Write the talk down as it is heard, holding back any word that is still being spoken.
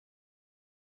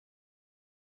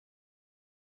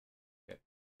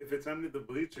If it's under the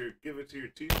bleacher, give it to your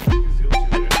teacher because you'll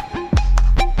see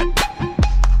it.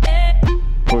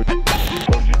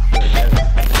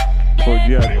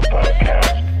 Diario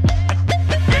Podcast.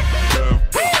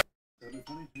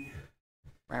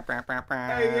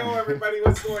 Hey, yo, everybody,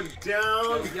 what's going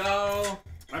down? Yo.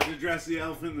 I have to address the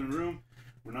elephant in the room.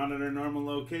 We're not at our normal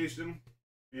location.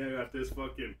 Yeah, I got this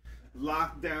fucking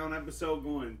lockdown episode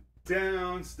going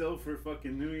down still for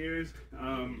fucking New Year's.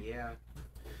 Yeah.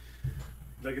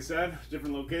 Like I said,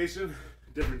 different location,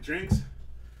 different drinks.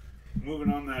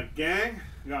 Moving on that gang.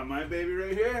 Got my baby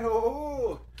right here.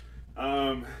 Oh.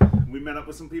 We met up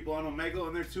with some people on Omegle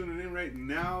and they're tuning in right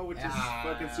now, which is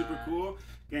fucking super cool.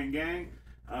 Gang.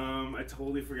 I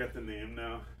totally forget the name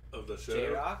now of the show.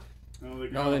 J-Rock?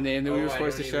 No, the name that we were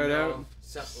supposed to shout out.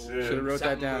 Should have wrote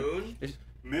that down. Moon?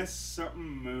 Miss something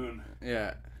Moon.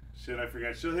 Yeah. Shit, I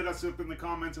forget. She'll hit us up in the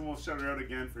comments and we'll shout her out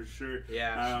again for sure.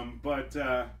 Yeah.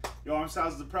 Yo, I'm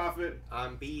Styles the Prophet.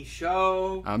 I'm B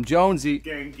Show. I'm Jonesy.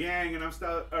 Gang, and I'm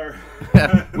Styles.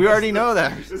 We already know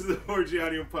that. This is the Orgy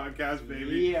Audio Podcast,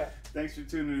 baby. Yeah. Thanks for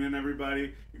tuning in,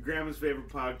 everybody. Your grandma's favorite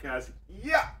podcast.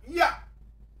 Yeah.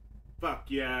 Fuck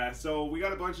yeah. So we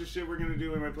got a bunch of shit we're gonna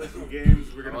do. We might play some games.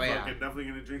 We're gonna definitely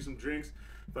gonna drink some drinks.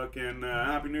 Fucking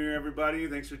Happy New Year, everybody.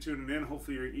 Thanks for tuning in.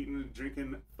 Hopefully you're eating and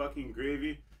drinking fucking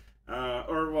gravy.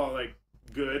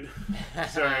 Good.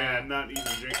 Sorry, not eating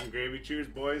and drinking gravy. Cheers,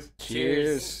 boys.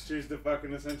 Cheers. Cheers to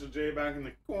fucking Essential J back in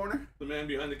the corner. The man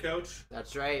behind the couch.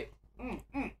 That's right.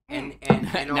 And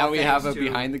Now all we have a thanks to-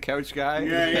 behind the couch guy.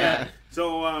 Yeah.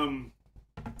 So,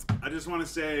 I just want to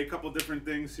say a couple different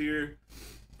things here.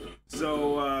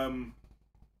 So,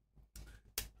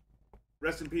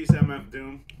 rest in peace, MF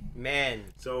Doom. Man.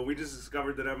 So we just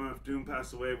discovered that MF Doom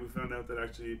passed away. We found out that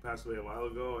actually he passed away a while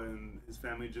ago, and his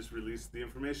family just released the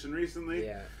information recently.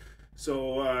 Yeah.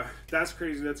 So that's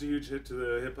crazy. That's a huge hit to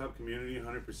the hip hop community,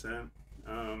 100%.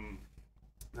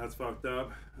 That's fucked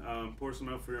up. Pour some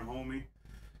out for your homie.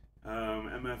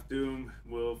 MF Doom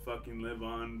will fucking live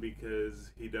on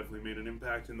because he definitely made an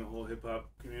impact in the whole hip hop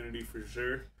community for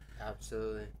sure.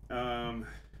 Absolutely.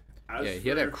 He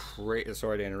had a great.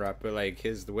 Sorry to interrupt, but like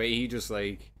the way he just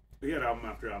like. He had album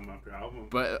after album after album.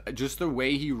 But just the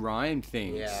way he rhymed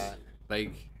things. Yeah.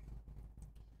 Like.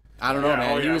 I don't know,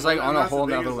 man. He was like on a whole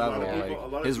nother level.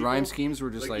 Like his rhyme schemes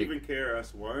were just like even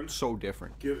KRS-One so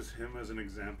different. Gives him as an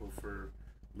example for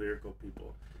lyrical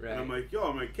people. Right. And I'm like,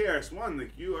 KRS-One,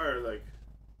 like you are like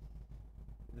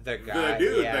the guy. the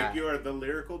dude, yeah. like you are the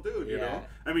lyrical dude, you Yeah. know?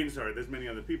 I mean, sorry, there's many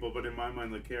other people, but in my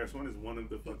mind, like KRS-One is one of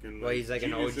the fucking Well, he's like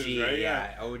an OG, geniuses,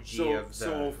 right? OG of the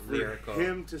so for lyrical.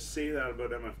 him to say that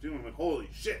about MF Doom, I'm like, holy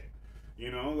shit.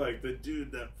 You know, like the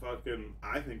dude that fucking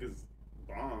I think is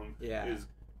bomb is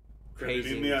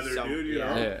crediting the other dude, you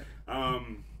know? Yeah.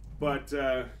 But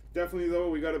definitely though,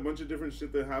 we got a bunch of different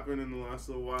shit that happened in the last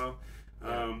little while.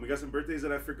 We got some birthdays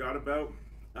that I forgot about.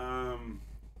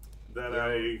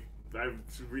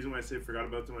 The reason why I say forgot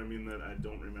about them, I mean that I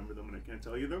don't remember them and I can't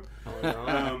tell you them. Oh,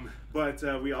 no. But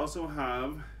we also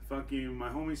have fucking my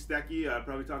homie Stecky. I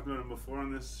probably talked about him before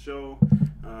on this show.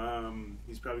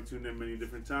 He's probably tuned in many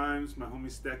different times. My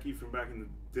homie Stecky from back in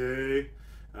the day.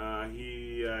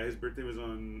 His birthday was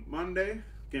on Monday.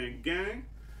 Gang.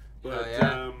 But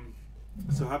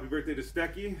so happy birthday to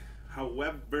Stecky.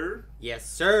 However, Yes,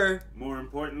 sir. more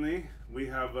importantly, we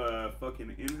have a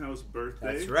fucking in-house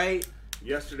birthday. That's right.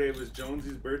 Yesterday was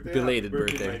Jonesy's birthday. Belated Happy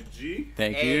birthday. my G.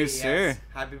 Thank you, sir. Yes.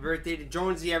 Happy birthday to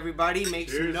Jonesy, everybody. Make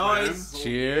Cheers, some noise. man.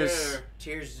 Cheers. Oh,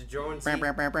 Cheers to Jonesy.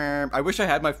 I wish I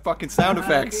had my fucking sound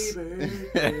effects. Happy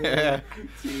birthday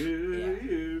to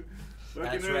you.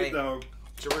 Fucking That's right, right. though.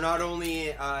 So we're not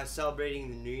only celebrating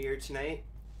the New Year tonight,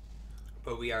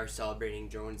 but we are celebrating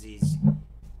Jonesy's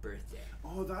birthday.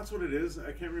 Oh, that's what it is.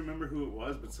 I can't remember who it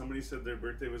was, but somebody said their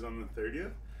birthday was on the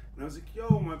 30th. And I was like,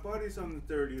 yo, my buddy's on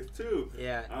the 30th too.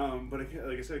 Yeah. But I can't,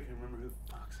 like I said, I can't remember who the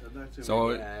fuck said that to me. So,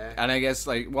 Yeah. and I guess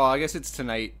I guess it's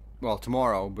tonight. Well,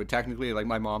 tomorrow, but technically, like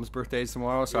my mom's birthday is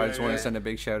tomorrow, so I just want to send a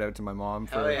big shout out to my mom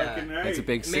for. Hell yeah. Fucking right. It's a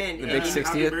big, Man, the yeah. big Happy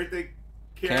 60th. birthday,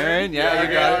 Karen? Yeah,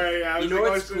 you got it. alright, I was You know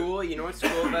like, what's oh, shit. cool? You know what's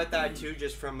cool about that too,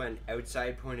 just from an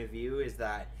outside point of view, is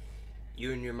that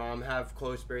you and your mom have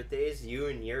close birthdays. You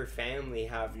and your family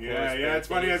have close birthdays. Yeah, it's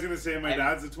funny. I was gonna say my And-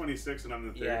 dad's the 26th and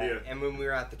I'm the 30th. Yeah, and when we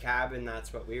were at the cabin,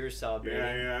 that's what we were celebrating.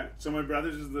 Yeah. So my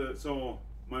brother's is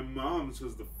my mom's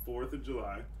was the 4th of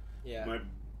July. Yeah. My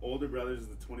older brother's is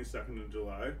the 22nd of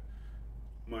July.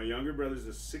 My younger brother's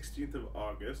the 16th of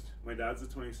August. My dad's the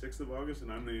 26th of August,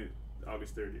 and I'm the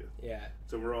August 30th. Yeah.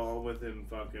 So we're all within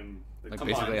fucking Like two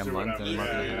basically months a or month whatever. and a month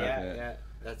and a half. Yeah.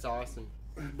 That's awesome.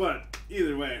 But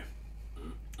either way,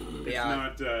 Big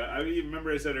It's not. I even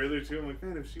remember I said earlier too. I'm like,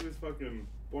 man, if she was fucking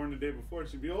born the day before,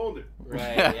 she'd be older.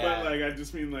 Right. Yeah. But like, I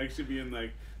just mean like she'd be in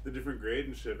like the different grade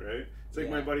and shit, right? It's like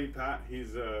my buddy Pat.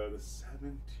 He's the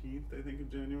 17th, I think,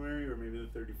 of January, or maybe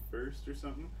the 31st or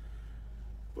something.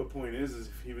 But point is if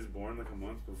he was born like a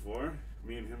month before,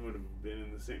 me and him would have been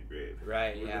in the same grade.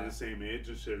 Right. We'd have been the same age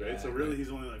and shit, right? Yeah. So really, he's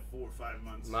only like 4 or 5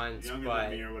 months younger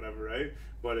than me or whatever, right?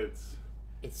 But it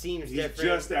seems he's different.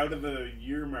 just out of the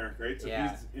year mark, right? So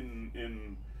Yeah. he's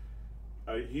in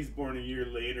he's born a year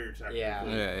later, technically.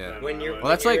 Yeah. When you're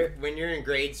when you're in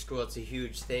grade school, it's a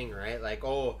huge thing, right? Like,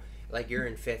 oh, like you're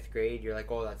in 5th grade, you're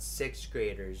like, oh, that's 6th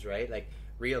graders, right? Like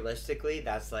realistically,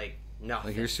 that's like nothing.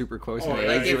 Like you're super close. Oh, in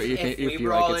like age, if we you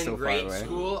were like all it in so grade far away.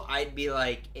 school, I'd be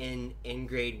like in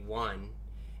grade 1,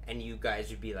 and you guys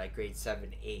would be like grade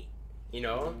 7, 8. You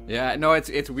know? Yeah, no, it's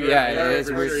weird. Yeah, Yeah, it is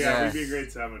for weird. sure, Yeah. we'd be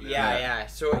grade 7. Yeah.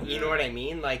 So you know what I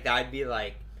mean? Like that'd be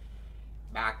like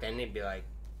back then. It'd be like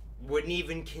wouldn't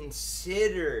even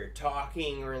consider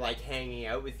talking or like hanging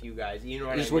out with you guys. You know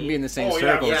what I mean? Just wouldn't be in the same Oh,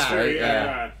 circles, yeah, for sure, right?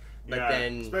 yeah. But Yeah,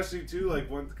 then- especially too, like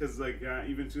once, because like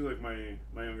even too, like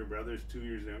my younger brother's 2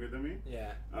 years younger than me.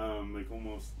 Yeah. Like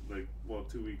almost like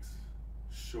 2 weeks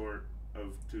short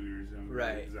of 2 years younger.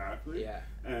 Right. Exactly. Yeah.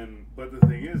 But the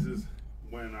thing is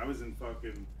when I was in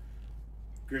fucking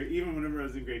grade, even whenever I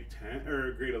was in grade 10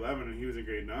 or grade 11 and he was in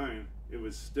grade 9, it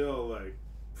was still like,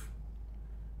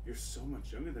 you're so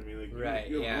much younger than me. Like,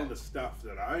 you don't know the stuff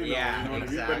that I know. Yeah, you know what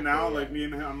exactly, I mean? But now, yeah. like, me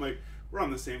and him, I'm like, we're on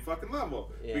the same fucking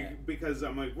level. Yeah. Because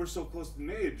I'm like, we're so close in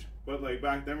age. But, like,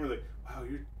 back then, we're like, wow,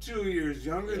 you're 2 years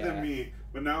younger Yeah. than me.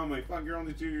 But now I'm like, fuck, you're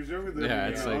only 2 years younger than Yeah,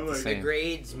 me. it's you know? like the The same.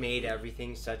 grades made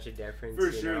everything such a difference. For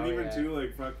you sure, know? and even Yeah. too,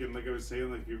 like fucking, like I was saying,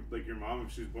 like your mom,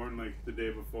 if she was born like the day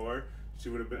before, she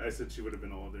would have been. I said she would have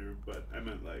been older, but I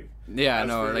meant like. Yeah, as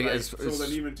no, for, like like, it's so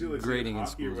then even too, like grading in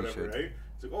hockey or schools and whatever, shit. right?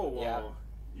 It's like, oh well,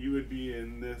 you would be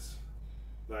in this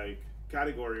like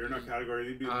category or not category.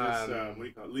 You'd be in this what do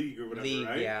you call it, league or whatever, League,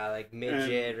 right? yeah, like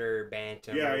midget or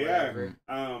bantam. Yeah, or whatever.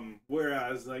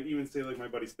 Whereas like even say like my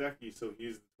buddy Stecky, so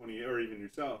he's the 28th, or even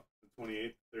yourself, the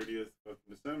 28th, 30th of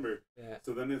December. Yeah.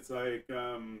 So then it's like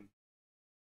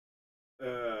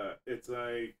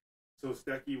so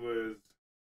Stecky was,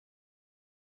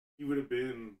 he would have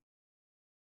been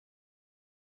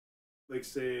like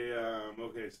say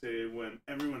when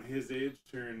everyone his age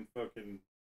turned fucking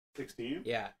 16.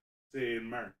 Yeah. Say in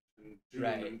March and June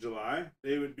Right. and July,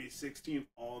 they would be 16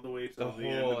 all the way till The the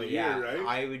end of whole the yeah. year, right?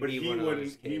 I would But be he one of wouldn't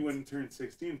those kids. he wouldn't turn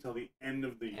 16 until the end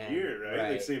of the And- year, right?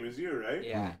 right. Like same as you, right?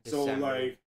 Yeah. So December.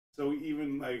 like so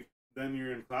even like then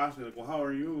you're in class and you're like, well, how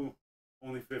are you?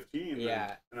 Only 15.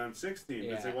 Yeah. And I'm 16.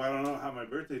 Yeah. It's like, well, I don't know how my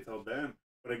birthday till then.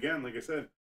 But again, like I said,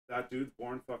 that dude's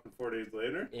born fucking 4 days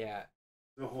later. Yeah.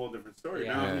 It's a whole different story.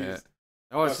 Yeah. Now Yeah, he's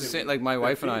Oh, it's the fucking same. Like my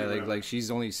wife and 15 I, or like whatever. she's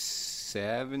only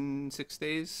 6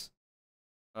 days.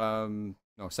 No,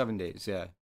 7 days. Yeah.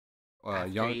 After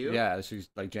Young. you? Yeah, she's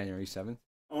like January 7th.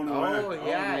 oh no. Oh, way.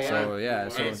 yeah, no yeah. So, way. yeah, No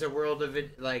so- way. It's a world of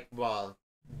it, like, well,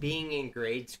 being in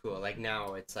grade school, like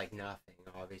now it's like nothing,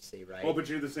 obviously, right? Oh, but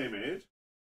you're the same age.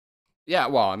 Yeah.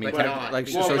 Well, I mean, But technically, not- like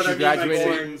Well, so but she I mean, graduated.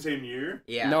 like, born same year.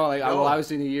 yeah. No, like no, well, I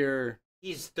was in the year.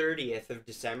 he's 30th of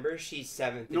December. She's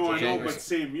 7th of No, I know, January. but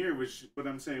same year. But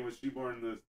I'm saying, was she born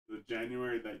the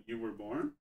January that you were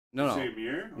born? No. Same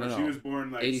year? Or No, she no. was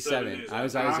born like 87. 7 days I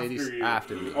was after 80 you.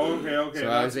 after me. Oh, okay. So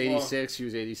I was that's- well, 86. She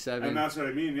was 87. and that's what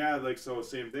I mean. Yeah, like so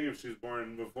same thing. If she was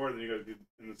born before, then you guys be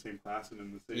in the same class and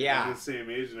in the same Yeah. the same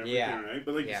age and everything, Yeah. right?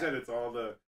 But like Yeah. you said, it's all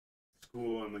the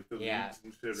school and like the Yeah. leagues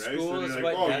and shit, right? School so is you're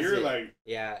what like, oh, does you're it. like,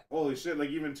 Yeah. holy shit! Like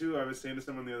even too, I was saying to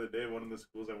someone the other day, one of the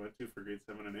schools I went to for grade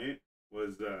 7 and 8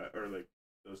 was, or like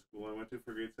the school I went to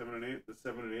for grade 7 and 8. The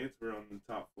 7 and 8s were on the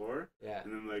top floor, Yeah.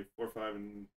 and then like 4, 5,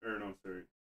 and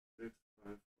 6,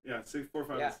 5. Yeah, 6, 4,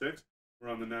 5, Yeah. and 6 were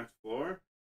on the next floor,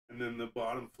 and then the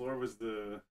bottom floor was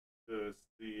the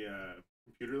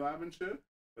computer lab and shit.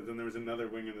 But then there was another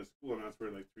wing in the school, and that's where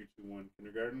like 321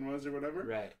 kindergarten was or whatever.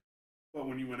 Right. But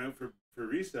when you went out for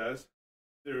recess,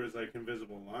 there was like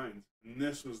invisible lines, and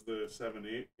this was the 7,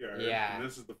 8 yard, Yeah. and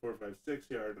this is the 4, 5, 6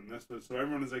 yard, and this was, so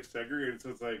everyone is like segregated. So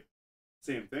it's like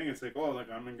same thing. It's like, oh, like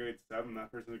I'm in grade 7,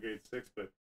 that person's in grade 6, but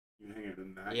you hang out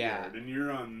in that Yeah. yard, and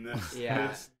you're on this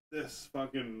Yeah. this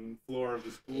fucking floor of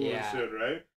the school Yeah. and shit,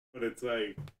 right? But it's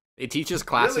like They teach us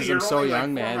really, classism you're so only,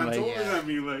 young, like, 4 man. months Like, older Yeah. than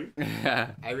me, like.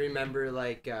 yeah. I remember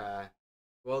like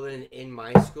well in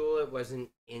my school it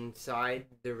wasn't inside,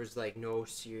 there was like no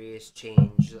serious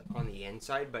change on the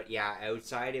inside, but yeah,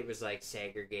 outside it was like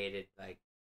segregated, like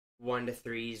 1 to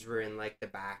 3s were in like the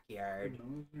backyard,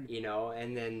 you know,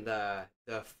 and then the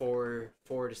 4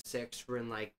 to 6 were in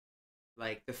like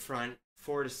like the front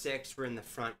 4 to 6 were in the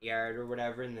front yard or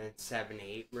whatever, and then 7,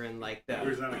 8 were in like the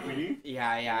Where's that, Queenie?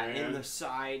 yeah. In the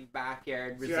side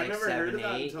backyard was See, like I never heard 7, of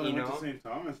that 8. until I You went know, to St.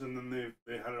 Thomas, and then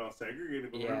they had it all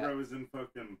segregated. But Yeah. whenever I was in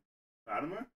fucking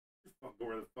Fatima, you fucking go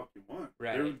where the fuck you want.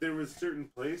 Right. There was certain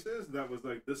places that was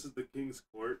like, this is the King's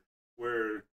Court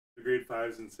where the grade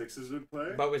 5s and 6s would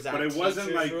play. but was that But it wasn't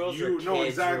teachers' like rules you. or No, kids'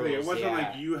 exactly. rules? It wasn't Yeah.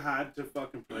 like you had to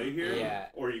fucking play here, Yeah.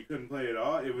 or you couldn't play at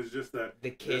all. It was just that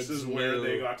The kids this is where knew.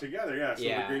 they got together. Yeah. So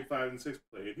Yeah. the grade 5 and 6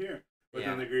 played here, but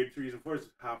Yeah. then the grade 3s and 4s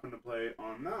happened to play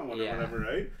on that one Yeah. or whatever,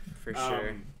 right? For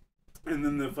sure. And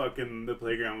then the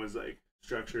playground was like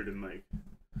structured in like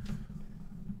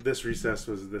this recess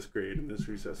was this grade and this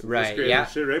recess was Right, this grade yeah, and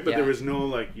shit, right? But yeah. there was no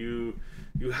like you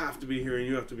have to be here and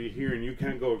you have to be here and you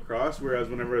can't go across. Whereas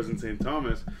whenever I was in St.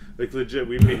 Thomas, like legit,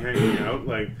 we'd be hanging out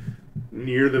like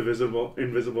near the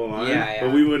invisible line, Yeah.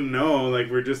 but we wouldn't know.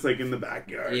 Like we're just like in the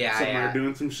backyard, Yeah, somewhere yeah.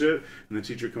 doing some shit, and the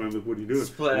teacher come in like, "What are you doing?"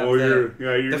 Split up oh, the-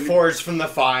 you're The 4s from the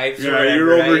 5s. or yeah, whatever,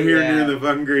 you're over right? here Yeah. near the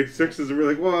fucking grade 6s, and we're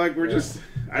like, well, like we're Yeah. just.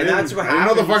 And that's what I didn't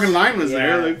know the happens. fucking line was there.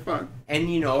 Yeah. Like fuck.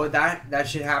 And you know that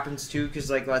shit happens too, because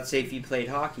like let's say if you played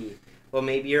hockey, well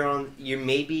maybe you're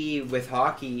maybe with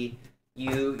hockey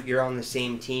you're on the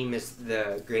same team as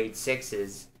the grade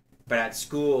 6s, but at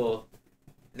school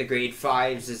the grade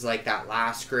 5s is like that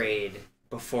last grade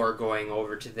before going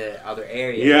over to the other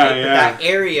area. Yeah, right? yeah. But that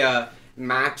area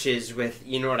matches with,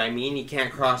 you know what I mean? You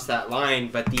can't cross that line,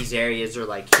 but these areas are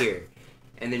like here.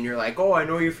 And then you're like, oh, I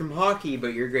know you're from hockey,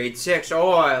 but you're grade 6.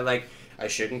 Oh, I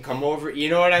shouldn't come over. You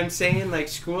know what I'm saying? Like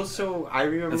school. So I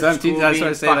remember That's school what being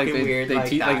I say. fucking Like weird they like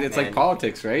teach that, like it's man. like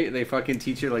politics, right? They fucking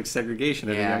teach you like segregation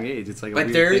at Yeah. a young age. It's like a But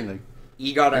weird they're- thing. Like,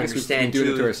 You gotta I guess we understand do it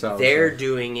too. to ourselves, They're so.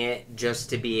 doing it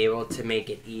just to be able to make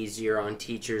it easier on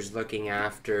teachers looking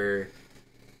after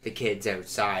the kids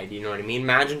outside. You know what I mean?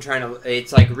 Imagine trying to.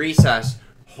 It's like recess.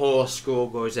 Whole school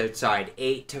goes outside.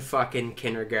 8 to fucking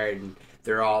kindergarten.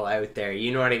 They're all out there.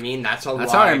 You know what I mean? That's a lot.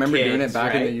 that's how I remember of kids, doing it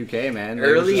back right? in the UK, man.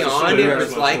 Early It was just on, so it weird.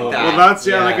 was like that. Well, that's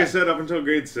like Yeah. I said, up until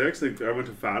grade 6, like I went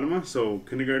to Fatima, so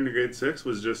kindergarten to grade 6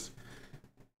 was just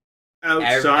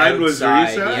outside was outside,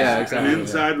 recess, yeah, exactly, and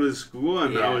inside was school,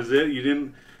 and that Yeah. was it. You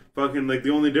didn't fucking like the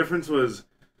only difference was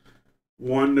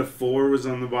 1 to 4 was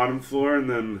on the bottom floor, and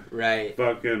then Right.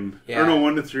 fucking Yeah. or no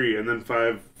 1 to 3, and then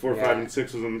 4, 5, Yeah. and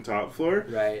 6 was on the top floor.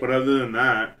 Right. But other than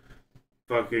that,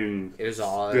 fucking It was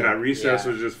all. yeah, recess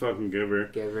yeah. was just fucking giver.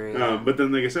 Giver. But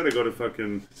then, like I said, I go to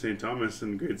fucking St. Thomas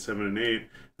in grade 7 and 8,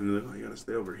 and they're like, "Oh, you gotta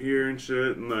stay over here and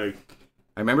shit," and like,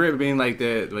 I remember it being like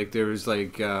there was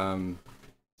like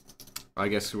I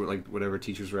guess like whatever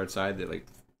teachers were outside that like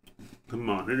the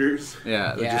monitors.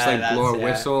 yeah, they Yeah, just like blow a that's- yeah.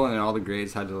 whistle and all the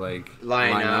grades had to like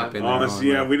Line up. in their own, Honestly,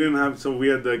 yeah, like- we didn't have. So we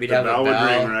had like We'd the have a bell would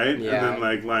bell, ring, right, yeah. and then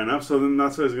like line up. So then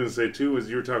that's what I was gonna say too. Was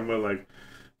you were talking about like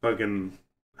fucking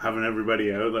having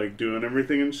everybody out, like doing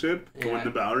everything and shit. But Yeah. when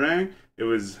the bell rang, it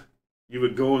was you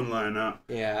would go and line up.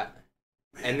 Yeah.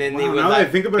 And then they Wow, would now that I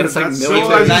like, think about it, It's like that's so.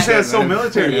 military I was just shit, saying, it's so man.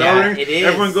 military. Yeah, Bell ring, it is.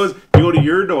 everyone goes. You go to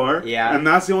your door, Yeah. and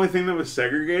that's the only thing that was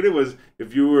segregated was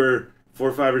if you were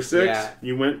 4, 5, or 6, Yeah.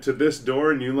 you went to this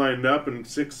door and you lined up, and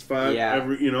 6, 5, Yeah.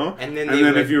 every you know. and then And they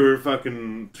then would, if you were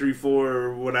fucking 3, 4,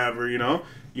 or whatever, you know,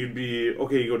 you'd be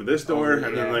okay. You go to this door, Over,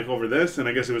 and then yeah. like over this, and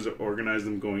I guess it was organized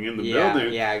them going in the yeah,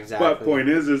 building. yeah, exactly. But point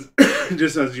is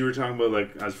just as you were talking about,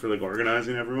 like as for like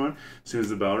organizing everyone, as soon as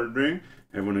the bell would ring,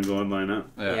 everyone would go and line up.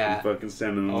 Yeah. And fucking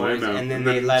stand in the Always, line now. and then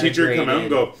the they let it teacher come grade out and in.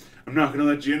 go, "I'm not gonna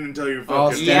let you in until you're Oh,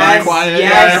 fucking stand quiet." quiet.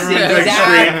 Yes, everyone's like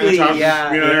exactly. straight and tough,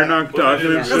 Yeah, you know, they're yeah. not talking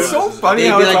and That's shit. so funny They'd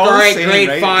how be it's like, all all the right, same, grade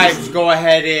right? 5s, go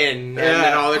ahead in. And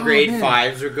then all the Oh, grade man.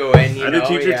 5s would go in, you I had know? a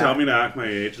teacher yeah. tell me to act my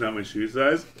age, not my shoe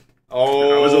size,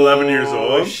 Oh, I was 11 years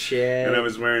old, shit. and I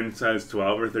was wearing size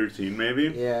 12 or 13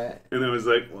 maybe, Yeah, and I was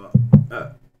like,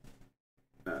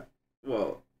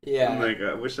 well, yeah. I'm like,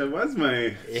 I wish I was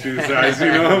my Yeah. shoe size, you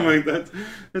know? I'm like,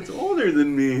 that's older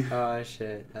than me. Oh,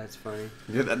 shit, that's funny.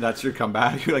 Yeah, that's your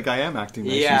comeback. You're like, I am acting.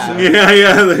 My Yeah. shoe size. Yeah,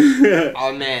 yeah.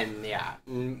 Oh, man, yeah.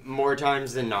 More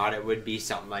times than not, it would be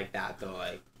something like that, though.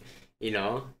 Like, you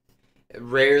know?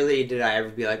 Rarely did I ever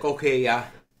be like, okay, yeah.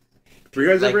 Were you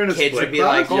guys Like, ever in a kids split would be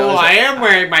class? like, oh, I am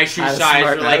wearing my shoe That's size.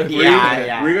 smart Or like, move.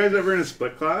 yeah, Were you yeah. guys ever in a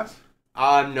split class?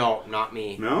 No, not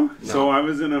me. No? So I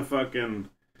was in a fucking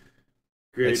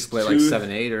grade Like split 2, like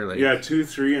 7, 8 or like. Yeah, 2,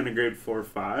 3, and a grade 4,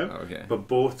 5. Oh, okay. But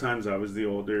both times I was the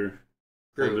older,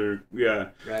 Group. yeah.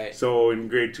 Right. So in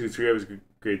grade 2, 3, I was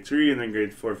grade 3, and then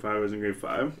grade 4, 5, I was in grade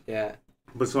 5. Yeah.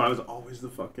 But so I was always the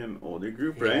fucking older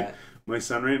group, right? Yeah. My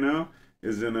son right now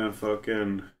is in a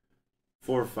fucking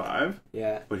 4, 5,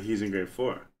 Yeah. but he's in grade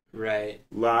 4. Right.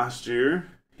 Last year,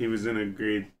 he was in a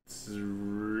grade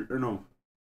 3, or no.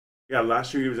 Yeah,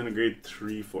 last year he was in a grade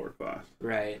 3-4 class.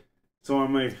 Right. So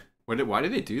I'm like, Why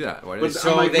did they do that? Why did But they,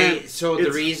 So like, man, the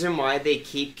it's- reason why they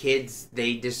keep kids,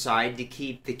 they decide to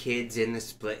keep the kids in the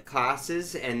split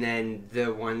classes, and then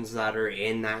the ones that are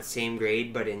in that same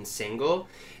grade but in single,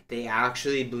 they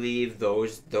actually believe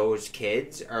those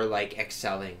kids are like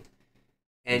excelling.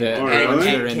 And, The- Oh, really?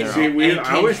 They're in their See, own- we- and I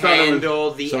can always thought it was-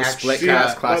 handle the so extra split See,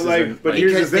 class but classes like- and, but like,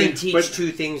 here's the because they thing, teach but-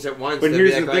 two things at once. but They'll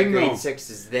here's be the like, thing, grade though. 6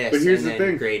 is this, But here's and the then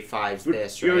thing. grade 5's But,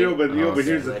 this, yo, right? yo, but Oh,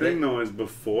 here's the split thing it. though, is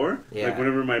before, Yeah. like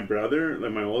whenever my brother,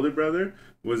 like my older brother,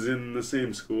 was in the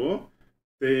same school,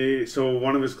 so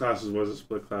one of his classes was a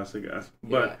split class, I guess.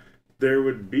 But Yeah. there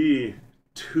would be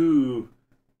two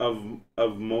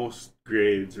of most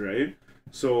grades, right?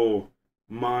 So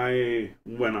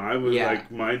when I was Yeah.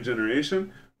 like my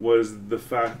generation was the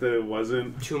fact that it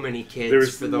wasn't Too many kids there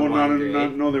was for the well, one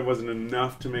grade. no, there wasn't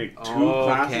enough to make two Oh,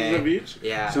 classes okay. of each.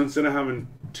 Yeah. So instead of having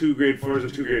 2 grade 4s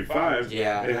and 2 grade 5s,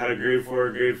 Yeah. they had a grade 4,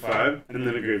 a grade 5, and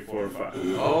then a grade 4 or 5.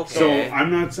 Okay. So I'm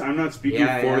not speaking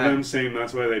Yeah, for yeah. them saying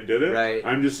that's why they did it. Right.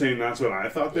 I'm just saying that's what I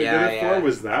thought they Yeah, did it yeah. for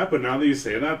was that. But now that you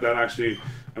say that actually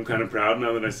I'm kind of proud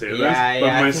now that I say Yeah, that. But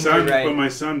yeah, I my think son, you're right. but my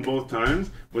son both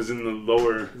times was in the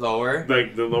lower, Lower.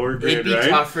 like the lower grade, It'd be right?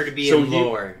 tougher to be So in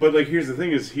lower. But like here's the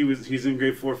thing is he's in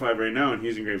grade 4 5 right now and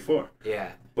he's in grade 4.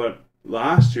 Yeah. But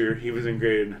last year he was in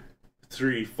grade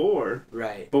 3 4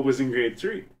 Right. but was in grade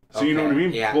 3. So you know what I Okay,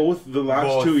 mean? yeah. Both the last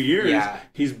Both, 2 years, yeah.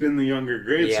 he's been the younger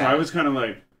grade. So Yeah. I was kind of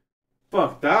like,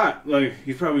 fuck that. Like,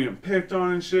 he's probably getting picked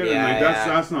on and shit. Yeah, and like, yeah.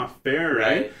 that's not fair,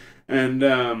 right? And,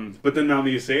 but then now that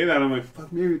you say that, I'm like,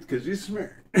 fuck, maybe it's because you're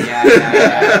smart. Yeah, right,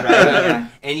 yeah.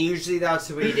 And usually that's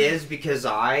the way it is because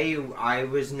I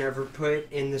was never put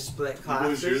in the split You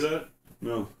guys hear classes. that?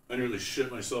 No. I nearly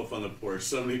shit myself on the porch.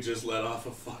 Somebody just let off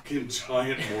a fucking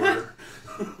giant mortar.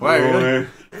 Why, No really? way.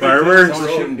 Fireworks? Someone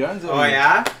shooting guns? Oh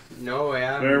yeah? No,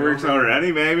 yeah. Fireworks no.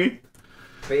 already, baby.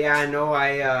 But yeah, no,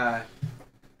 I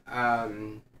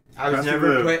was Pass me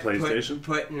never the put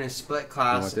PlayStation. in a split You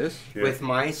class. want this? Okay. With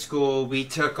my school, we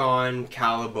took on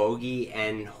Calabogie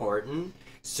and Horton.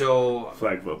 So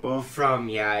Flag football.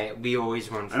 we always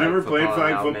won I flag never football played in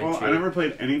flag football. I elementary. never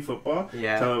played any football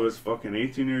Yeah. until I was fucking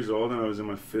 18 years old and I was in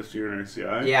my 5th year in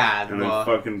RCI. Yeah, And well, I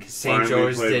fucking St. finally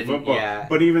Joe's played didn't, football. yeah.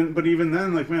 But even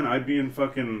then, like man, I'd be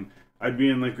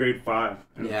in like grade 5,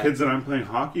 and Yeah. kids that I'm playing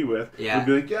hockey with Yeah. would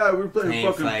be like, "Yeah, we're playing Playing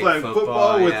fucking flag flag football,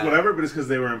 football with yeah. whatever," but it's because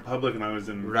they were in public and I was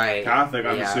in Right, Catholic.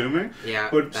 I'm yeah. assuming. yeah,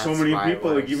 But so that's many why it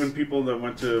people, like was. even people that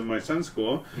went to my son's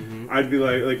school, Mhm. I'd be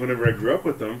like whenever I grew up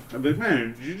with them, I'd be like,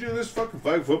 "Man, did you do this fucking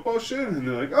flag football shit?" And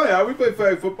they're like, "Oh yeah, we play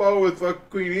flag football with fuck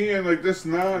Queenie and like this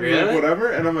and that and like, Really? whatever."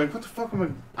 And I'm like, "What the fuck?" I'm like,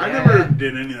 "I Yeah. never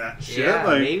did any of that shit." Yeah,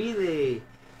 like, maybe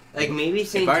maybe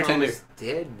St. bartender. Thomas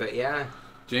did, but yeah.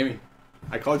 Jamie,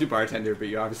 I called you bartender, but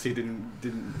you obviously didn't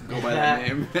go by that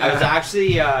name. I was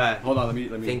actually Hold on, let me.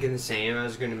 thinking the same. I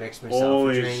was gonna mix myself a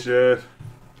holy drink. shit!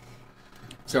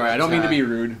 Sorry, I don't mean to be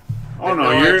rude. Oh But no,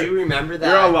 I do you're remember that.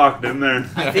 you're all locked in there.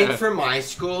 I think for my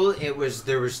school,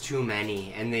 there was too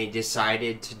many, and they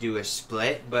decided to do a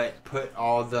split, but put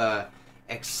all the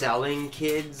excelling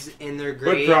kids in their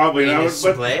grade probably in that a would-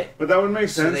 split. But that would make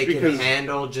So sense they because can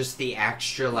handle just the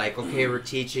extra, like, okay, we're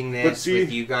teaching But this see-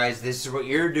 with you guys. This is what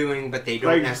you're doing, but they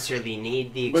don't Like- necessarily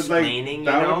need the but like explaining.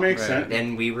 that you know? would make Right. sense.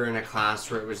 Then we were in a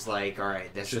class where it was like, all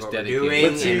right, this is Just what we're dedicated.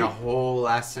 doing, But see- and a whole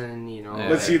lesson. You know. Yeah.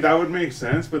 But see, that would make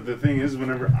sense. But the thing is,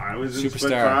 whenever I was in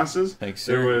split Superstar. classes, Thanks,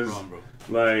 there sir. was Come on,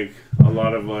 bro. like a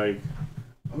lot of like,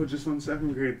 oh, just on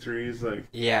second grade 3s, like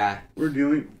Yeah. we're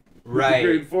dealing with Right. the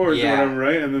grade 4s Yeah. or whatever,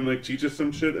 right? And then like teach us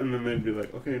some shit, and then they'd be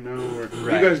like, okay, now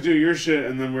Right. you guys do your shit,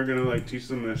 and then we're gonna like teach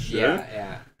them this shit.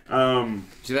 Yeah.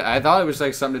 See, I thought it was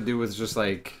like something to do with just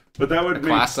like But that a would make.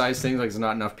 class size thing. Like, there's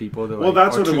not enough people to. Like, Well,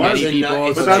 that's or what it too was. many people,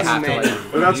 It's But so that's- they have to many.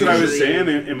 like. But that's what I was Usually,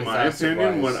 saying. In with my us it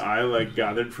opinion, was. what I like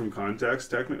gathered from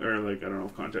context, technically, or like I don't know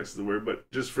if context is the word, but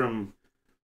just from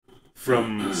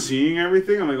seeing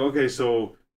everything, I'm like, okay,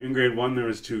 so in grade 1 there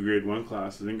was 2 grade 1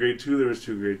 classes. In grade 2 there was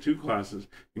 2 grade 2 classes.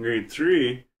 In grade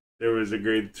 3 there was a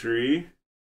grade 3,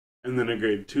 and then a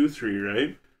grade 2-3,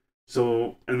 right?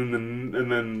 So and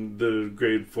then the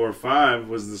grade 4-5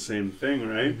 was the same thing,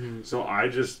 right? Mhm. So I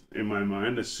just in my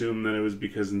mind assumed that it was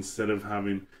because instead of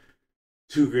having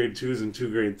 2 grade 2s and 2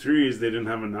 grade 3s, they didn't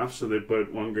have enough, so they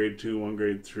put 1 grade 2, 1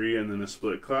 grade 3, and then a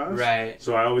split class. Right.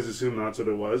 So I always assumed that's what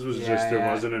it was Yeah, just there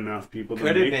yeah. wasn't enough people to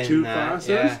Could have make been 2 that, classes.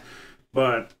 yeah.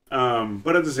 But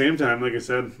at the same time, like I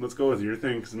said, let's go with your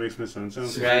thing because it makes me sound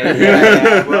Right,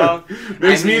 yeah. Well,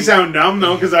 makes I me mean- sound dumb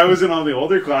though because I was in all the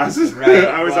older classes. Right,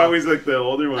 I was well, always like the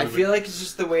older one. I feel like it's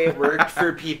just the way it worked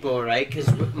for people, right?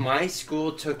 Because my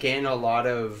school took in a lot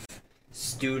of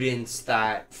students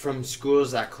that from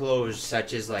schools that closed,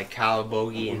 such as like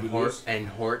Calabogie and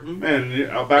Horton. Man,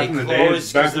 back in the day,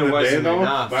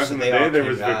 there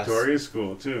was us. Victoria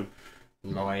School too.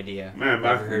 No idea. Man,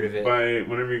 never heard of it.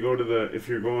 Whenever you go to if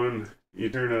you're going, you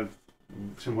turn at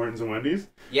Tim Hortons and Wendy's.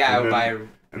 Yeah,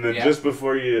 and then just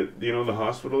before the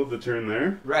hospital, the turn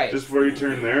there. Right. Just before you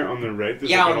turn there, on the right,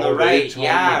 there's on the right.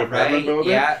 apartment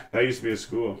building. Yeah. That used to be a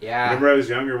school. Yeah. Whenever I was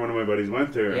younger, one of my buddies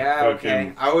went there. Yeah,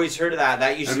 okay. I always heard of that.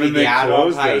 That used to be the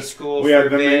adult high school for a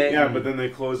bit. But then they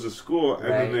closed the school,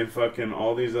 and then they fucking,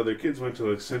 all these other kids went to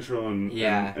like Central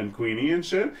and Queenie and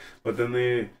shit. But then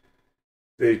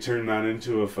they turned that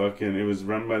into a fucking, it was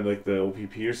run by like the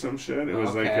OPP or some shit. It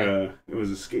was it was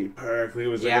a skate park. It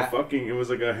was like it was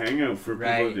like a hangout for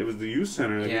people. It was the youth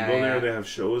center. Like you go there, they have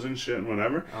shows and shit and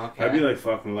whatever. Okay. I'd be like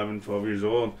fucking 11, 12 years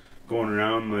old going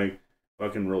around like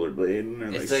fucking rollerblading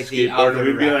or it's like skateboarding.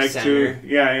 We'd be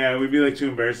like we'd be like too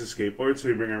embarrassed to skateboard, so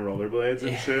we bring our rollerblades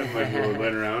and shit and like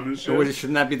rollerblade around and shit.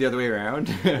 Shouldn't that be the other way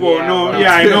around? I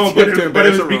know, but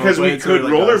it was because we could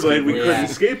rollerblade, we couldn't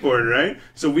skateboard, right?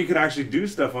 So we could actually do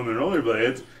stuff on the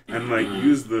rollerblades and like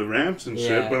use the ramps and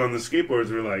shit, but on the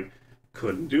skateboards we like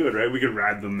couldn't do it, right? We could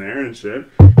ride them there and shit,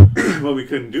 but we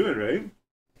couldn't do it, right?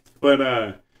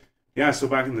 But yeah, so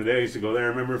back in the day, I used to go there. I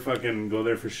remember fucking go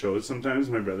there for shows sometimes.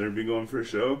 My brother would be going for a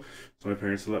show. So my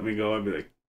parents would let me go. I'd be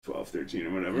like 12, 13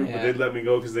 or whatever. Yeah. But they'd let me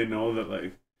go because they know that,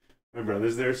 like, my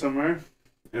brother's there somewhere.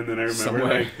 And then I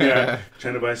remember,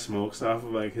 trying to buy smokes off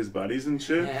of, like, his buddies and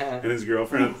shit. Yeah. And his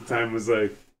girlfriend at the time was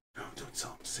like, no, don't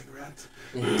sell him cigarettes.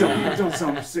 Don't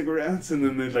sell him cigarettes. And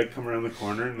then they'd, like, come around the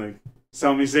corner and, like,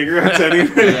 sell me cigarettes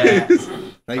anyways.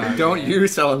 Like, don't you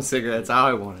sell them cigarettes?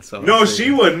 I want to sell them cigarettes.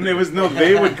 She wouldn't.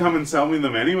 They would come and sell me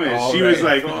them anyways. She was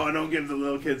like, oh, don't give the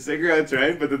little kid cigarettes,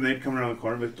 right? But then they'd come around the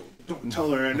corner and be like, don't tell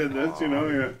her I did this,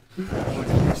 yeah.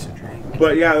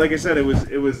 But yeah, like I said, it was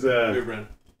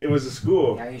a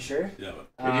school. Are you sure?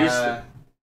 Yeah.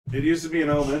 It used to be an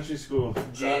elementary school.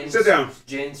 Sit down.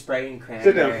 Gin, Sprite, and cranberry.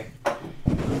 Sit down.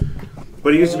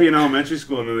 But it used to be an elementary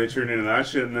school, and then they turned into that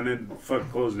shit, and then it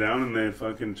closed down, and they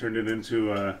fucking turned it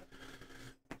into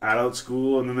adult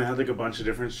school, and then they had like a bunch of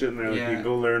different shit in there. Like you can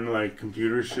go learn like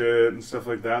computer shit and stuff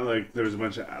like that. Like there was a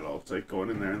bunch of adults like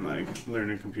going in there and like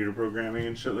learning computer programming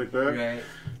and shit like that.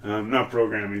 Right. Not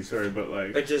programming, sorry, but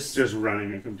like just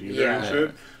running a computer and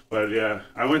shit. But yeah,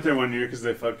 I went there one year because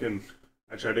they fucking.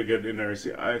 I tried to get into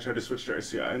RCI. I tried to switch to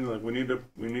RCI, and they're like, we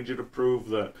need you to prove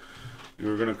that you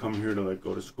were gonna come here to like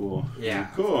go to school. Yeah,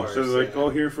 cool. Course, so they're like, go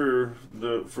here for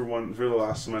the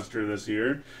last semester of this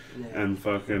year, and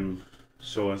fucking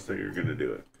show us that you're gonna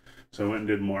do it. So I went and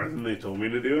did more than they told me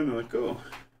to do, and they're like, "Go,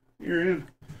 you're in."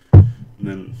 And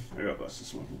then I got busted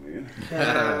smoking weed.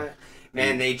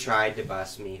 Man, they tried to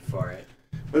bust me for it.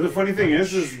 But the funny thing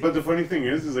is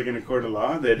like in a court of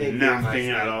law, they had nothing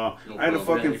at all. I had a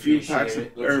fucking few packs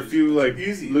or a few like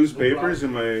loose papers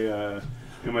in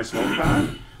my smoke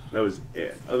pad. That was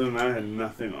it. Other than that, I had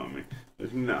nothing on me.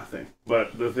 There's nothing.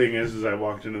 But the thing is I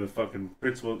walked into the fucking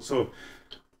principal. So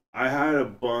I had a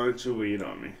bunch of weed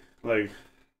on me, like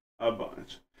a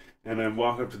bunch. And I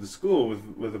walk up to the school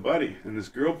with a buddy, and this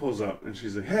girl pulls up, and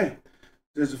she's like, "Hey,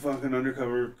 there's a fucking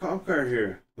undercover cop car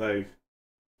here. Like,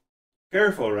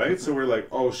 careful, right?" So we're like,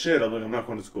 "Oh shit!" I'm like, "I'm not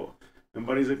going to school." And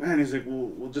buddy's like, "Man," he's like, "Well,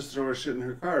 we'll just throw our shit in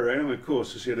her car, right?" I'm like, "Cool."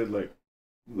 So she had like.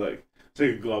 It's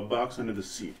like a glove box under the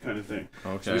seat kind of thing.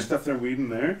 Okay. So we stuffed our weed in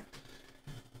there.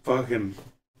 Fucking,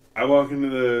 I walk into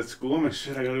the school. I'm like,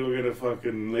 shit, I gotta go get a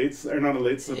fucking not a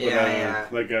late slip, but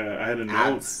I had a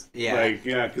note.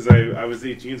 Because I was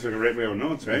 18, so I could write my own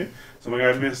notes, right? So I'm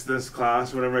like, I missed this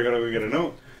class, whatever. I gotta go get a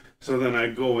note. So then I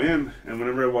go in, and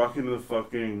whenever I walk into the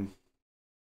fucking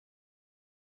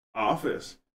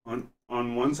office,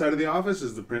 on one side of the office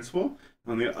is the principal,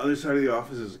 on the other side of the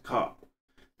office is a cop.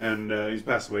 And he's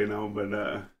passed away now, but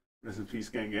rest in peace,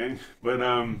 gang. But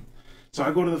so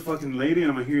I go to the fucking lady, and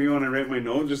I'm like, "Here you go," and I write my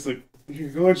note, just like, "Here you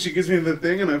go," and she gives me the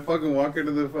thing, and I fucking walk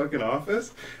into the fucking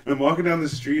office, and I'm walking down the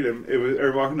street, and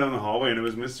walking down the hallway, and it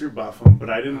was Mr. Buffum,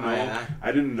 but I didn't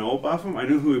know Buffum. I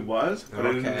knew who he was, but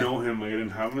I didn't know him. Like I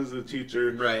didn't have him as a teacher.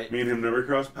 Right. Me and him never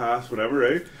crossed paths, whatever,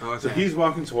 right? Okay. So he's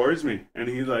walking towards me, and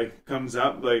he like comes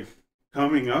up, like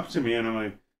coming up to me, and I'm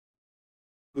like,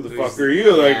 "Who the fuck are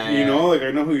you?" Like, you know, like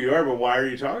I know who you are, but why are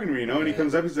you talking to me? You know? And he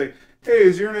comes up, he's like, "Hey,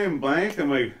 is your name blank?" I'm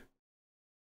like,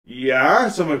 "Yeah."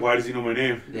 So I'm like, "Why does he know my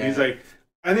name?" And he's like,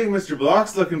 "I think Mr.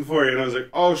 Block's looking for you." And I was like,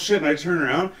 "Oh shit!" And I turn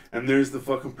around, and there's the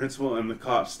fucking principal and the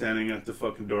cop standing at the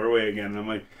fucking doorway again. And I'm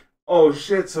like, oh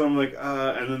shit. So I'm like,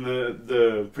 and then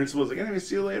the principal's like, anyway,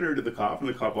 see you later to the cop, and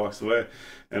the cop walks away.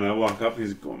 And I walk up, and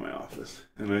he's going to my office.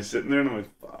 And I sit in there, and I'm like,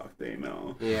 fuck, they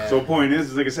know. Yeah. So the point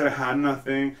is like I said, I had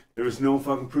nothing. There was no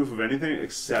fucking proof of anything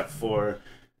except for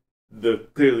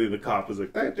clearly the cop was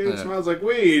like, that dude smells like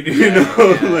weed, you know?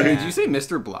 Yeah, like, Did you say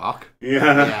Mr. Block?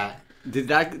 yeah. Yeah. Did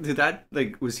that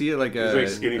like was he like He's a like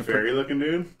skinny fairy looking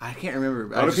dude. I can't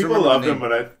remember. A lot of people loved him,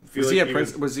 but I feel was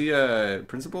like was he a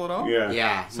principal at all? yeah.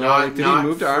 Yeah. So like, did he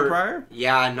move to Arnprior?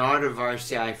 Yeah, not of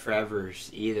RCI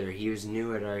Forevers either. He was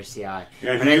new at RCI.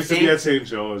 Yeah, But he I used to be think- at St.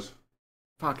 Joe's.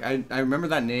 Fuck, I remember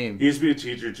that name. He used to be a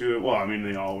teacher too. Well, I mean,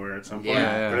 they all were at some point.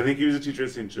 Yeah. But I think he was a teacher at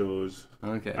St. Joe's.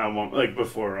 Okay. At one, like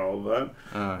before all of that.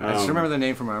 I just remember the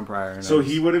name from Arnprior. So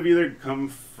he would have either come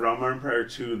from Arnprior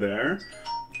to there,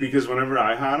 because whenever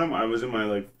I had him, I was in my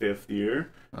like 5th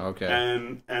year. Okay.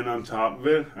 And on top of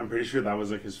it, I'm pretty sure that was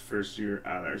like his first year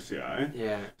at RCI.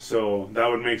 Yeah. So that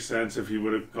would make sense if he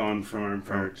would have gone from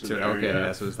Arnprior to there. Okay,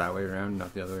 yeah. so it's that way around,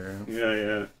 not the other way around.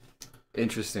 Yeah.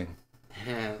 Interesting.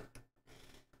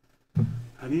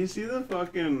 How do you see the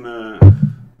fucking? Oh,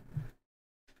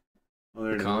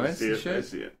 there it is. comments I see and it. shit? I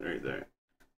see it right there.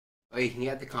 Oh, you can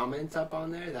get the comments up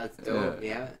on there? That's dope.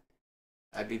 Yeah.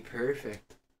 That'd be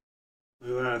perfect.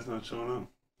 Look at that, it's not showing up.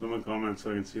 Look at my comments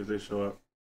so I can see if they show up.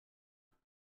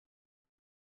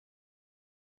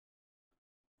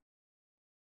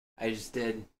 I just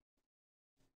did.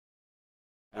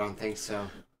 I don't think so.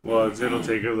 Well, it'll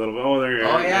take a little bit. Oh, there you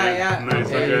are. Oh, yeah. Nice,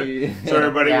 Okay. okay. Sorry,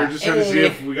 everybody. Yeah. We're just trying to see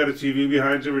if we got a TV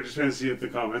behind you. We're just trying to see if the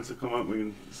comments will come up. We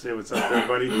can say what's up to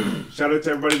everybody. Shout out to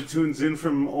everybody who tunes in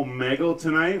from Omegle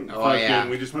tonight. Oh, yeah.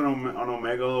 We just went on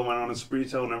Omegle, went on a spree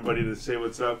telling everybody to say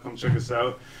what's up. Come check us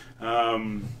out.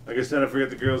 Like I said, I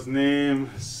forget the girl's name.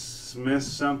 Smith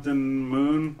something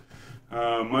Moon.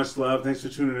 Much love. Thanks for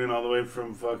tuning in all the way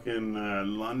from fucking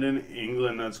London,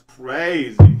 England. That's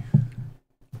crazy.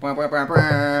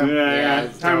 Yeah,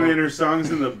 it's Time dope. Later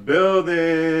songs in the building.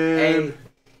 Hey.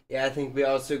 Yeah, I think we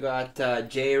also got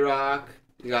J-Rock.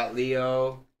 We got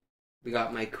Leo. We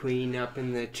got my queen up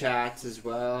in the chats as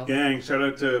well. Gang, shout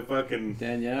out to fucking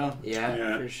Danielle. Yeah,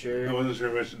 Yeah. for sure. I wasn't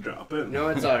sure if I should drop it. No,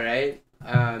 it's alright.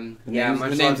 Yeah,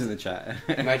 much the name's love, in the chat.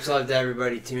 much love to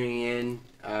everybody tuning in.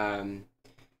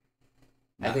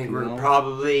 I think we're Nothing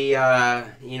probably, going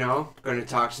to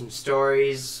talk some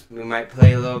stories. We might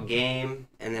play a little game,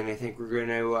 and then I think we're going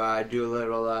to do a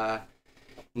little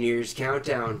New Year's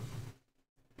countdown.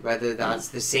 Whether that's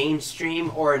the same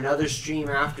stream or another stream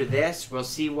after this, we'll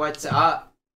see what's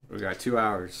up. We got 2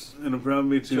 hours. It'll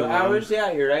probably be 2 2 hours?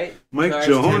 Yeah, you're right. Mike 2 hours,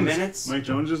 Jones. 10 minutes. Mike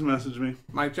Jones just messaged me.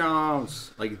 Mike Jones.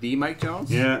 Like the Mike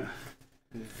Jones? Yeah.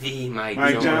 The Mike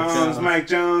Mike Jones. Jones. Mike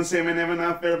Jones. Say my name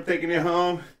enough. I'm taking you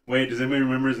home. Wait, does anybody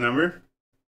remember his number?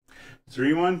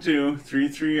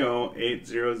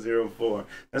 312-330-8004.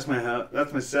 That's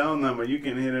my cell number. You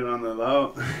can hit it on the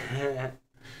low.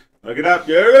 Look it up.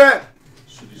 You heard that?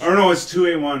 Or no, it's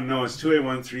 281. No, it's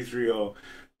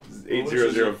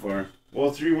 281-330-8004.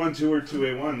 Well, 312 or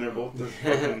 281. They're both the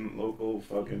fucking local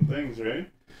fucking things, right?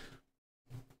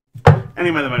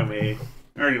 Anyway, by the way,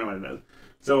 I already know what it is.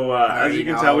 So, as you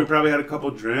can tell, we probably had a couple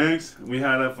drinks. We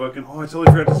had a fucking... Oh, I totally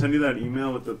forgot to send you that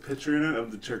email with the picture in it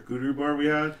of the charcuterie bar we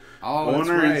had. Oh, on that's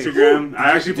our right. Instagram.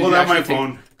 I actually pulled out my actually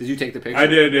phone. Did you take the picture? I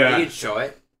did, yeah. You can show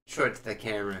it. Show it to the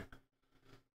camera.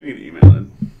 You can email it.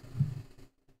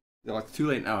 No, it's too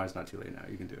late now. It's not too late now.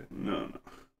 You can do it. No.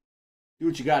 Do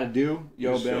what you gotta do.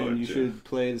 Yo, Just show Ben, it, you yeah. should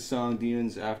play the song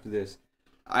Demons after this.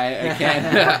 I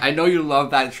can't. I know you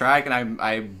love that track, and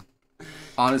I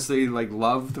honestly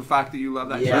love the fact that you love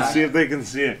that Yeah. Let's track. see if they can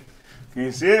see it. Can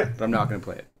you see it? But I'm not gonna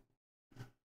play it.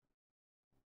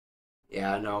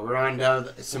 Yeah, no, we're on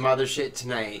to some other shit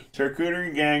tonight.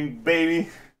 Charcuterie gang, baby.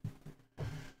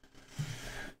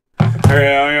 Alright,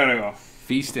 I gotta go.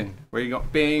 Feasting. Where you go?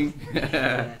 Bing.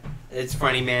 It's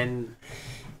funny, man.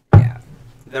 Yeah,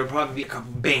 there'll probably be a couple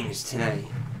bangs tonight.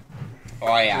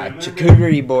 Oh yeah,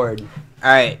 charcuterie board. All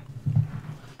right,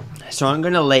 so I'm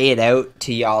gonna lay it out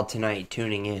to y'all tonight,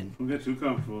 tuning in. Don't get too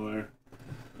comfortable there.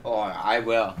 Oh, I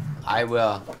will.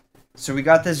 So we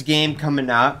got this game coming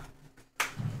up.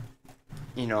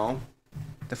 You know,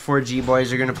 the 4G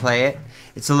boys are gonna play it.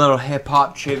 It's a little hip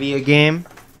hop trivia game.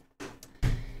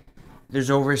 There's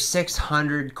over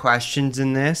 600 questions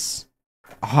in this.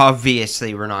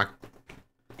 Obviously, we're not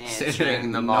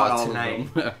answering them Not all of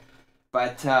tonight. them.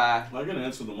 But I'm not gonna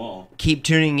answer them all. keep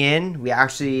tuning in. We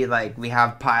actually we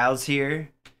have piles here.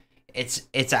 It's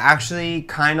actually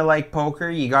kind of like poker.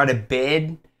 You got to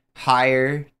bid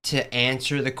higher to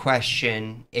answer the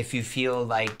question if you feel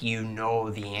like you know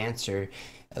the answer.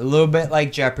 A little bit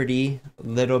like Jeopardy, a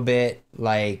little bit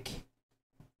like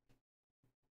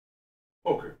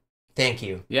Thank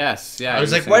you. Yes, yeah. I was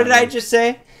you like, said what did I that. just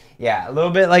say? Yeah, a little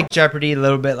bit like Jeopardy, a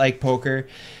little bit like poker.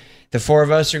 The four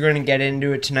of us are going to get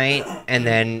into it tonight, and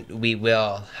then we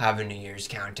will have a New Year's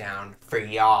countdown for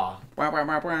y'all.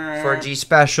 4G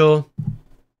special.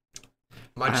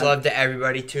 Much love to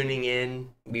everybody tuning in.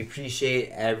 We appreciate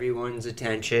everyone's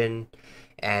attention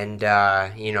and,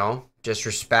 just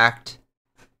respect.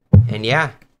 And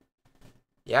yeah.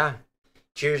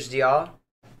 Cheers to y'all.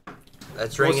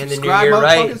 Let's ring in the new subscribe, year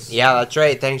right. motherfuckers. Yeah, that's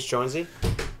right. Thanks, Jonesy.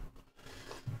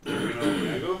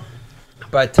 Omega?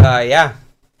 But, yeah.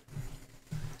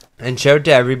 And shout out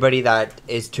to everybody that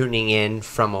is tuning in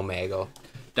from Omegle.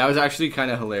 That was actually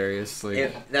kind of hilarious.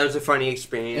 Like, That was a funny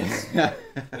experience. It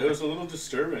was a little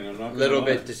disturbing. I'm not A gonna little lie.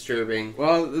 bit disturbing.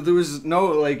 well, there was no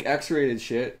like X-rated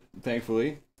shit,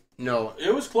 thankfully. No.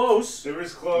 It was close. It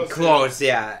was close. Close,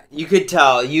 yeah. You could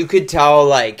tell,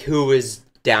 like, who was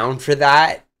down for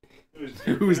that.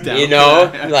 Who was down? You know?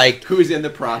 for that? Like, who was in the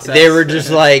process? they were just,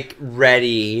 like, ready,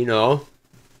 you know?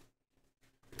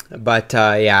 But,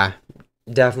 yeah.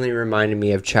 Definitely reminded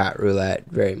me of Chat Roulette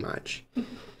very much.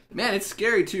 Man, it's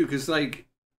scary too, cause like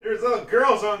There's little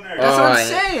girls on there. that's Oh, what I'm and-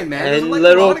 saying, man. and There's like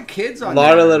little- a lot of kids on a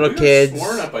lot there. of little We got kids.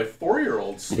 sworn at by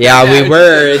 4-year-olds. Yeah, Yeah, we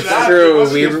were. it's It's that. true. It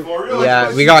must We be were, 4-year-olds. yeah,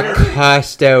 It we must got be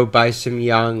cussed out by some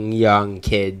young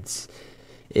kids.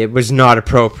 It was not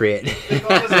appropriate. They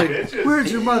call us bitches.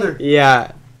 Where's your mother?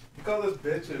 Yeah. They call us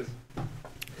bitches.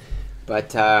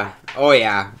 But, oh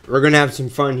yeah, we're gonna have some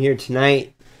fun here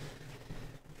tonight.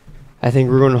 I think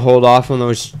we're gonna hold off on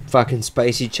those fucking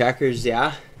spicy checkers,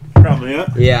 yeah? Probably, yeah.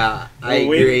 Yeah, I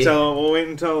agree. We'll wait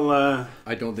until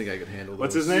I don't think I could handle.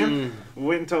 what's those. his name? Mm. We'll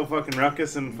wait until fucking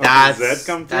Ruckus and fucking Zed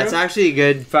come through. That's actually a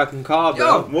good fucking call,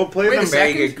 bro. Yo, We'll play Wait them. a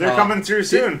second. Very good They're call. coming through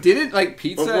soon. Didn't like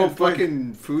pizza We'll and play-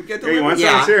 fucking food get Hey, you delivered? want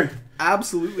Yeah. some? Here.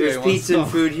 Absolutely. There's I want pizza and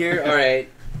some. food here. Alright.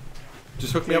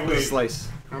 Just hook me up with a slice.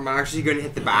 I'm actually gonna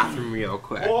hit the bathroom real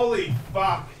quick. Holy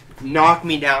fuck. Knock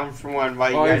me down for one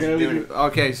while you Oh, guys you're are gonna doing leave-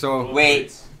 okay, so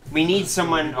Wait, we need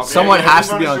someone. Okay. Someone Yeah, has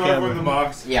you to be wanna on show camera. everyone the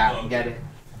box. Yeah, get it.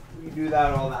 We do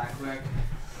that all that quick.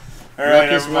 All right,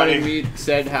 Ruckus everybody. wanted me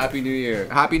said Happy New Year.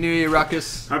 Happy New Year,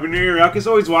 Ruckus. Happy New Year, Ruckus.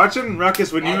 Always watching.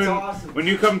 Ruckus, when That's awesome. when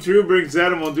you come through, bring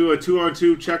Zed and we'll do a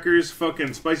 2-on-2 checkers,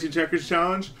 fucking spicy checkers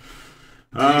challenge.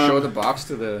 Did you show the box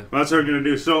to the? That's what we're gonna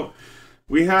do. So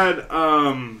we had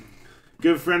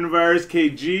good friend of ours,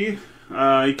 KG.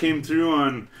 He came through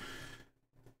on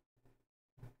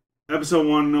episode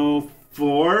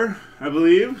 104, I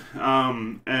believe.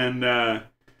 And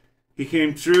he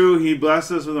came through. He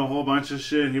blessed us with a whole bunch of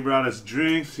shit. He brought us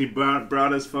drinks. He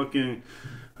brought us fucking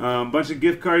bunch of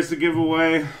gift cards to give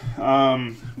away,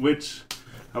 which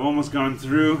I've almost gone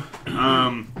through.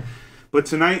 But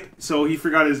tonight, so he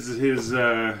forgot his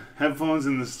headphones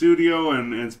in the studio,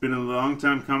 and it's been a long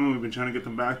time coming. We've been trying to get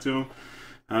them back to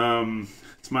him.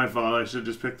 It's my fault. I should have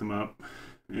just picked them up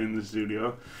in the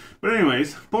studio. But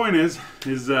anyways, point is,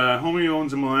 his homie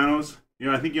owns a Milanos.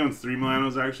 Yeah, I think he owns 3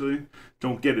 Milanos, actually.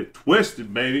 Don't get it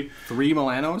twisted, baby. 3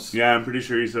 Milanos? Yeah, I'm pretty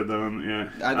sure he said that one. Yeah.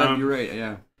 I thought you're right,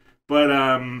 yeah.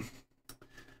 But,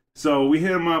 so we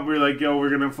hit him up. We are like, yo,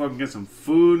 we're gonna fucking get some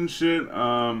food and shit.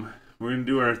 We're gonna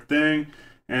do our thing.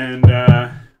 And,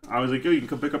 I was like, yo, you can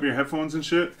come pick up your headphones and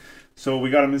shit. So we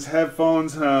got him his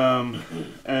headphones.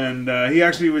 And he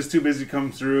actually was too busy to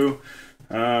come through.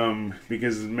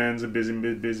 Because the man's a busy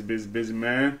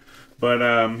man.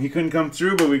 But, he couldn't come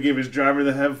through, but we gave his driver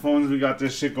the headphones. We got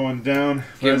this shit going down.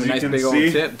 Give As him a you nice can big old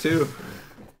see. tip, too.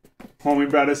 Homie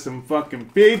brought us some fucking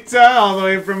pizza all the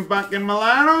way from fucking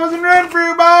Milanos and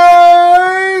Renfrew,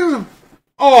 boys!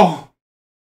 Oh!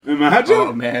 Imagine!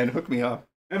 Oh, man, hook me up.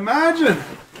 Imagine!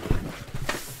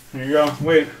 Here you go.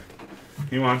 Wait.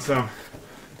 He wants some.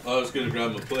 I was gonna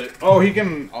grab him a plate. Oh, he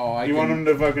can... Oh, you want him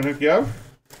to fucking hook you up?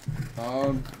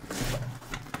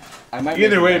 I might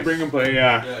Either make way, a mess. bring him plate.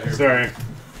 Yeah. Yeah, here. Sorry.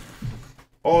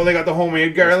 Oh, they got the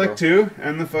homemade garlic go. too,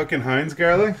 and the fucking Heinz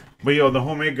garlic. But yo, the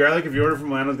homemade garlic, if you order from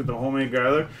Milanos, get the homemade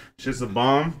garlic. It's just a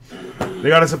bomb. They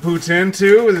got us a poutine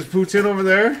too, with his poutine over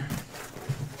there.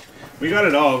 We got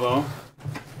it all though.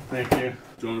 Thank you.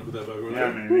 Do you want to put that back over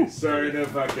Yeah, there? maybe. Sorry to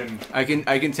fucking... I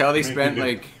can tell they Thank spent, you.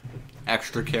 like,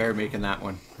 extra care making that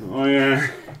one. Oh yeah.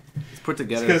 It's put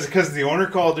together. Because the owner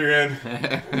called her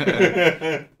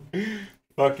in.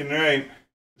 Fucking right.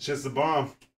 It's just a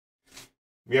bomb.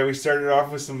 Yeah, we started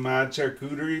off with some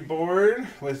charcuterie board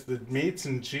with the meats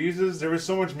and cheeses. There was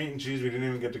so much meat and cheese we didn't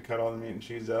even get to cut all the meat and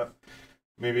cheese up.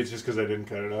 Maybe it's just because I didn't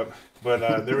cut it up.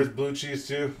 But there was blue cheese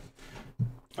too.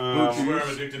 Blue cheese. I'm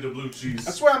addicted to blue cheese.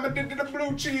 That's why I'm addicted to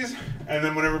blue cheese. And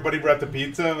then when everybody brought the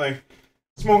pizza, I'm like,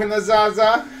 smoking the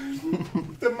Zaza,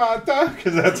 the Mata,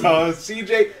 because that's all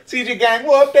CJ gang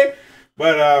whooped it.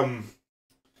 But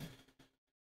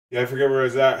yeah, I forget where I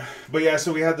was at. But yeah,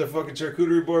 so we had the fucking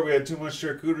charcuterie board. We had too much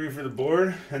charcuterie for the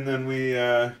board, and then we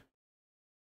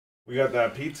got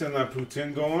that pizza and that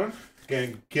poutine going.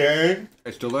 Gang.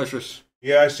 It's delicious.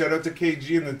 Yeah, shout out to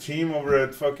KG and the team over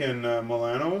at fucking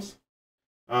Milano's.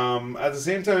 At the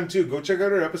same time, too, go check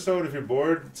out our episode if you're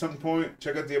bored at some point.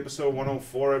 Check out the episode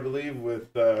 104, I believe,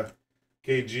 with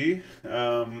KG.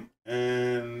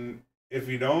 And if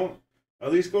you don't,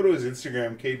 at least go to his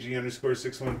Instagram,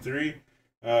 KG_613.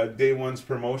 Day One's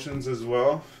promotions as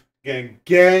well.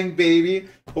 Gang, baby.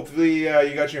 Hopefully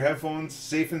you got your headphones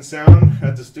safe and sound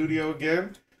at the studio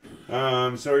again.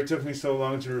 Sorry it took me so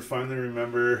long to finally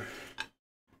remember.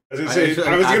 I was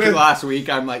gonna last week.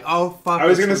 I'm like, oh fuck. I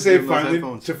was gonna say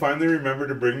finally remember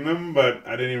to bring them, but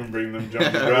I didn't even bring them.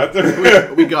 John brought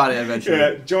them. we got it eventually.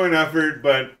 Yeah, joint effort,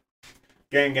 but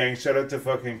gang. Shout out to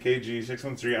fucking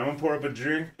KG613. I'm gonna pour up a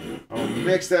drink. I'm gonna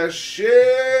mix that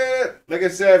shit. Like I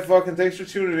said, fucking thanks for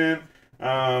tuning in.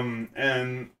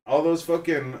 And all those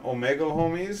fucking Omega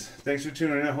homies, thanks for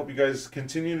tuning in. I hope you guys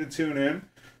continue to tune in.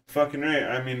 Fucking right.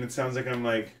 I mean, it sounds like I'm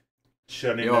like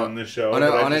shutting down the show.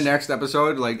 On a next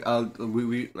episode, like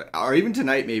we or even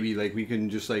tonight maybe, like we can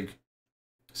just like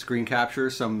screen capture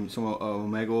some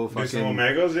Omega fucking. Do some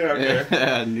Omegos, yeah,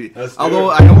 okay. Although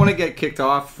I don't want to get kicked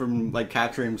off from like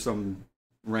capturing some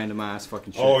random ass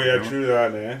fucking shit. Oh yeah, true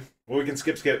that, eh? Well, we can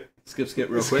skip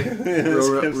real quick,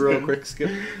 real quick skip.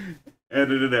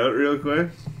 Edit it out real quick.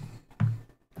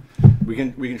 We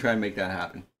can try and make that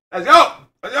happen. Let's go,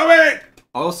 man.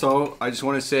 Also, I just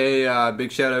want to say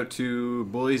big shout out to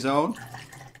Bully Zone,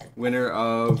 winner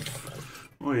of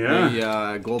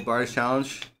the Gold Bars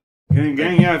Challenge.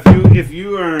 Gang, yeah. If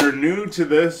you are new to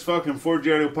this fucking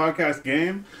 4G Audio podcast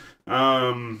game,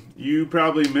 you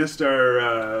probably missed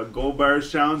our Gold Bars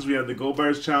Challenge. We had the Gold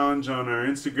Bars Challenge on our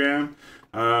Instagram.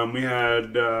 We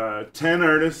had 10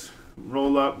 artists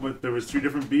roll up with. There was 3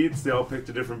 different beats. They all picked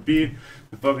a different beat.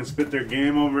 They fucking spit their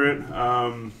game over it.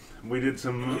 We did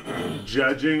some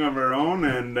judging of our own,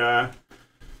 and I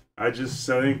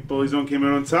think Bully Zone came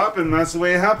out on top, and that's the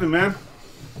way it happened, man.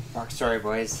 Fuck, sorry,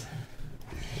 boys.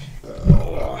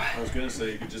 I was gonna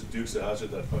say you could just Dukes it out at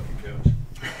that fucking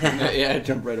couch. Yeah,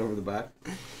 jump right over the back.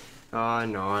 Oh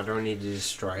no, I don't need to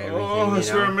destroy everything. Oh, I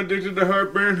swear I'm addicted to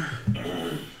heartburn.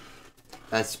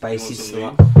 That spicy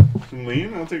slop.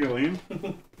 Lean? I'll take a lean.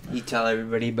 You tell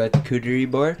everybody about the cooterie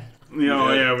board?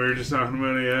 Yeah, we were just talking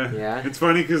about it, yeah. Yeah. It's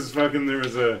funny because fucking there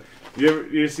was a...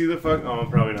 You see the fuck... Oh,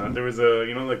 probably not. There was a,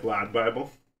 like Lad Bible?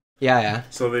 Yeah.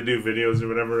 So they do videos or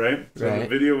whatever, right? So right. The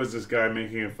video was this guy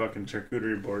making a fucking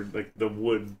charcuterie board, like the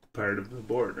wood part of the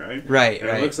board, right? Right, and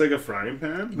it looks like a frying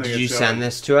pan. Like did you send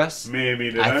this to us?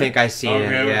 Maybe, I think I seen it,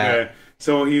 yeah. Okay.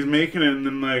 So he's making it and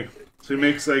then like... So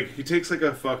he takes like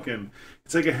a fucking...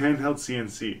 It's like a handheld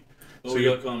CNC. Oh, so we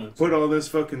you got comments. put all this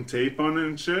fucking tape on it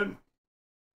and shit.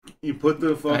 You put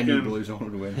the fucking... I knew Bully Zone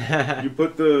would win. You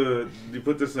put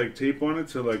this like tape on it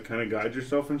to like kind of guide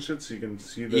yourself and shit so you can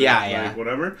see the like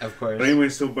whatever. Of course. But anyway,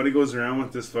 so Buddy goes around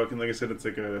with this fucking, like I said, it's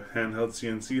like a handheld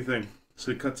CNC thing.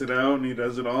 So he cuts it out and he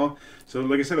does it all. So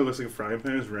like I said, it looks like a frying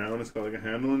pan. It's round. It's got like a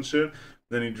handle and shit.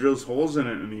 Then he drills holes in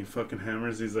it and he fucking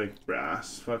hammers these like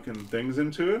brass fucking things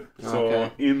into it.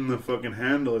 So in the fucking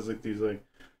handle is like these like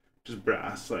just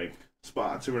brass like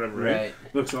spots or whatever, right?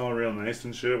 Looks all real nice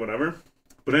and shit, whatever.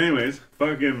 But anyways,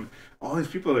 fucking all these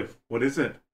people are like, what is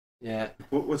it? Yeah.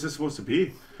 What's this supposed to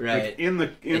be? Right.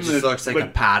 Like it just looks like a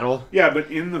paddle. Yeah, but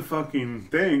in the fucking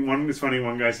thing, it's funny,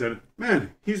 one guy said,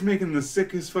 man, he's making the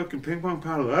sickest fucking ping pong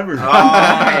paddle ever. Oh,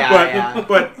 yeah,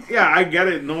 but yeah, I get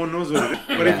it. No one knows what it is.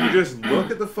 But if you just look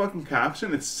at the fucking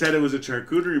caption, it said it was a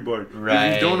charcuterie board. Right.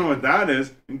 If you don't know what that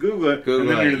is, and Google it, and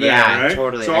then you're there, right?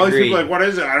 Totally. So all these people are like, what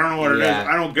is it? I don't know what it is. Yeah.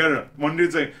 I don't get it. One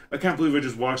dude's like, I can't believe I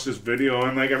just watched this video.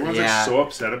 And like, everyone's like so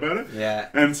upset about it. Yeah.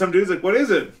 And some dude's like, what is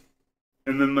it?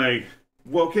 And then like,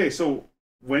 well, okay, so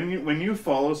when you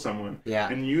follow someone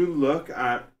and you look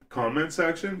at comment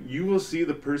section, you will see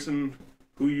the person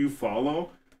who you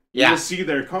follow. You will see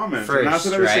their comments. First, and that's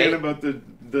what I was saying about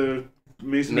the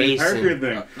Mason Parker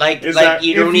thing. Like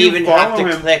you don't even have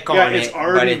to click on it. Yeah, it's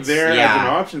already there as an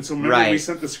option. So remember we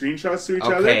sent the screenshots to each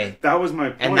other? That was my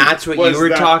point. And that's what you were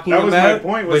talking about? That was my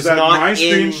point, was that my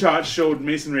screenshot showed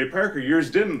Mason Ray Parker,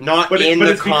 yours didn't. But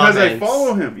it's because I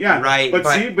follow him. Yeah. Right.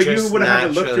 But you would have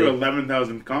had to look through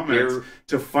 11,000 comments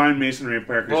to find Mason Ray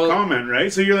Parker's comment,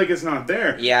 right? So you're like, it's not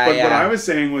there. Yeah, but what I was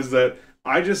saying was that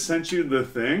I just sent you the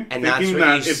thing, and thinking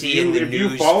that if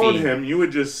you followed him, you would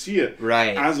just see it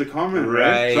as a comment,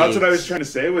 right? So that's what I was trying to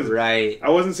say. I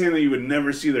wasn't saying that you would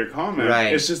never see their comment.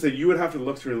 It's just that you would have to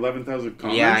look through 11,000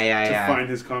 comments to find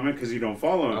his comment because you don't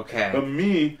follow him. Okay. But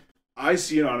me, I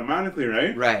see it automatically,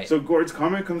 right? Right. So Gord's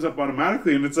comment comes up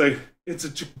automatically, and it's like, it's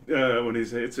a, what do you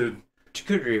say? It's a,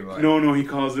 Charcuterie board. no, he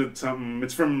calls it something.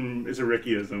 It's a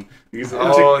Rickyism. He's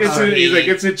like, he's like,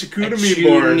 it's a charcuterie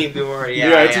board. Charcuterie board,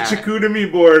 Yeah, it's a charcuterie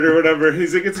board or whatever.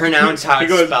 He's like, it's Pronounce how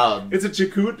it's spelled. It's a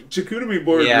charcuterie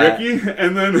board, Yeah. Ricky.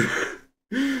 And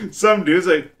then some dude's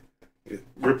like,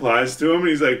 replies to him, and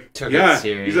he's like, Took it yeah.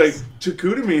 serious. He's like,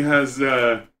 Chicoutimi has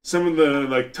some of the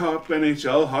like top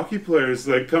NHL hockey players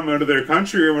like come out of their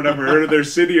country or whatever, out of their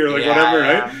city or like Yeah, whatever,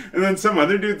 yeah. right? And then some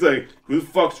other dude's like, who the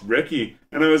fuck's Ricky?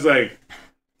 And I was like,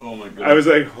 Oh my god. I was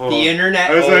like, oh. The internet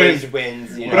I was always like,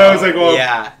 wins, you know. but I was like, well,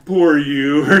 yeah. poor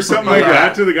you, or something like Yeah.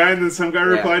 that to the guy, and then some guy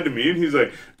Yeah. replied to me, and he's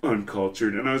like,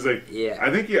 uncultured, and I was like, Yeah. I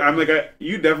think I'm like,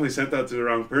 you definitely sent that to the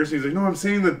wrong person. He's like, no, I'm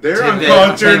saying that they're To them,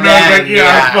 uncultured, and I was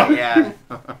like, fuck. yeah.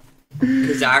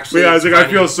 Because actually, But yeah, I was it's like, I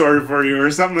funny. feel sorry for you,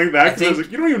 or something like that. I Because I was think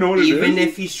like, you don't even know what it is. Even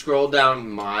if you scroll down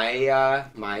my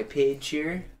my page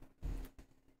here,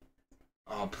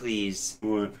 oh please,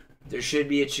 What? there should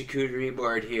be a charcuterie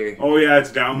board here. Oh yeah,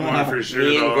 it's down one for sure.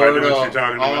 Me and Though. I know Gordo. what you're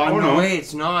talking about. Oh, Oh no, no. wait,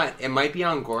 it's not. It might be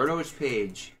on Gordo's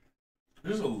page.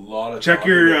 There's a lot of Check talk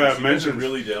your, about this. You guys are mentions.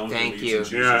 really down for Thank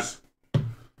meats you. and cheeses.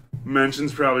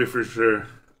 Mentions probably for sure.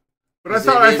 But I 'Cause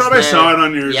thought it I is thought I there. saw it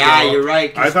on yours. Yeah, though. you're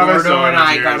right. 'Cause I thought I Gordo saw it and on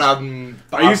I yours. got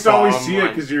I used to always bomb see it one.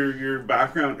 because your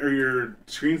background or your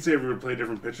screensaver would play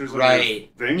different pictures on Right.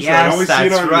 your thing. So I Yes, always see it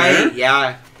that's on right. there.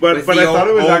 Yeah. But With I the thought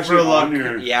it was actually on overlook.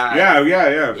 your. Yeah.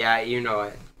 Yeah. Yeah, you know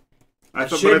it. I It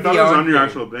thought, should but I thought be it was on on your here.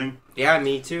 actual thing. Yeah,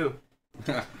 me too.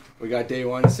 We got day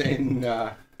one saying,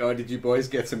 "Oh, did you boys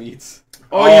get some eats?"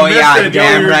 Oh, Oh, you missed yeah, it. Yo,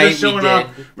 damn we were right just showing we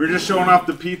off. did. We were just showing off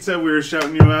the pizza. We were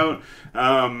shouting you out.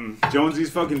 Jonesy's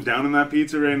fucking down in that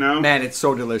pizza right now. Man, it's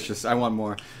so delicious. I want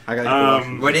more. I gotta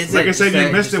eat the What is Like it? I said,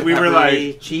 you missed it. We were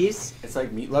like, cheese. It's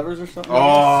like meat lovers or something.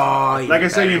 Oh, like I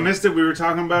said, you missed it. We were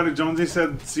talking about it. Jonesy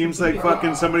said, seems like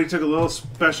fucking somebody took a little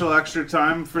special extra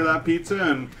time for that pizza,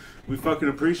 and we fucking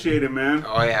appreciate it, man.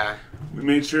 Oh yeah. We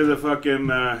made sure the fucking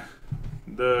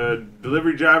the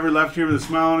delivery driver left here with a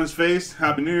smile on his face.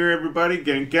 Happy New Year, everybody!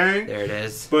 Gang, gang. There it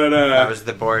is. But That was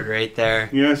the board right there.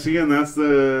 yeah, see, and that's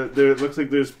there. It looks like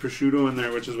there's prosciutto in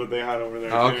there, which is what they had over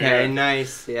there. too, Okay, yeah.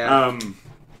 nice. Yeah.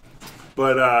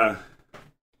 But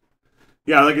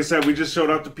yeah, like I said, we just showed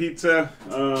off the pizza.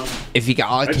 If you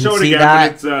all I'd can show it see again, that.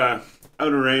 but it's out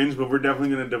of range. But we're definitely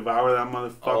gonna devour that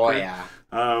motherfucker. Oh yeah.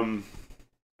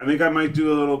 I think I might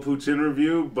do a little poutine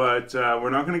review, but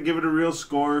we're not gonna give it a real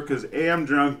score because A, I'm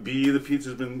drunk. B, the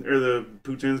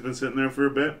poutine's been sitting there for a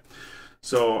bit,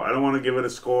 so I don't want to give it a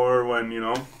score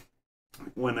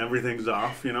when everything's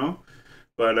off,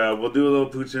 But we'll do a little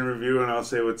poutine review and I'll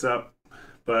say what's up.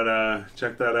 But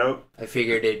check that out. I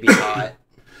figured it'd be hot.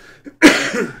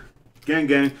 Gang,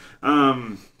 gang.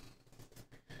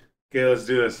 Okay, let's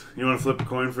do this. You want to flip a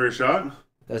coin for a shot?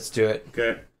 Let's do it.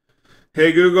 Okay.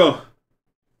 Hey Google,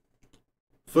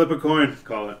 flip a coin.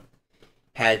 Call it.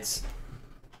 Heads.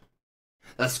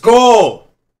 Let's go.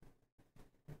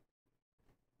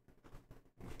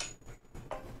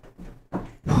 You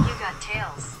got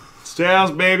tails. It's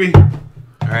tails, baby.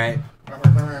 All right.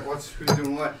 Who's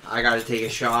doing what? I gotta take a I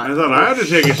shot. thought I had to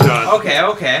take a shot. Okay.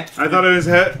 Okay. I thought it was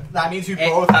head. That means we Eh,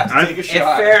 both have to I- take a eh,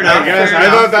 shot. fair enough. I guess fair I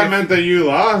enough. thought that meant that you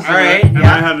lost. All right, and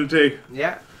yeah. I had to take.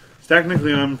 Yeah.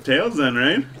 Technically, I'm tails then,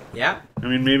 right? Yeah. I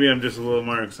mean, maybe I'm just a little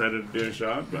more excited to do a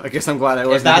shot. I But guess I'm glad I If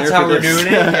wasn't that's here how for we're this.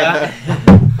 doing it, yeah.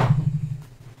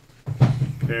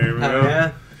 okay, here we Hell go.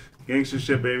 yeah. Gangster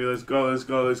shit, baby. Let's go. Let's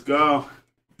go. Let's go.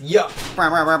 Yeah.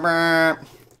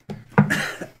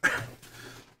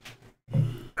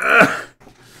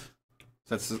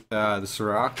 That's the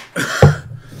Ciroc.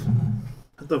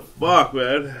 What the fuck,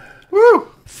 man? Woo!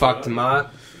 Fucked him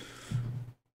up.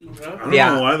 I don't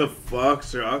Yeah. know why the fuck,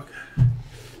 Rock.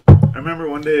 I remember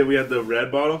one day we had the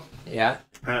red bottle. Yeah.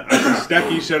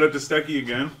 Stecky, shout out to Stecky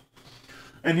again.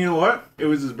 And you know what? It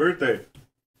was his birthday.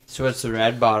 So what's the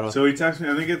red bottle? So he texted me.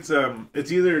 I think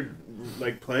it's either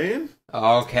like playing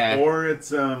Okay. or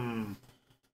it's Like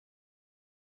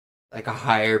a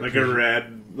higher. like a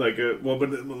red, like a but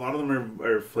a lot of them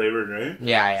are flavored, right?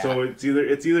 Yeah. Yeah. So it's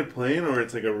either plain or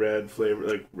it's like a red flavor,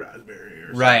 like raspberry or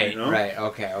something. right. You know? Right.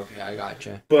 Okay. Okay. I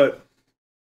gotcha. But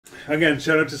again,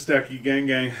 shout out to Stecky, gang,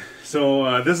 gang.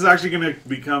 So this is actually gonna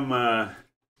become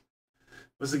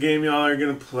what's the game y'all are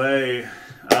gonna play?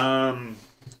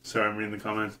 Sorry, I'm reading the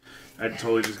comments. I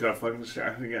totally just got fucking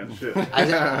distracted again. Shit.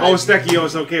 Oh, Stecky,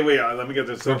 it's okay. Wait, let me get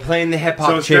this. We're So, playing the hip So,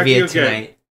 hop trivia Stecky, okay.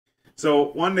 tonight. so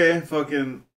one day,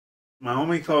 fucking, my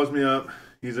homie calls me up.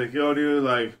 He's like, "Yo, dude,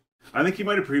 like, I think he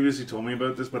might have previously told me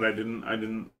about this, but I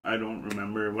don't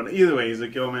remember. Either way, he's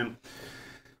like, "Yo, man,"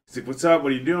 he's like, "What's up?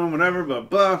 What are you doing? Whatever, blah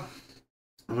blah."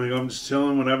 I'm like, I'm just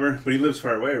chilling, whatever. But he lives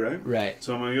far away, right? Right.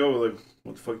 So I'm like, yo, like,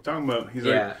 what the fuck you talking about? He's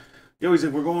like, Yeah. yo, he's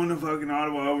like, we're going to fucking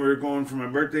Ottawa. We're going for my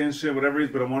birthday and shit, whatever.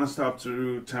 But I want to stop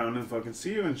through town and fucking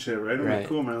see you and shit, right? I'm Right. like,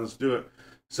 cool, man, let's do it.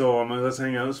 So I'm like, let's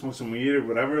hang out, smoke some weed or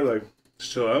whatever, like,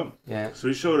 just chill out. Yeah. So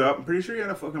he showed up. I'm pretty sure he had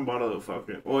a fucking bottle of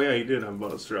fucking. Oh yeah, he did have a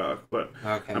bottle of Ciroc, but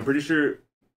Okay. I'm pretty sure.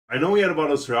 I know he had a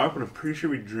bottle of Ciroc, but I'm pretty sure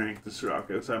we drank the Ciroc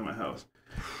outside my house.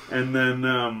 And then,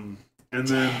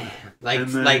 Like, and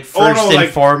then- like Oh, no, first and like-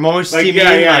 foremost, like you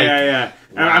yeah, mean? yeah, Like, yeah.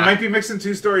 And Wow. I might be mixing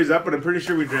two stories up, but I'm pretty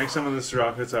sure we drank some of the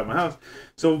Ciroc outside my house.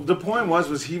 So the point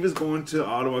was he was going to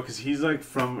Ottawa because he's like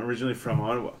originally from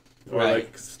Ottawa. Or Right.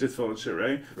 like Stittsville and shit,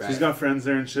 right? So Right. he's got friends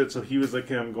there and shit. So he was like,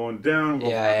 "Hey, I'm going down. Go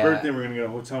Yeah, for my yeah. birthday. We're gonna get a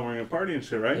hotel. We're gonna party and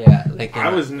shit, right?" Yeah, like I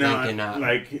was not linking up.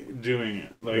 like doing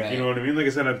it. Like Right. you know what I mean? Like I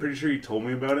said, I'm pretty sure he told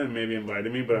me about it and maybe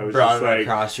invited me, but I was brought just it like,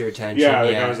 across your attention. yeah,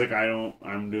 like yeah. I was like,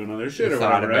 I'm doing other shit you or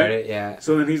thought whatever, about right? it, yeah.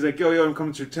 So then he's like, yo, I'm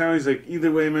coming through town. He's like,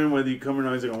 either way, man, whether you come or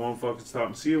not, he's like, I won't fucking stop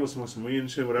and see you. We'll smoke some weed and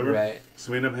shit, whatever. Right.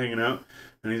 So we end up hanging out,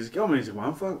 and he's like, yo, man, he's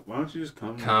like, why don't you just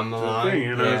come to along, the thing?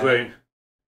 And I was yeah. like,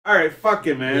 all right, fuck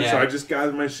it, man. Yeah. So I just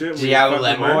gathered my shit. Did you have a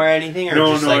fucking limo or went. anything, or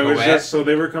No, just no, like it a was whip? just so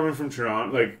they were coming from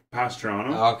Toronto, like past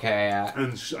Toronto, Okay, yeah.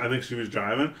 and I think she was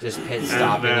driving. Just pit And,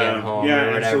 stopping at home yeah, or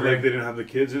and so whatever. like they didn't have the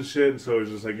kids and shit, and so it was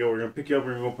just like, yo, we're gonna pick you up,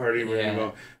 we're gonna go party, we're Yeah. gonna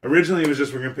go. Originally, it was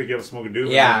just we're gonna pick you up, smoke a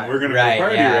doobie, Yeah, and we're gonna right, go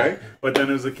party, yeah. right? But then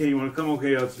it was like, hey, you wanna come?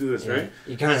 Okay, let's do this, Yeah. right?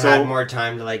 You kind of So- had more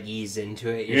time to like ease into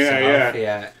it Yeah, yourself.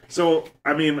 yeah. So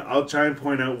I mean, I'll try and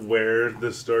point out where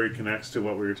the story connects to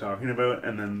what we were talking about,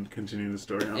 and then continue the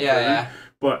story on. Yeah, further. yeah.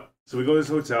 But so we go to this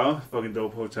hotel, fucking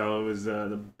dope hotel. It was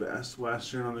the Best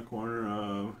Western on the corner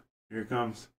of. Here it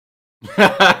comes.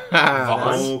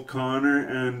 Vaughn? O'Connor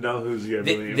and Dalhousie, I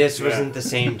believe. This Yeah. wasn't the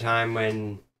same time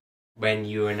when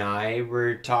you and I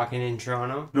were talking in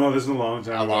Toronto. No, this is a long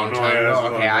time A ago. long No, time yeah, this is a ago.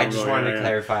 long Okay, I time just ago, wanted yeah, to yeah.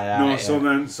 clarify that. No, yeah. so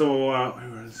then, what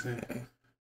did I say?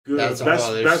 Good. That's a whole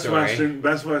other Best story.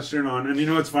 Best Western on. And you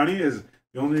know what's funny is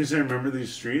the only reason I remember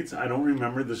these streets, I don't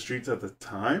remember the streets at the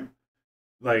time.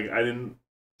 Like, I didn't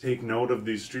take note of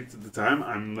these streets at the time.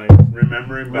 I'm like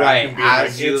remembering back Right, and being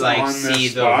as like, you, it's like, on see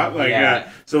this them, spot. Like, yeah. yeah.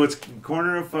 So it's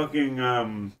corner of fucking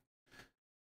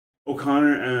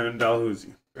O'Connor and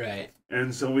Dalhousie. Right.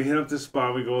 And so we hit up this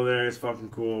spot, we go there, it's fucking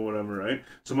cool, whatever, right?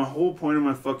 So my whole point of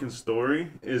my fucking story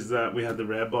is that we had the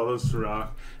red bottle of Ciroc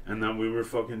and that we were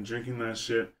fucking drinking that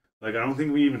shit. Like, I don't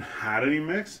think we even had any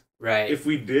mix. Right. If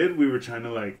we did, we were trying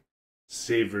to, like,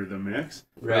 savor the mix.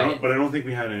 Right. But I don't think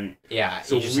we had any. Yeah.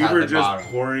 So you just we had were the just bottle.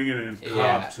 pouring it in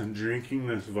Yeah. cups and drinking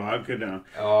this vodka down.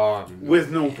 Oh. With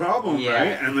no problem, Yeah.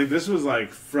 right? And, like, this was, like,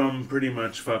 from pretty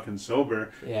much fucking sober.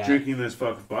 Yeah. Drinking this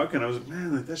fucking vodka, and I was like,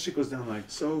 man, like that shit goes down like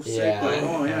so sick. Yeah, Like,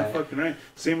 oh yeah, yeah. fucking right.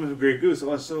 Same with Grey Goose.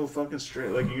 Oh, it's so fucking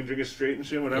straight. Like you can drink it straight and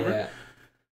shit, whatever. Yeah.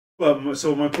 But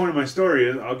so my point of my story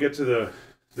is, I'll get to the.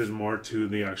 There's more to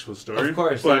the actual story. Of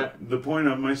course, But the point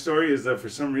of my story is that for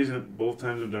some reason, both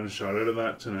times I've done a shot out of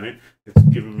that tonight, it's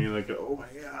given me like, oh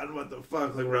my god, what the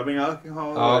fuck? Like rubbing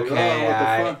alcohol. Like, Okay. oh, what the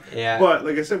Yeah. fuck? Yeah. But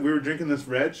like I said, we were drinking this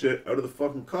red shit out of the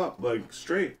fucking cup, like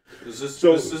straight. Is this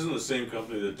So- this isn't the same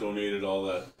company that donated all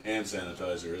that hand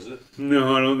sanitizer, is it?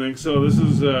 No, I don't think so. This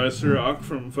is Ciroc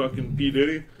from fucking P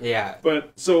Diddy. Yeah.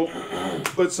 But so,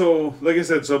 like I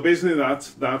said, so basically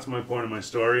that's my point of my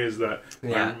story is that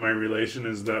Yeah. my relation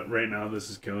is that right now this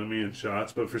is killing me in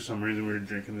shots, but for some reason we were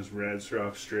drinking this red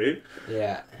Ciroc straight.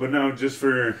 Yeah. But now just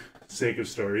for sake of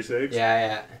story's sake,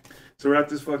 Yeah. so we're at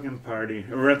this fucking party,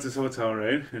 or we're at this hotel,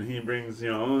 right? And he brings,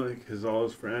 like all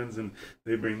his friends, and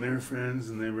they bring their friends,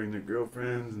 and they bring their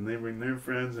girlfriends, and they bring their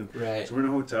friends, and Right. so we're in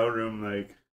a hotel room,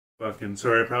 like fucking.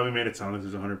 Sorry, I probably made it sound like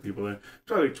there's 100 people there.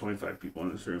 Probably like 25 people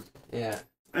in this room. Yeah.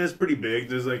 And it's pretty big.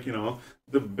 There's like,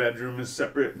 the bedroom is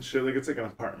separate and shit. Like, it's like an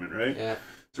apartment, right? Yeah.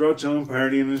 So we're all chilling,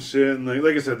 partying and shit. And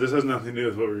like I said, this has nothing to do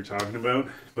with what we were talking about.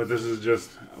 But this is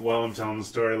just, while I'm telling the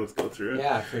story, let's go through it.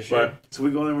 Yeah. For sure. But, so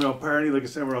we go in, we're all party. Like I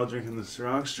said, we're all drinking the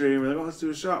Ciroc straight. We're like, oh, let's do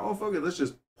a shot. Oh, fuck it. Let's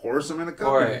just pour some in a cup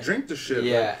Pour and it. drink the shit.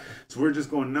 Yeah. Like, so we're just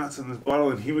going nuts on this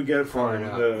bottle. And he would get it from Pouring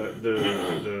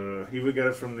up. he would get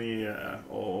it from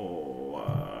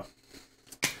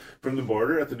from the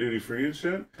border at the duty free and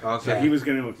shit. Okay. So he was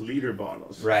getting like liter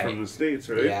bottles Right. from the States,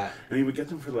 right? Yeah. And he would get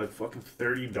them for like fucking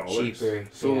 $30. Cheaper,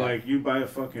 So yeah. like you buy a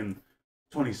fucking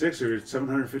 26 or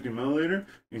 750 milliliter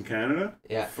in Canada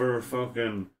Yeah. for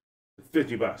fucking $50.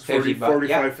 50 bucks, 45,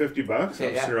 yeah. $50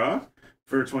 of Yeah. Ciroc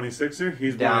for a 26er.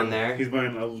 He's Down buying, there. He's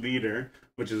buying a liter,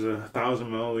 which is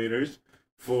 1,000 milliliters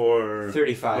for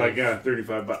 35. like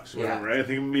 $35, Yeah. whatever, right? I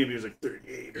think maybe it was like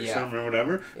 38 or Yeah. something or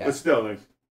whatever. Yeah. But still, like,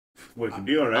 wicked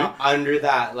deal, right? Under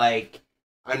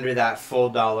that full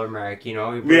dollar mark,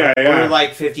 Yeah, yeah. Or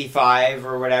like 55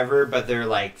 or whatever, but they're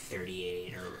like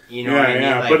 38 or You know what I mean?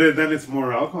 Like, but then it's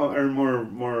more alcohol or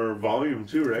more volume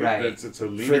too, right? Right. It's a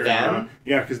liter. For them?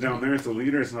 Because down there it's a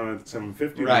liter. It's not a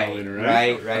 750 right, liter,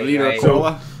 right? right, A liter right. of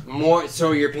cola. More,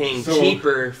 so you're paying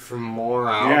cheaper for more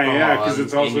alcohol. Yeah, because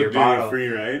it's in also your duty bottle. free,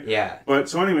 right? Yeah. But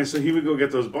so anyway, so he would go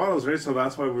get those bottles, right? So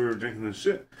that's why we were drinking this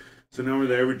shit. So now we're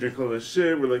there, we drink all this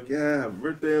shit. We're like, yeah, have a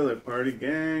birthday, like party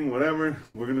gang, whatever.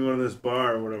 We're gonna go to this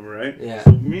bar or whatever, right? Yeah.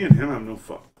 So me and him have no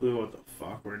clue what the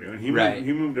fuck we're doing. He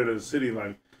moved out of the city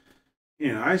like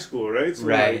in high school, right? So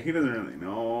like, he doesn't really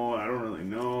know. I don't really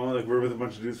know. Like we're with a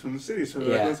bunch of dudes from the city, so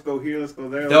we're like, let's go here, let's go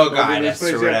there. They'll let's go guide us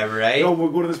or whatever, right? No, we'll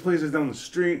go to this place that's down the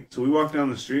street. So we walk down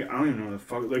the street. I don't even know where the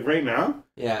fuck. Like right now,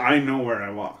 I know where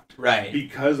I walked. Right.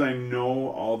 Because I know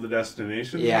all the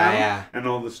destinations and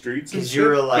all the streets and shit. You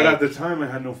were like, but at the time, I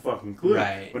had no fucking clue.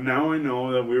 Right. But now I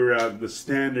know that we were at the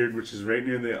Standard, which is right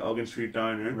near the Elgin Street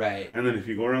Diner. Right. And then if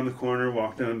you go around the corner,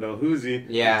 walk down Dalhousie, and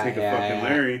take a fucking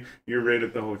Larry, you're right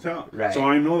at the hotel. Right. So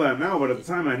I know that now, but at the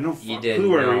time, I had no fucking clue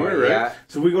where we were, right? Yeah.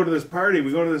 So we go to this party,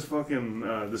 we go to this fucking,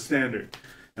 the Standard.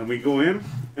 And we go in,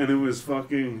 and it was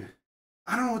fucking,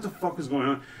 I don't know what the fuck was going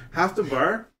on. Half the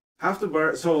bar,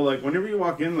 so like whenever you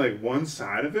walk in, like one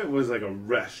side of it was like a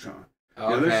restaurant. The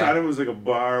other side of it was like a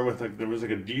bar with like, there was like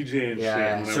a DJ and shit.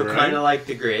 And whatever, so kind of like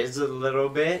the Grizz a little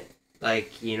bit,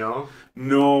 like, you know?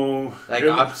 No. Like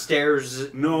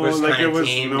upstairs was kind of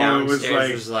tame,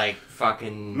 downstairs was like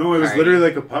fucking No, it was party. literally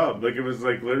like a pub. Like it was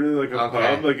like literally like a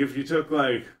pub. Like if you took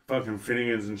like fucking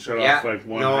Finnegan's and shut off like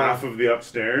one half of the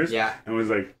upstairs and was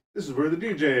like, this is where the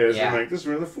DJ is, and like this is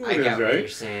where the food is, right? What you're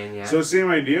saying, So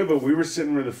same idea, but we were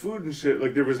sitting where the food and shit.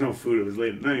 Like there was no food; it was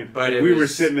late at night. But we were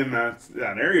sitting in that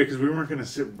area because we weren't gonna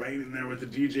sit right in there with the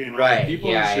DJ and all the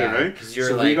people and shit, right?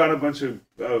 So we got a bunch of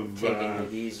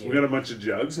we got a bunch of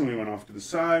jugs and we went off to the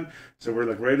side. So we're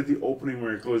like right at the opening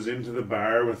where it goes into the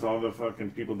bar with all the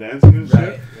fucking people dancing and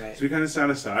shit. Right. So we kind of sat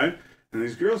aside, and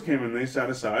these girls came and they sat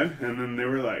aside, and then they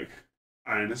were like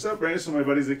eyeing us up, right? So my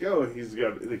buddy's like, yo, he's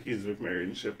like married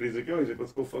and shit, but he's like,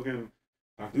 let's go fucking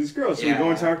talk to these girls. So we go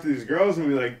and talk to these girls, and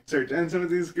we like start dancing with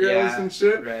these girls and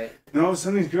shit. Right. And all of a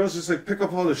sudden, these girls just like pick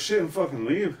up all the shit and fucking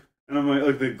leave. And I'm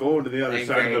like they go to the other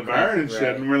side of the bar and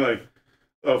shit, and we're like,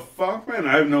 oh fuck, man,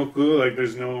 I have no clue. Like,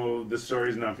 the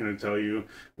story's not gonna tell you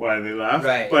why they left.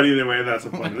 Right. But either way, that's the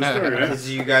point of the story, right? Because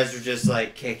you guys were just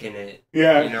like kicking it.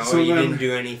 Yeah. You know, so you didn't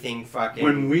do anything fucking.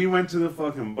 When we went to the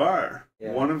fucking bar,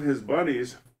 one of his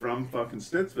buddies from fucking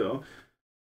Stittsville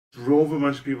drove a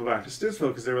bunch of people back to Stittsville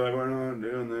because they were like, we're not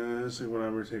doing this, like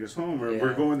whatever, take us home. Or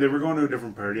they were going to a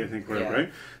different party, I think, whatever,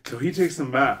 right? So he takes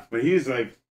them back, but he's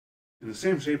like in the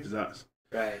same shape as us.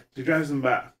 Right. So he drives them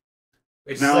back.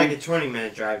 Which is like a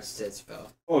 20-minute drive to Stittsville.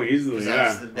 Oh, easily,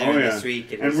 yeah. This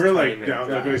week, and we're like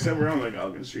down, like I said, we're on like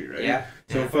Elgin Street, right? Yeah.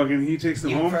 So fucking, he takes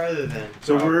them home. Further than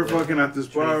so we're fucking at this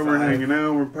bar, we're hanging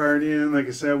out, we're partying. Like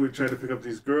I said, we tried to pick up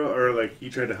these girls, or like he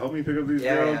tried to help me pick up these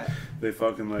girls. Yeah. They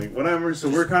fucking like whatever. So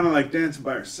we're kind of like dancing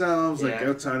by ourselves, like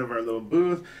outside of our little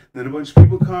booth. Then a bunch of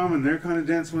people come and they're kind of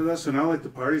dancing with us. So now like the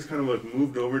party's kind of like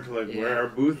moved over to like where our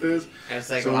booth is. And it's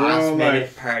like so last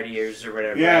minute partiers or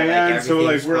whatever. Yeah, yeah. Like, and so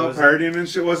like we're all partying and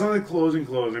shit. Well, it's not like closing,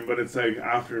 but it's like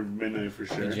after midnight for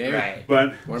sure. Right.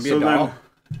 But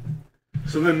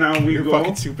so then now we You're go.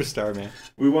 Fucking superstar, man.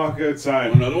 We walk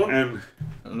outside. Another one?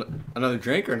 And another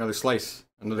drink or another slice?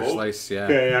 Another slice, yeah.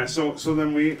 Okay, yeah. So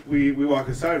then we walk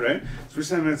inside, right? So we're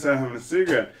standing outside having a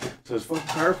cigarette. So this fucking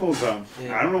car pulls up.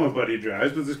 Yeah. I don't know what buddy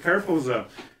drives, but this car pulls up.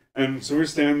 And so we're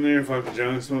standing there, fucking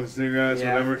drunk, smoking cigarettes,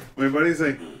 whatever. My buddy's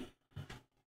like,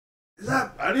 is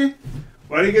that buddy?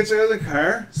 Buddy gets out of the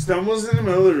car, stumbles in the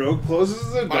middle of the road,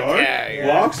 closes the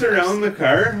door, walks around the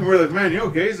car, and we're like, man, you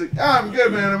okay? He's like, yeah, I'm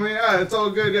good, man. I mean, yeah, it's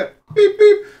all good, yeah. Beep,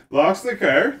 beep. Locks the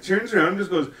car, turns around,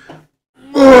 just goes,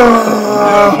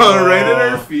 right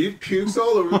at our feet, pukes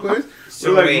all over the place.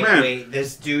 So we're like, wait,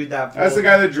 this dude that's the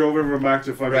guy that drove everyone back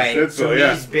to fucking Stittsville, so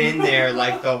he's been there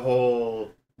like the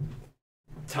whole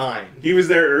time. He was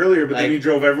there earlier, but then he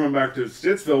drove everyone back to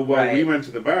Stittsville while we went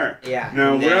to the bar. Yeah.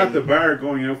 Now we're at the bar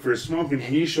going out for a smoke, and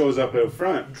he shows up out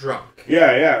front. Drunk.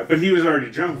 Yeah, yeah. But he was already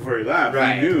drunk before he left.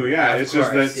 Right. He knew, yeah. Of it's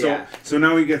course, just that so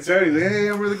now he gets out, he's like, hey,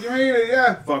 we're like,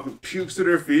 yeah. Fucking pukes at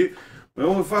our feet.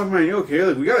 Well, fuck, man, you okay?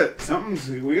 Like, we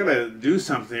gotta do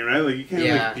something, right? Like, you can't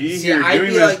like be here I'd doing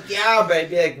be this. like, but I'd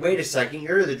be like, wait a second,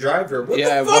 you're the driver. What the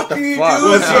fuck what are the you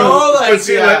fuck?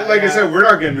 doing? Like I said, we're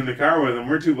not getting in the car with him.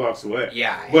 We're 2 blocks away.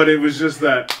 Yeah. But it was just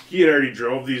that he had already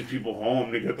drove these people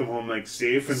home to get them home like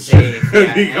safe and safe.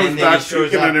 and he comes and back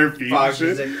puking on their feet and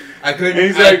shit. I couldn't. And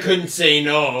he's I like- couldn't say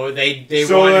no. They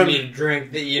So wanted then- me to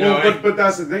drink. That you know. Well, but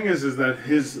that's the thing is that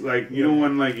his like you know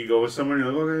when like you go with someone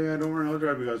you're like okay yeah don't worry I'll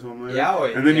drive you guys home later. Yeah,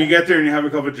 and then yeah. you get there and you have a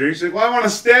couple of drinks. You're like, well, I want to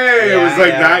stay. It Yeah, was like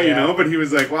yeah, that, you yeah. know. But he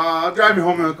was like, well, I'll drive you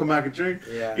home and I'll come back and drink.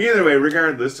 yeah. Either way,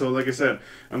 regardless. So like I said,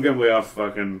 I'm getting way off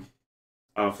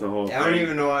the whole I don't thing.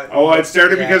 even know what. Oh, it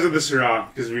started Yeah. because of the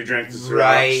Ciroc because we drank the Ciroc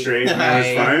Right, straight and right,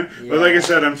 it was fine. yeah. But like I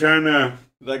said, I'm trying to.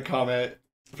 That comment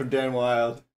from Dan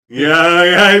Wild.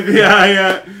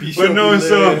 Yeah. But no,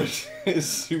 so. It's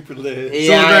super lit.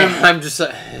 Yeah, then- I'm just.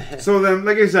 So then,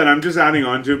 like I said, I'm just adding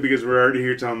on to it because we're already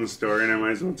here telling the story, and I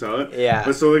might as well tell it. Yeah.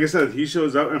 But so, like I said, he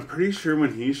shows up. I'm pretty sure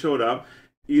when he showed up,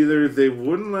 either they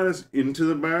wouldn't let us into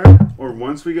the bar, or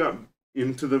once we got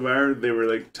into the bar, they were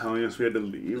like telling us we had to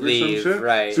leave or Leave, some shit.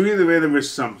 right. So either way, there was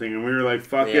something, and we were like,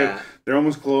 "Fuck Yeah. it." They're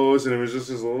almost closed, and it was just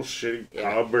this little shitty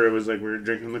Yeah. pub where it was like we were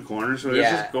drinking in the corner. So let's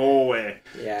Yeah. just go away.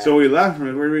 Yeah. So we left. We're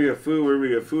like, where do we get food? Where do we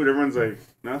get food? Everyone's like,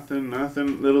 nothing.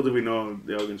 Little did we know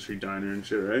the Elgin Street Diner and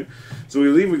shit, right? So we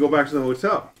leave. We go back to the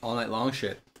hotel. All night long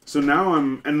shit. So now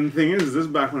and the thing is, this is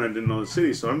back when I didn't know the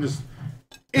city. So I'm just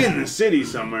in the city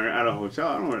somewhere at a hotel.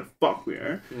 I don't know where the fuck we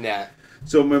are. Yeah.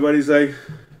 So my buddy's like,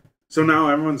 so now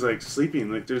everyone's like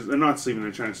sleeping. Like they're not sleeping.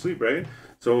 They're trying to sleep, right?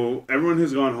 So everyone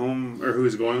who's gone home or who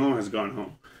is going home has gone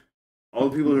home. All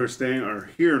the people who are staying are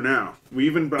here now. We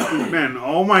even brought men.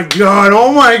 Oh my god!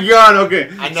 Okay.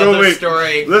 Another so wait,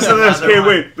 story. listen to this. Another Okay, one.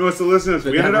 wait. No, so listen to this.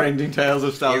 The We ended up. never-ending tales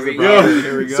of Styles Here we the go. Bride.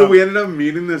 Here we go. So we ended up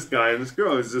meeting this guy and this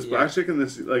girl. It's this Yeah. black chick and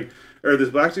this this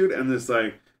black dude and this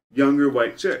like younger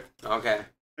white chick. Okay.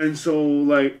 And so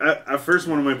like at first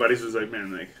one of my buddies was like,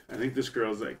 man, like I think this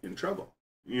girl's like in trouble,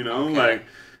 you know, Okay. like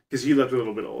because he looked a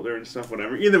little bit older and stuff,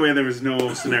 whatever. Either way, there was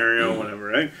no scenario, whatever,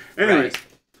 right? Anyways,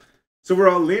 so we're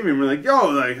all leaving. We're like, yo,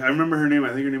 like I remember her name. I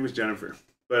think her name was Jennifer.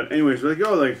 But anyways, we're like,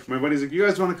 yo, like my buddy's like, you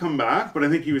guys want to come back? But I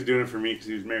think he was doing it for me because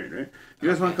he was married, right? You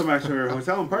guys want to come back to our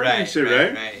hotel and party and shit,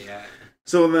 right? Right. Yeah.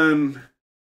 So then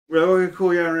we're like, okay,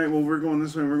 cool, yeah, right. Well, we're going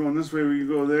this way, we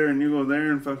go there, and you go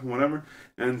there, and fucking whatever.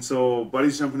 And so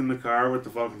Buddy's jumping in the car with the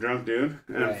fucking drunk dude,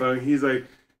 and Right. fucking, he's like,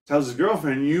 tells his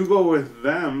girlfriend, you go with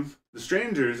them, the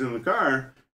strangers in the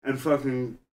car, and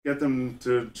fucking get them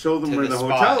to show them To where the the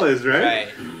spot. hotel is, right?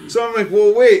 So I'm like,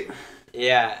 well, wait,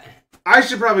 Yeah. I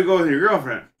should probably go with your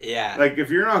girlfriend. Yeah. Like,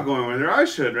 if you're not going with her, I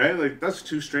should, right? Like, that's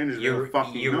two strangers that you are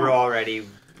fucking you know. were already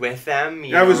with them.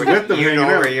 You I was know, with them You hanging know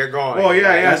out. where you're going. Oh, yeah,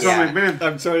 right? yeah. So I'm like, man,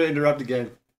 I'm sorry to interrupt again.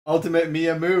 Ultimate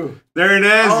Mia Moo. there it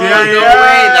is. Oh, yeah, no yeah,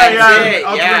 way, that's yeah. it,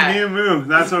 Ultimate yeah. Mia Moo.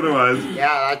 That's what it was.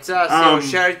 Yeah, that's us. Um, so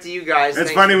shout out to you guys. It's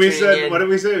Thanks funny, for we tuning said, in. what did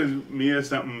we say? It was Mia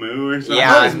something Moo or something?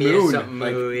 Yeah, it's Mia Moon, something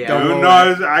like, Moo, yeah. double- Moo,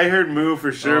 no, I heard Moo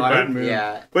for sure, Oh, I but heard Moo.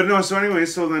 Yeah. but no. So anyway,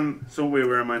 so wait,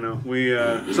 where am I now? We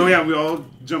so yeah, we all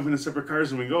jump into separate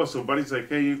cars and we go. So Buddy's like,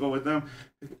 hey, you go with them.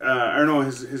 Or no,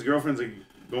 his girlfriend's like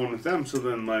going with them. So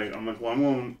then like I'm like, well, I'm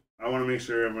going. I want to make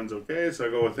sure everyone's okay, so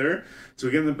I go with her. So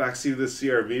we get in the backseat of this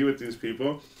CRV with these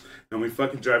people, and we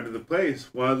fucking drive to the place.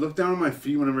 Well, I look down at my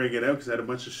feet whenever I get out because I had a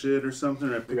bunch of shit or something,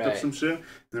 or I picked up Right. some shit, and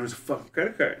there was a fucking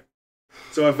credit card.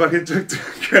 So I fucking took the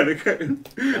credit card.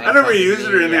 I never fucking used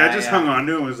it or anything. I yeah, just yeah. hung on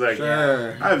to it and was like,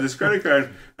 Sure. I have this credit card.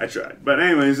 I tried. But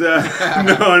anyways,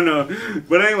 no.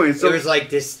 But anyways, so it was like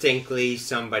distinctly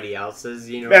somebody else's,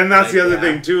 you know. and that's like, the other yeah.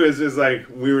 thing too is like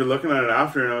we were looking at it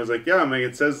after and I was like, yeah, I'm like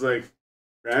it says like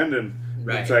Brandon.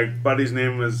 Right. It's like Buddy's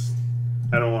name was,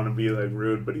 I don't want to be like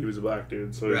rude, but he was a black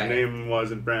dude, so his Right. name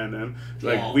wasn't Brandon.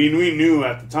 Like Yeah. we knew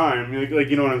at the time, like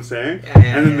you know what I'm saying. Yeah,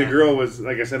 yeah, and then the yeah. girl was,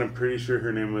 like I said, I'm pretty sure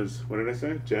her name was, what did I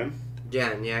say? Jen.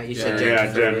 Jen, yeah, you Yeah, said Yeah,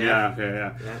 Jen. Jen. Yeah, okay,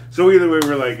 yeah. Yeah. So either way,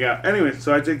 we're like, yeah. Anyway,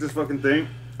 so I take this fucking thing,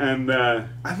 and I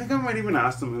think I might even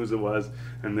ask them whose it was,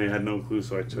 and they had no clue,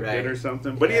 so I took Right. it or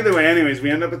something. But Yeah. either way, anyways, we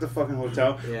end up at the fucking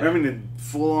hotel. Yeah. We're having a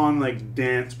full-on like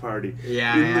dance party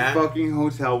Yeah, in yeah. the fucking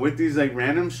hotel with these like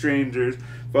random strangers,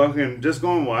 fucking just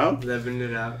going wild. Living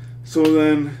it up. So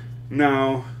then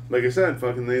now, like I said,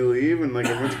 fucking they leave, and like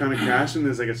everyone's kind of crashing.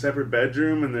 There's like a separate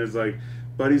bedroom, and there's like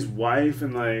Buddy's wife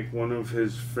and like one of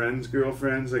his friend's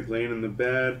girlfriends like laying in the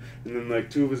bed, and then like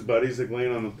two of his buddies like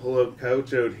laying on the pull-up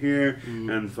couch out here,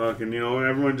 and fucking, you know,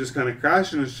 everyone just kind of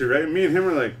crashing and shit, right? And me and him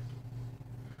are like,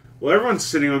 well, everyone's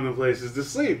sitting on the places to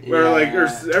sleep, or like, or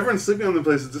Yeah. everyone's sleeping on the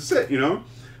places to sit, you know.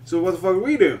 So what the fuck do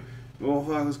we do? Well,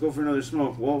 fuck, let's go for another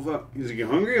smoke. Well, fuck, he's like, you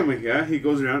hungry? I'm like, yeah. He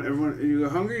goes around, everyone, you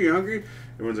hungry? You hungry?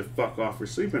 Everyone's like, fuck off, we're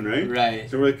sleeping, right? Right.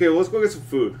 So we're like, okay, well, let's go get some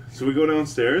food. So we go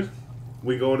downstairs.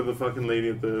 We go to the fucking lady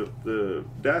at the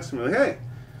desk, and we're like, hey,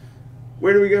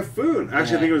 where do we get food?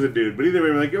 Actually, Yeah. I think it was a dude. But either way,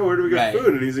 we're like, yo, where do we get Right.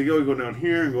 food? And he's like, yo, we go down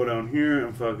here and go down here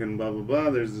and fucking blah, blah, blah.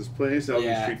 There's this place, Elgin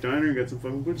Yeah. Street Diner, get some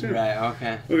fucking food shit. Right,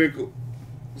 okay. Okay, cool.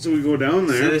 So we go down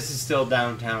there. So this is still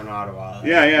downtown Ottawa.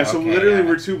 Yeah. So Okay, literally, yeah.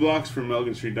 we're 2 blocks from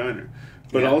Elgin Street Diner,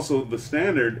 but Yeah. also the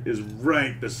Standard is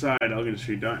right beside Elgin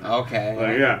Street Diner. Okay.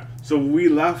 Like, yeah. So we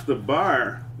left the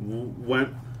bar, went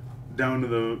down to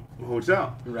the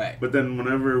hotel. Right. But then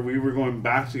whenever we were going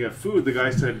back to get food, the guy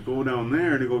said go down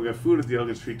there to go get food at the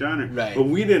Elgin Street Diner. Right. But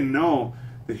we didn't know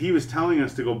that he was telling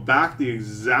us to go back the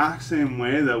exact same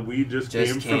way that we just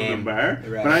came from the bar.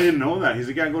 Right. But I didn't know that. He's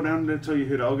like, yeah, go down there until you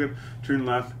hit Elgin, turn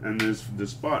left, and there's the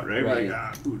spot, right? Right. We're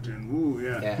like, Putin, woo,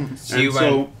 yeah. Yeah. So And you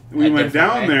so went we a went different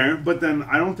down way? there, but then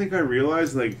I don't think I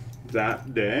realized, like,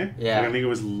 that day. Yeah. Like, I think it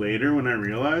was later when I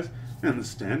realized, man, the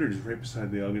Standard is right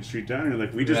beside the Elgin Street Diner.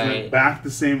 Like, we just Right. went back the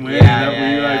same way Yeah, that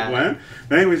we, yeah. went.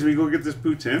 But anyways, we go get this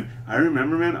poutine. I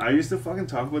remember, man, I used to fucking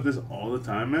talk about this all the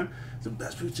time, man. It's the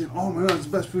best poutine. Oh, my God, it's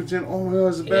the best poutine. Oh, my God,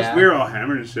 it's the best. Yeah. We were all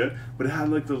hammered and shit. But it had,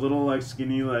 like, the little, like,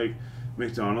 skinny, like,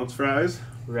 McDonald's fries.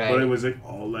 Right. But it was, like,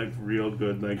 all, like, real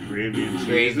good, like, gravy and cheese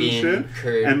Gravy and shit. and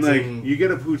curds And, like, and- you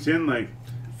get a poutine, like,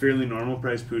 fairly normal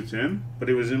price poutine, but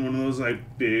it was in one of those, like,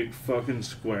 big fucking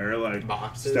square, like,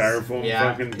 Boxes. styrofoam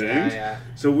fucking things. Yeah.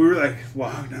 So we were, like,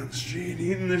 walking down the street,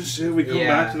 eating this shit. We come Yeah.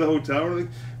 back to the hotel. We're like,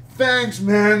 thanks,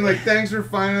 man. Like, thanks for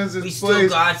finding us this We place. still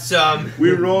got some.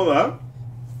 We roll up.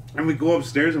 And we go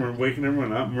upstairs and we're waking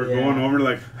everyone up and we're Yeah. going over,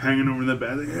 like, hanging over the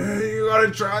bed. Like, hey, you gotta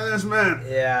try this, man.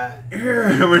 Yeah. Here.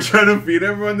 And we're trying to feed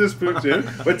everyone this poutine.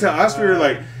 But to us, we were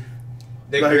like,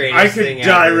 The like, greatest I could thing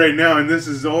die ever. right now and this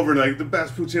is over. Like, the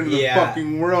best poutine in the Yeah.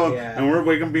 fucking world. Yeah. And we're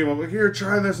waking people up, like, here,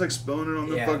 try this. Like, spilling it on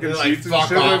the Yeah. fucking They're like, sheets and fuck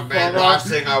shit. off, Like, man. fuck Last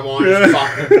off. thing I want Yeah. is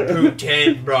fucking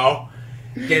poutine, bro.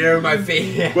 Get out of my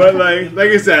face. But, like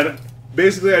I said,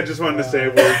 basically, I just wanted to say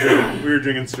we were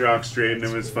drinking Ciroc straight and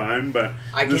it was fine. But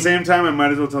I at the can- same time, I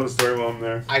might as well tell the story while I'm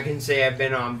there. I can say I've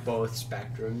been on both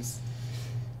spectrums.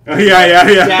 Oh, yeah.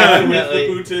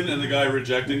 Definitely. With the Putin and the guy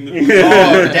rejecting the Yeah.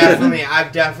 Putin. Oh, definitely.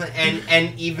 I've definitely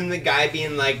and even the guy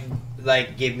being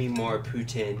like give me more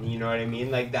poutine. You know what I mean?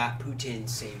 Like that poutine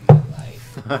saved my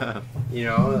life. You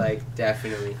know, like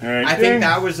definitely. All right. I think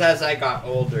that was as I got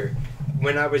older.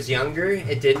 When I was younger,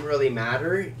 it didn't really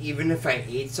matter. Even if I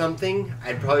ate something,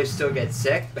 I'd probably still get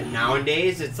sick. But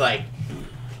nowadays, it's like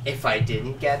if I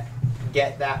didn't get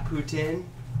that poutine,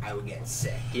 I would get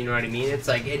sick. You know what I mean? It's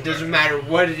like it doesn't matter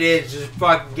what it is, just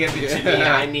fucking give it to me.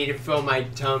 Yeah. I need to fill my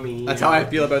tummy. That's you how know? I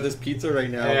feel about this pizza right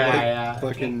now. Yeah, Like, yeah.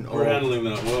 Fucking We're handling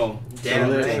that well.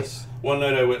 Damn right. delicious. One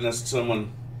night I witnessed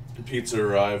someone, the pizza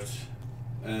arrived,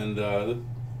 and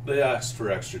they asked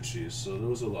for extra cheese, so there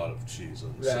was a lot of cheese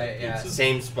on the Right, said yeah. pizza.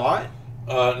 Same spot?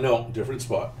 No, different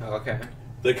spot. Okay.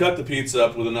 They cut the pizza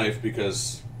up with a knife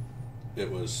because it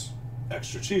was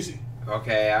extra cheesy.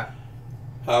 Okay, yeah.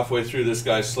 Halfway through this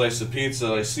guy's slice of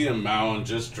pizza, I see him mowing,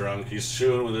 just drunk. He's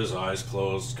chewing with his eyes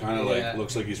closed, kind of Yeah. like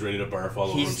looks like he's ready to barf all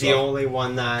over He's himself. the only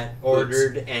one that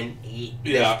ordered and ate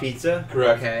Yeah, this pizza?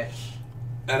 correct. Okay.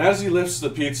 And as he lifts the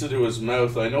pizza to his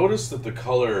mouth, I notice that the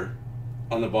color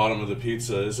on the bottom of the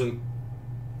pizza isn't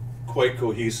quite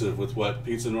cohesive with what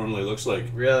pizza normally looks like.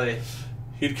 Really?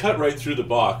 He'd cut right through the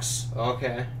box,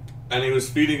 Okay. and he was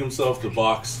feeding himself the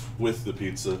box with the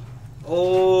pizza.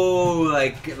 Oh,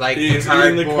 like He's the eating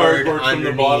the cardboard cardboard from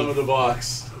the bottom of underneath. the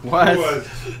box. What?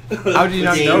 How do you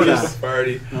not know Dangerous. that?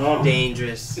 Party. Oh.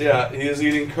 Dangerous. Yeah, he was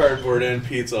eating cardboard and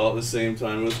pizza all at the same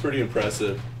time. It was pretty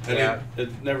impressive. And Yeah.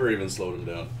 it never even slowed him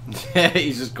down.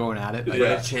 He's just going at it. Like,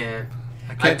 Yeah. What a champ.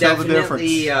 I I can't tell the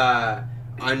definitely difference.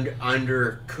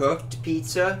 undercooked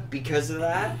pizza because of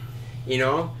that. You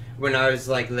know, when I was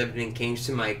like living in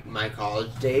Kingston, my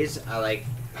college days, I like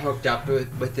hooked up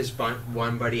with this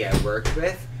one buddy I worked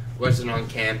with. Wasn't on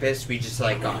campus. We just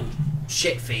like got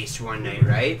shit faced one night,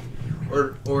 right?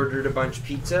 Ordered a bunch of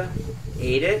pizza,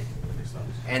 ate it,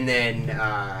 and then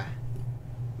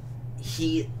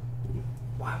he.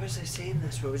 Why was I saying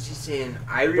this? What was he saying?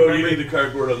 I About remember eating the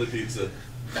cardboard on the pizza.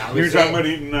 that You're was talking it. about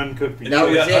eating uncooked pizza. That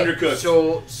was Yeah, it.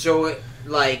 undercooked. So it,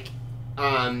 like,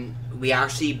 we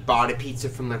actually bought a pizza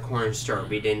from the corner store.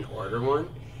 We didn't order one,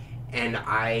 and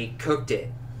I cooked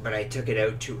it, but I took it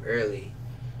out too early,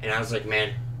 and I was like,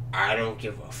 man, I don't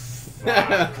give a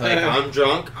fuck. Like, I'm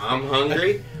drunk, I'm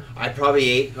hungry. I probably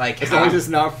ate like As long as half. it's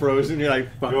not frozen, you're like,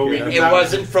 fuck Yo, we yeah. did It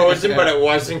wasn't frozen, but it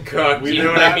wasn't cooked. We You did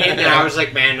know what I that. mean? And I was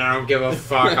like, man, I don't give a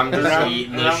fuck. I'm just Around,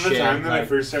 eating this around the shit. time that I Like,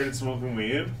 first started smoking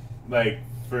weed, like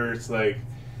first like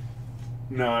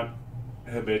not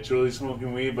habitually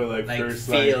smoking weed, but like, Like, first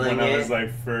like feeling when I it. was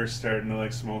like first starting to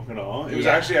like smoke at all. It was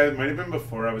Yeah. actually it might have been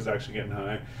before I was actually getting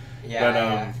high,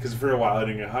 yeah, but because for a while I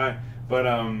didn't get high, but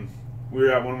we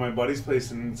were at one of my buddy's place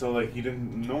and so like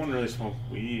no one really smoked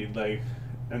weed like,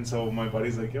 and so my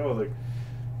buddy's like, yo, like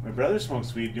my brother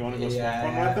smokes weed. Do you want to go smoke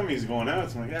one with him? He's going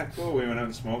out. So I'm like, yeah, cool. We went out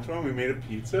and smoked one. We made a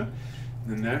pizza.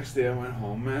 The next day I went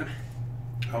home, man.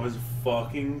 I was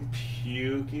fucking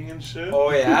puking and shit.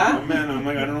 Oh, yeah? Oh, man, I'm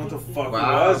like, I don't know what the fuck it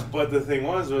Wow. was, but the thing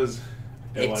was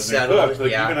it wasn't settled, cooked.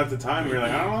 Like, yeah. even at the time, we were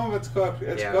like, I don't know if it's cooked.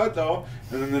 It's Yeah. good, though.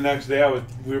 And then the next day,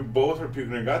 we both were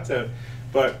puking our guts out.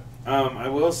 But I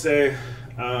will say,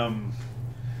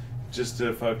 just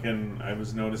to I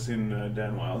was noticing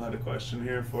Dan Wild had a question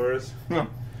here for us.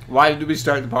 Why did we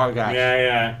start the podcast?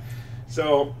 Yeah.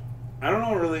 So, I don't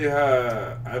know really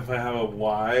if I have a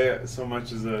why so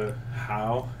much as a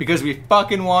how. Because we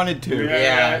fucking wanted to.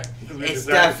 Yeah. 'Cause we It's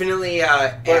decided- definitely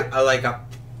like a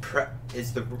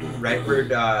is the right word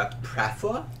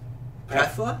plethora?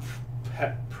 Plethora?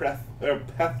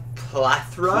 Plethora?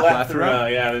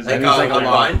 Plethora, yeah. There's Like And there's a lot-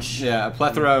 bunch? Yeah, a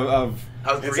plethora of.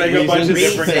 Of It's like a bunch of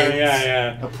reasons. different kind.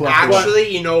 Yeah. A plethora.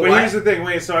 Actually, you know But what? here's the thing.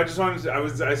 Wait, so I just wanted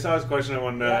to, I saw his question. I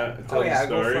wanted to tell the go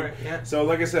story. for it. Yeah. So,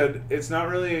 like I said, it's not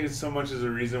really so much as a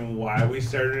reason why we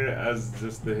started it as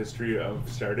just the history of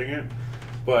starting it.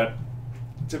 But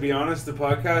to be honest, the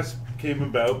podcast came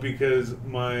about because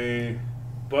my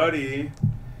buddy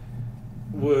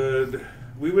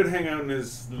we would hang out in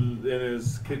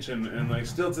his kitchen, and like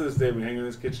still to this day we hang in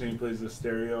his kitchen. He plays the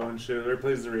stereo and shit, or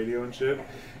plays the radio and shit.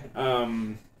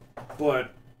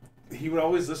 But he would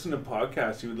always listen to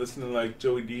podcasts. He would listen to like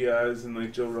Joey Diaz and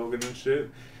like Joe Rogan and shit.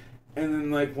 And then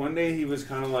like one day he was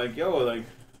kind of like, "Yo, like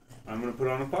I'm gonna put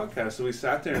on a podcast." So we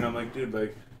sat there, and I'm like, "Dude,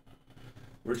 like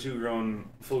we're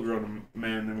full grown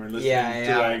men, and we're listening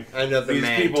to like Another these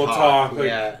man people talk. Like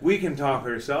yeah. we can talk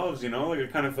ourselves, you know." Like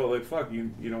it kind of felt like, "Fuck,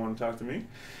 you don't want to talk to me."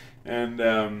 And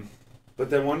but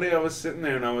then one day I was sitting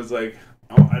there, and I was like,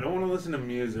 "I don't want to listen to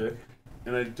music."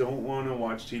 And I don't want to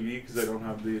watch TV because I don't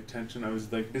have the attention. I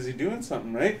was like busy doing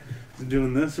something, right?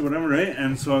 Doing this or whatever, right?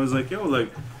 And so I was like, yo,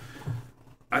 like,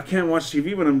 I can't watch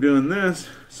TV when I'm doing this.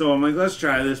 So I'm like, let's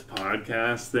try this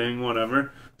podcast thing,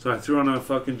 whatever. So I threw on a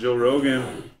fucking Joe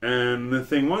Rogan. And the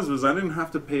thing was I didn't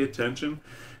have to pay attention.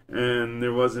 And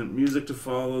there wasn't music to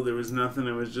follow. There was nothing.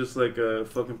 It was just like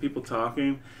fucking people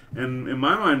talking. And in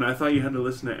my mind, I thought you had to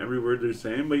listen to every word they're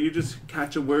saying. But you just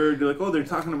catch a word. You're like, oh, they're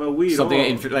talking about weed. Something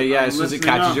oh, like, yeah, I'm as soon as it listening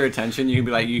catches up. your attention, you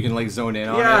can like zone in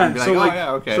on it Yeah, and be like, so oh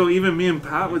yeah, okay. So even me and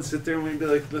Pat would sit there and we'd be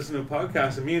like, listen to a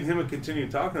podcast, and me and him would continue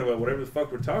talking about whatever the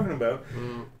fuck we're talking about.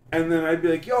 And then I'd be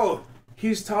like, yo,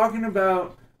 he's talking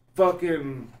about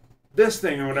fucking this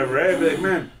thing or whatever, right? I'd be like,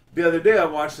 man, the other day I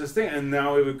watched this thing, and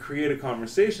now it would create a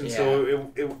conversation. Yeah.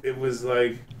 So it was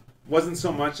like, wasn't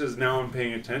so much as now I'm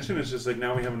paying attention, it's just like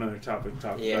now we have another topic to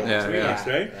talk about between us,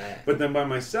 right? But then by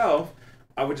myself,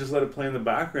 I would just let it play in the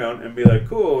background and be like,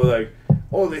 cool, like,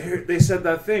 oh, they said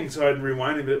that thing, so I'd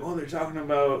rewind and be like, oh, they're talking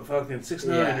about fucking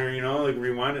 6ix9ine, or, you know, like,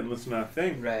 rewind it and listen to that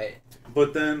thing. Right.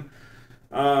 But then,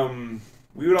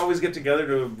 we would always get together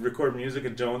to record music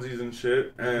at Jonesy's and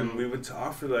shit, and we would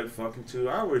talk for, like, fucking 2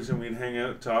 hours, and we'd hang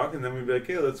out, talk, and then we'd be like,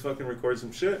 hey, let's fucking record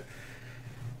some shit.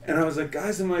 And I was like,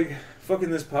 guys, I'm like, fucking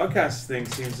this podcast thing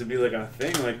seems to be like a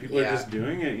thing. Like, people are just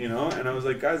doing it, you know? And I was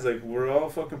like, guys, like, we're all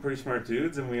fucking pretty smart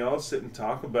dudes, and we all sit and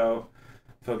talk about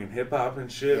fucking hip-hop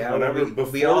and shit, whatever.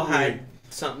 We all had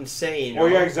something to say, you know? Oh,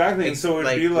 yeah, exactly. And so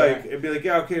it'd be like,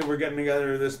 yeah, okay, we're getting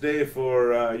together this day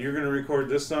for, you're going to record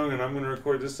this song, and I'm going to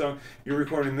record this song. You're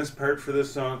recording this part for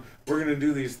this song. We're going to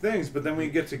do these things. But then we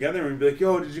get together and we'd be like,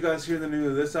 yo, did you guys hear the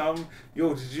new this album?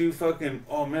 Yo, did you fucking,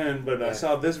 oh man, but I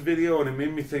saw this video and it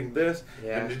made me think this.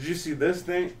 Yeah. And did you see this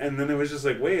thing? And then it was just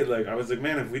like, wait, like, I was like,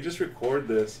 man, if we just record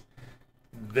this,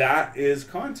 that is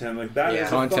content. Like, that is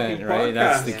content, a fucking right? podcast.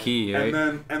 That's the key, right?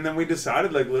 And then we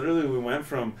decided, like, literally we went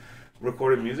from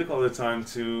recorded music all the time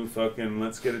to fucking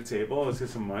let's get a table, let's get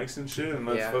some mics and shit, and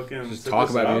let's fucking just set talk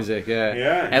this about up. music, yeah.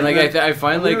 Yeah. And like then, I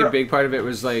find like we were- a big part of it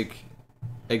was like,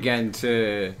 again,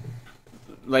 to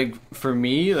like for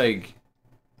me like.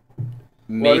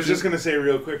 Well, I was just gonna say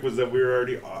real quick was that we were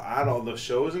already at all the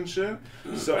shows and shit,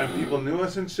 so and people knew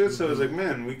us and shit, so it was like,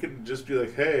 man, we could just be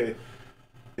like, hey,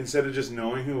 instead of just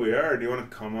knowing who we are, do you want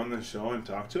to come on the show and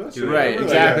talk to us? Or Right, whatever?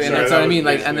 exactly, Like, and sorry, that's that what I was mean.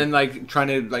 Like, basically- and then like trying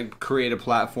to like create a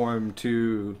platform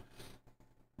to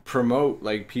promote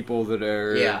like people that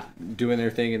are doing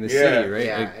their thing in the city, right?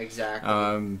 Yeah, Like,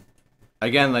 exactly.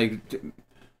 again, like,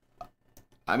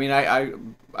 I mean,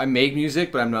 I make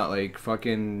music, but I'm not like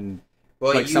fucking.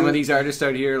 Well, like some of these artists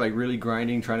out here, like really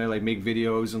grinding, trying to like make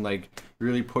videos and like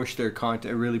really push their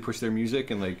content, really push their music,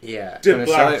 and like Dip gonna sell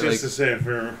Black, it, just like, to say it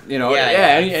for you know,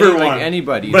 For like one.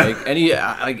 anybody, But-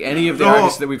 like any of the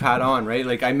artists that we've had on, right?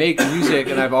 Like I make music,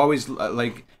 and I've always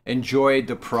like enjoyed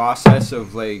the process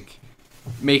of like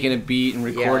making a beat and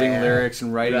recording lyrics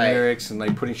and writing lyrics and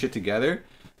like putting shit together.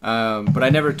 But I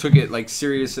never took it like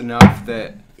serious enough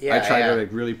that I tried to like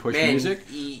really push music.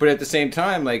 But at the same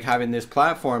time, like having this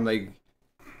platform, like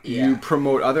you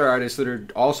promote other artists that are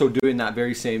also doing that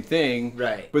very same thing.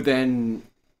 Right. But then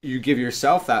you give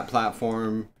yourself that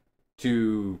platform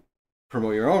to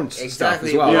promote your own stuff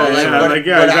as well.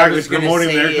 Exactly.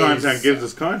 Promoting their content gives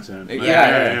us content.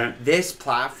 This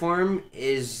platform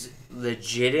is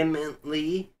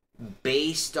legitimately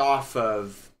based off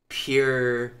of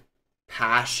pure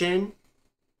passion,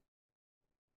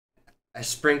 a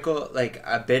sprinkle, like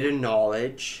a bit of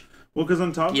knowledge. Well, because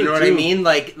on top of you know what I mean?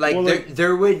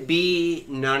 There would be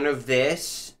none of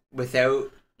this without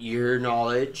your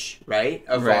knowledge, right?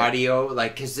 Of audio,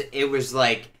 like, because it was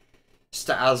like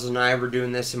Styles and I were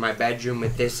doing this in my bedroom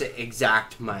with this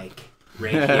exact mic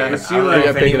right here.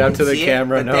 I pick it up to the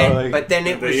camera. But then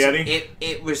it was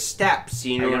it was steps.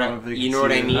 You know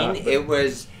what I mean?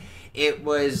 It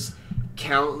was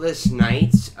countless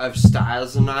nights of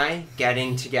Styles and I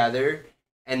getting together,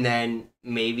 and then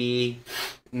maybe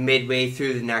midway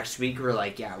through the next week we're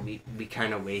like, yeah, we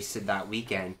kind of wasted that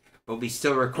weekend, but we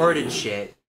still recorded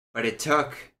shit. But it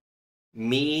took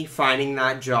me finding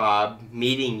that job,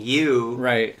 meeting you,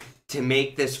 to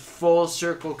make this full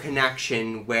circle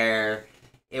connection where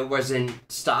it wasn't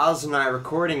Styles and I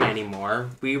recording anymore.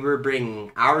 We were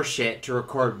bringing our shit to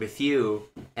record with you,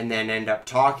 and then end up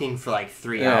talking for like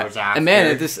 3 hours after. And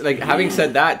man, this like having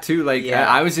said that too, like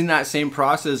I was in that same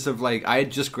process of like I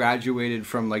had just graduated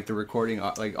from like the recording,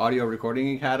 like audio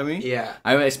recording academy. Yeah,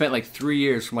 I spent like 3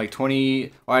 years from like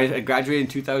I graduated in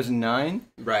 2009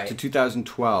 to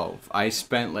 2012. I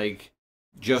spent like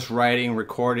just writing,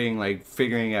 recording, like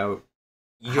figuring out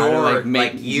how to like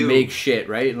make shit,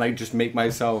 right? And like just make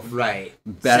myself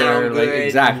better, like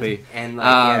exactly. And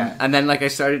like and then like I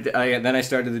started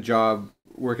the job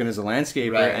working as a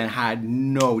landscaper and had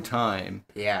no time.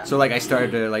 Yeah. So like I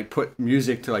started to like put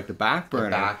music to like the back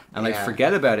burner and like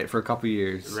forget about it for a couple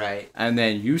years. Right. And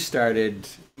then you started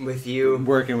with you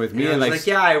working with me, and like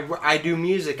I do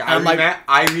music.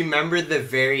 I remember the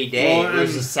very day. It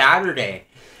was a Saturday.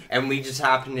 And we just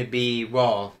happened to be,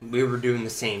 we were doing the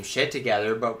same shit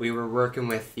together, but we were working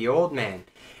with the old man.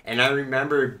 And I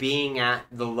remember being at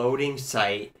the loading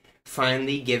site,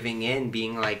 finally giving in,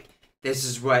 being like, this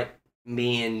is what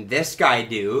me and this guy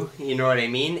do, you know what I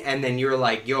mean? And then you're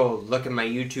like, yo, look at my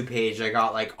YouTube page, I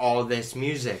got like all this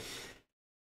music.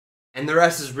 And the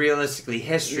rest is realistically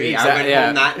history. I went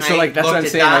home that night, so like that's what I'm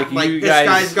saying. Like you this guys,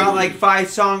 guy's got like 5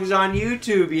 songs on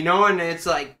YouTube, you know, and it's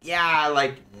like,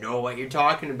 know what you're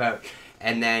talking about.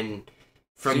 And then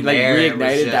from there,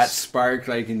 reignited that spark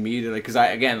like in me to like, because I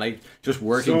again like just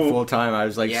working full time, I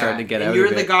was like starting to get out of it.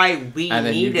 You're the guy we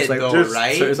needed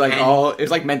right? So it was like it was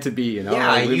like meant to be, you know.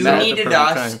 Yeah, like, you needed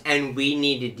us and we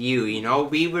needed you. You know,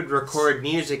 we would record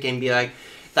music and be like,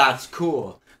 that's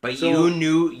cool, but you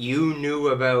knew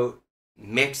about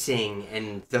mixing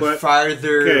and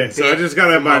farther. Okay, so I just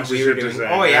got a bunch of shit to say.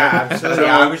 Oh yeah, absolutely.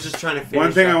 I was just trying to finish.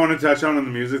 One thing I want to touch on the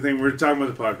music thing. We're talking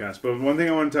about the podcast, but one thing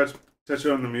I want to touch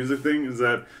on the music thing is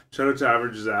that shout out to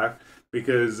Average Zach,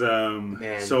 because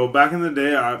so back in the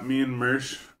day, me and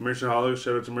Mershaholic,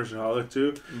 shout out to Mershaholic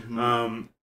too. Mm-hmm.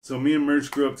 So me and Mersh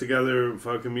grew up together.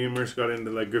 Fucking me and Mersh got into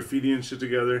like graffiti and shit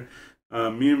together.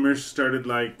 Me and Mersh started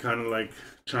like kind of like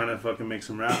trying to fucking make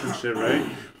some rap and shit, right?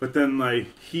 But then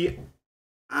like he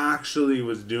actually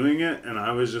was doing it, and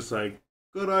I was just like,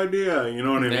 good idea, you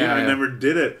know what I mean? I never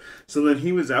did it. So then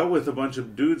he was out with a bunch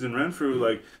of dudes in Renfrew,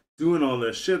 like doing all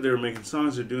this shit. They were making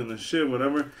songs, they're doing this shit,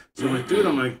 whatever. So I'm like,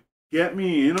 dude, get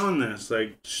me in on this,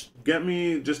 like get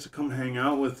me just to come hang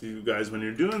out with you guys when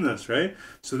you're doing this, right?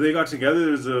 So they got together.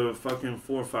 There's a fucking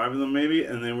 4 or 5 of them maybe,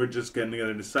 and they were just getting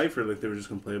together to cipher. Like they were just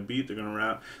gonna play a beat, they're gonna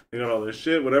rap, they got all this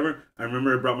shit, whatever. I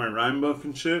remember I brought my rhyme book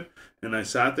and shit, and I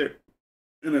sat there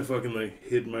and I fucking like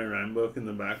hid my rhyme book in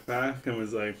the backpack and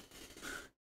was like,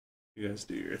 you guys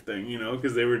do your thing, you know,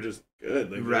 because they were just good,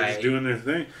 like they were just doing their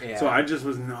thing. So I just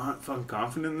was not fucking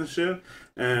confident in this shit.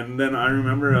 And then I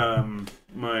remember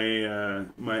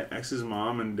my ex's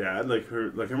mom and dad, like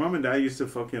her mom and dad used to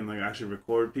fucking like actually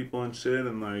record people and shit,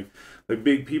 and like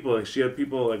big people, like she had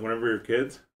people like whenever we were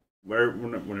kids,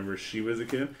 whenever she was a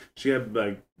kid, she had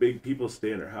like big people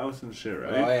stay at her house and shit,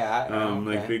 right? Oh yeah.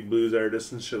 Like big blues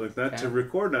artists and shit like that to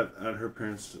record at her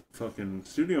parents' fucking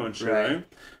studio and shit, right?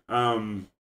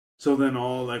 So then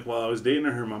all like while I was dating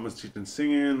her mom was teaching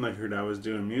singing, like her dad was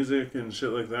doing music and shit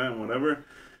like that and whatever.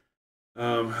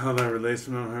 How that relates,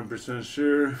 I'm not 100%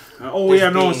 sure.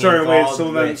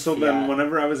 So then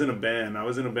whenever I was in a band,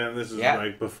 this is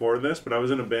like before this, but I was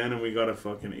in a band and we got a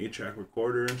fucking 8-track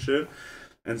recorder and shit.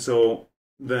 And so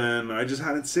then I just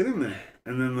had it sitting there.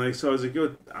 And then like, so I was like,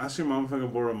 yo, ask your mom if I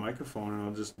can borrow a microphone and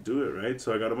I'll just do it, right?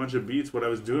 So I got a bunch of beats. What I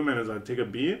was doing, man, is I'd take a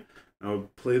beat, and I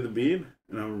would play the beat,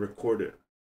 and I would record it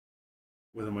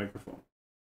with a microphone.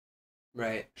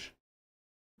 Right.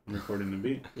 I'm recording the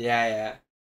beat. Yeah.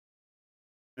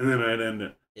 And then I'd end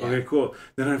it. Yeah. Okay, cool.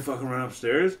 Then I'd fucking run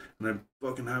upstairs, and I'd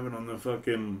fucking have it on the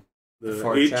fucking, the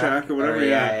 4-track 8-track or whatever,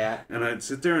 yeah. And I'd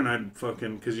sit there and I'd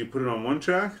fucking, because you put it on one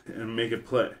track and make it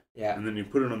play. Yeah. And then you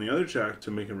put it on the other track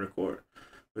to make it record.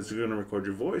 But it's going to record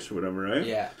your voice or whatever, right?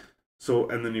 Yeah. So,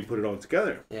 and then you put it all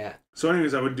together. Yeah. So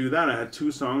anyways, I would do that. I had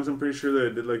 2 songs, I'm pretty sure,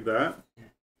 that I did like that.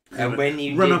 And when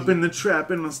you run up in the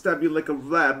trap and I'll stab you like a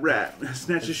lab rat.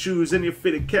 Snatch your shoes and your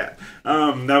fitted cap.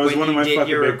 That was one of my fucking big bars. When you did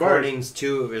your recordings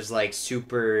too, it was like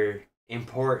super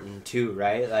important too,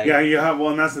 right? Like yeah. Well,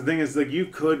 and that's the thing is like you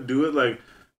could do it like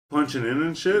punching in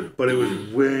and shit, but it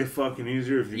was way fucking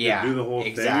easier if you could do the whole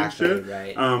thing and shit.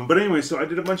 Right. But anyway, so I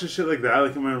did a bunch of shit like that,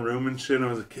 like in my room and shit. And I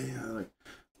was like, hey, I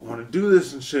want to do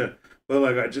this and shit. But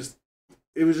like,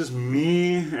 it was just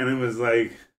me, and it was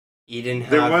like. You didn't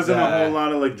have there wasn't a whole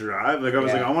lot of like drive. Like I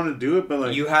was like, I want to do it, but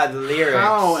like you had the lyrics.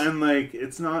 How? And like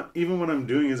it's not even what I'm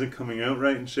doing isn't coming out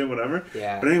right and shit, whatever.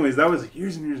 Yeah. But anyways, that was like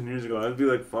years and years and years ago. I'd be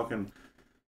like fucking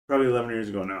probably 11 years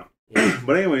ago now. Yeah.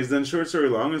 But anyways, then short story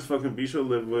long is fucking Bisho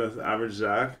lived with Average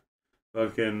Zach.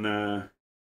 Fucking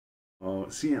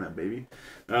Sienna, baby.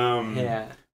 Yeah.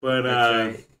 But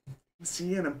right.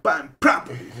 Sienna buying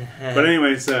property. But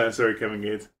anyways, sorry, Kevin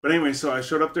Gates. But anyway, so I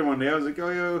showed up there one day. I was like,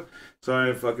 yo. So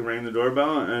I fucking rang the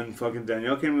doorbell, and fucking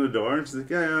Danielle came to the door, and she's like,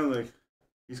 yeah, like,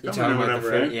 he's coming or whatever,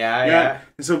 right? Yeah.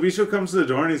 And so Bisho comes to the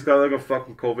door, and he's got like a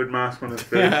fucking COVID mask on his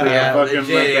face.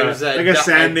 Like a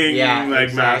sanding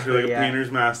mask, or like a yeah. painter's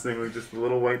mask thing, like just a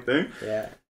little white thing. Yeah.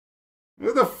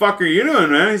 What the fuck are you doing,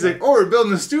 man? He's like, oh, we're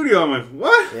building a studio. I'm like,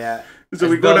 what? Yeah. So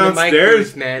we go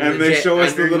downstairs, and they show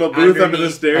us the little booth under the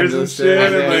stairs and shit.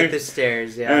 Underneath the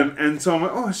stairs, yeah. And so I'm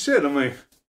like, oh shit. I'm like,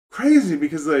 crazy,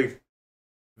 because like,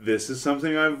 this is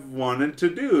something I've wanted to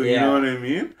do, you know what I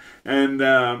mean? And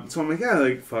so I'm like, yeah,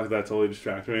 like, fuck, that totally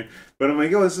distracted me. But I'm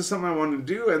like, yo, this is something I want to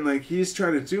do, and like, he's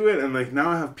trying to do it, and like, now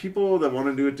I have people that want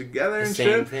to do it together and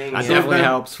shit. Thing, that definitely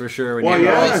helps for sure. When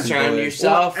you're always trying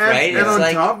yourself, right? And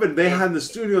on top of it, they had the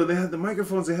studio, they had the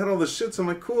microphones, they had all the shit, so I'm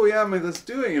like, cool, yeah, I'm like, let's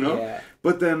do it, you know? Yeah.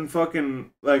 But then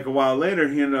fucking, like, a while later,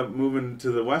 he ended up moving to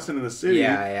the west end of the city.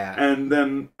 Yeah. And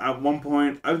then at one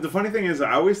point, the funny thing is,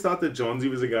 I always thought that Jonesy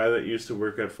was a guy that used to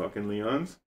work at fucking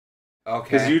Leon's.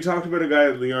 Okay. Because you talked about a guy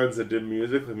at Leon's that did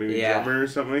music, like maybe drummer or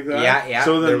something like that. Yeah.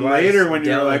 So then later, when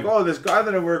you're like, oh, this guy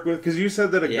that I work with, because you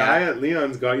said that a guy at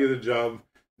Leon's got you the job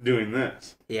doing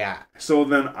this. Yeah. So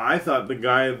then I thought the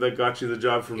guy that got you the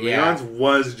job from Leon's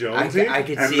was Jonesy. I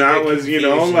could and see that the was, you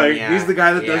know, like, he's the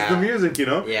guy that does the Yeah. music, you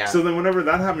know? Yeah. So then whenever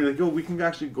that happened, you're like, yo, we can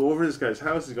actually go over to this guy's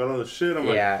house. He's got all this shit. I'm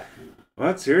like,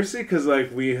 what? Seriously? Because,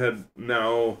 like, we had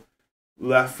now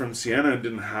left from Sienna and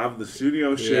didn't have the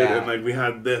studio shit, and like we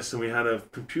had this and we had a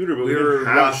computer, but we didn't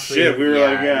have shit. We were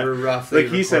like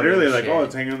he said earlier, like, oh,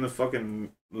 it's hanging in the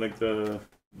fucking like the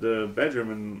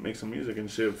bedroom and make some music and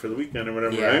shit for the weekend or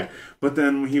whatever, right? But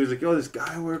then he was like, yo, this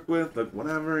guy I work with, like,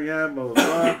 whatever, blah, blah,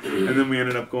 blah. And then we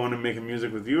ended up going and making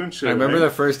music with you and shit. I remember the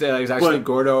first day, it was actually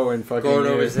Gordo and fucking...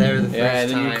 Gordo was there the first time. And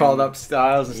then you called up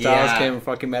Styles, and Styles came and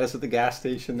fucking met us at the gas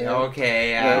station there.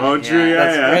 Okay, Oh, true,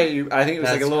 That's great. I think it was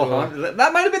like a little Honda.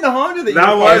 That might have been the Honda that you...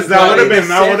 That would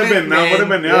have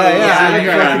been,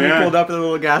 You pulled up at the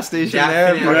little gas station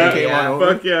there and fucking came on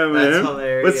over. Fuck yeah, man. That's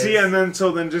hilarious. But see, and then,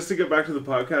 so then just to get back to the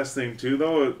podcast thing too,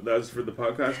 though, that's for the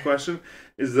podcast question,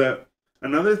 is that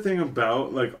another thing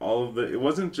about, like, all of it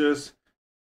wasn't just,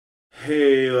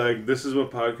 hey, like, this is what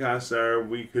podcasts are,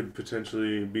 we could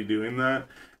potentially be doing that,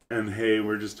 and hey,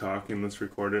 we're just talking, let's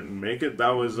record it and make it. That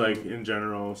was, like, in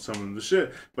general, some of the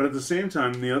shit. But at the same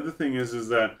time, the other thing is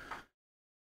that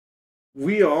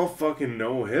we all fucking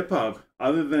know hip-hop.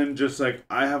 Other than just, like,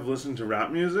 I have listened to rap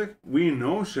music, we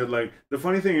know shit. Like, the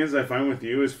funny thing is, I find with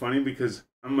you is funny because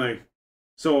I'm like,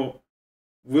 so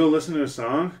we'll listen to a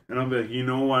song, and I'll be like, you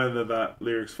know why that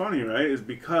lyric's funny, right? Is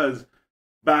because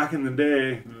back in the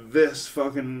day, this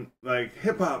fucking, like,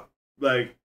 hip-hop,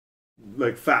 like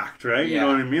fact, right? You know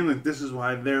what I mean? Like, this is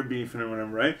why they're beefing or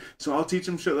whatever, right? So I'll teach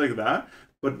him shit like that,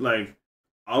 but, like,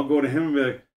 I'll go to him and be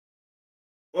like,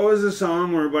 what was the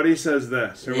song where Buddy says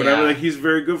this or whatever? Like, he's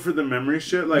very good for the memory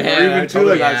shit. Like, or even too,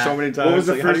 like, so many times. What was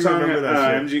the first song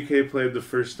MGK played the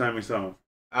first time we saw him?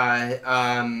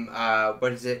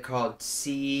 What is it called?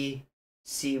 See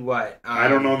what? I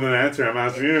don't know the answer. I'm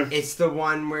asking you. It's the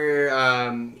one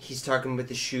where he's talking with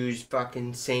the shoes,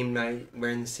 fucking same night,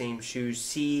 wearing the same shoes.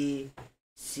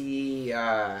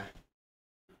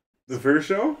 The first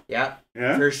show? Yeah.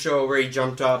 Yeah. First show where he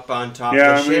jumped up on top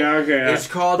Yeah, of the shit. yeah, okay. Yeah. It's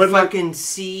called But, like- fucking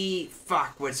C.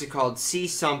 Fuck, what's it called? C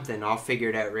something. I'll figure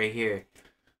it out right here.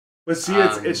 But see,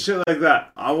 it's shit like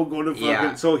that. I will go to fucking.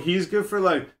 Yeah. So he's good for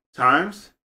like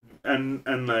times, and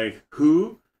like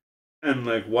who, and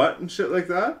like what and shit like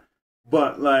that.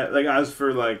 But like as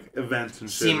for like events and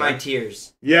shit. See My like,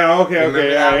 Tears. Yeah. Okay. Remember Okay.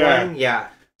 that Yeah. one? Yeah.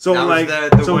 So that like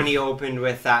was the so one he opened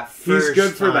with that first he's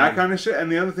good for that time. kind of shit.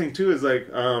 And the other thing too is like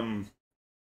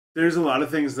there's a lot of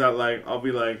things that like I'll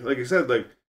be like I said, like,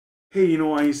 hey, you know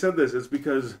why he said this? It's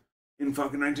because in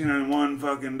fucking 1991,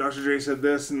 fucking Dr. Dre said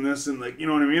this and this and like, you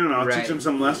know what I mean? And I'll Right. teach him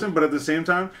some lesson, but at the same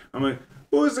time, I'm like,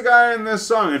 who was the guy in this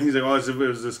song? And he's like, oh, it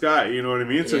was this guy, you know what I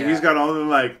mean? So Yeah. he's got all the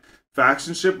like facts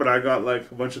and shit, but I got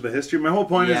like a bunch of the history. My whole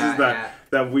point is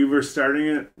that we were starting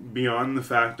it beyond the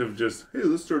fact of just, hey,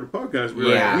 let's start a podcast.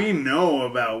 We're Yeah. like, we know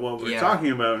about what we're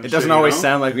talking about. And It doesn't shit, always you know?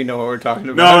 sound like we know what we're talking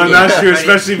No, about. and that's true, But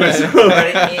especially myself.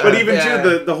 But even yeah.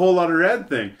 too, the whole lot of red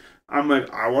thing. I'm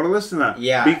like, I want to listen to that.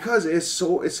 Yeah. Because it's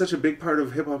such a big part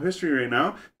of hip hop history right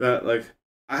now that like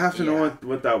I have to know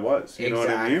what that was. You know what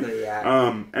I mean?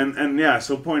 Yeah. And yeah,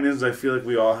 so point is I feel like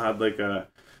we all had like a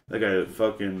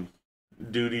fucking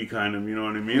duty kind of, you know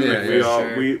what I mean? Yeah, like we yeah, all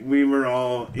sure. we were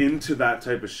all into that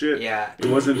type of shit. Yeah. It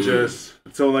wasn't just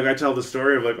so like I tell the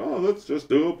story of like, oh, let's just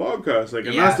do a podcast. Like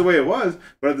and Yeah. that's the way it was.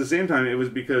 But at the same time it was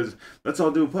because let's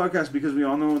all do a podcast because we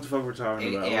all know what the fuck we're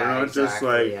talking about. Yeah, we're not exactly, just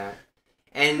like yeah.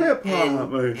 And, hip-hop,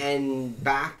 like- and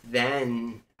back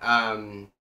then, I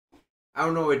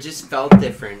don't know, it just felt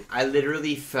different. I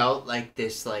literally felt like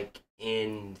this like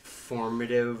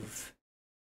informative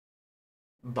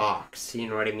box, you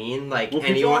know what I mean? Like Well,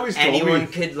 people always told anyone me-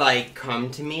 could like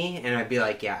come to me and I'd be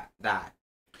like, yeah,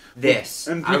 this.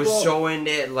 And I was people- so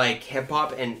into like hip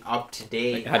hop and up to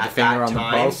date Had the at finger that on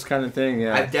time. the pulse kind of thing,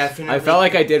 yeah. I've definitely I felt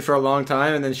like I did for a long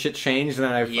time, and then shit changed, and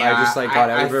then I just like got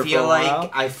out of it for a while.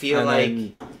 I feel and like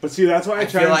then- But see that's why I I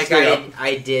try feel to like stay up.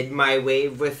 I did my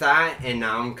wave with that, and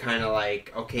now I'm kind of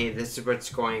like, okay, this is what's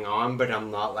going on, but I'm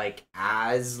not like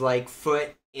as like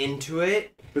foot into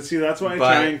it. But see that's why I but-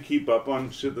 try and keep up on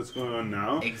shit that's going on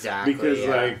now. Exactly. Because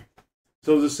yeah. like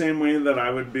so the same way that I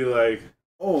would be like,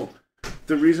 oh,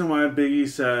 the reason why Biggie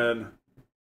said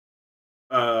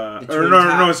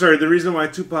the reason why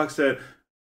Tupac said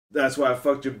that's why I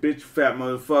fucked your bitch, fat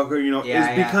motherfucker, you know, Yeah,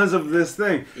 is yeah. because of this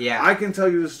thing. Yeah. I can tell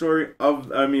you the story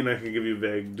of, I mean, I can give you a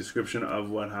vague description of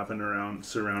what happened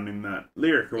surrounding that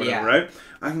lyric or whatever, Yeah. right?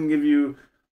 I can give you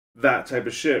that type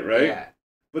of shit, right? Yeah.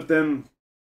 But then,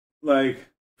 like,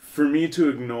 for me to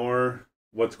ignore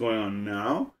what's going on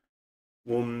now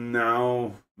will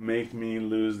now make me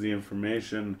lose the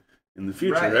information in the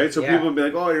future, right? So yeah. people will be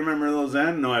like, oh, you remember Lil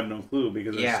Xan? No, I have no clue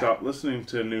because I Yeah. stopped listening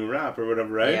to new rap or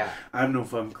whatever, right? Yeah. I have no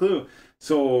fucking clue.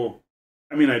 So,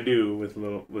 I mean, I do with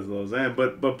Lil Xan,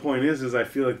 but point is I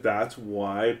feel like that's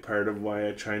why, part of why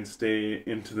I try and stay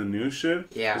into the new shit.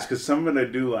 Yeah. It's because some of it I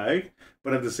do like,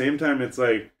 but at the same time, it's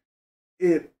like,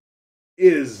 it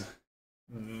is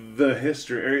the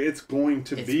history, or it's going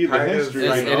to It's be the part of- history.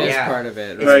 It's- you It know? is Yeah. part of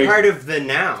it. It's Like- part of the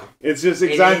now. It's just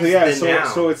It exactly is yeah. the So now.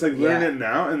 so it's like learn Yeah. it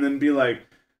now and then be like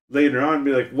later on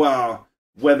be like, wow,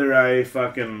 whether I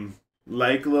fucking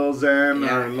like Lil Xan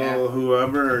Yeah, or Lil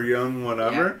whoever or Young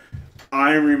whatever,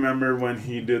 I remember when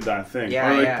he did that thing.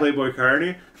 Yeah, or like yeah. Playboy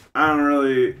Cardi, I don't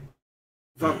really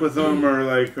fuck with him or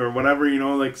like or whatever, you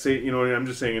know, like say you know, I'm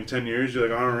just saying in 10 years you're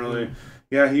like, I don't really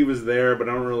yeah, he was there but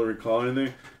I don't really recall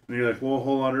anything. And you're like, well, a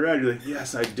whole lot of red. You're like,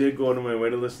 yes, I did go out of my way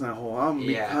to listen to that whole album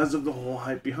Yeah. because of the whole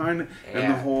hype behind it and the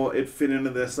Yeah. whole it fit into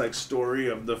this like story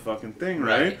of the fucking thing,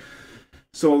 right? Right.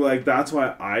 So like that's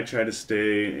why I try to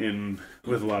stay in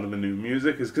with a lot of the new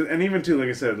music is cause, and even too like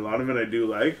I said, a lot of it I do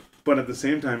like, but at the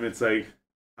same time it's like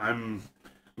I'm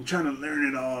trying to learn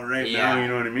it all right now. Yeah. You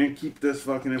know what I mean? Keep this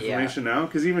fucking information now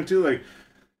because even too like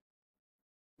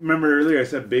remember earlier I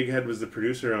said Big Head was the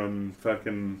producer on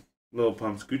fucking Lil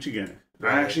Pump's Gucci Gang.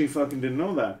 Right. I actually fucking didn't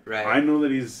know that. Right. I know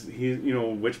that he's you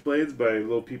know Witchblades by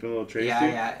Lil Peep and Lil Tracy.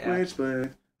 Yeah.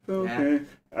 Witchblades. Okay.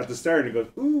 At the start he goes,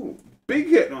 ooh, Big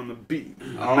Hit on the beat.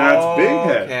 And that's Oh, Big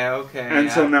Head. Okay. And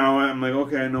yeah. so now I'm like,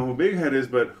 okay, I know who Big Head is,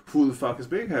 but who the fuck is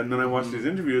Big Head? And then I watch Mm-hmm. these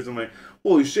interviews. I'm like,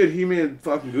 holy shit, he made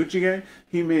fucking Gucci Gang.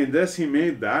 He made this. He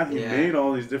made that. He Yeah. made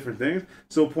all these different things.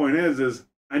 So point is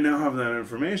I now have that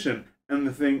information. And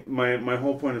the thing, my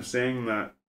whole point of saying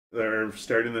that, or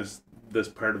starting this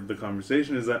part of the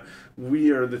conversation is that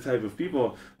we are the type of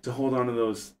people to hold on to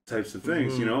those types of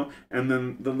things, you know? And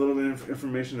then the little bit of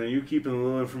information that you keep and the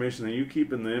little information that you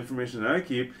keep and the information that I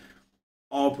keep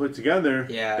all put together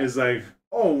Yeah. is like,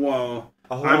 oh, well,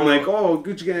 I'm like, oh,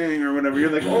 Gucci Gang or whatever.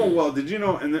 You're like, oh, well, did you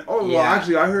know? And then, oh, well,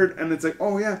 actually, I heard. And it's like,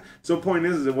 oh, yeah. So point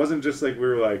is it wasn't just like we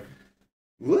were like,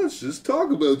 let's just talk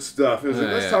about stuff. It was like,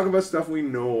 let's talk about stuff we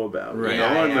know about. Right. You know?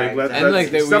 And like,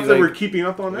 exactly. stuff that we're keeping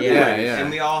up on anyway. Yeah. And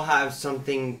we all have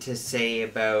something to say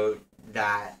about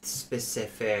that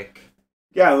specific...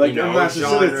 Yeah, like genre, it's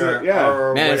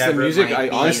the music.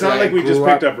 It's not like we just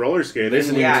picked up roller skating. It's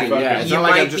not like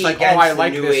I'm just like, oh, I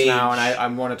like this now, and I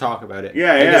want to talk about it.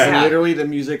 Yeah. It's literally the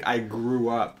music I grew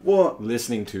up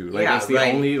listening to. Like it's the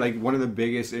only one of the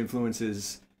biggest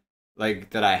influences like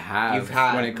that I have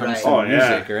when it comes to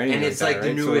music or anything. And it's like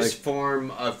the newest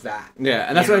form of that. Yeah,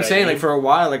 and that's what I'm saying. Like for a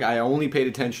while, like I only paid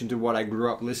attention to what I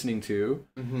grew up listening to,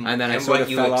 and then I sort of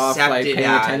fell off like paying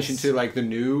attention to like the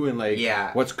new and like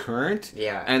what's current.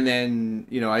 Yeah. And then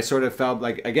I sort of felt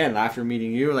like again after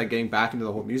meeting you, like getting back into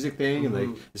the whole music thing, and like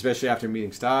especially after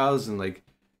meeting Styles and like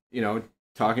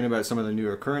talking about some of the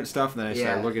newer current stuff. And then I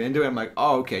started looking into it. I'm like,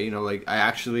 oh okay, like I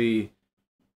actually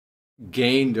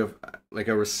gained a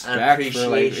respect for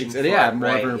like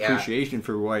more of an appreciation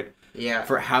for what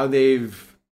for how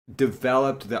they've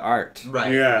developed the art,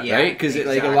 right? Right, because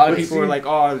like a lot of people are like,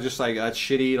 oh, just like that's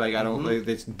shitty, like I don't like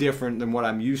it's different than what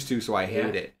I'm used to, so I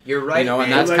hate it. You're right,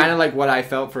 and that's kind of like what I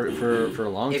felt for a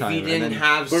long time. If you didn't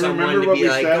have someone to be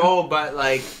like, oh, but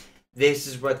like this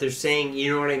is what they're saying,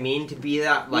 you know what I mean? To be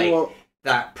that like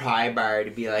that pry bar, to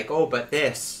be like, oh, but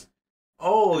this.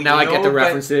 Oh, now I get the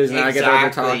references, and I get what they're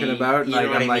talking about. You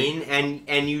know what I mean?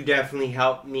 And you definitely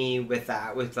helped me with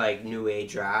that, with like new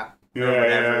age rap or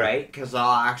whatever, right? Because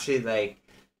I'll actually like,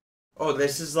 oh,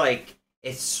 this is like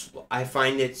I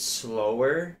find it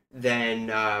slower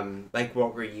than like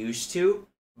what we're used to,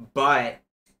 but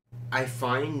I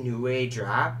find new age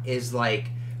rap is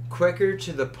like quicker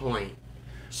to the point.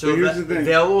 So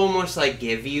they'll almost like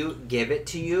give it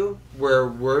to you, where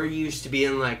we're used to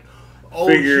being like, oh,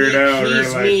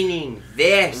 he's meaning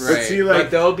this. Right.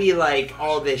 But there'll be like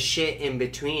all this shit in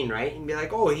between, right? And be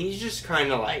like, oh, he's just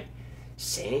kind of like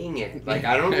saying it. Like,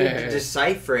 I don't need to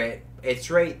decipher it.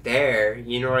 It's right there.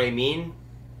 You know what I mean?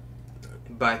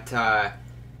 But,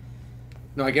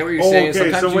 no, I get what you're saying.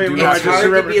 Okay, sometimes it's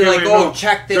hard to be like, oh,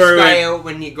 check this guy out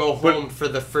when you go home for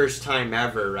the first time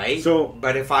ever, right?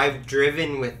 But if I've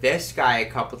driven with this guy a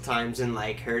couple times and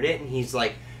like heard it, and he's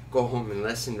like, go home and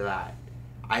listen to that.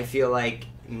 I feel like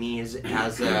me as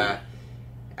a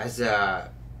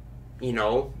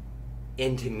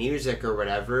into music or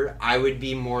whatever, I would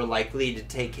be more likely to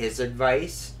take his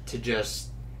advice to just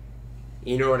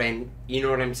you know what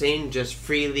I'm saying, just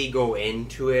freely go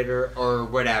into it or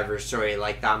whatever. Sorry,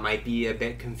 like that might be a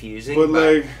bit confusing. But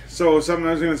like something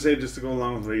I was gonna say just to go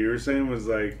along with what you were saying was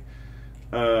like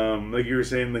you were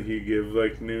saying, like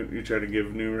you try to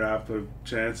give new rap a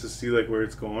chance to see like where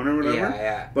it's going or whatever.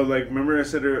 Yeah. But like, remember I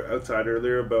said outside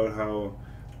earlier about how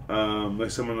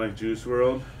like someone like Juice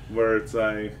WRLD, where it's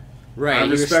like I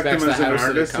respect him as an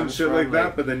artist and shit like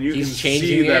that, but then you can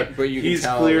see that he's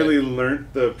clearly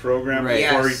learnt the program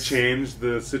before he changed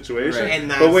the situation. Right. And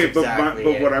that's but wait, exactly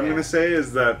but what I'm gonna say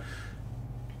is that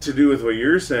to do with what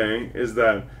you're saying is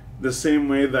that the same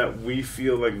way that we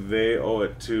feel like they owe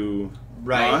it to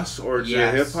us or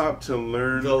to hip hop to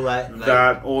learn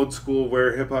that old school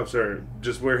where hip hop's are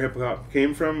just where hip hop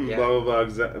came from, blah blah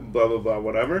blah blah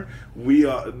whatever. We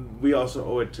also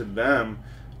owe it to them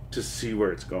to see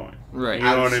where it's going. Right. You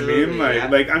know what I mean?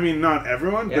 Like I mean, not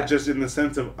everyone, but just in the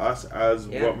sense of us as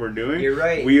what we're doing. You're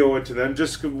right. We owe it to them.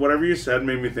 Just whatever you said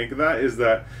made me think of that. Is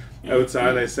that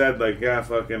outside I said like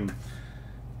fucking.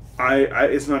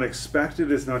 It's not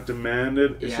expected. It's not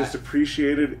demanded. It's just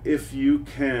appreciated if you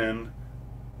can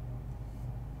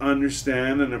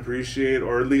understand and appreciate,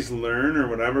 or at least learn or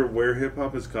whatever, where hip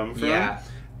hop has come from,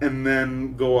 and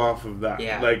then go off of that.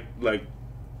 Like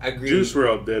Agreed. Juice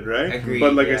WRLD did, right? Agreed,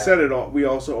 but like I said, we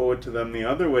also owe it to them the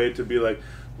other way to be like,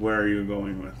 where are you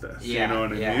going with this? You know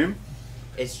what I mean?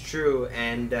 It's true,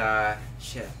 and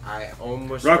shit, I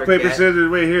almost rock paper scissors.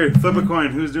 Wait here, flip a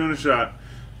coin. Who's doing a shot?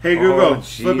 Hey Google,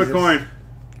 flip a coin.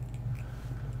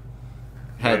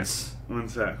 Heads. One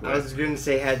sec. I was going to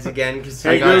say heads again because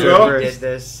hey, I Google did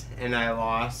this and I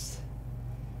lost.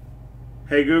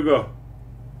 Hey Google,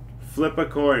 flip a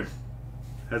coin.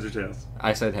 Heads or tails?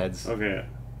 I said heads. Okay.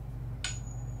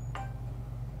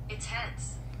 It's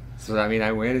heads. So I mean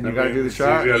I win and you gotta do the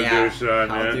shot? You gotta do a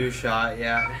shot, I'll do a shot,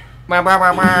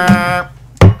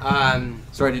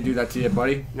 Sorry to do that to you,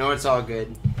 buddy. No, it's all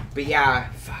good. But yeah,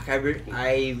 fuck, I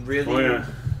really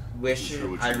wish Sure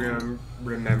what I you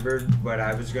remembered what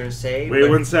I was gonna say. Wait but-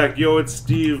 one sec. Yo, it's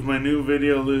Steve. My new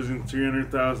video, Losing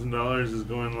 $300,000, is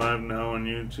going live now on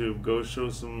YouTube. Go show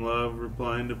some love,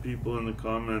 replying to people in the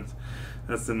comments.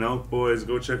 That's the Nelk Boys.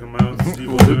 Go check them out.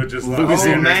 Steve will do it just like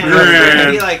Losing Oh man,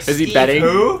 $300,000. be like Is he Steve betting?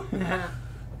 Who?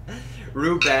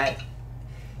 Rubet.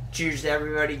 Cheers to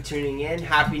everybody tuning in.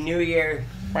 Happy New Year.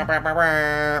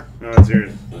 No, it's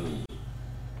yours.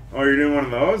 Oh, you're doing one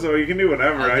of those? Oh, you can do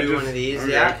whatever. I'll I do just, one of these.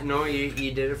 okay. Yeah, no, you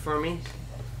did it for me.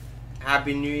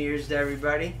 Happy New Year's to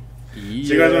everybody. So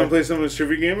you guys want to play some of this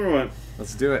trivia game or what?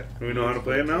 Let's do it. Do we know how to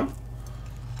play it now?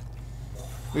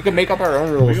 We can make up our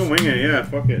own We rules. can wing it, yeah,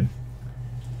 fuck it.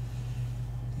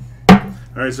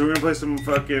 Alright, so we're gonna play some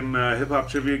fucking hip hop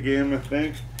trivia game, I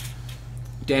think.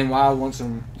 Dan Wild wants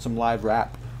some live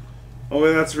rap. Oh,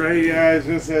 yeah, that's right, yeah, I was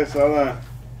gonna say, I saw that.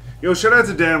 Yo, shout out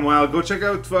to Dan Wild. Go check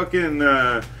out fucking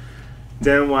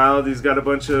Dan Wild. He's got a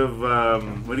bunch of,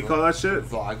 what do you call that shit?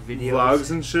 Vlog videos.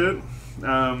 Vlogs and shit.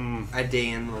 A day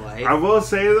in the life. I will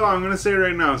say, though, I'm gonna say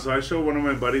right now, so I showed one of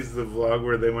my buddies the vlog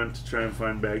where they went to try and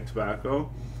find bag tobacco.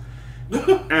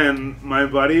 And my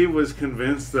buddy was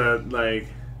convinced that, like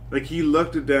he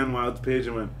looked at Dan Wild's page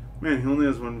and went, man, he only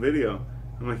has one video.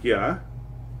 I'm like, yeah.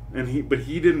 But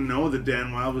he didn't know that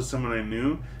Dan Wild was someone I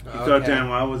knew. He thought Okay. Dan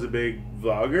Wild was a big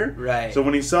vlogger. Right. So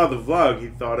when he saw the vlog, he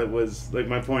thought it was, like,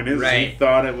 my point is he Right.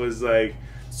 thought it was, like,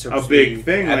 So a big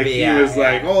thing. Like, he was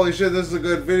like, holy shit, this is a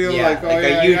good video. Yeah, like, oh, like a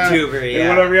yeah, YouTuber, yeah. yeah. And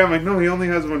whatever, yeah. I'm like, no, he only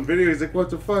has one video. He's like, what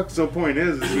the fuck? So point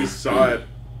is he saw it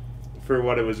for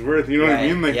what it was worth. You know what I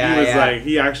Right. mean? Like, Yeah, he was yeah. like,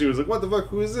 he actually was like, what the fuck?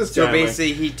 Who is this So guy? Like,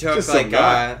 basically, he took just some like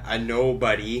guy. a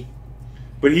nobody.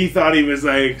 but he thought he was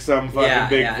like some fucking Yeah,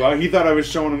 big yeah. vlog. He thought I was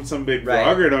showing him some big Right.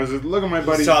 vlogger, and I was like, look at my He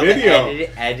buddy's saw video.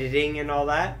 the editing and all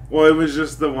that. Well, it was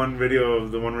just the one video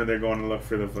of the one where they're going to look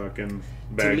for the fucking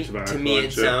bag tobacco. To me, and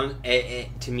it shit. sounds.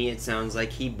 To me, it sounds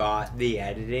like he bought the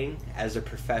editing as a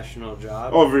professional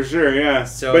job. Oh, for sure, yeah.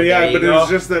 So but yeah, there you but it was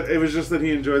go. just that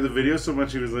he enjoyed the video so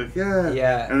much. He was like, yeah,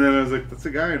 Yeah. And then I was like, that's a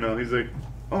guy I know. He's like,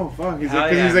 oh fuck. He's Hell like,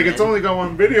 'cause yeah, he's like, it's man. only got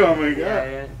one video. I'm like, yeah.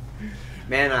 Yeah.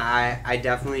 Man, I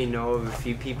definitely know of a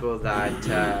few people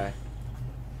that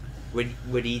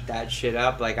would eat that shit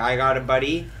up. Like, I got a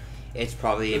buddy. It's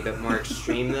probably a bit more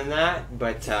extreme than that,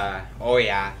 but oh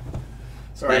yeah.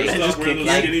 Sorry, Like, Stop wearing those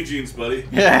like- skinny jeans, buddy.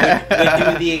 Would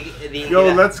do the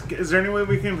Yo, is there any way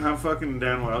we can have fucking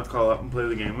Dan Wild call up and play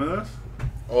the game with us?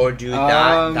 Oh, dude,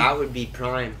 that would be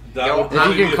prime. That Yo, would If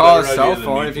probably you be can a call better his cell idea than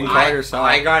phone, me if you can playing. call yourself.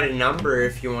 I got a number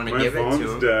if you want to My give it to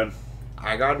phone's him. dead.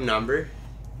 I got a number.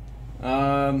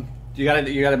 You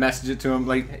gotta message it to him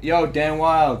like, yo, Dan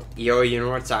Wild. Yo, you know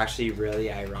what's actually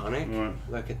really ironic? What?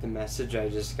 Look at the message I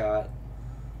just got.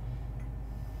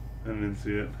 I didn't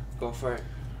see it. Go for it.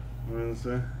 What did it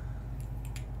say?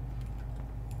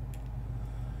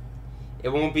 It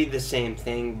won't be the same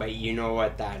thing, but you know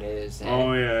what that is.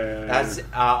 Oh yeah. That's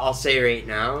I'll say right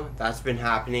now. That's been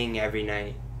happening every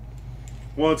night.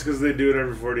 Well, it's because they do it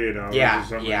every 48 hours. Yeah, or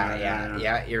something yeah, like that,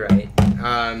 yeah. You're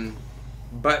right.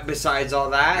 But besides all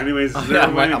that, Anyways, is there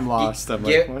a way- I'm lost. I'm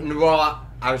give, like, what? well,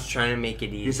 I was trying to make it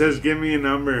easy. He says, give me a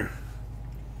number.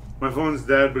 My phone's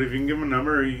dead, but if you can give him a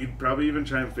number, you could probably even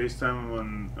try and FaceTime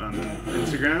him on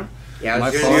Instagram. Yeah, I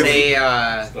was My gonna phone- say.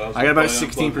 Styles I got about will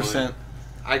probably unplug 16%.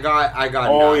 I got.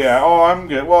 Oh, enough. yeah. Oh, I'm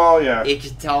good. Well, yeah. It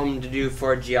could tell him to do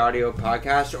 4G Audio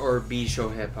Podcast or B Show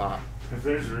Hip Hop. If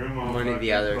there's room, I'll One or the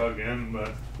fucking other. plug in, but... It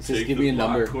mine. says Take give the me a black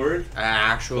number. cord. An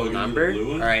actual Plug into the number. blue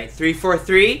All one? right,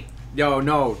 343. Yo,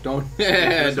 no, don't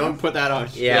don't put that on.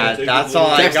 Yeah, take that's the all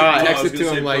blue I one. Text it- got. text I was it gonna to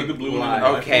say him, plug like, the blue one in live. the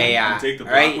iPhone Okay, yeah. and take the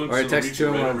black Alright. one, Or so text reach to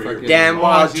him right on over here. fucking- Dan Oh, I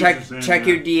Wild, see what you're saying, check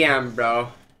yeah. your DM, bro.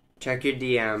 Check your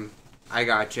DM. I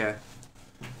gotcha.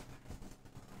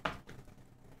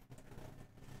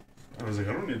 I was like,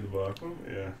 I don't need the black one.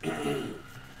 Yeah.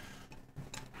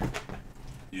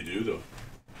 You do though.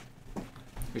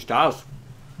 Hey, Styles,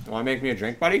 you want to make me a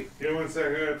drink, buddy? Give me 1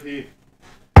 second. I gotta pee.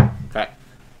 Okay.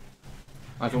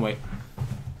 I can wait.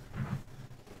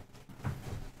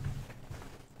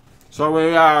 So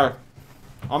we are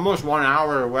almost 1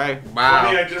 hour away. Wow.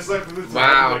 Funny, I just looked at the time.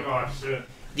 Wow. I'm like, oh, shit.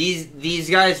 These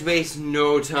guys waste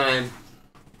no time.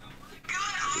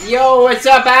 Yo, what's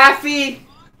up, Affy?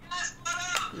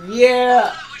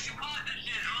 Yeah.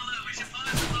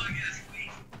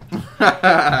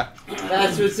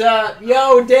 That's what's up.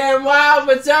 Yo, Dan Wild,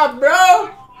 what's up, bro?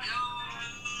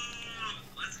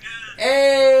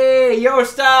 Hey, yo,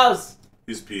 Styles.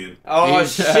 He's peeing. Oh,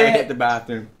 He's, shit. At the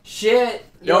bathroom. Shit.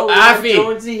 Yo, we got Affy.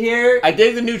 Jonesy here. I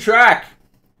dig the new track.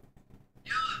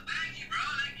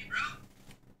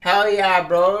 Hell yeah,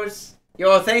 bros.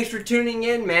 Yo, thanks for tuning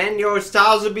in, man. Yo,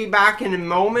 Styles will be back in a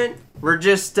moment. We're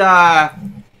just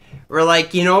we're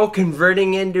like, you know,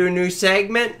 converting into a new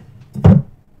segment.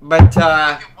 But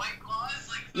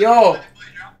yo,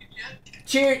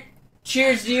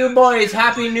 cheers to you boys.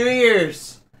 Happy New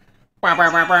Year's. Fucking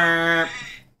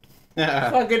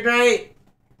right.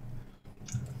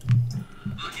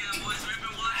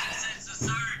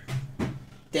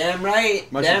 Damn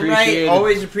right. Much Damn appreciated. right.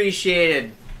 Always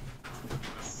appreciated.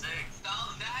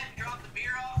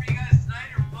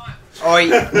 Oh,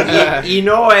 you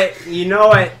know it. You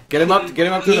know it. Get him up to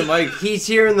the mic. He's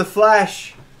here in the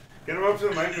flesh. Get him up to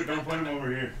the mic, but don't point him over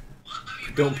here.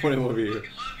 Don't point him over here.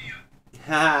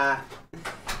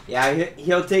 Yeah,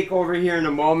 he'll take over here in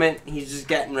a moment. He's just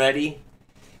getting ready.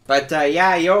 But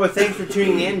yeah, yo, thanks for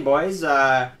tuning in, boys.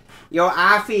 Yo,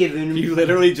 Afi, You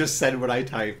literally just said what I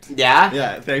typed. Yeah?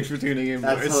 Yeah, thanks for tuning in,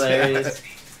 That's boys. hilarious.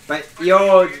 But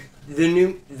yo, the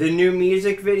new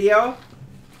music video.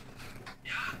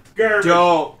 Garbage.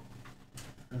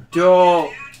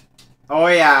 Dope. Oh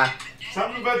yeah.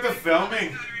 Something about the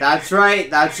filming. That's right.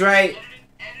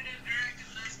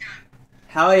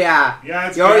 Hell yeah. Yeah,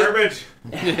 it's Yo, garbage.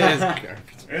 Yeah, it's garbage.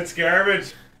 It's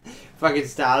garbage. Fucking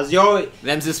styles. Yo.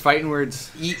 Them's his fighting words.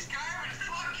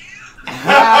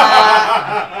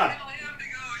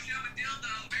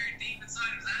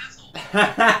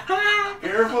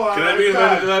 Careful on Can I be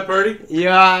invited to that party?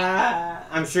 Yeah,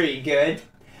 I'm sure you could.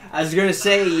 I was gonna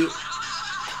say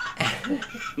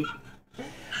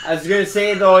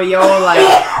though, yo,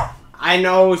 like, I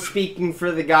know, speaking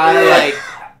for the guy, like,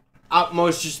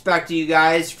 utmost respect to you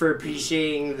guys for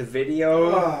appreciating the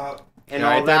video and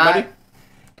all that. Buddy?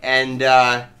 And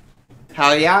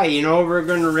hell yeah, you know, we're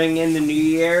gonna ring in the new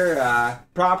year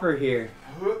proper here.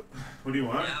 What do you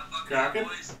want? Kraken?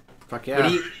 Fuck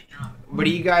yeah. What are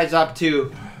you guys up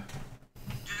to?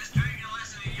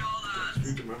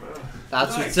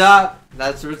 That's Nice. what's up.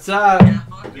 That's what's up.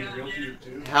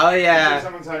 Hell yeah.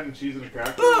 Someone's hiding cheese in a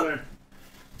crack over there.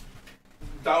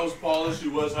 That was polished. He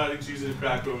was hiding cheese in a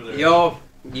crack over there. Yo,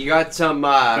 you got some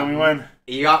Tell me when.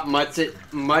 you got much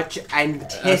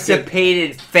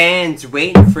anticipated fans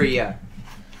waiting for you.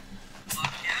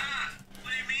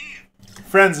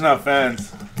 Friends, not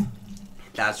fans.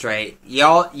 That's right.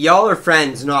 Y'all are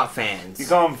friends, not fans. You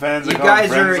call them fans. You I call them guys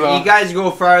friends, are though. you guys go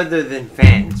farther than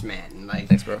fans, man. Like,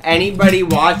 Thanks, bro. Anybody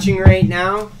watching right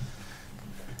now,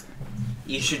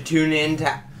 you should tune in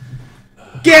to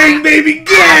Gang, baby,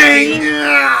 gang!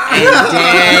 and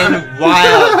Dan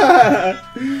Wild.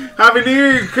 Happy New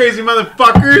Year, you crazy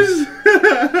motherfuckers!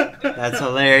 That's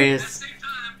hilarious.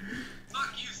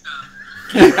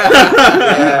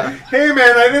 Hey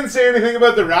man, I didn't say anything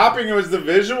about the rapping. It was the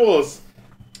visuals.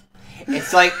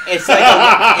 It's like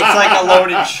a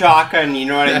loaded shotgun. You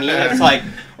know what I mean? It's like,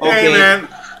 okay, Hey man,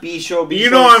 B-show. you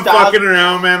know I'm fucking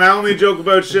around, man. I only joke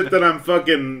about shit that I'm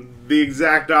fucking the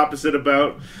exact opposite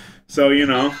about. So, you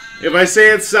know, if I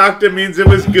say it sucked, it means it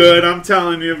was good. I'm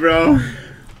telling you, bro.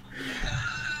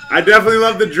 I definitely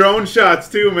love the drone shots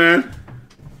too, man.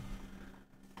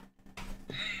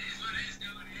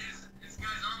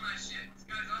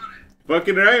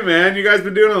 Fucking right, man. You guys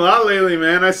been doing a lot lately,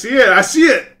 man. I see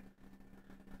it.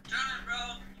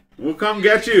 We'll come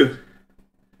get you.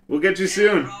 We'll get you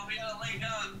soon.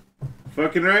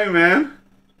 Fucking right, man.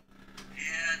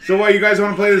 So what, you guys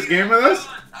want to play this game with us?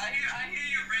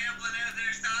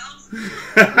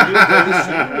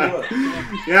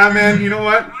 Yeah, man, you know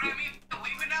what?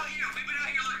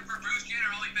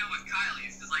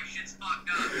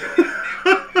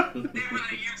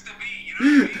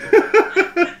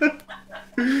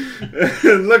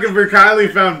 Looking for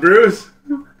Kylie, found Bruce.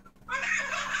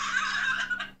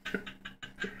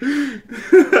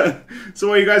 So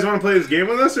what, you guys want to play this game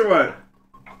with us or what?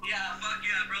 Yeah, fuck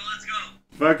yeah, bro, let's go.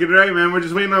 Fucking right, man. We're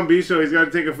just waiting on B-Show. He's got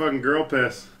to take a fucking girl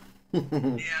piss. Yeah, for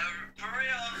real.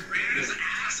 Raider's an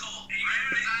asshole.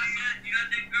 You gotta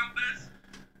take girl piss?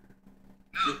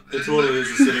 No. It's what it is,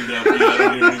 is sitting down. Yeah, I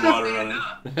don't hear any water running.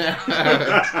 I need to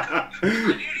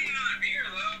get another beer,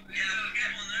 though. Yeah, we'll get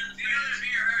one there. You got a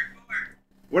beer hardcore.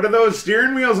 What are those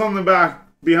steering wheels on the back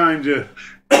behind you?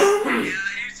 Yeah, I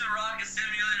used to rock a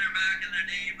simulator back in the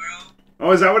day, bro.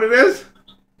 Oh, is that what it is?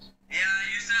 Yeah,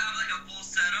 I used to have like a full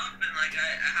setup and like I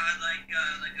had like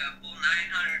a full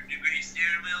 900-degree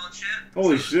steering wheel and shit. Holy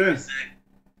So it was shit. pretty sick.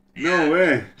 No Yeah.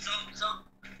 way. So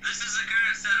this is the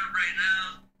current setup right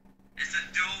now. It's a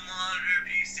dual monitor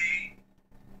PC.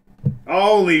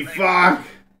 Holy fuck.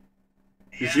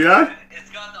 You see that? It's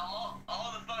got all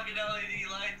the fucking LED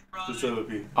lights, bro. Just have a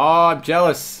pee. Oh, I'm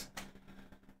jealous.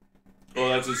 Oh,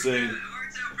 that's insane. It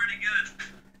works out pretty good.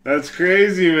 That's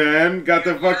crazy, man. Got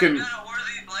the fucking... You gotta order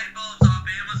these light bulbs off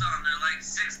Amazon. They're like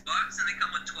 $6 and they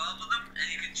come with 12 of them and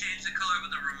you can change the color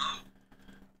with a remote.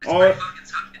 It's Oh, pretty fucking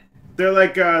tough. they're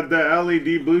like the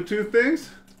LED Bluetooth things.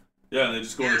 Yeah, and they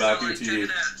just go in Yeah, the back so, of like, your check TV. it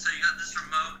out. So you got this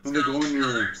remote. It's And they got go all in these your-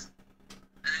 colors.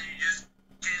 And then you just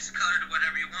change the color to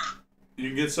whatever you want. You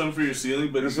can get some for your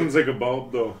ceiling, but This you one's like a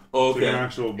bulb though. Oh, It's like an okay.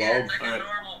 actual Yeah, bulb. it's like a Alright.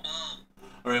 normal bulb.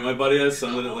 All right, my buddy has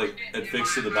some that it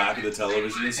fixed to the back of the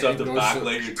television and stuff to And it goes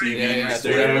backlight your TV Yeah, and yeah, your it's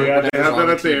Yeah, stereo. whatever. they have that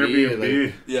at the TV,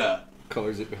 Airbnb. Yeah.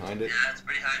 Colors it behind it. Yeah, it's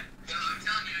pretty high. Yo, I'm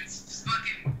telling you, it's just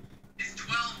fucking. It's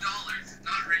 $12. It's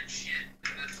not rich shit.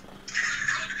 That's broke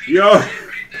people Yo. shit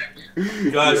right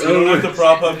there. Guys, we don't have to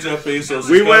prop up Jeff Bezos.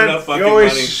 We He's got enough went. fucking Yo,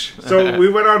 money. so we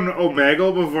went on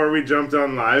Omegle before we jumped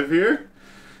on live here,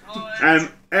 and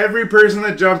every person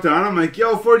that jumped on, I'm like,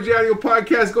 "Yo, 4G Audio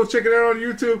Podcast, go check it out on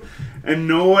YouTube." And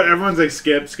know what? Everyone's like,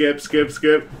 "Skip, skip, skip,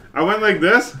 skip." I went like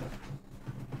this,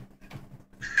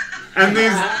 and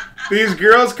these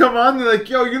girls come on. They're like,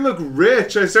 "Yo, you look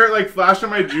rich." I start like flashing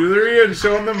my jewelry and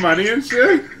showing them money and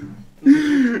shit.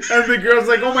 And the girl's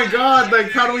like, "Oh my god,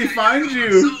 like, how do we find I'm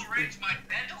you?" so rich, my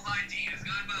dental hygiene is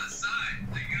gone by the side.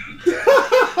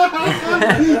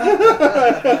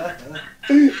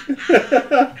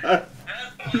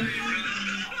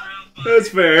 That's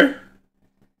fair.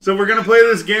 So we're gonna play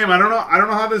this game. I don't know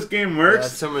how this game That's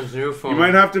works. someone's new phone. You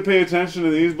might have to pay attention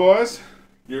to these boys.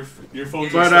 Your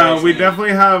phone's But we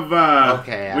definitely have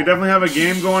Okay, yeah. we definitely have a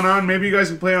game going on. Maybe you guys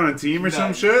can play on a team or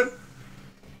some Nice. shit.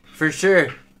 For sure.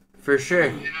 For sure.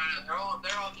 They're all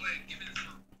playing. Give me the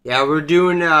phone. Yeah, we're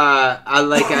doing a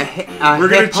We're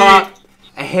gonna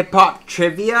hip hop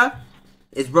trivia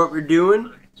is what we're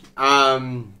doing.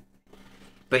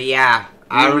 But yeah,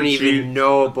 I We're don't gonna even cheat.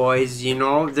 know, boys. You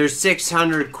know, there's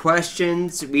 600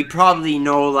 questions. We probably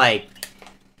know like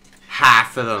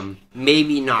half of them,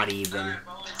 maybe not even.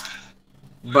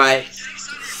 But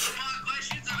 600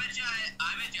 questions. I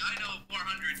bet you I know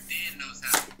 400. Dan knows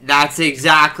how. that's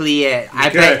exactly it.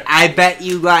 Okay. I bet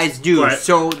you guys do. Quiet.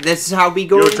 So this is how we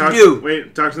go Yo, to talk do.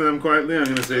 to them quietly. I'm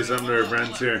gonna say something to our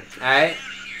friends here. All right.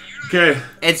 Okay.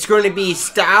 It's going to be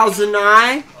Styles and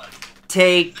I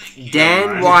take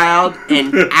Dan Wild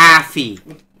and Affy.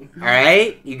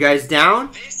 Alright? You guys down?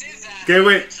 This is Okay,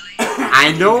 wait.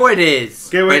 I know it is.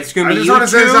 Okay, wait. But it's going to I be just you wanna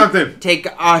say two something. take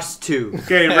us two.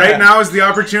 Okay, right now is the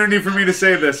opportunity for me to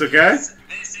say this. Okay. This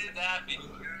is happy.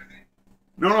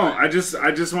 No. I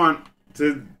just want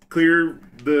to clear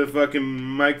the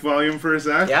fucking mic volume for a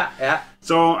sec. Yeah.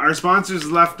 So our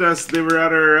sponsors left us. They were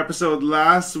at our episode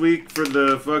last week for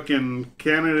the fucking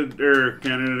Canada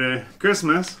Day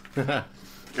Christmas,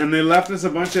 and they left us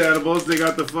a bunch of edibles. They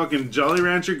got the fucking Jolly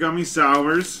Rancher gummy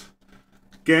sours,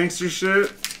 gangster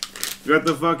shit. We got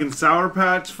the fucking Sour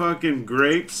Patch fucking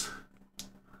grapes.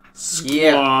 Squad.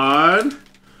 Yeah.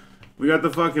 We got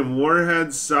the fucking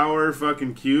Warhead sour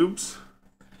fucking cubes.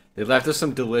 They left us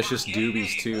some delicious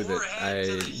doobies too that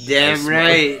I. Damn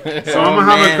right. So I'm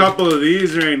gonna have a couple of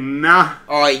these right now,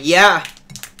 Oh, yeah.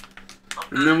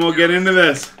 and then we'll get into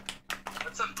this.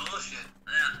 That's some bullshit.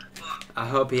 Yeah, fuck. I'll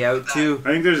help you out too. I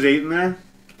think there's 8 in there.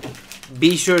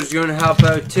 B-Shore's going to help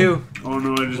out too. Oh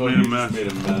no, I just Oh, made you a mess. just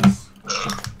made a mess.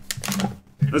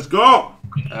 Let's go!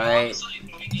 Alright.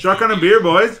 Shotgun a beer,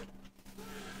 boys.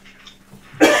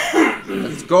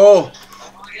 Let's go.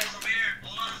 I'll get some beer.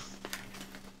 Hold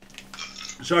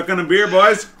on. Shotgun a beer,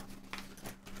 boys.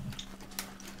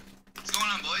 What's going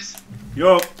on, boys?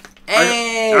 Yo,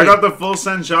 Hey. I got the full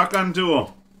send shotgun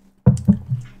tool.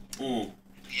 Mm.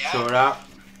 Yeah. Show it up.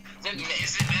 Is it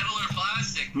metal or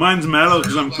plastic? Mine's metal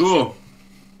because I'm cool.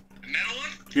 Metal one?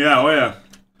 Yeah, oh yeah.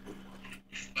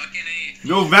 Fucking A.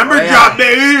 November Oh, yeah. drop,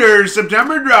 baby, or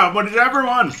September drop, whatever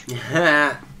one.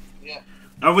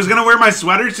 I was gonna wear my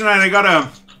sweater tonight. I got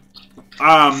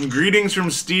a greetings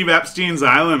from Steve Epstein's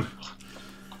Island.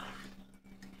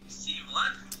 Steve,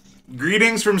 what?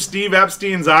 Greetings from Steve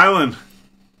Epstein's Island.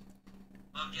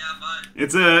 Fuck yeah, bud.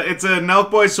 It's a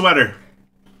Nelk Boy sweater.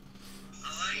 I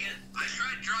like it. I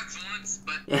tried drugs once,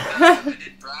 but I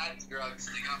did Brad's drugs.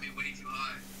 They got me way too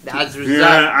high. That's what's Yeah,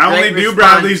 up. I only Great do response.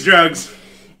 Bradley's drugs.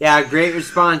 Yeah, great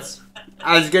response.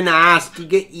 I was gonna ask,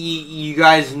 you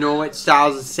guys know what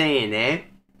Styles is saying, eh?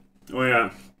 Oh yeah.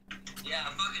 Yeah,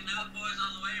 fucking Nut Boys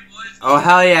on the way, boys. Oh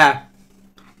hell yeah!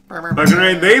 Fucking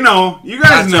right, they know. You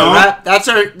guys That's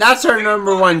know. that's our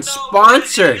number one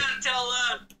sponsor. You gotta tell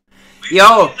them. Yo,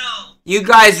 know. you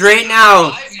guys right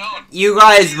now, I've known. you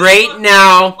guys right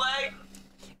now, Flag?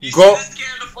 You Go- see this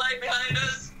can of flag behind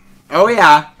us? oh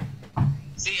yeah,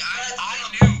 See, I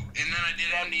knew, and then I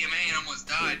did MDMA and almost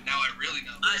died. Now I really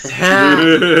know. I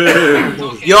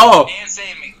Yo. And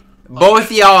save me.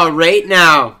 both y'all right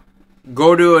now,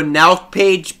 go to a Nelk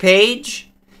page.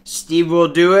 Steve will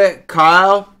do it.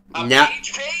 Kyle,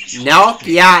 Page? Nelk,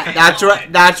 yeah, that's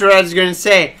what I was gonna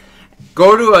say.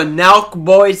 Go to a Nelk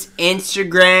Boys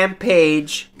Instagram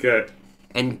page Okay.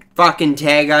 and fucking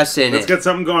tag us in Let's it. get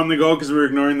something going on the go because we're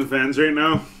ignoring the fans right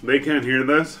now. They can't hear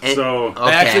this, so Okay.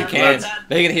 They actually can.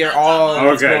 They can hear all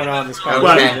what's Okay. going on in this Well,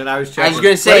 conversation. I was I checking. was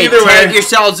gonna say But either tag way-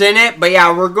 yourselves in it, but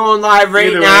yeah, we're going live right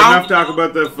either way, now. enough talk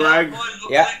about the flag.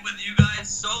 Yeah. With you guys,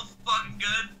 so fucking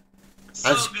good. So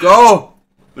Let's good. go.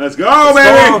 Let's go,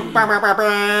 baby!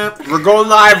 We're going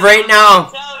live right now.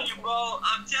 I'm telling you, bro.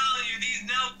 I'm telling you, these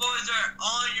Nelk boys are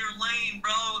on your lane,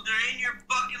 bro. They're in your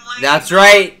fucking lane. That's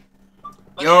right.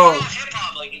 But Yo. they're not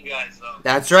hip-hop like you guys, though.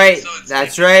 That's right. So it's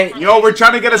That's like- right. Yo, we're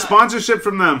trying to get a sponsorship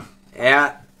from them.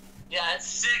 Yeah. Yeah, it's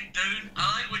sick, dude. I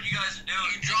like what you guys are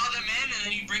doing. You draw them in, and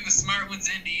then you bring the smart ones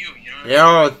into you. You know what I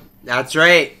mean? Yo, that's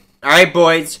right. All right,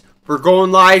 boys. We're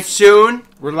going live soon.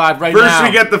 We're live right First now.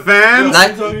 we get the fans,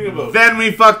 Let- What are you talking about? then we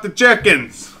fuck the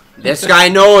chickens. This guy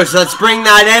knows. Let's bring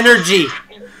that energy.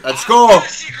 Let's go.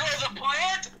 First you grow the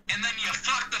plant, and then you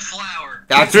fuck the flower.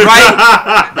 That's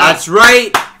right. That's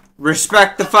right.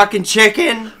 Respect the fucking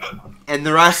chicken, and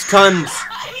the rest comes.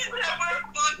 He's never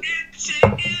fucking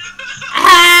chicken.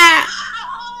 Ah!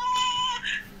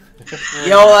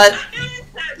 Yo,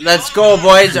 let's go,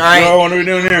 boys. All Yo, right. what are we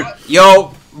doing here?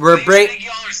 Yo, we're They bring. think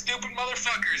y'all are stupid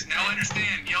motherfuckers. Now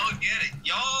understand. Y'all get it.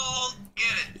 Y'all get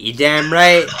it. You damn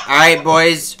right. All right,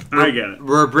 boys. I get it.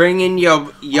 We're bringing y'all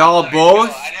There you go.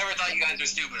 both. I never thought you guys were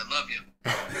stupid. I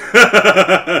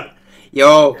love you.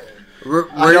 Yo, we're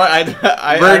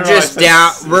we're just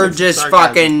down. We're just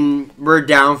fucking. We're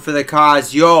down for the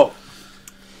cause. Yo,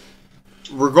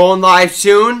 we're going live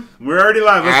soon. We're already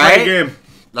live. Let's play Alright. a game.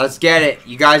 Let's get it.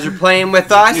 You guys are playing with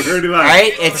us. We're already All live.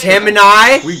 right, it's him and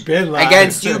I We've been live.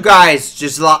 against you guys.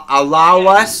 Just allow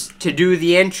us to do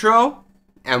the intro,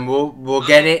 and we'll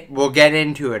get it. We'll get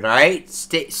into it. All right,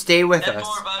 stay with That's us.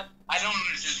 more about. I don't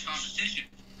understand competition.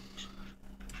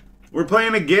 We're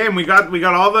playing a game. We got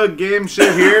all the game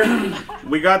shit here.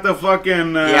 We got the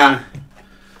fucking Yeah.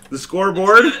 the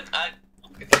scoreboard.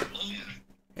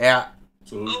 Yeah.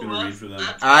 So who's gonna read for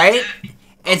that? All right.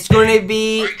 It's going to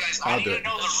be. Alright, guys, I I'll need do to it.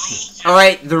 know the rules. All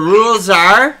right. The rules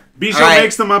are. Bisho Alright.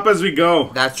 makes them up as we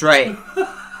go. That's right.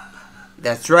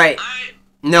 That's right. Alright.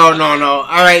 No.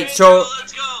 All right. So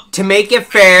Let's go. to make it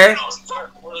fair.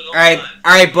 All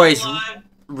right, boys.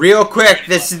 Real quick.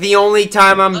 This is the only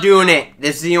time I'm doing it.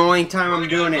 This is the only time I'm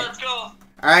doing it. Let's go. All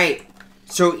right.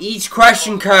 So each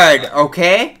question card,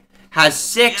 okay, has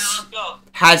Yeah, six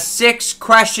let's go.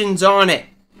 questions on it.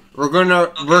 We're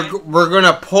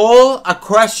gonna pull a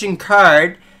question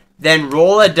card, then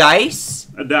roll a dice.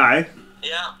 A die.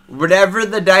 Yeah. Whatever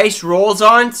the dice rolls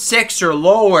on, 6 or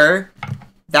lower,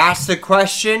 that's the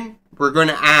question we're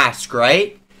gonna ask,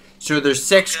 right? So there's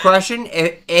 6 questions.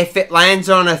 If it lands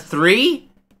on a 3,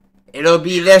 it'll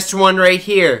be this one right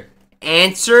here.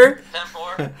 Answer.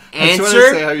 10-4.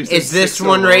 Answer is this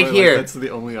one right here. That's the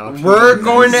only option. We're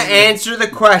going to answer the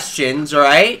questions, all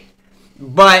right?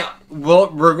 But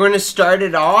we're going to start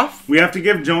it off. We have to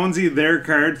give Jonesy their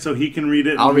card so he can read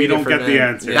it. I'll and we read it don't for get the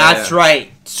them. answer. Yeah. That's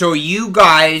right. So you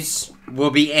guys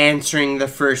will be answering the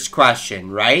first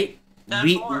question, right?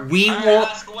 We 10-4. won't.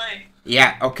 Ask away.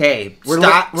 Yeah. Okay. We're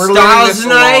Styles learning this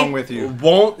and I along with you.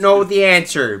 won't know the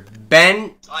answer.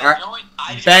 Ben.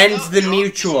 Ben's the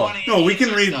mutual. No, we can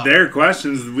read their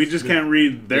questions. We just can't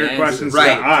read their Yeah, questions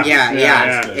Right. to us.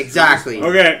 Yeah. Exactly.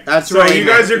 Okay, That's so right. you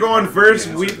guys are going first.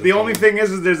 The only thing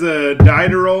is there's a die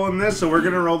to roll in this, so we're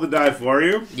gonna roll the die for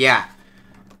you. Yeah.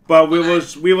 But we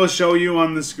will show you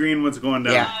on the screen what's going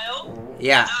down. Yeah.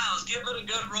 Yeah. Styles, give it a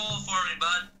good roll for me,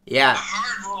 bud. A Yeah.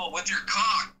 hard roll with your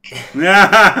cock.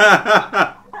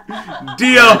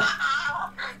 Deal.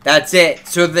 That's it.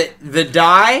 So the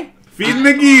die. Feeding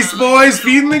the geese, boys.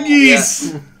 Feeding the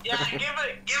geese. Yeah, give it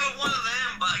one of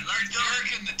them, but like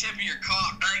dark in the tip of your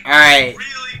cock. Like, All right.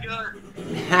 really good.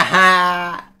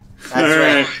 Haha. That's All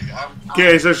right. right.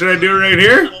 Okay, so should I do it right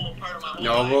here?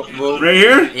 No, we'll Right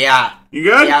here? yeah. You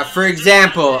good? Yeah, for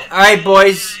example. All right,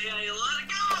 boys. Yeah, you let it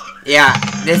go. Yeah,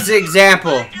 this is an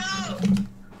example. Let it go.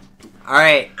 All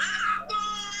right.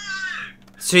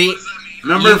 So What does that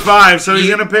mean? Number 5. So he's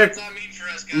you- gonna pick. What does that mean for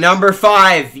us guys? number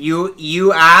 5,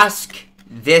 you ask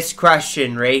this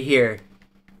question right here.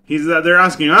 They're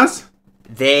asking us.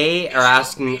 They are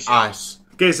asking us.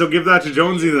 Okay, so give that to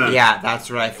Jonesy then. Yeah, that's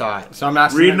what I thought. So I'm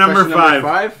asking Read that number question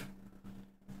 5.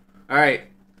 All right.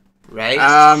 Right?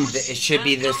 It should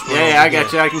be this one. Yeah, I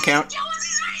got you. I can count.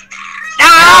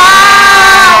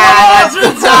 Ah! That's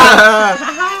what's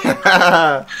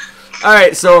up. All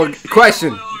right. So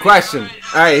question. All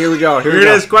right. Here we go. Here it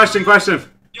is. Question. Jones, can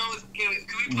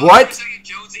we pause What? for a second?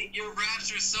 Jonesy, your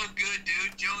raps are so good,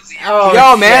 dude. Jonesy. Oh,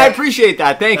 Yo, man, I shit. appreciate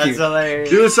that. Thank That's you. hilarious.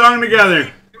 Do a song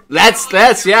together.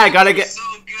 That's yeah. I gotta get. So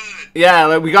good. Yeah,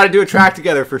 like, we gotta do a track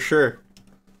together for sure.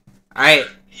 All right.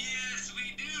 Yes,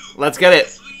 we do. Let's get it.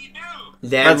 Yes, we do.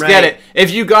 Damn Let's right. get it.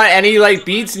 If you got any like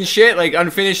beats and shit, like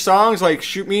unfinished songs, like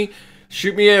shoot me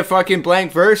a fucking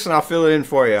blank verse and I'll fill it in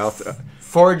for you.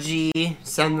 4G,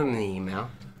 send them the email.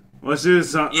 Let's do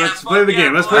this. Yeah, Let's play the fuck yeah,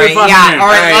 game. Let's boy. play the fucking game. All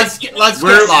right. Alright. Let's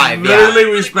We're get live. Yeah.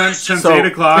 literally we spent since So- 8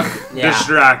 o'clock Yeah.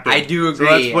 distracted. I do agree.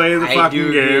 So let's play the I fucking do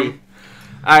agree. game.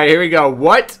 All right, here we go.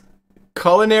 What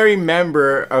culinary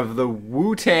member of the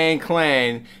Wu-Tang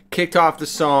Clan kicked off the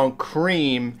song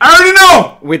 "Cream" I already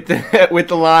know. with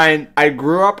the line, "I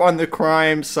grew up on the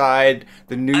crime side,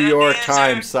 the New York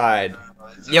Times side"?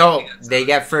 Yo, they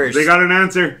get first. They got an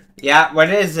answer. Yeah. What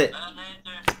is it?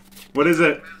 What is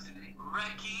it?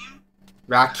 Raheem.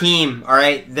 Rakim. All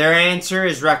right. Their answer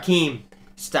is Rakim.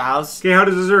 Styles. Okay, how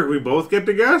does this work? We both get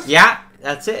to guess? Yeah.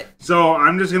 That's it. So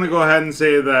I'm just gonna go ahead and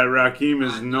say that Rakim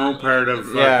is no part of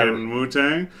fucking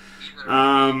Wu-Tang.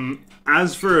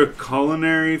 As for a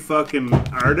culinary fucking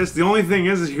artist, the only thing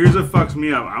is here's what fucks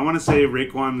me up. I want to say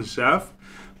Raekwon the Chef,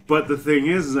 but the thing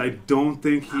is I don't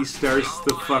think he starts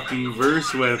the fucking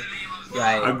verse with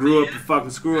I Right. grew up a fucking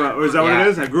screw up. Or is that what Yeah. it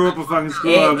is? I grew up a fucking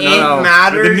screw It- up. it No.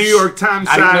 matters. The New York Times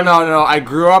side. No. I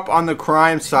grew up on the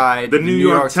crime side, The New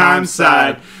York Times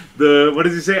side. The what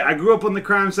does he say? I grew up on the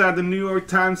crime side. The New York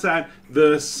Times side.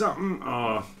 The something.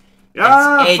 Oh,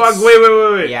 It's- fuck!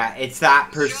 Wait. Yeah. It's that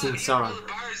person's song.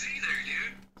 Bars either,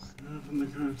 dude. From the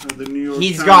crime side, the New York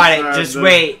He's Times got it. side, Just the-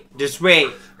 wait. Just wait.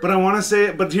 But I want to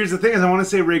say. But here's the thing: is I want to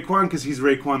say Raekwon because he's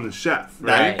Raekwon the Chef,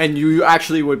 right? Right. And you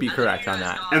actually would be correct on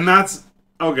that. And that's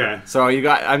okay. So you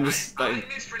got. I'm just. I Like,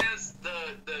 mispronounced the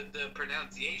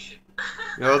pronunciation.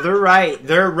 No, they're right.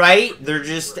 They're right. They're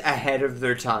just ahead of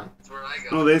their time. That's where I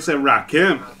go. Oh, they said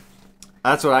Rakim.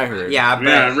 that's what I heard. Yeah, but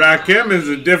Yeah, Rakim is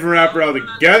a different rapper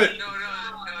altogether. No.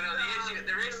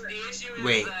 The issue is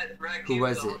Wait, that Rakim who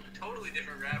was is a it? totally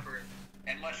different rapper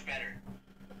and much better.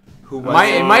 who was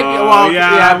It might be. Oh, Well,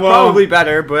 yeah, yeah, well- probably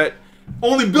better, but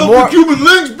Only built More- for Cuban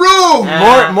links,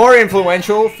 bro. more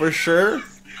influential for sure.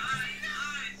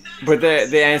 But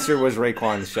the answer was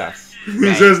Raekwon the Chef.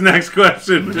 He says next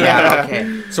question. Yeah.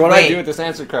 Okay. So what do I Wait. do with this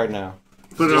answer card now?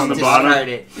 Put it on the Discard bottom.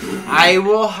 it. I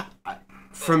will.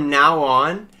 From now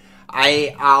on,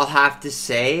 I'll have to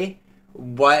say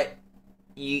what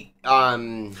you I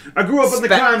grew up on the Spe-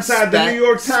 crime side, the spe- New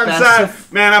York Times specif-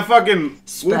 side. Man, I fucking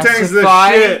Wu-Tang's the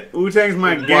specify shit. Wu-Tang's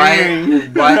my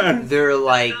gang. what they're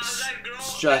like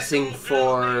stressing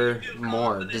for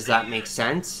more. Does that make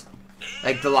sense?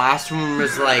 Like the last one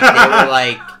was like they were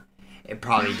like. It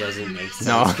probably doesn't make sense.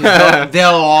 No. 'Cause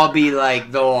they'll all be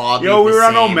like they'll all be. Yo, we the were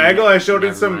on same. Omegle. I showed it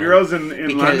Never some mind. girls in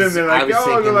Because London. They're I like, was yo,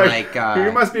 thinking, they're like, like,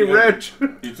 you must be rich.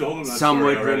 You told him that Some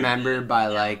story would already. remember by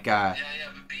like But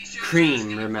B-Show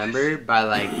Cream, remember by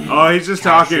like Oh, he's just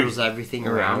talking. captures everything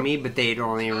around me, but they'd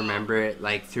only remember it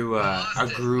like through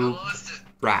a group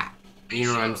rap. You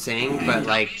know what I'm saying? But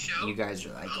like you guys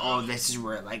are like, oh, this is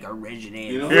where it like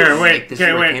originated. You know- Here, Like, wait. this is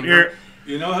Okay, where it wait. came Here.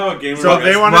 You know how a gamer So risk,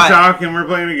 they want to What? talk, and we're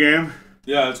playing a game.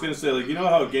 Yeah, I was gonna say, like, you know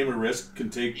how a gamer risk can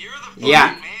take. You're the from. fucking Yeah.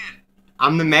 man.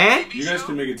 I'm the man. You guys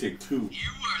can make it take 2. You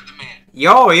are the man.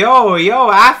 Yo,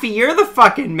 Affy, you're the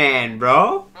fucking man,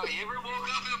 bro. Bro, you ever woke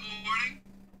up in the morning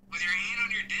with your hand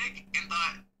on your dick and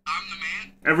thought, I'm the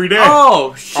man? Every day.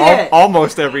 Oh shit.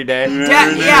 Almost every day.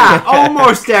 Yeah,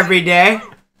 almost every day.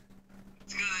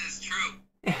 It's because it's true.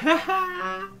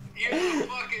 You're the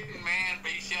fucking man,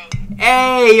 B-Show.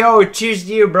 Hey, yo, cheers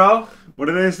to you, bro. What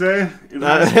did they say in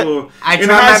high school? I in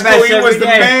try high my school, best you was every the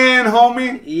day. man,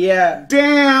 homie. Yeah.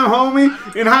 Damn,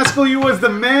 homie. In high school, you was the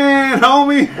man,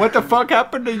 homie. What the fuck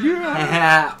happened to you?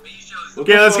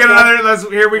 Okay, let's get another.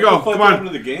 Here we go. Come Happened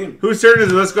on. to the game. Whose turn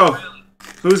is it? Let's go.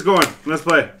 Who's going? Let's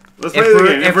play. Let's play If the we're,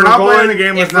 game. if If we're not playing the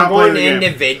game, let's if we're not play going the game.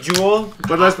 individual,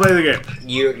 But let's play the game.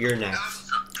 you're next.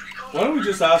 Why don't we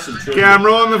just ask some Okay, trivia? I'm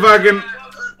rolling the fucking.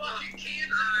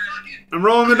 I'm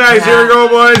rolling the dice. Here we go,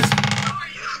 boys.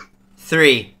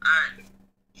 3.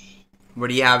 What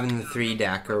do you have in the 3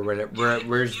 deck, or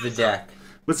where's the deck?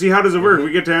 But see, how does it work?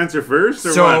 We get to answer first,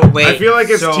 or So, what? I wait, feel like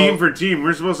it's so- team for team.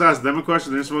 We're supposed to ask them a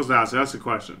question. They're supposed to ask us a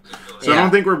question. So I Yeah.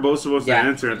 don't think we're both supposed to Yeah,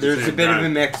 answer at the there's same a bit time. of a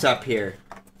mix-up here.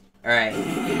 All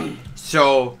right.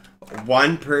 So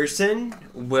one person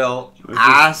will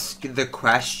ask the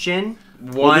question.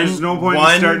 Well, there's no point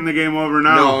in starting the game over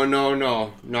now. No,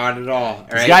 not at all. All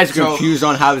You right? guys are So confused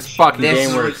on how this fucking this-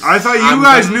 game works. I thought you I'm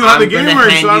guys gonna- knew how the I'm game gonna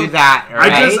works. hand So you that, all I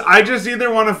right? just either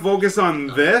want to focus on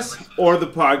this or the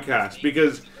podcast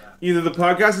because either the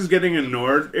podcast is getting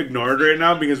ignored right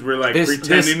now because we're like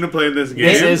pretending to play this game.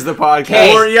 This is the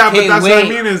podcast. Or but that's what I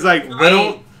mean is like I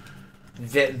don't.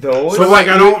 Those. So like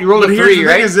I don't. You rolled a 3,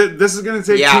 right? Is that this is gonna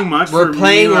take too much. We're for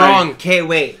playing me, wrong. Okay,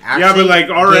 wait. Actually, yeah, but like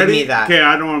already. Give me that. Okay,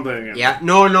 I don't want to play again. Yeah.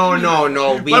 No.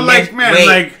 We but like, man, wait,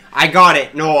 like I got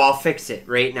it. No, I'll fix it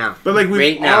right now. But like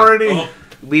we've right already. Now.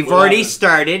 We've already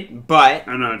started, but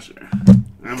I'm not sure.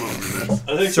 I'm over this.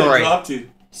 I think Sorry. they dropped you.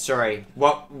 Sorry.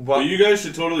 What? But you guys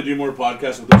should totally do more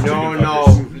podcasts with those chicken No.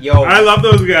 fuckers. Yo. I love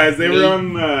those guys. They were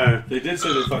on. They did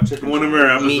say they fucked chicken. One of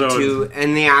our Me episodes. too.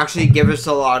 And they actually give us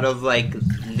a lot of like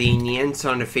lenience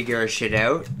on to figure our shit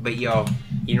out. But yo,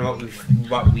 you know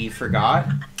what we forgot?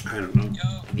 I don't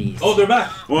know. These. Oh, they're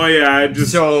back. Well, yeah, I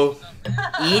just. So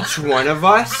each one of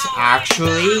us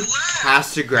actually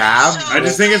has to grab. I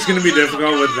just think it's gonna be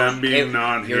difficult with them being It-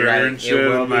 not you're here right, and it shit.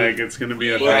 will be. Like it's gonna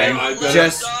be a Well, thing.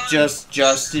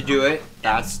 Just to do it.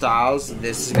 That's Styles.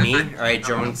 This is me. All right,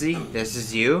 Jonesy. This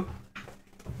is you.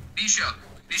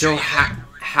 So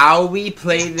how we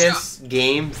play this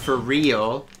game for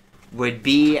real would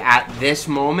be at this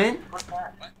moment.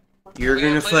 You're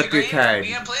gonna flip your card.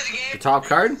 The top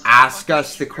card? Ask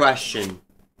us the question.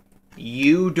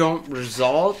 You don't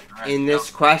result in this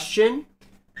question.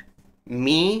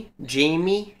 Me,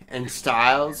 Jamie, and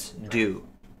Styles do.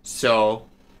 So,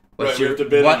 Right, we have to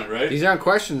bid on it, right? These aren't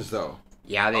questions, though.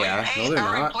 Yeah, they are. No, they're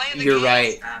not. You're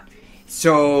right.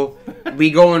 So, we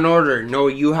go in order. No,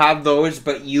 you have those,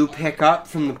 but you pick up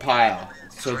from the pile.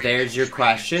 So there's your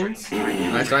questions.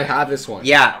 Nice, I have this one.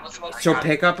 Yeah. So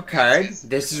pick up a card.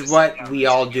 This is what we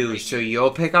all do. So you'll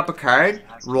pick up a card,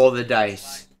 roll the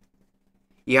dice.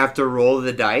 You have to roll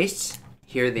the dice.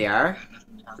 Here they are.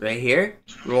 Right here.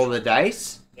 Roll the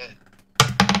dice.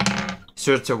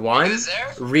 So it's a 1.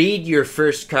 Read your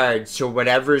first card. So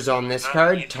whatever's on this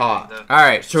card, top.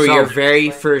 Alright, So your very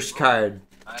first card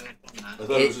I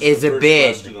thought it was just is the a first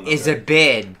bid. question on the Is a card.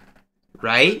 bid.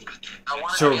 Right?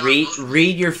 So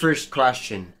read your first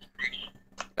question.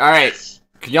 Alright,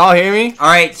 can y'all hear me?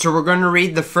 Alright, so we're going to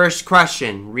read the first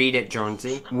question. Read it,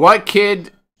 Jonesy. What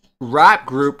kid rap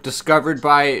group discovered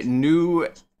by new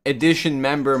edition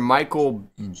member Michael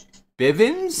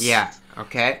Bivins? Yeah,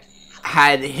 okay.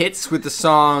 Had hits with the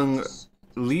song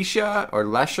Leisha or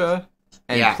Lesha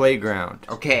and Yeah. Playground.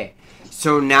 Okay.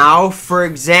 So now, for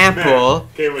example,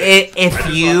 Okay, wait. I if just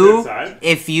you walked inside.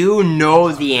 if you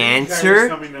know the answer,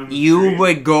 coming down the you street.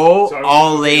 would go So I was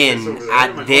all gonna say in this over there. My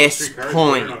at whole this street card's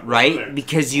point, going up right? there.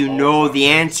 Because you All know up the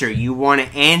there. answer. You want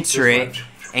to answer This it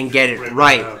one. and get it Right in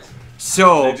right. my house.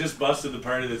 So They just busted the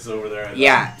party that's over there. I thought.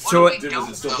 yeah. So Was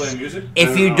it still playing music?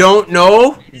 if you don't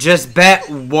know, just bet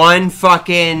one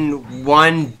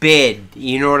bid.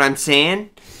 You know what I'm saying?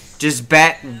 Just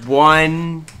bet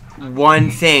one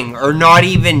thing, or not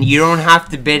even. You don't have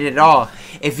to bid at all.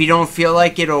 If you don't feel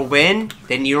like it'll win,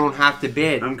 then you don't have to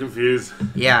bid. I'm confused.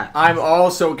 Yeah. I'm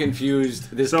also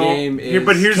confused. This So, game is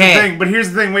but here's Okay. the thing. But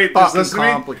here's the thing. Wait, just fucking listen to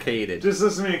me. complicated. Just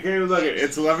listen to me. Okay, look,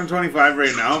 it's 11:25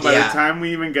 right now. By Yeah. the time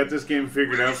we even get this game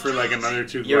figured out for like another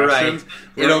 2 You're right. questions,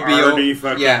 It'll we're be already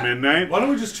fucking yeah. midnight. Why don't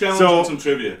we just challenge So- on some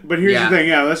trivia? But here's Yeah. the thing,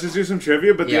 yeah, let's just do some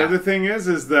trivia. But the Yeah. other thing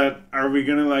is that are we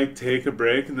gonna like take a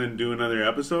break and then do another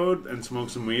episode and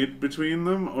smoke some weed between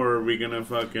them, or are we gonna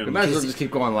fucking? We might as well just keep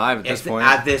going live at this point.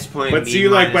 At this point, But we see,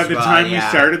 like might by as the well, time we yeah.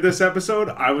 started this episode,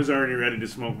 I was already ready to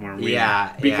smoke more weed.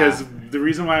 Yeah, Because yeah. the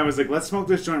reason why I was like, let's smoke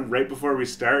this joint right before we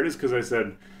start is because I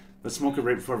said, let's smoke it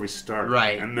right before we start.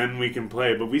 Right. And then we can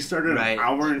play. But we started Right. an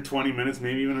hour and 20 minutes,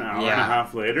 maybe even an hour and Yeah. a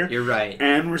half later. You're right.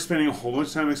 And we're spending a whole bunch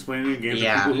of time explaining the game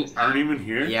Yeah. to people who aren't even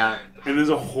here. Yeah. And there's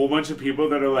a whole bunch of people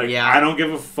that are like, Yeah. I don't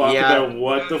give a fuck Yeah. about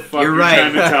what the fuck You're you're right.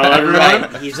 trying to tell You're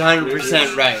everyone. right. He's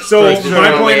 100% right. So There's my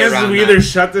no point way is, around we that. either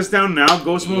shut this down now,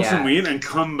 go smoke Yeah. some weed, and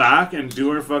come back and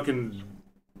do our fucking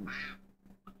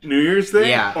New Year's thing,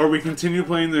 Yeah. or we continue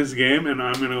playing this game, and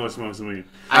I'm gonna go smoke some weed.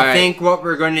 I Alright. think what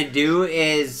we're gonna do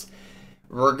is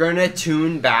we're gonna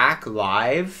tune back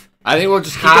live. I think we'll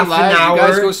just keep Half it live. an You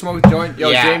guys hour. go smoke a joint. Yo,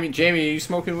 Yeah. Jamie, are you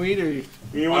smoking weed or?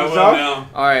 You I want will some? now.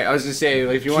 All right, I was gonna say,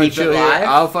 like, if you want Keep to it chill here, live?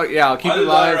 I'll keep it Either that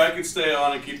live. or I could stay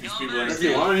on and keep these people If you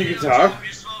entertained. want, you can talk.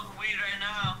 You're smoking weed right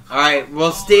now. Alright,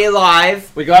 we'll stay live.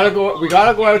 We gotta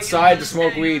go outside to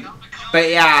smoke weed. But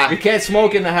yeah. We can't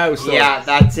smoke in the house. Though. Yeah,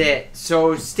 that's it.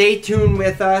 So stay tuned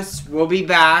with us. We'll be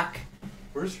back.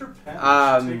 Where's her pen?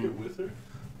 Um, Did she take it with her?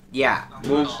 Yeah,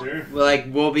 Sure.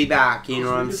 we'll be back. You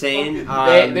know what I'm saying?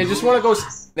 They just want to go.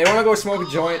 They want to go smoke a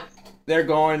joint. They're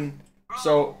going.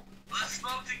 So. Let's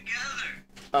smoke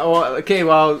together. Well, okay.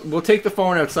 Well, we'll take the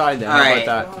phone outside then. How Alright.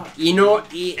 about that? You know,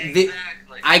 Exactly.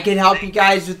 I can help you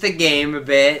guys with the game a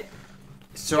bit.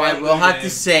 So I will have to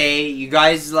say, you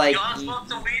guys like, Y'all smoke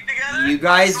some weed together? you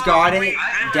guys got it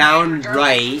down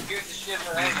right.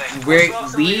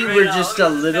 We were just a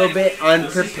little bit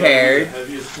unprepared.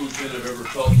 Heaviest poutine I've ever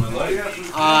felt in my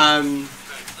life.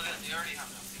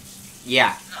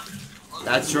 Yeah,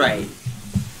 that's right.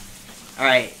 All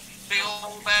right. Big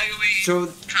old bag of weed.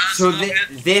 So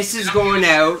this is going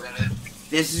out.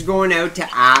 This is going out to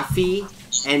Affy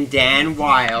and Dan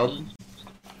Wild.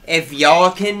 If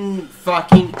y'all can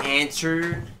fucking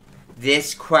answer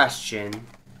this question,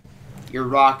 you're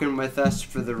rocking with us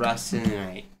for the rest of the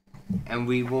night. And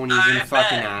we won't even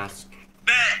fucking ask.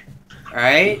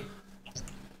 Alright?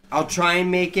 I'll try and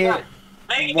make it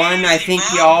one I think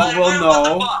y'all will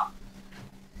know.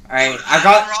 Alright,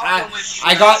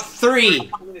 I got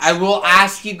 3. I will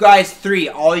ask you guys 3.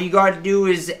 All you gotta do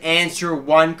is answer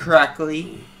 1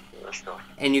 correctly.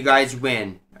 And you guys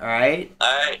win. Alright?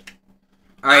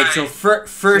 Alright, so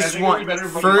first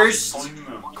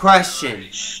question.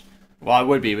 Well, it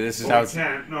would be, but this is how it's... No,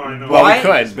 I know. Well, we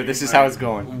could, but this is how it's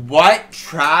going. What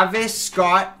Travis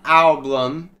Scott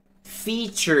album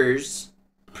features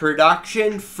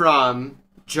production from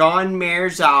John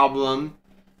Mayer's album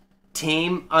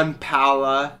Tame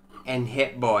Impala and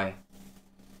Hit Boy?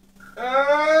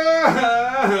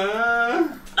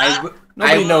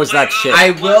 Nobody knows that shit.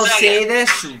 I will say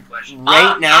this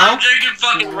right now. I'm drinking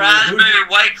fucking raspberry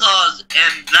White Claws,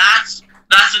 and that's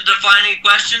a defining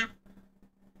question.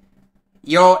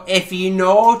 Yo, if you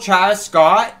know Travis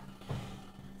Scott,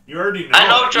 You already know. I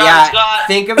know it. Travis Scott.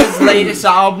 think of his latest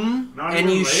album, Not and even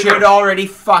you later. should already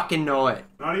fucking know it.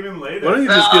 Not even later. Why don't you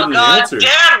just give them the answer?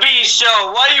 Damn, B show.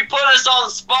 Why you put us on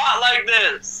the spot like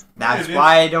this? That's Yeah,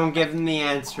 why I don't give him the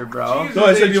answer, bro. Jesus. No,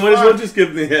 I said you might as well just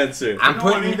give them the answer. I'm know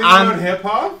putting, anything about I'm, hip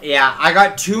hop? yeah, I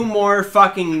got 2 more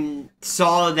fucking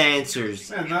solid answers.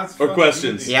 Man, that's Or fucking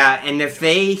questions. easy. Yeah, and if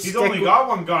they He's stick only with, got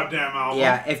 1 goddamn album.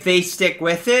 yeah, if they stick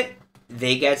with it,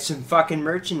 they get some fucking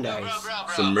merchandise.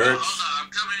 Some merch.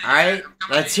 All right,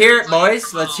 let's hear it,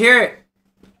 boys. Let's hear it.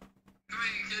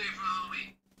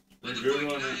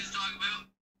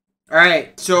 All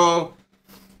right, so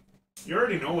You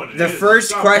already know what it the is. first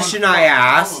It's got question 1 I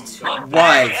asked fucking album.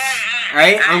 was, all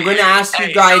right, I'm gonna ask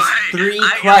you guys 3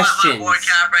 I questions. got my boy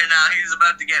Cap right now. He's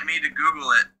about to get me to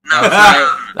Google it. No,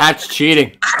 That's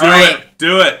cheating. All right,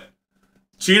 Do it.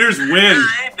 Cheaters win.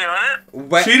 I ain't doing it.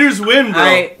 what, Cheaters win, all bro.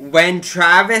 right, when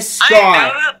Travis I Scott,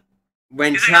 ain't doing it.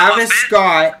 when You think I'm a Travis bitch?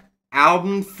 Scott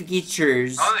album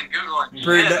features I wasn't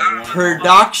Googling.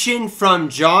 production from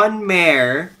John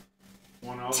Mayer,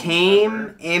 1 album Tame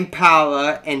ever.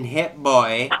 Impala, and Hit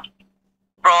Boy.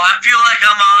 Bro, I feel like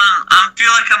I'm on. Do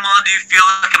you feel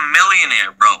like a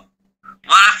millionaire, bro? Why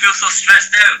do I feel so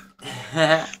stressed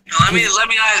out? Let me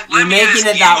ask. You're Let me making ask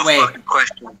it that you a way. fucking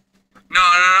question.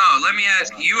 No. Let me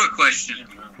ask you a question.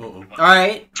 All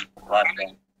right,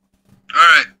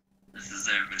 Alright. This is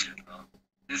their video.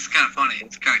 This is kind of funny.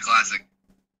 It's kind of classic.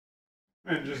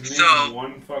 Man, just name So,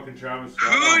 1 fucking Travis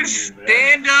Scott album Whose you're there.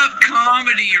 stand-up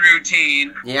comedy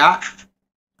routine yeah.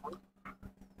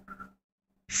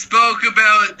 spoke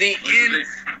about the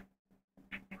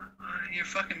You're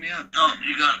fucking me up. Oh,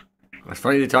 you got it. It's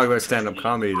funny to talk about stand-up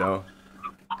comedy, though.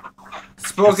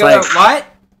 Spoke It's about like- what?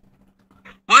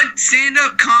 What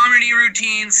stand-up comedy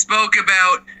routine spoke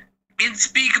about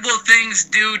unspeakable things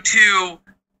due to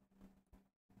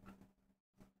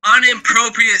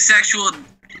inappropriate sexual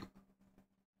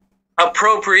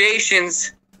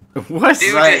appropriations What?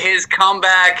 due Right. to his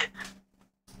comeback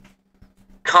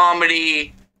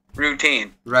comedy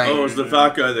routine? Right. Oh, it was the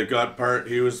fat guy that got part.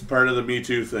 He was part of the Me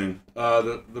Too thing.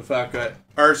 The fat guy,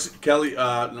 Kelly.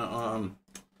 No,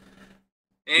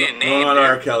 not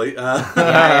R. Kelly.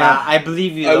 yeah, I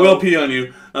believe you. I though. will pee on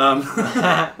you.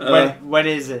 What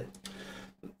is it?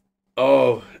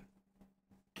 Oh,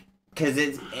 Because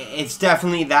it's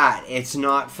definitely that. It's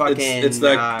not fucking. it's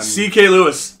like C.K.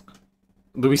 Lewis.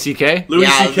 Louis C.K.? Louis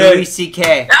yeah, C.K. Louis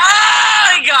C.K.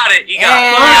 Ah, you got it. You got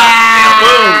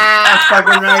Yeah, that's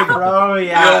fucking right, bro.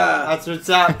 Yeah, that's what's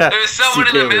up. it. There's someone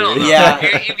in the CK middle. Lewis. Though. Yeah.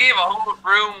 You gave a whole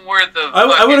room worth of. I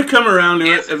would have fucking- come around to it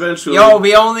Yes. eventually. Yo,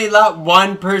 we only let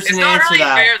 1 person It's not answer really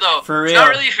that. fair though. For real. It's not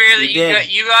really fair that We did.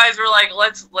 you guys were like,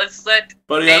 let's let.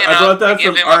 Buddy, man I brought up that and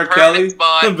give from him a R. perfect Kelly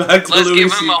spot. back to Let's Louis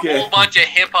give him a C.K. whole bunch of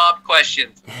hip hop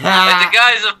questions. Like the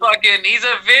guy's a fucking. He's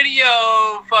a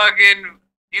video fucking.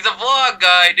 He's a vlog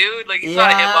guy, dude. Like he's not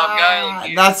a hip hop guy. Like,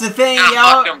 you that's the thing, gotta yo.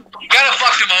 fuck him. You gotta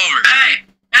fuck him over.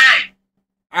 Hey.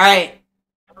 All right.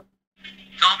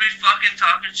 Don't be fucking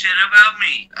talking shit about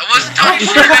me. I wasn't talking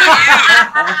shit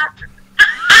about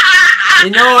you. You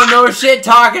know, no shit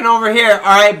talking over here.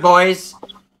 All right, boys.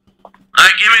 Alright,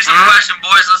 Alright, give me some question,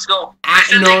 boys. Let's go.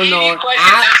 No.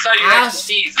 Ask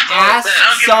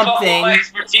something. My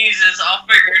expertise is, I'll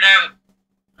figure it out.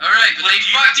 Alright, but they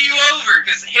fucked you over,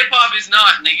 because hip-hop is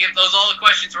not, and they give those all the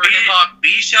questions for hip-hop.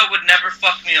 B-Show would never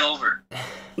fuck me over.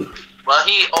 Well,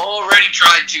 he already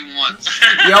tried to once.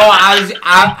 Yo,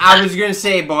 I was gonna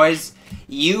say, boys,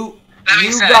 you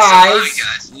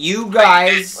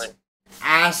guys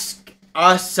ask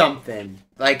us something.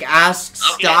 Like, ask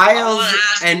Styles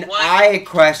and I a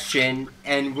question,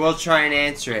 and we'll try and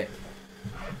answer it.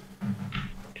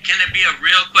 Can it be a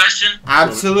real question?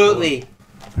 Absolutely.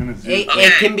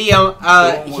 It can be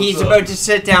he's about to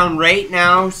sit down right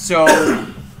now, so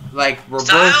like we're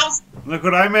Styles? both. Look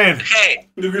what I made. Okay.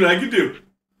 Look what I can do.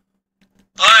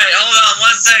 Alright, hold on 1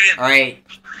 second. Alright.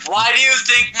 Why do you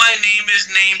think my name is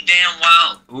named Dan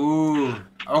Wild? Ooh.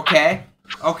 Okay.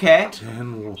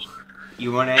 Dan,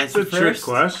 You want to that's answer a first? trick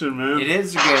question, man. It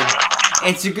is good.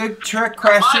 It's a good trick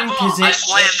question because I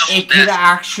it could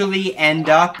actually end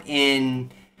up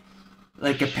in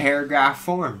like a paragraph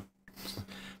form.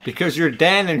 Because you're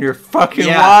Dan and you're fucking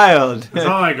wild. That's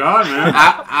all I got, man.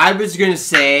 I was gonna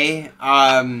say,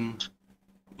 I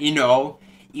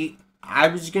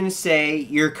was gonna say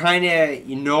you're kind of,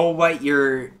 you know what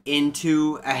you're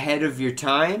into ahead of your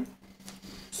time,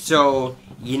 so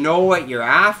you know what you're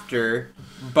after,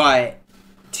 but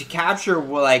to capture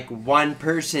like one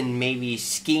person maybe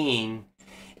skiing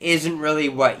isn't really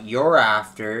what you're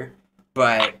after,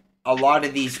 but a lot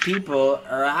of these people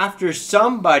are after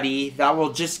somebody that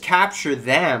will just capture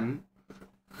them.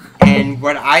 And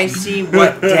what I see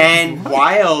what Dan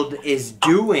Wild is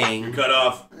doing... Cut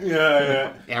off.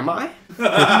 Yeah. Am I?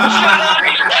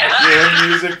 Yeah,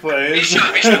 music plays.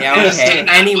 Yeah, okay.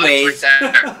 Anyways,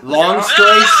 long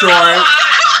story short...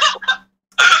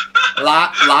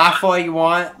 Laugh all you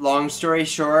want. Long story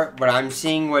short, what I'm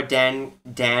seeing what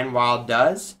Dan Wild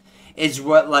does is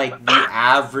what like the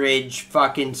average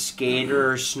fucking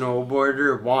skater or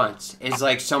snowboarder wants. Is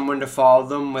like someone to follow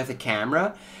them with a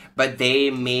camera, but they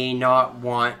may not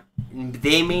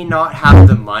have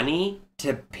the money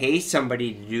to pay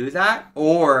somebody to do that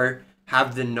or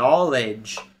have the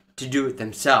knowledge to do it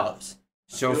themselves.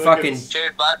 So fucking,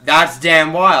 that's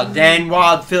Dan Wild. Dan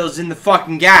Wild fills in the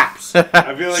fucking gaps. I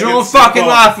feel like So don't it's fucking simple.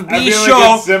 laugh at I feel B-Show,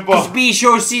 like it's simple. because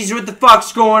B-Show sees what the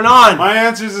fuck's going on. My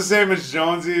answer's the same as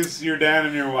Jonesy's. You're Dan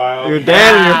and you're wild. You're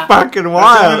Dan and you're fucking That's the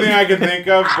wild. only thing I can think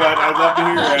of, but I'd love to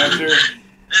hear your answer.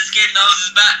 This kid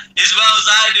knows as well as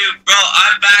I do, bro.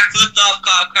 I backflipped off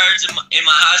cop cars in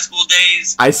my high school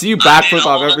days. I see you backflip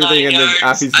off everything in the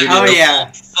Affy's video. Oh,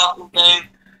 yeah. Fucking thing.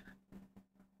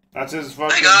 That's his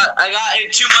fucking... I got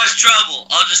in too much trouble.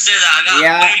 I'll just say that. I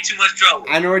got way too much trouble.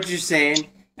 I know what you're saying.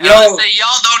 And let's say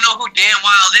y'all don't know who Dan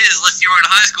Wild is unless you were in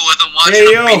high school with him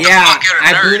watching him beat the fuck out of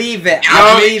I nerds. believe it.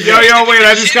 Yo, wait,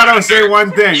 I just gotta say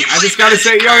one thing. I just gotta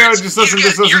say, just listen.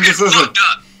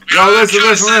 Yo,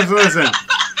 listen.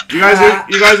 You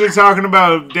guys are talking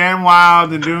about Dan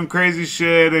Wild and doing crazy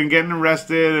shit and getting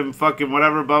arrested and fucking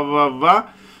whatever, blah, blah, blah, blah.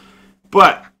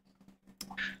 But,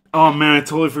 oh man, I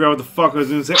totally forgot what the fuck I was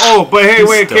gonna say. Oh, but hey,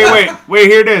 wait,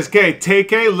 here it is. Okay,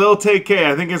 Tay-K, Lil Tay-K,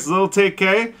 I think it's Lil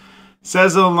Tay-K,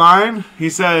 says a line. He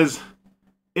says,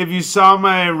 if you saw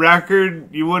my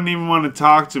record, you wouldn't even want to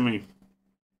talk to me.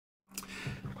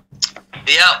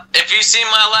 Yep, if you see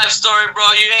my life story, bro,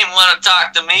 you ain't want to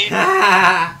talk to me.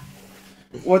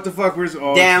 What the fuck was...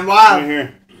 Oh, Dan Wild. Right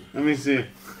here. Let me see.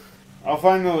 I'll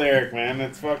find the lyric, man.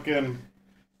 It's fucking...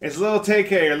 It's Lil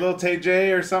Tay-K or Lil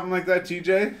Tay-J or something like that,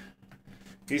 TJ.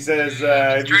 He says,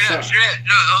 if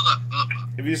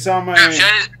you saw my...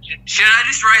 Should I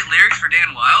just write lyrics for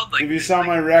Dan Wild? Like, if you saw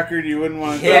my record, you wouldn't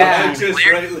want to Yeah. talk to me.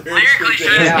 lyrically,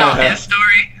 should I just know his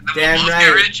story? And then Damn we'll both right.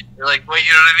 get rich? Like, what, you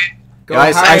know what I mean?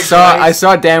 Guys, I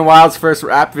saw Dan Wild's first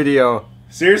rap video.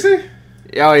 Seriously?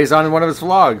 Yo, he's on one of his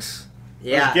vlogs.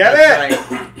 Yeah, Get that's it? right.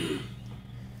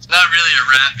 It's not really a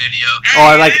rap video.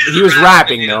 Oh, like he was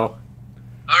rapping though.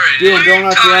 Alright, Dude, what are don't you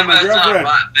have to talking have my about? It's not a girlfriend.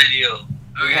 rap video.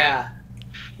 Okay. Yeah.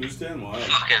 Who's Dan Wild?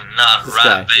 Fucking not This rap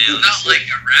guy. video. Not like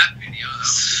a rap video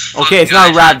though. Okay, it's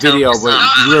not a rap video, but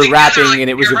you were rapping and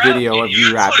it was a video of you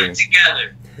Put rapping. it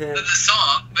together. The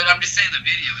song, but I'm just saying the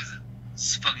video isn't.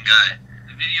 This fucking guy.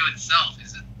 The video itself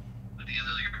isn't put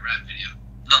together like a rap video.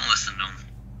 Don't listen to him.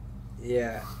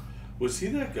 Yeah. Was he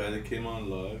that guy that came on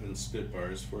live and spit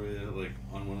bars for you, like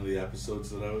on one of the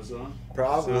episodes that I was on?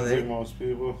 Sounds like Probably. most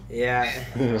people. Yeah.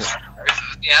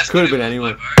 Yeah, Could have been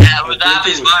anyone. Yeah, it was I think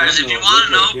Affy's it was bars. him, If you though. want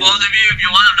to know, Look like both of you, if you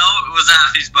want to know, it was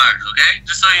Affy's bars, okay?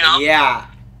 Just so you know. Yeah.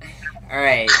 All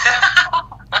right.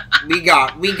 We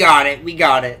got it.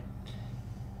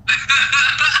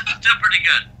 Still pretty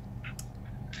good.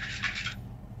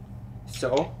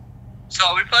 So? So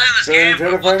are we playing this game? Try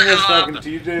to What find the this hell fucking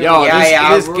happened? TJ. Yo,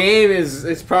 Yeah, this game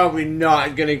is probably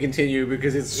not gonna continue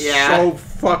because it's so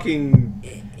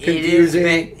fucking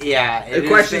confusing. The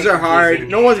questions are hard.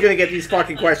 No one's gonna get these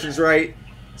fucking questions right.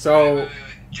 So, Wait.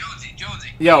 Jonesy,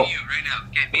 yo. me and you right now.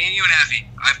 Okay, me and you and Effie.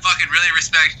 I fucking really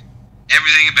respect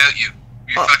everything about you.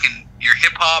 Your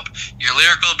hip hop, your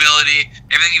lyrical ability,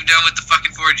 everything you've done with the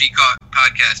fucking 4G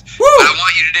podcast. Woo! What I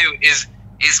want you to do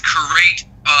is create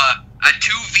a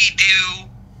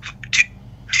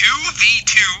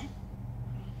 2v2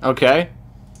 Okay.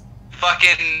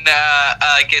 fucking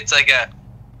like it's like a,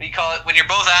 what do you call it, when you're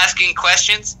both asking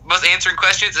questions, both answering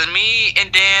questions, and me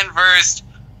and Dan versus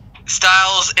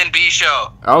Styles and B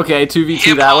Show. Okay,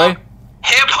 2v2 that way.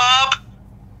 Hip hop,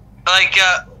 like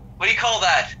what do you call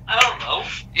that? I don't know.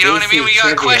 You know what I mean? We got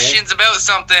Trivia. questions about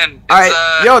something. All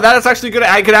right, yo, that is actually good.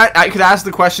 I could ask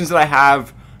the questions that I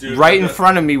have right in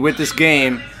front of me with this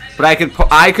game, but I could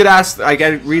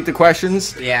read the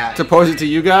questions to pose it to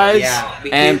you guys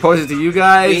and pose it to you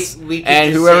guys, we could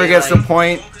and just whoever say, gets the like-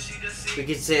 point. We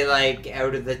could say, like,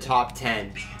 out of the top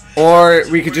 10. Or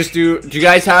we could just do you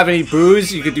guys have any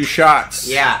booze? You could do shots.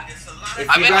 Yeah. If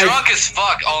I've you been guys- drunk as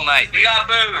fuck all night. We got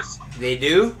booze. They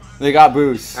do? They got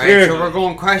booze. Alright, so we're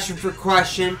going question for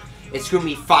question. It's going to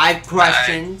be 5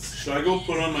 questions. Should I go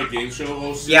put on my game show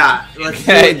host? Yeah. Let's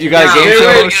Okay, do it. you got a game Wait, show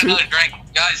get host? another drink.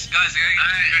 Guys, I got a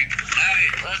drink.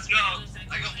 Alright, let's go.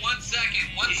 I got 1 second.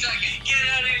 1 second. Get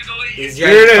out of here, go eat. These Here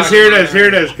guys it is, fucking here it is, learn. here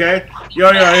it is, okay?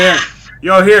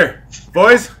 Yo, here.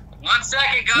 Boys, 1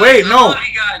 second, guys. Wait, I no. love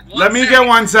you guys. let me get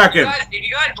 1 second. If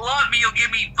you guys love me, you'll give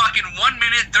me fucking 1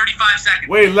 minute, 35 seconds.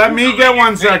 Wait, let me get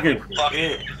 1 second.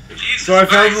 Jesus So I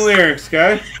found the Christ. lyrics,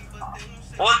 okay?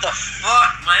 What the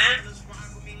fuck, man?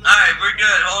 Alright, we're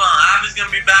good. Hold on. Abby's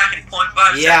gonna be back in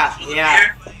 0.5 Yeah, seconds.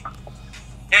 yeah.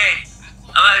 Hey,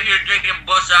 I'm out here drinking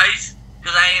Bus Ice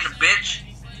because I ain't a bitch.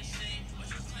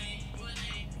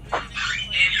 And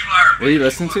you are a bitch. What are you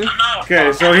listening to? I'm not a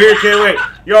Okay, fuck. so here, okay, wait.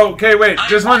 Yo, okay, wait.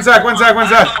 Just 1 sec, 1 sec, 1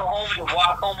 sec. I'm going home to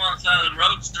walk home on the side of the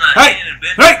road tonight. Hey, I ain't a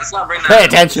bitch. hey, Let's not bring that pay up.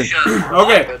 attention. Shut up.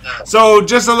 Okay, so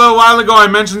just a little while ago I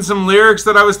mentioned some lyrics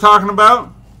that I was talking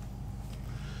about.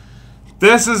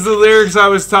 This is the lyrics I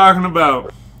was talking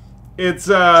about. It's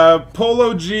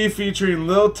Polo G featuring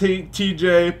Lil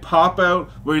TJ, Pop Out,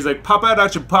 where he's like, pop out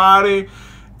at your party,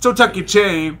 so tuck your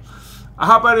chain, I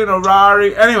hop out in a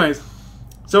Rari. Anyways,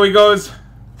 so he goes,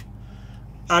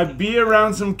 I be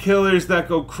around some killers that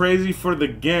go crazy for the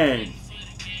gang.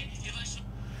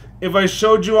 If I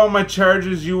showed you all my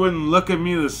charges, you wouldn't look at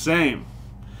me the same.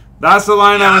 That's the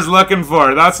line I was looking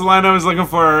for. That's the line I was looking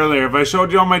for earlier. If I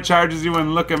showed you all my charges, you wouldn't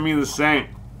look at me the same.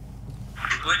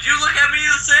 Would you look at me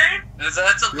the same? That's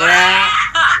a Yeah.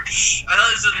 I thought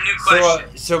this was a new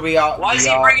question. So we all. Why is we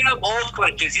he all- bringing up old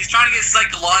questions? He's trying to get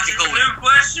psychological. Is this a new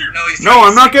question? No, he's No,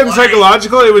 I'm not getting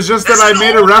psychological. It was just that I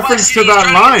made a reference to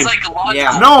that line.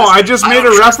 Yeah. No, I just made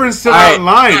a reference to that Alright,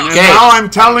 line. And okay. now I'm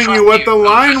telling you what the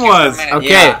line was. Okay,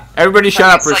 Yeah. everybody shut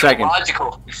up for a second.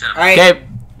 Alright, Okay,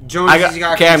 Jones I'm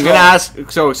gonna control.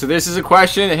 ask. So this is a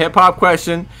question, a hip hop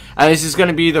question, and this is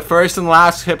gonna be the first and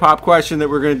last hip hop question that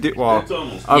we're gonna do. Well, It's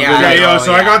almost. of Yeah. the Okay, night. yo,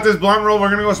 so I yeah. got this blunt roll. We're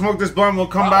gonna go smoke this blunt. We'll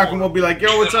come back and we'll be like,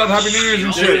 yo, what's up? Happy New Year's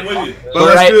and shit. But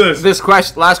let's do this. This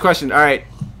question, last question. All right.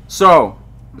 So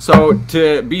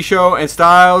to B Show and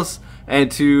Styles,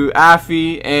 and to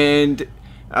Affy and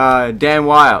Dan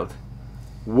Wild,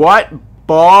 what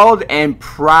bald and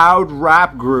proud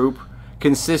rap group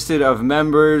consisted of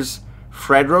members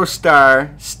Fredro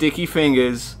Starr, Sticky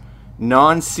Fingers,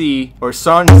 Non C or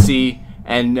Son C,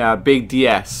 and Big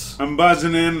DS? I'm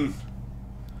buzzing in.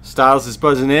 Styles is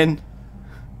buzzing in.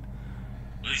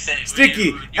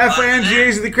 Sticky,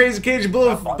 FINGAs of the Crazy Cage,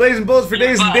 blazing bullets for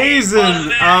days and days.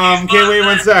 And okay, wait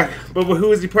 1 sec. But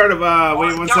who is he part of?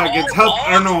 Wait 1 sec. It's help.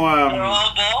 I don't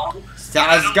know.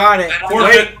 Styles got it.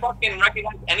 Wait. Fucking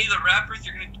recognize any of the rappers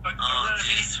you're gonna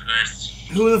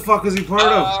fucking Who the fuck is he part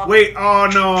of? Wait. Oh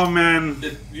no, man.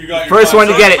 You got your First one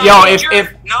to get it. Yo, if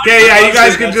Okay, yeah, you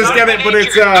guys can just get it, but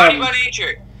it's Naughty by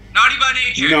Nature. Naughty by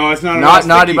Nature. No, it's not. Not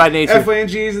Naughty by Nature.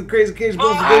 FINGAs of the Crazy Cage,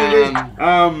 bullets for days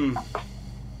and days.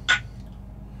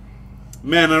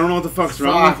 Man, I don't know what the fuck's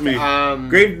wrong with me. Fuck, Not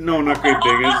Grave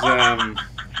Diggers.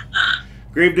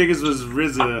 Grave Diggers was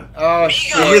RZA. Oh,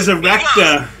 RZA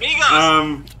Recta.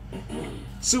 Migos.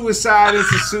 Suicide is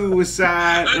a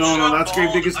suicide. No, that's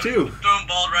Grave Diggers too. Throwing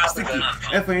bald rappers in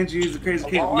that. FINGAs, the Crazy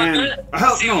Cage, man.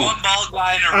 Help See no. one bald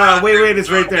guy in a rap Wait, group it's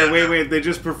right there. throwing Wait, they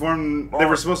just performed. They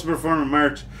were supposed to perform in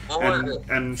March,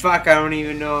 and fuck, I don't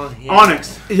even know. Yeah.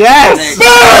 Onyx. yes,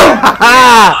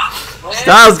 boom!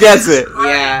 Styles gets it.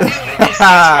 Yeah.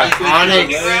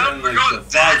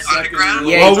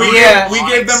 We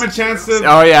gave them a chance to.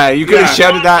 Oh yeah, you could have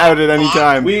shouted that out at any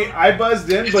time. I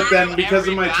buzzed in, but then because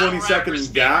of my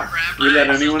 20-second gap, we let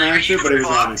anyone answer, but it was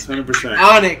Onyx, 100%.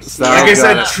 Onyx. Like I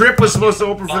said, Trip was supposed to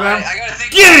open for them. I gotta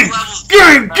think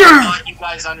get you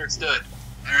guys understood.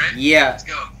 Alright? Yeah. Let's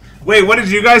go. Wait, what did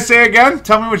you guys say again?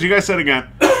 Tell me what you guys said again.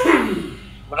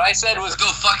 What I said was go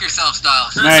fuck yourself,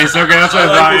 Styles. Nice, okay, that's what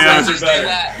I thought, Let's do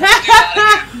that. Let's do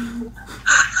that again.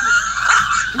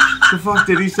 What the fuck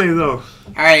did he say, though?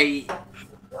 Alright.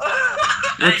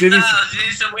 What did he say? Styles, you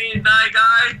need some weed and die,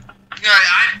 guy?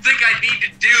 I think I need to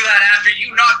do that after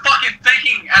you not fucking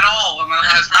thinking at all on my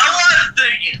last round. I was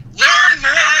thinking. Learn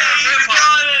more. He's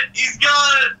got it. He's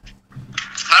got it.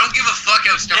 I don't give a fuck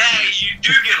how stupid. Yeah, you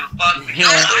do give a fuck.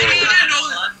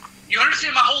 You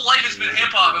understand? My whole life has been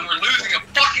hip hop, and we're losing a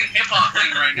fucking hip hop thing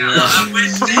right now.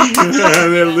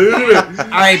 They're losing it.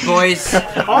 All right, boys.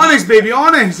 Onyx, baby,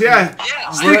 Onyx, yeah.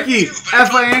 Sticky, We're-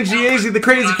 F-I-N-G-A-Z, the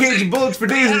crazy Cajun bullets for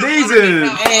days and days.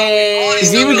 Hey.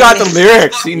 He's even got the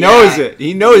lyrics. He knows it.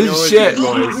 He knows his shit,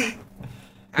 boys. He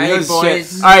Alright, knows his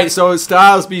boys. shit. All right, so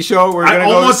Styles, be sure we're I gonna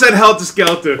almost go. said Helter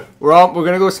Skelter. We're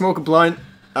gonna go smoke a blunt.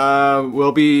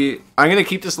 We'll be. I'm gonna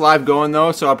keep this live going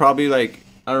though, so I'll probably like.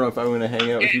 I don't know if I'm gonna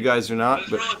hang out with you guys or not,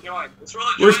 but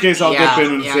Worst case, I'll dip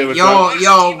in and say what's Yo,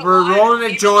 up. we're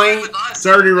rolling a joint. It's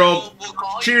already rolled.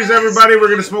 Cheers, everybody. We're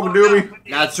gonna smoke a doobie.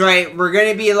 That's right. We're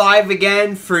gonna be live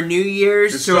again for New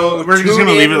Year's, so we're just tune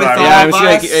gonna in leave it with live. all yeah, of it's,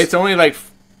 us. it's only like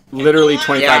literally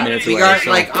 25 minutes we away. got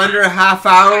So. like under a half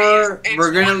hour.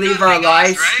 We're gonna leave our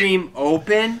live stream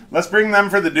open. Let's bring them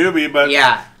for the doobie, but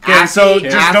Yeah. Okay, so Happy-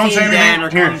 just Happy don't say and Dan anything. are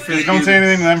Here, coming for just the don't say doobie.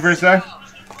 anything to them for a sec.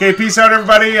 Okay, peace out,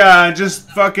 everybody. Just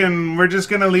fucking, we're just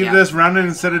gonna leave this running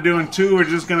instead of doing two. We're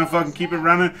just gonna fucking keep it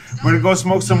running. We're gonna go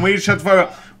smoke some weed. Shut the fuck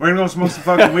up. We're gonna go smoke some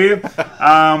fucking weed.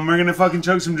 We're gonna fucking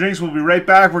chug some drinks. We'll be right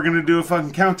back. We're gonna do a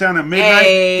fucking countdown at midnight.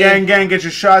 Hey. Gang, get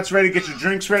your shots ready. Get your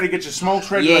drinks ready. Get your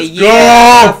smokes ready. Yeah, Let's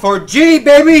yeah. go. For G,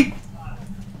 baby.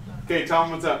 Okay, tell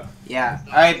them what's up. Yeah.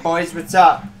 All right, boys. What's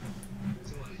up?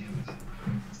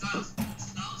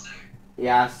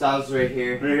 Yeah, Styles right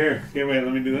here. Right here. Okay, wait.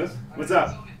 Let me do this. What's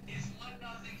up?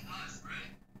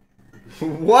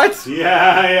 What?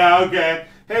 Yeah, okay.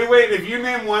 Hey, wait, if you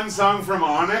name one song from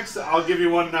Onyx, I'll give you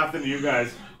 1-0, you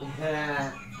guys.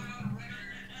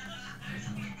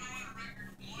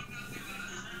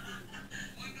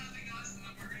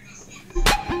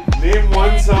 Name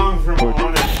one song from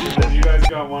Onyx, and then you guys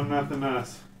got 1-0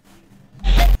 us.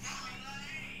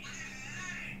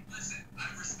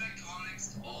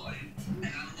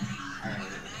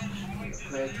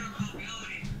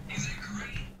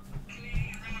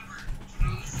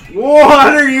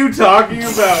 What are you talking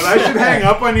about? I should hang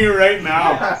up on you right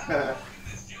now.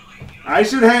 I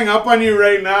should hang up on you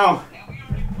right now.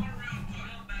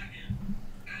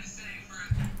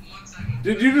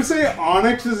 Did you just say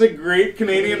Onyx is a great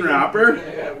Canadian rapper?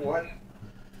 Yeah, what?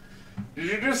 Did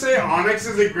you just say Onyx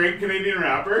is a great Canadian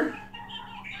rapper?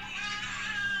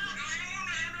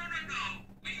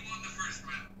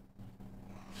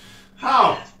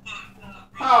 How?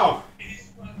 How?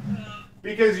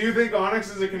 Because you think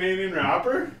Onyx is a Canadian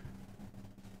rapper?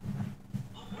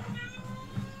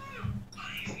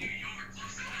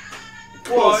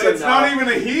 Well, it's not even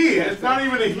a he. It's not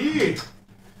even a he.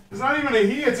 It's not even a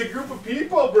he. It's a group of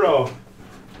people, bro.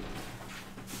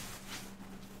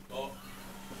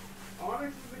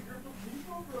 Onyx is a group of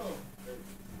people, bro.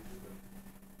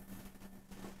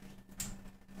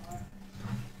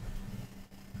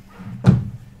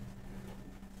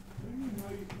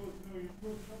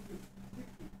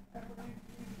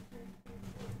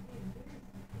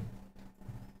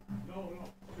 No,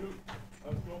 dude, I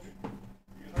was joking.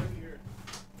 You can hardly hear it.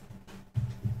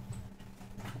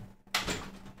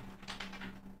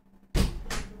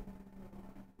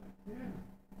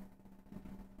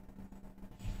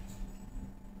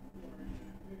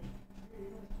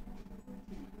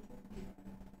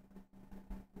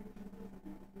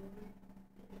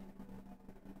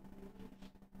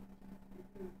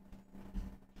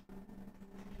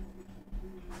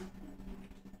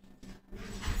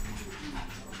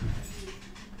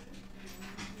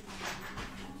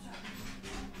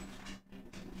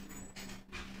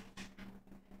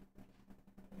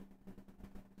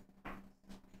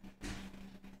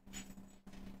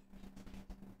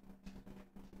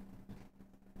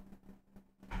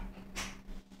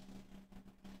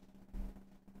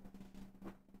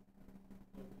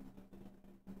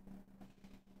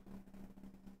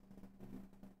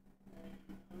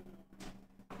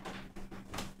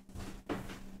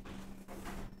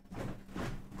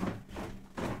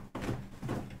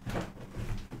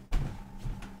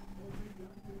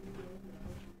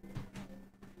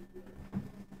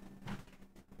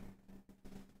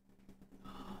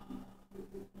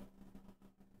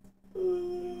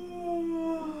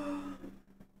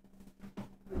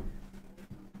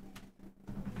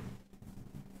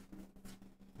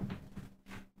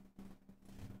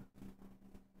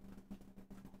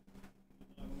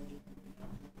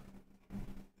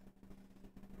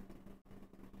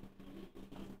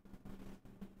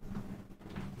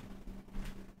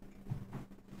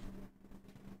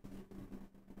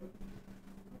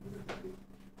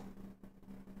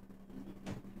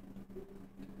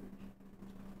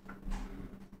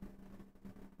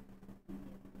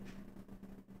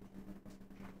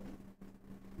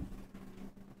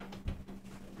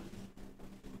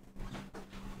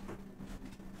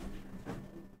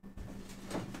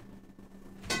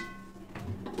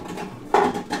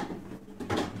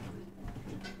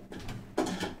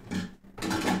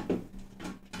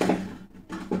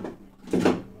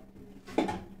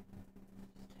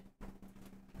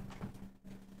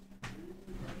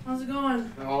 How's it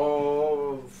going?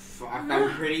 Oh, fuck.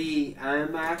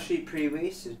 I'm actually pretty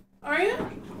wasted. Are you?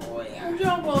 Oh, yeah. Good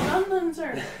job, well done then,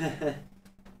 sir.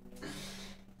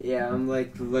 Yeah, I'm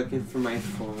like looking for my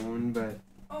phone, but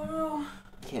Oh no.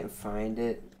 can't find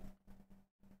it.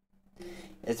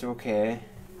 It's okay.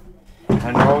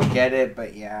 I know I'll get it,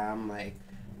 but yeah, I'm like...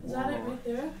 Is that it right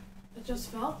there? It just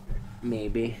fell?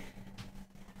 Maybe.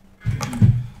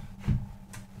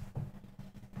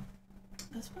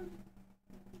 This one?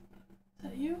 Is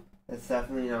that you? That's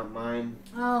definitely not mine.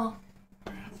 Oh.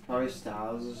 It's probably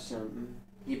Styles or something.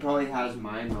 He probably has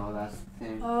mine though, that's the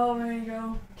thing. Oh, there you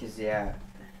go. Cause yeah.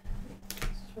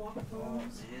 Swap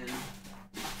phones. Man.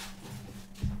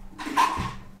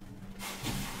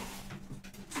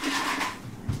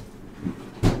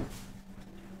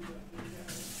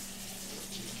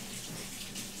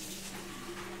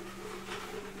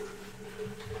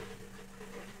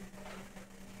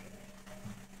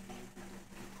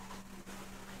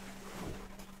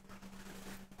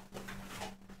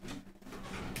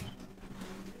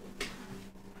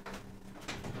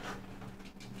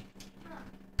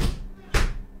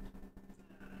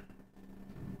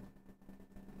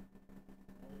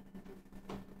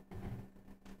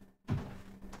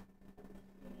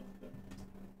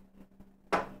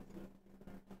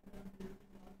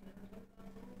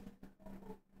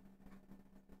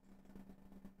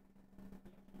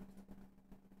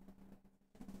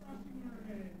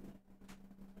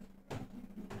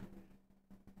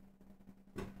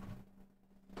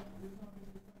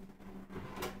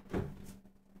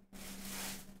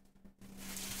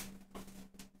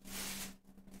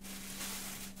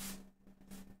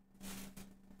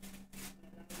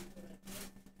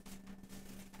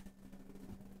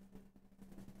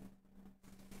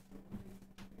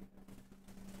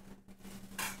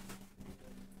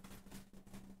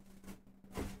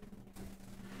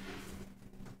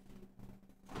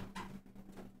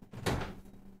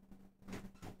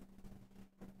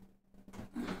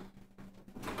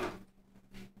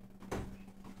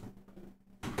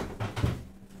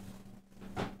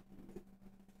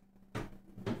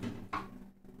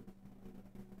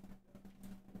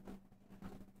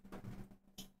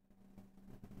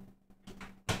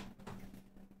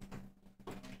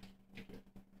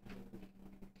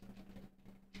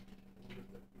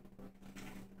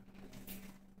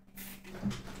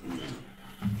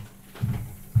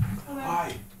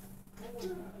 Hi.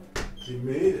 You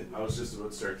made it. I was just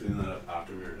about to start cleaning that up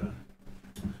after we were done.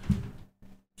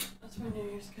 That's my New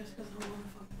Year's kiss because I want to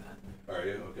fuck that. Are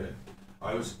you? Okay.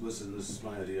 Listen, this is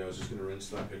my idea. I was just going to rinse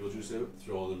that pickle juice out,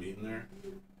 throw all the meat in there.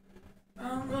 I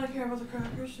don't really care about the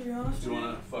crackers, to be honest. Do you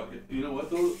want to fuck it? You know what?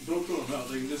 Don't throw them out.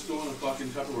 They can just go in a fucking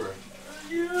Tupperware.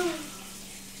 Yeah.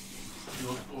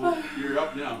 You're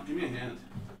up now. Give me a hand.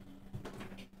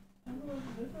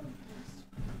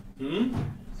 Hmm?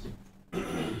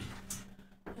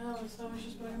 Yeah, so I was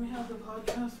just letting me have the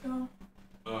podcast go.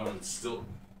 It's still...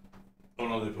 Oh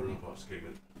no, they put it in post. Okay,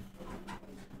 good.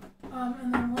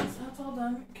 And then once that's all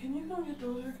done, can you come get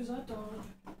Dozer? Because that dog,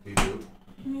 Me too.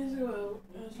 he needs to go out.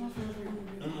 And it's not fair for him to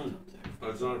be up there.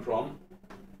 That's not a problem.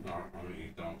 No, I'm gonna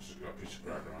eat down. Just got a piece of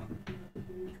cracker on it.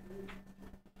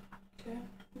 Okay.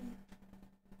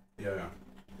 Yeah.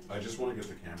 I just want to get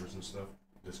the cameras and stuff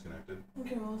disconnected.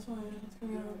 Okay, well, that's fine. Let's go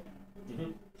get out.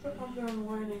 Mm-hmm. Put up there in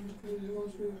whining because he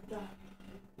wants to die.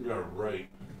 You're right.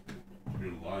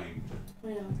 You're lying. Oh,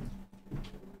 yeah.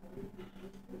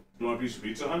 You want a piece of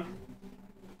pizza, hon?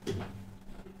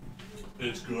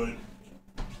 It's good.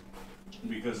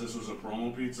 Because this was a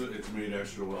promo pizza, it's made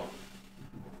extra well.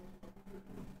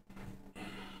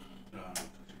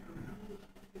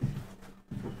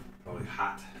 Probably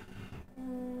hot.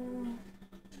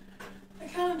 I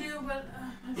kind of do, but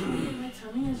my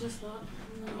tummy is just not.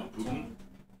 Not pooping?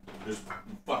 There's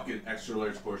fucking extra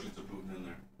large portions of Putin in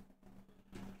there.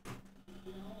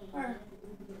 Where?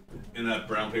 In that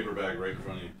brown paper bag right in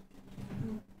front of you.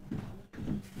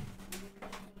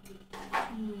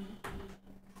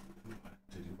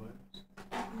 Did you buy this?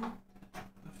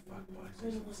 The fuck buys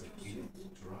this? It's like eating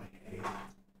dry hay.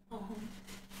 Hope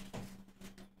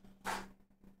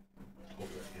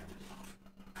that camera's off.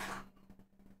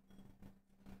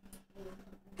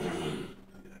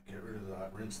 Yeah, get rid of that.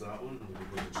 Rinse that one, and we can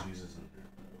put the cheeses in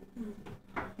there.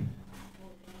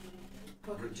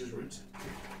 Just rinse it.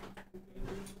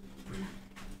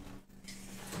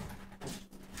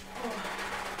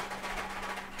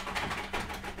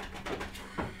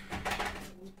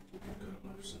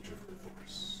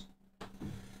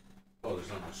 Oh, there's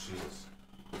not much cheese.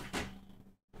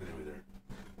 Anyway, there.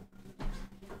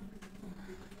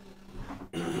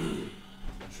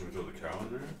 Should we throw the cow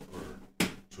in there? Or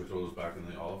should we throw those back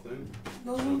in the olive thing?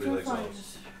 Those So ones nobody are likes fine. olives.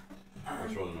 Just Or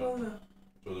throw them throw out? them.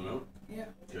 Throw them out? Yeah.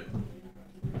 Okay.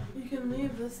 You can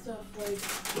leave this stuff like.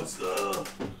 What stuff?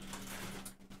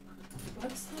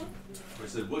 What stuff? I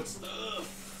said, what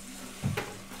stuff?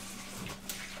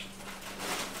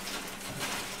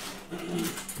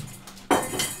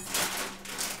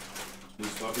 These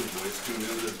fucking boys tune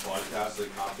into this podcast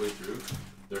like halfway through.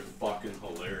 They're fucking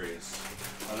hilarious.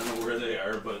 I don't know where they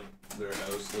are, but their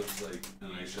house looks like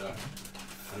an ice shack.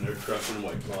 And they're crushing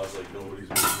White Claws like nobody's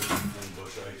moving and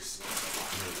Bush Ice.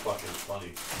 And it's fucking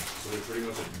funny. So they pretty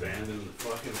much abandoned the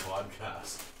fucking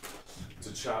podcast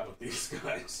to chat with these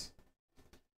guys.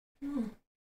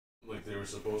 Like they were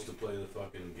supposed to play the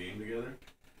fucking game together.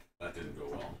 That didn't go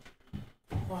well.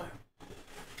 Why?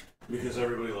 Because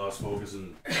everybody lost focus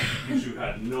and Bijou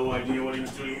had no idea what he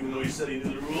was doing even though he said he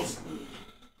knew the rules.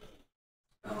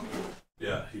 Oh.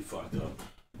 Yeah, he fucked up.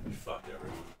 He fucked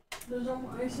everyone. There's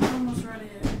ice is almost ready.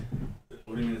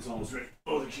 What do you mean it's almost ready?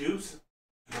 Oh, the cubes?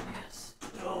 Yes.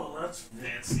 Oh, that's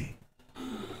fancy.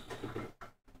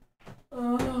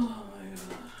 Oh my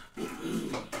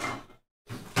god.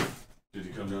 Did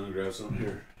you come down and grab something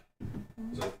here?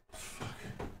 Is that... Fuck.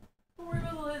 Don't worry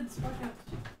about the lids. Fuck it.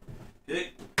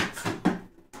 Hey!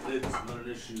 It's not an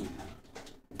issue.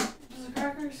 The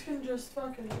crackers can just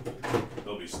fucking.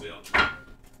 They'll be stale.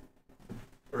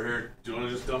 Or here, do you want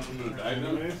to just dump them in the bag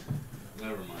now?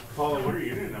 Never mind. Paula, what are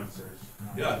you doing downstairs?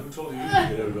 Yeah, who told you to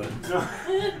get out of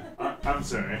bed? No, I'm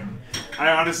sorry. I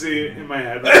honestly, in my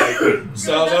head, was like,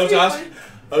 Styles,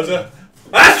 I was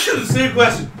asking the same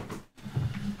question.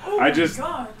 Oh I just- my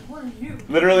god, what are you?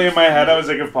 literally in my head, I was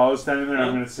like, if Paula's standing there,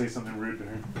 I'm gonna say something rude to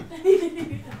her.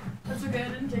 That's okay, I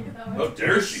didn't take it that way. How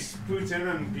dare she?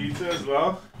 Poutine and pizza as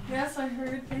well. Yes, I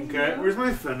heard. Thank Okay, you. where's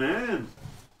my fan?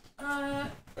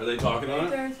 Are they talking on Right it?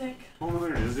 there, I think. Oh,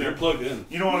 there it is. You're Yeah. plugged in.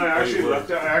 You know what? I Oh, actually you were. looked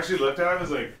at. I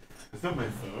was like, "It's not my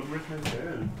phone. Where's my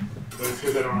fan?" But it's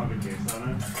because I don't have the case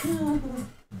on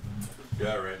it.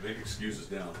 Yeah, right. Make excuses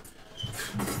now.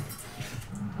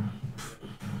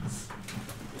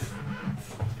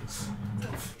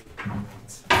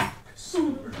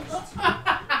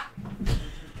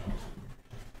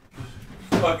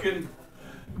 Fucking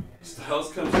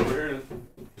Styles comes over here and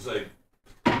he's like,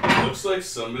 looks like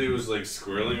somebody was like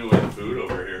squirreling away food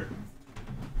over here.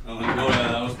 I'm like, oh yeah,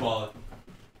 that was Paula.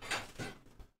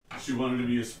 She wanted to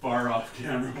be as far off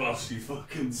camera while she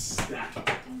fucking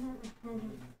stacked.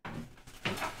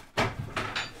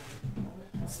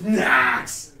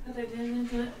 Snacks! But I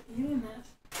didn't end up eating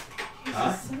it. It's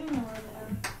Huh? just sitting over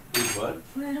there. Dude, what?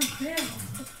 And I failed.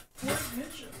 What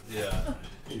picture? Yeah,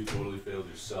 you totally failed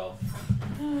yourself.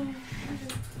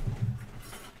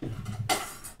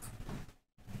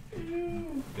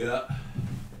 Yeah.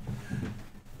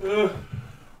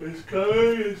 It's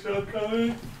coming, it's not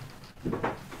coming.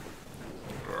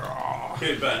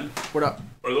 Hey Ben, What up?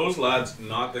 are those lads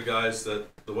not the guys that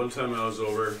the one time I was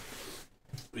over,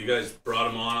 you guys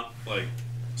brought them on like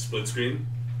split screen?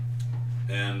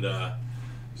 And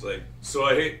it's like, so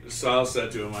I hate, Styles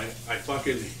said to him, I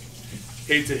fucking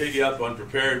hate to hit you up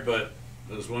unprepared, but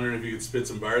I was wondering if you could spit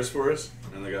some bars for us.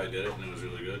 And the guy did it and it was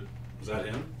really good. Was that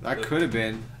him? That could have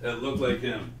been. It looked like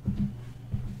him.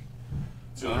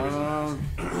 It's the only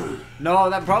reason. No,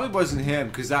 that probably wasn't him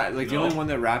because that the No? only one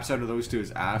that raps out of those two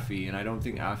is Affy, and I don't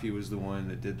think Affy was the one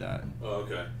that did that. Oh,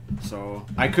 okay. So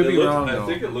I could It be looked- wrong I though.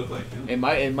 think it looked like him. It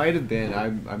might have been.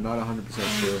 I'm not 100%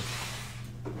 sure.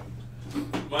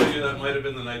 Mind you, that might have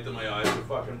been the night that my eyes were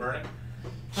fucking burning.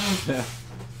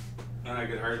 And I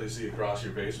could hardly see across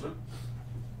your basement.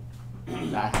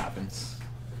 That happens.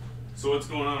 So what's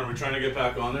going on? Are we trying to get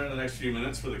back on there in the next few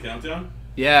minutes for the countdown?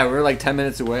 Yeah, we're like 10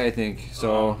 minutes away, I think.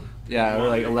 So yeah, You we're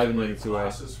want like me to 11 get, minutes away.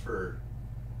 Glasses for...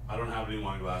 I don't have any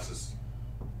wine glasses.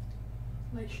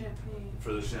 Like champagne.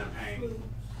 For the champagne.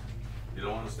 You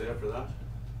don't want to stay up for that?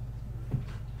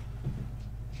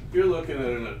 You're looking at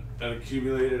an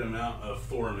accumulated amount of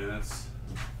 4 minutes.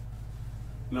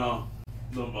 No,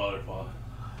 don't bother, Paul.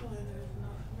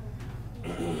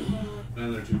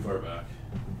 And they're too far back.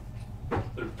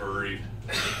 They're buried.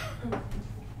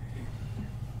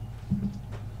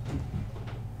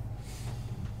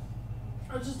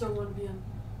 I just don't want to be on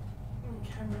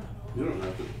camera at all. You don't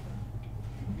have to.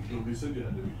 Nobody said you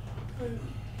had to be.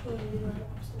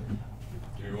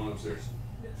 You're going upstairs?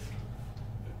 Yes.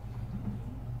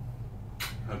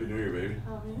 Happy New Year, baby.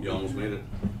 Happy. You almost made it.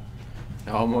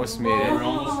 Almost made You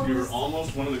it. were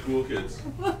almost one of the cool kids.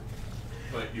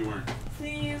 But you weren't.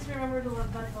 Please remember to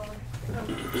let that go.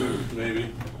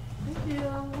 Maybe. Thank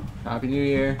you. Happy New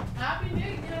Year. Happy New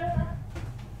Year.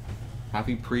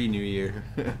 Happy pre-New Year.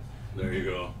 There you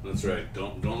go. That's right.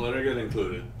 Don't let her get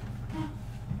included.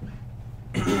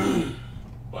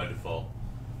 By default.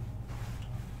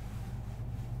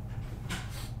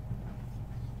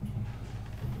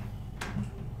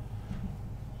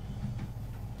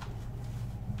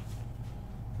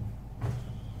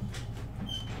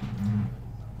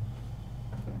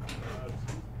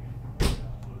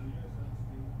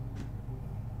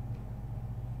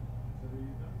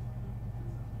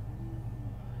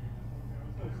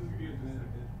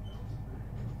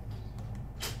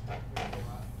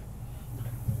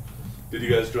 Did you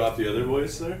guys drop the other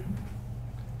boys there?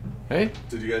 Hey?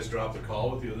 Did you guys drop the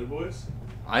call with the other boys?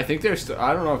 I think they're still.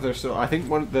 I don't know if they're still. I think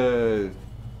one of the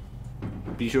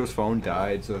Bijou's phone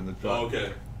died, so the. Oh,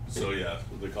 okay. So yeah,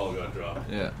 the call got dropped.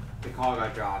 Yeah. The call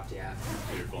got dropped, yeah.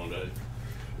 Your phone died.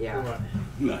 Yeah.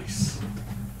 Nice.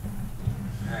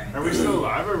 Alright. Are we still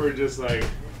alive or we're just like?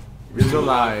 We're still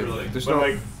live. Like, There's but no.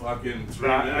 like fucking 3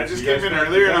 I minutes. just You came guys in got-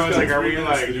 earlier you and I guys was got like, are 3 we minutes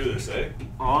like to do this, eh?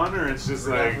 on or it's just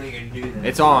We're like definitely gonna do this.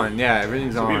 It's on. Yeah,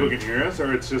 everything's so on. people can hear us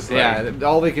or it's just like Yeah,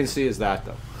 all they can see is that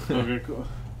though. okay, cool.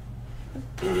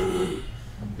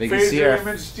 They can Phaser see our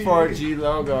image TV. 4G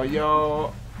logo,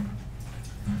 yo.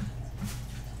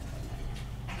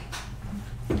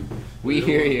 We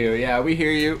hear you. Yeah, we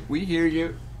hear you. We hear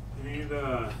you. You need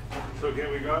so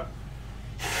okay, we got.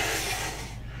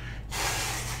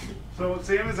 So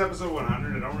same as episode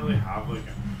 100, I don't really have like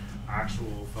an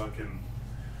actual fucking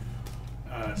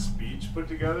speech put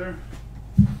together,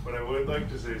 but I would like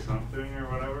to say something or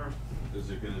whatever.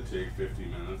 Is it gonna take 50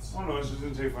 minutes? Oh no, it's just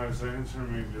gonna take 5 seconds for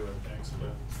me to be like thanks,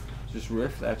 but Just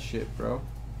riff that shit, bro.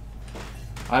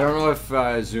 I don't know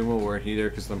if Zoom will work either,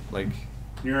 cause like,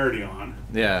 you're already on.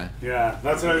 yeah, Yeah,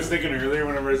 that's what I was thinking earlier.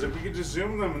 Whenever I was like, we could just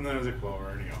Zoom them, and then I was like, well, we're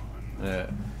already on. yeah.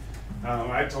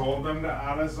 I told them to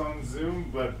add us on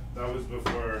Zoom, but that was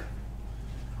before.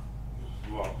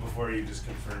 Well, before you just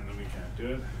confirmed that we can't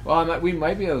do it. Well, we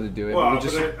might be able to do it. Well, we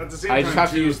just, but at the same I time, just have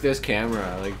to too- use this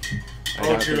camera, like. I'd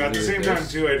Oh, have true. to At the do same this. time,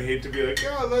 too, I'd hate to be like,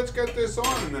 yeah, let's get this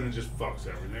on, and then it just fucks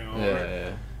everything over.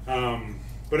 Yeah, yeah.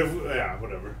 But if yeah,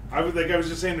 whatever. I was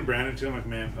just saying to Brandon too. I'm like,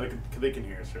 man, like they can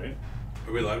hear us, right?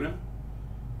 Are we live now?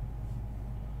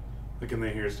 Like, can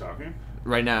they hear us talking?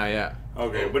 Right now, yeah.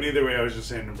 Okay, but either way, I was just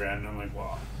saying to Brandon, I'm like,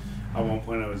 wow. At one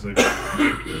point, I was like,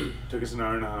 took us an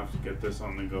hour and a half to get this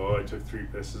on the go. I took 3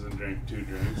 pisses and drank 2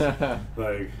 drinks.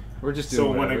 Like, We're just so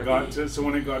doing when it whatever.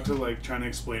 got to like trying to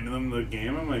explain to them the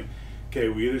game, I'm like, okay,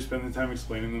 we either spend the time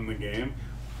explaining them the game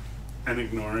and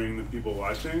ignoring the people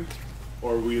watching,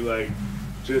 or we like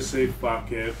just say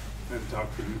fuck it and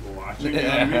talk to people watching. You know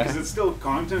what I mean? Because it's still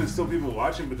content, it's still people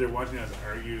watching, but they're watching us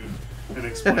argue and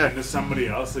explain to somebody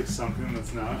else like something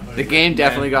that's not. Like, The game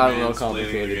definitely got a little Mansplaining the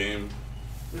complicated. game.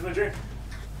 Where's my drink?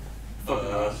 Fucking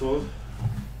assholes.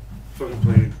 Fucking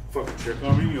playing fucking trick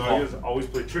on me. You always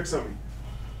play tricks on me.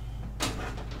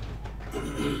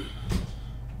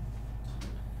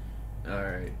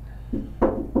 Alright.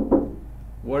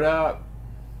 What up?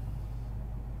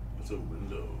 It's a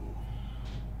window.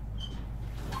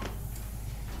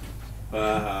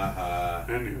 Ha ha ha.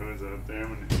 I knew it was out there.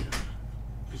 I'm an idiot.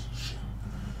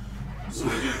 So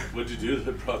what'd you do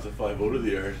that brought the 5-0 to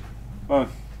the yard? Well,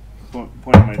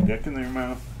 pointing my dick in their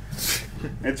mouth.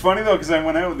 It's funny though, because I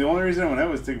went out. The only reason I went out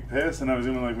was to take a piss, and I was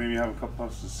gonna like maybe have a couple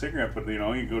puffs of cigarette. But you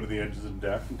know, you go to the edges of the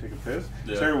deck and take a piss.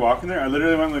 Yeah. Started walking there. I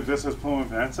literally went like this. I was pulling my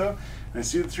pants up, and I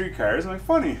see the 3 cars. I'm like,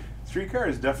 funny, 3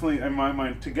 cars definitely in my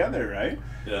mind together, right?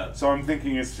 Yeah. So I'm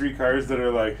thinking it's 3 cars that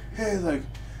are like, hey, like,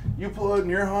 you pull out in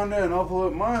your Honda and I'll pull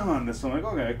out my Honda. So I'm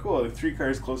like, okay, cool. Like 3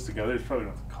 cars close together. It's probably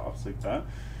not the cops like that.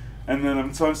 And then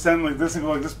I'm standing like this and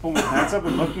go like this, pull my pants up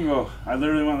and look and go. I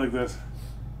literally went like this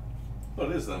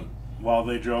What is them? while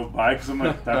they drove by because I'm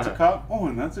like, that's a cop. Oh,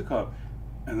 and that's a cop,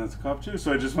 and that's a cop too.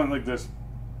 So I just went like this.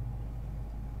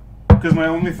 because my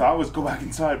only thought was go back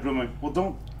inside. But I'm like, well,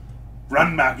 don't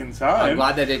run back inside. I'm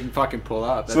glad they didn't fucking pull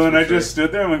up. So then I just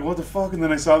stood there. I'm like, what the fuck? And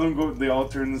then I saw them go. They all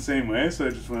turned the same way. So I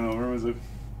just went over and was like,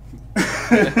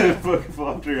 fucking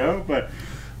faltered out. But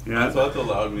yeah, I thought the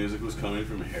loud music was coming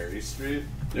from Harry Street.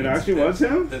 It actually was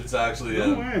him? It's actually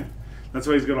no way. That's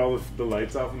why he's got all the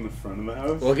lights off in the front of the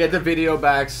house. We'll get the video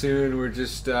back soon. We're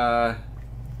just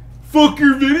fuck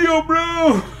your video,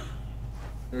 bro.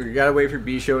 We gotta wait for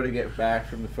B Show to get back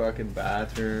from the fucking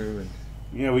bathroom. And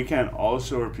yeah, we can't all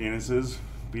show our penises.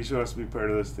 B Show has to be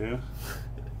part of this too.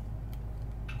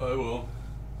 I will.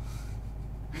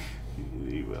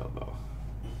 He will though.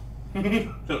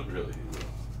 Not really.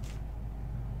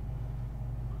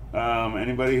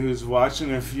 Anybody who's watching,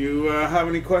 if you have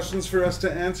any questions for us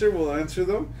to answer, we'll answer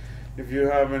them. If you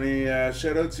have any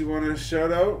shout outs you want to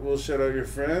shout out, we'll shout out your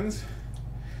friends.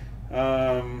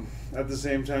 At the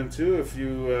same time too, if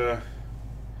you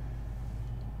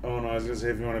oh no, I was gonna say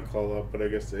if you want to call up, but I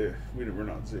guess we're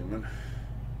not zooming.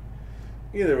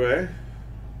 Either way,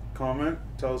 comment,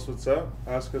 tell us what's up,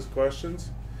 ask us questions.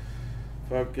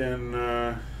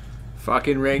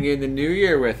 Fucking ring in the new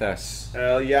year with us.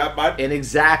 Hell yeah, bud. In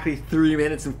exactly 3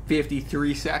 minutes and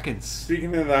 53 seconds.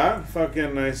 Speaking of that,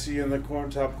 I see you in the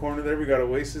top corner there, we got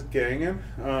Oasis ganging.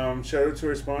 Shout out to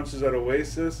our sponsors at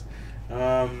Oasis.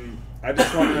 I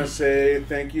just want to say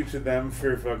thank you to them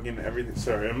for fucking everything.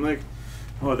 Sorry, I'm like,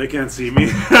 oh, they can't see me.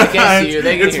 They can't see you.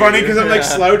 They can it's hear funny you. because I'm like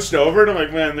slouched over, and I'm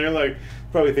like, man, they're like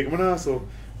probably think I'm an asshole.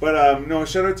 But no,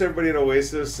 shout out to everybody at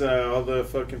Oasis. All the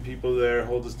fucking people there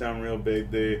hold us down real big.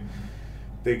 They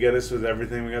get us with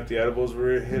everything. We got the edibles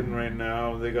we're hitting right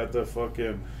now. They got the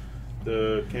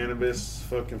cannabis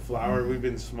fucking flower we've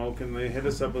been smoking. They hit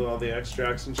us up with all the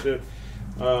extracts and shit.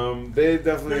 They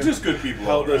definitely they're just good people.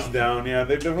 Held us down. Yeah,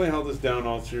 they definitely held us down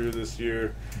all through this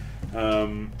year.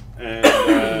 So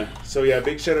yeah,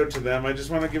 big shout out to them. I just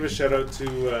want to give a shout out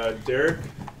to Derek.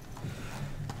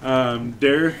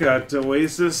 Derek at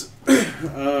Oasis.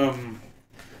 Love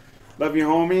you,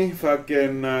 homie.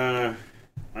 Fucking.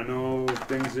 I know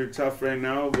things are tough right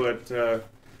now, but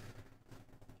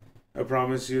I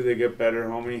promise you they get better,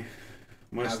 homie.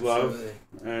 Much Absolutely.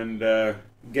 love and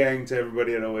gang to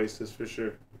everybody at Oasis for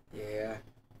sure. Yeah,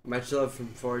 much love from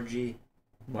 4G.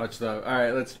 Much love. All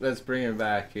right, let's bring it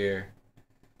back here.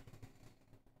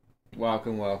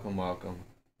 Welcome.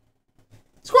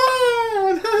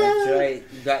 Squad! That's right.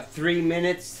 You got 3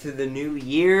 minutes to the new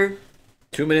year.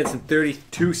 2 minutes and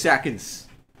 32 seconds.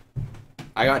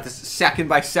 I got this second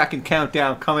by second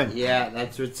countdown coming. Yeah,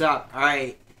 that's what's up. All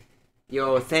right,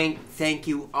 yo, thank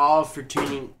you all for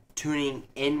tuning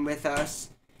in with us.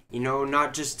 You know,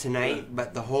 not just tonight,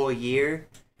 but the whole year.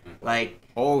 Like,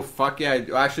 oh fuck yeah!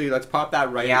 Actually, let's pop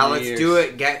that right. Yeah, in the let's ears. do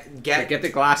it. Get the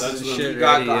glasses and shit you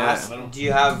got ready. glass. Yeah. Do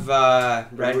you have red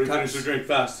Everybody cups? finish their drink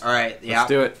fast. All right, yeah. Let's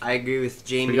do it. I agree with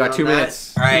Jamie. We got on 2 that.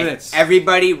 minutes. All right, 2 minutes.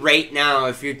 everybody, right now,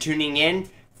 if you're tuning in,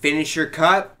 finish your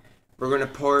cup. We're gonna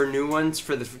pour new ones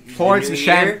for the Pouring new some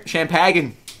year.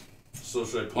 champagne. So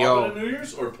should I pop it at New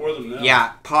Year's or pour them now?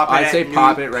 Yeah, pop it. I'd say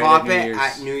pop it right pop at New Year's.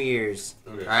 at New Year's.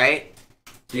 Okay. All right.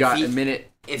 You got a minute.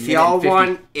 If minute y'all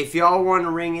and 50. if y'all want to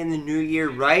ring in the new year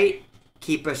right,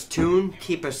 keep us tuned,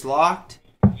 keep us locked.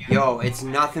 Yo, it's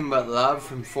nothing but love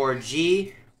from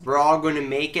 4G. We're all gonna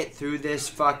make it through this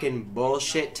fucking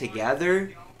bullshit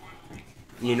together.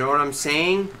 You know what I'm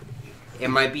saying? It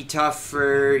might be tough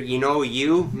for,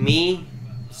 you, me,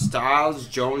 Styles,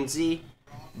 Jonesy,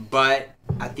 but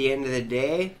at the end of the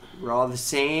day, we're all the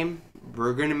same.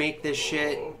 We're gonna make this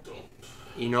shit,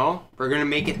 we're gonna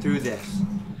make it through this.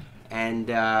 And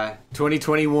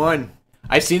 2021.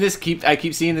 I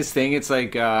keep seeing this thing. It's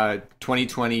like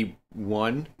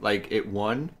 2021, like it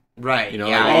won. Right. You know,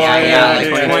 yeah. like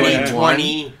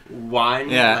 2021.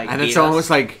 Yeah, like, and it's almost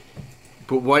like,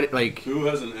 but what, like Who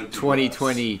has an empty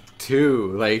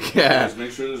 2022? Like, yeah, Guys,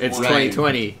 make sure there's it's one.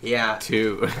 2020. Yeah.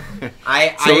 Two.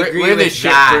 I So agree we're in with this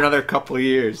shit that. for another couple of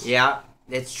years. Yeah,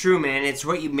 it's true, man. It's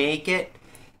what you make it.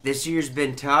 This year's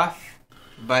been tough,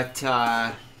 but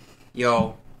we'll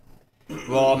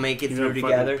all make it through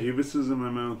together. Pubises in my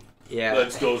mouth. Yeah.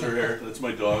 That's Dozer hair. That's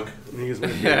my dog. He's my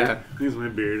beard. Yeah. He's my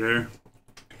beard hair.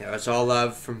 Yeah, it's all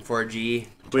love from 4G.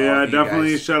 But yeah,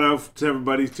 definitely shout out to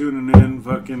everybody tuning in.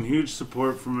 Fucking huge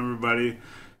support from everybody.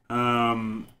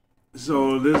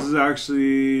 So this is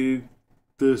actually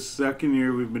the second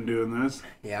year we've been doing this.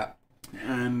 Yeah.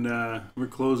 And we're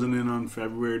closing in on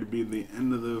February to be the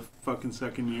end of the fucking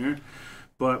second year.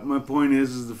 But my point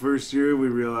is the first year we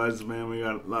realized, man, we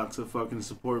got lots of fucking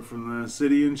support from the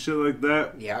city and shit like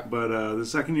that. Yeah. But the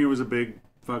second year was a big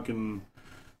fucking,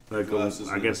 like,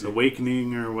 I guess,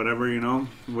 awakening or whatever, you know?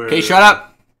 Okay, shut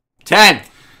up. 10.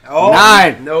 Oh,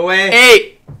 9. No way.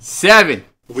 8. 7.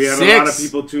 We had 6, a lot of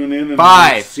people tune in, and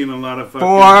 5, we've seen a lot of fucking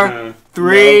 4,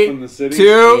 3, from the city.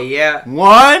 2, Yeah.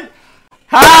 1.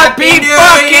 Happy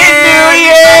fucking New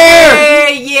Year!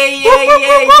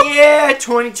 Yeah.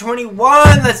 2021.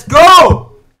 Let's go.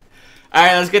 All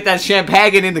right, let's get that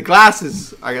champagne in the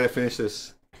glasses. I gotta finish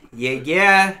this.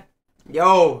 Yeah.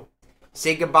 Yo,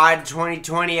 say goodbye to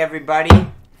 2020, everybody.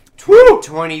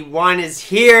 2021 is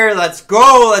here. Let's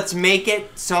go. Let's make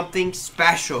it something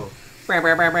special.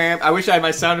 I wish I had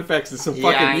my sound effects and some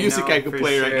fucking music I could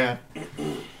play right now.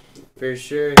 For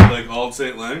sure. Like Old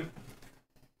St. Lang?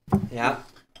 Yeah.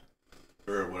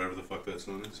 Or whatever the fuck that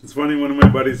song is. It's funny, one of my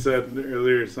buddies said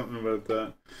earlier something about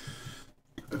that.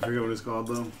 I forget what it's called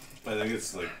though. I think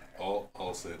it's like Old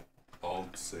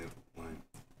St. Lang.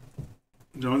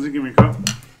 Jonesy, give me a cup.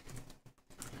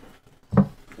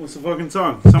 What's the fucking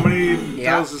song? Somebody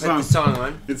tell us the put song. the song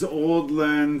on. It's Old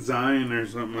Land Zion or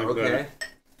something like that. Okay.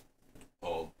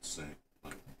 Old St.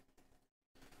 Lang.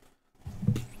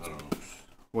 I don't know.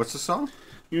 What's the song?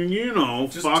 You know,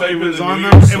 Just fuck, type it in was the on New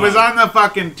the Year's it was song. on the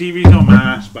fucking TV show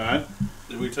MASH, bud.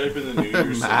 Did we type in the New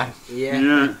Year's song?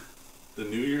 Yeah. The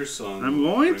New Year's song. I'm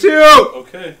going Right. to.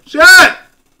 Okay. Shut.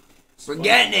 We're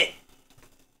getting it.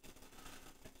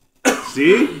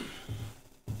 See?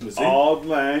 Let's see. Old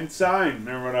Land Sign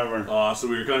or whatever. So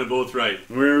we were kind of both right.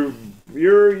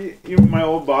 You're my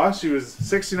old boss. She was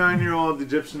 69-year-old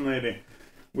Egyptian lady.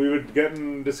 We would get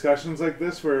in discussions like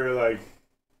this where, like,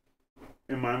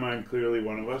 in my mind, clearly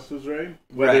one of us was right,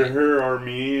 whether Right. her or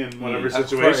me in whatever Of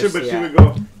situation. course, but she yeah. would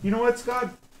go, "You know what, Scott?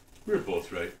 We were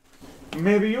both right.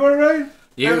 Maybe you're right.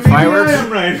 You hear and the maybe fireworks? I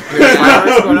am right." You hear the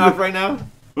fireworks going off right now?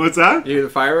 What's that? You hear the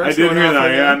fireworks? I did going hear off that.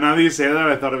 right Yeah. now? Now that you say that,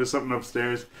 I thought it was something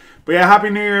upstairs. But yeah, Happy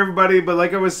New Year, everybody. But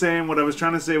like I was saying, what I was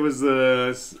trying to say was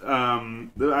I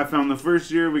found the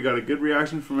first year we got a good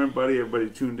reaction from everybody. Everybody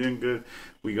tuned in good.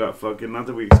 We got fucking, not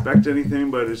that we expect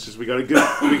anything, but it's just we got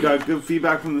good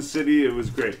feedback from the city. It was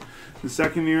great. The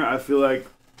second year, I feel like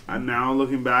now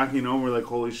looking back, you know, we're like,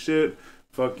 holy shit,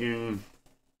 fucking,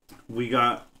 we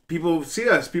got. People see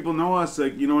us, people know us,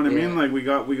 like, you know what I mean? Like, we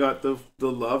got the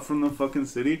love from the fucking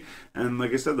city, and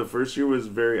like I said, the first year was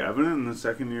very evident, and the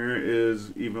second year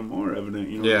is even more evident,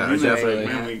 you know what I mean? definitely. It's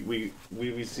like, man,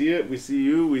 we see it, we see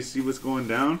you, we see what's going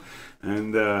down,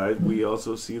 and we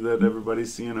also see that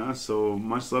everybody's seeing us, so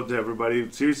much love to everybody.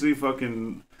 Seriously,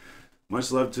 fucking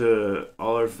much love to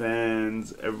all our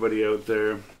fans, everybody out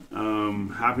there.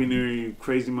 Happy New Year, you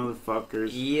crazy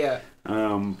motherfuckers. Yeah.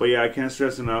 But yeah, I can't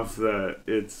stress enough that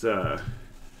it's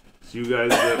you guys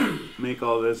that make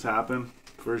all this happen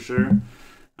for sure.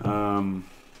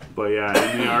 But yeah,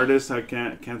 and the artists, I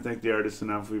can't thank the artists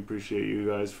enough. We appreciate you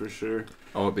guys for sure.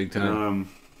 Oh, big time.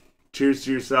 Cheers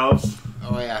to yourselves.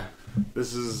 Oh yeah.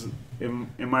 This is in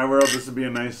my world. This would be a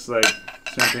nice like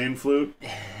champagne flute.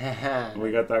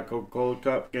 We got that Coca-Cola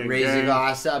cup. Gang, Raise your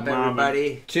glass up, Mama.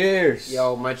 everybody. Cheers.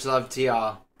 Yo, much love to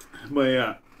y'all. But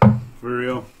yeah, for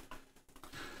real.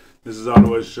 This is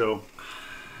Ottawa's show.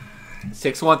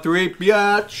 613,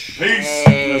 biatch. Peace.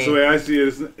 That's the way I see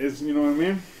it. It's you know what I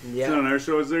mean? Yeah. It's not our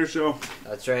show, it's their show.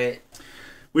 That's right.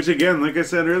 Which again, like I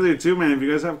said earlier too, man, if you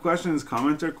guys have questions,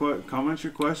 comment your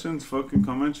questions, fucking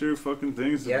comment your fucking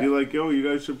things. Yeah. Be like, yo, you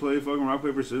guys should play fucking rock,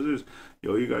 paper, scissors.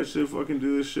 Yo, you guys should fucking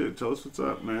do this shit. Tell us what's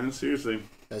up, man. Seriously.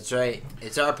 That's right.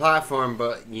 It's our platform,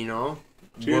 but you know,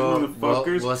 Cheers,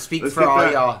 motherfuckers. we'll speak Let's for get all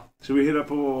that. y'all. Should we hit up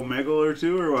a Omegle or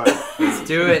two or what? Let's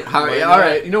do it. All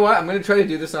right. You know what? I'm gonna try to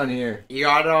do this on here. You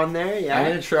got it on there? Yeah. I'm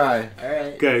gonna try. All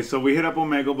right. Okay, so we hit up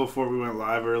Omegle before we went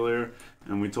live earlier,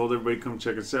 and we told everybody come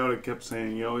check us out. I kept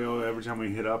saying, yo, every time we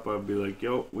hit up, I'd be like,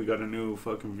 yo, we got a new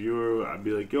fucking viewer. I'd be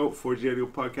like, yo, 4G Audio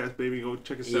Podcast, baby, go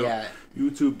check us Yeah. out.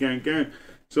 YouTube, gang.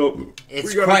 So, It's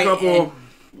we got quite a couple...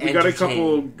 We got a couple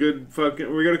entertaining. good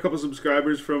fucking... We got a couple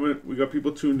subscribers from it. We got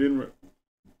people tuned in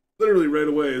literally right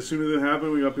away. As soon as it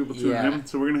happened, we got people tuned Yeah. in.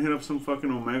 So we're going to hit up some fucking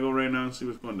Omegle right now and see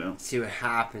what's going down. See what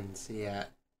happens. Yeah.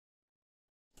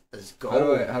 Let's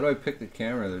go. How do I pick the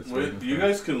camera? That's Wait, you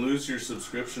guys can lose your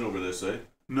subscription over this, eh?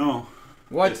 No.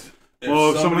 What? If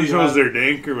Well, if someone somebody shows has- their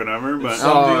dink or whatever, If but...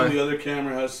 somebody Oh. on the other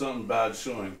camera has something bad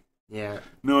showing. Yeah.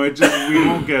 No, it just... We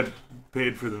won't get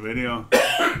paid for the video.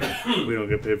 We don't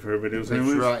get paid for our videos Which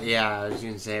anyways. yeah, I was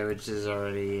gonna say, which is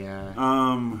already. Yeah,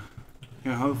 how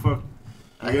the fuck...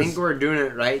 I guess- think we're doing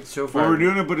it right so far. Well, we're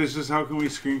doing it, but it's just how can we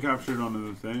screen capture it onto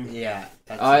the thing? Yeah.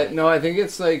 That's it. No, I think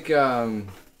it's like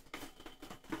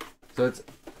so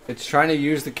it's trying to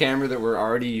use the camera that we're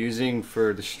already using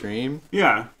for the stream.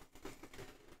 Yeah.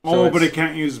 So But it's- it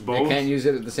can't use both? I can't use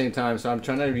it at the same time, so I'm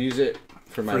trying to use it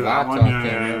for my For that laptop one, yeah,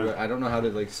 camera, yeah. but I don't know how to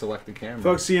like select the camera.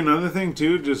 Fuck, see, another thing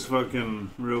too, just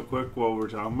fucking real quick while we're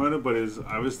talking about it, but is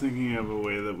I was thinking of a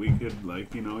way that we could,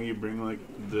 like, you know, you bring like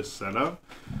this setup,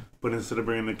 but instead of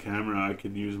bringing the camera, I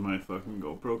could use my fucking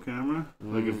GoPro camera.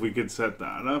 Like, if we could set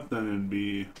that up, then it'd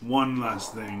be one less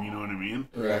thing, you know what I mean?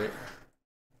 Right.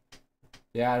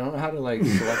 Yeah, I don't know how to like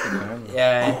select the camera.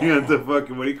 Yeah. You got the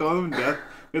fucking, what do you call them? You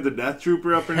got the Death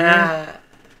Trooper up in here?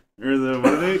 Or the,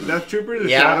 what are they? Death Troopers? The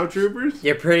Yeah. Shadow Troopers?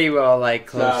 You're pretty well, like,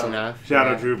 close enough.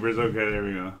 Shadow Yeah. Troopers, okay, there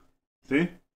we go. See?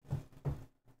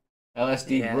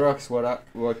 LSD Yeah. Brooks, what up?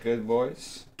 What good,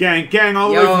 boys? Gang, all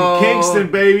the Yo. way from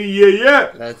Kingston, baby,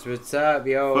 yeah. That's what's up,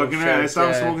 yo. Fucking right, I Shout saw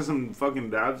him to- smoking some fucking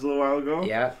dabs a little while ago.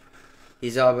 Yeah.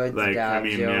 He's all about the Like, I dabs,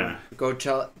 mean, yo. yeah. Go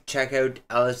check out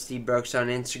LSD Brooks on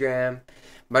Instagram.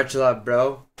 Much love,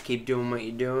 bro. Keep doing what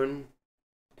you're doing.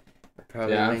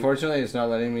 Probably Yeah, link- unfortunately, it's not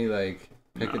letting me like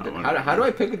pick No, how do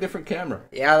I pick a different camera?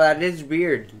 Yeah, that is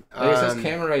weird. Like, it says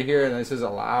camera right here, and it says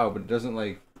allow, but it doesn't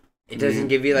like. It doesn't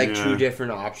give you like Yeah. 2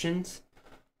 different options.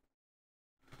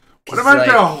 What 'Cause, about like,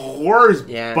 the whores,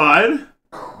 Yeah. bud?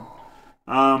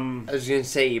 I was gonna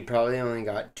say you probably only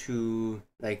got two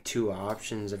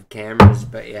options of cameras,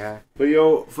 but yeah. But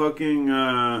yo, fucking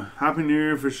Happy New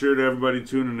Year for sure to everybody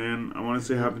tuning in. I want to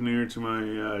say Happy New Year to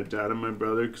my dad and my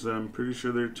brother because I'm pretty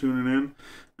sure they're tuning in.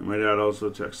 And my dad also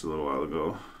texted a little while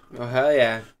ago. Oh hell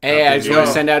yeah! Hey, I just want to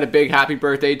Yo. send out a big happy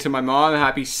birthday to my mom.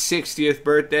 Happy 60th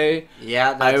birthday.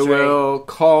 Yeah, I that's will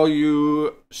call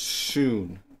you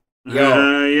soon.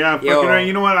 Yo. Yeah, fucking Yo. right.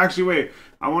 You know what? Actually, wait.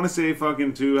 I want to say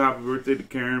fucking too happy birthday to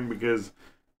Karen because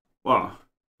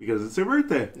it's her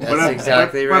birthday. That's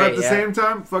exactly But right, at the yeah. same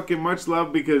time, fucking much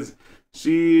love because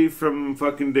she from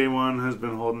fucking day one has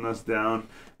been holding us down.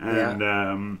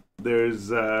 And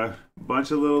there's a bunch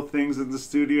of little things in the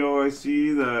studio I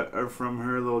see that are from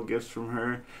her, little gifts from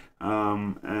her.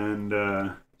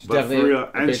 She's But for definitely real,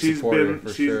 a and big she's supporter, been, for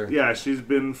she's sure. yeah, she's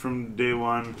been from day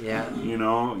one. Yeah. You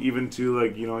know, even to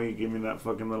like, you know, you give me that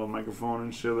fucking little microphone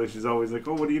and shit. Like, she's always like,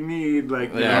 "Oh, what do you need?"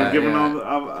 Like, you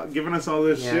know, giving us all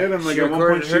this Yeah. shit. And like She at one point,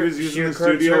 recorded she her- was she using the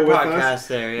recorded studio her with podcast us.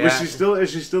 there, yeah. Was she still? Is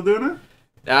she still doing it?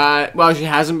 Well, she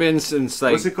hasn't been since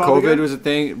like What's it called COVID again? was a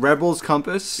thing. Rebels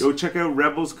Compass Yo, check out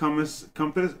Rebels Compass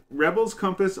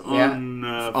on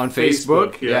on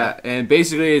Facebook. Yeah, and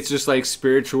basically it's just like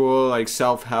spiritual, like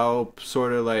self-help,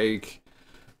 sort of like,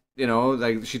 you know,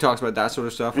 like she talks about that sort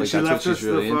of stuff. And Like she that's what left us she's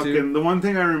really the fucking. into. The one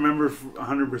thing I remember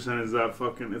 100% is that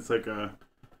fucking. It's like a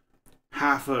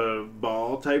half a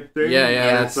ball type thing. Yeah,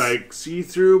 yeah, And it's like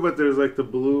see-through, but there's like the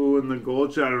blue and the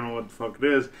gold. I don't know what the fuck it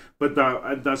is, but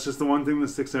that's just the one thing that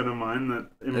sticks out of mine that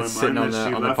in It's my sitting mind that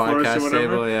she on the left for us or podcast whatever.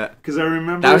 table. Yeah, Because I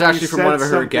remember that was you actually from one of said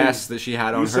her something- guests that she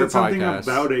had on You her said something podcast.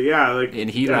 about it, yeah, like, And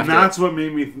he and left that's what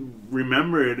made me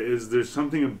remember it. Is there's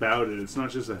something about it? It's not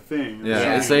just a thing. Yeah,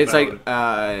 There's it's something like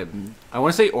about it. I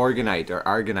want to say Organite or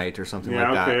Argonite or something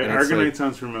Yeah, like that. okay. And it's Argonite like,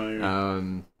 sounds familiar.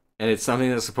 and it's something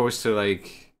that's supposed to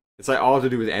like. It's like all to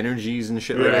do with energies and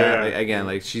shit like Yeah. that. Like, again,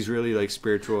 like she's really like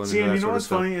spiritual and See, that and you know sort of what's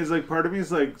stuff. funny is like part of me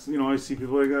is like, you know, I see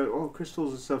people like, oh,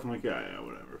 crystals and stuff. I'm like, yeah,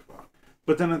 whatever, fuck.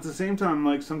 But then at the same time,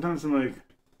 like sometimes I'm like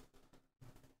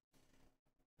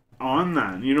on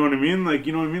that. You know what I mean? Like,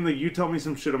 you know what I mean? Like you tell me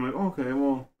some shit, I'm like, okay,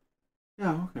 well,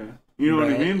 yeah, okay. You know what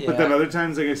I Right, mean? But then yeah. other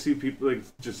times, like I see people like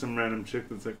just some random chick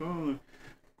that's like, oh, like,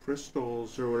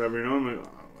 crystals or whatever. You know? I'm like, oh,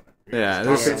 whatever. Yeah, Just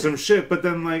talking there's- some shit. But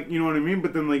then like, you know what I mean?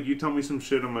 But then like you tell me some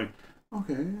shit, I'm like.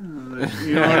 Okay, like,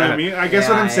 you know what I mean. I guess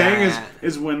what I'm saying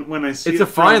is when I see it's it a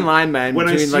fine from- line, man, when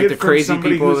I between see like it the from crazy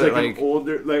somebody people who's that like like. an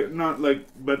older, like not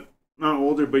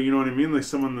older, but you know what I mean, like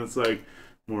someone that's like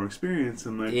more experienced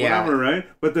and like Yeah. whatever, right?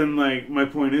 But then like my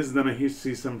point is, then I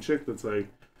see some chick that's like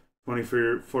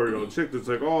 24-year-old chick that's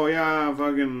like, oh yeah,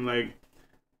 fucking like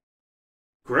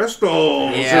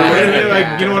crystals, Yeah. or whatever, like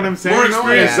Yeah. you know what I'm saying? More No,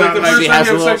 experience, it's like not the like- first she time has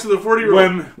you a have sex with a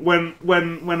 40-year-old.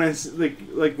 when I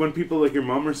like when people like your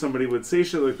mom or somebody would say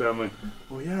shit like that, I'm like,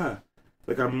 oh yeah,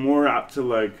 like I'm more apt to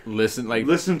like Listen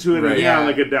to it right. and Yeah.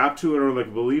 like adapt to it or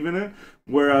like believe in it.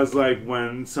 Whereas like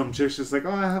when some chick's just like,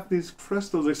 oh, I have these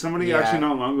crystals. Like somebody Yeah. actually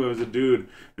not long ago was a dude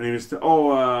and he was it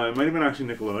might have been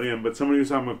actually Nickelodeon, but somebody was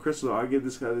talking about crystal. I gave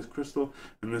this guy this crystal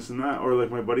and this and that. Or like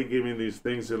my buddy gave me these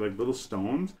things. They're like little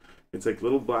stones. It's like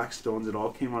little black stones. It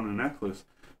all came on a necklace,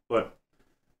 but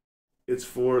it's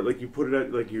for like you put it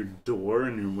at like your door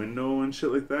and your window and shit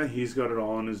like that. He's got it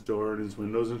all on his door and his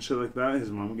windows and shit like that. His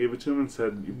mom gave it to him and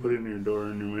said you put it in your door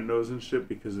and your windows and shit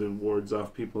because it wards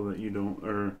off people that you don't,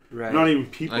 or Right. not even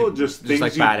people, Like, just just things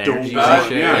like you bad don't energies want. and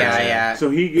shit. Yeah. Yeah. So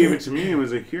he gave it to me and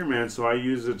was like, here, man. So I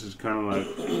use it to kind of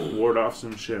like ward off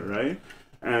some shit, right?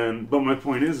 But my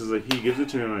point is like he gives it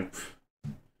to me and I'm like,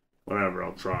 whatever,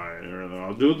 I'll try it, or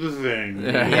I'll do the thing.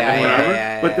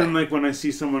 Yeah. But then, like, when I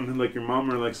see someone like your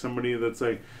mom or like somebody that's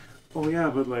like, oh yeah,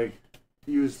 but like,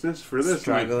 use this for this.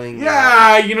 Struggling. Like,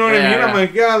 yeah, you know what I mean? I'm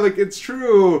like, yeah, like, it's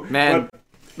true. Man.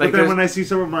 But then when I see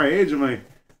someone my age, I'm like,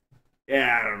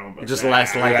 yeah, I don't know about just that.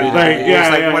 less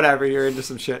likely. Whatever, you're into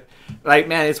some shit. Like,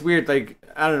 man, it's weird. Like,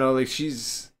 I don't know. Like,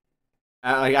 she's...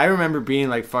 Like, I remember being,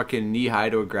 like, fucking knee-high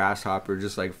to a grasshopper,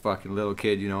 just, like, fucking little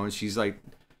kid, you know? And she's, like,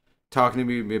 talking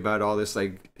to me about all this,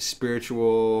 like,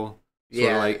 spiritual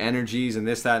sort of, like, energies and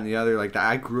this, that, and the other. Like,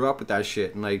 I grew up with that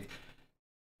shit. And, like,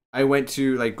 I went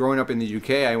to, like, growing up in the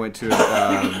UK, I went to,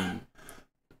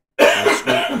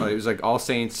 school, it was, like, All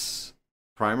Saints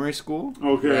primary school.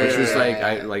 Okay. Which was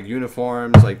like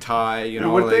uniforms, like tie, you know.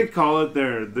 And what like, they call it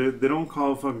there, they don't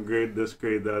call it fucking grade this,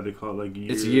 grade that. They call it like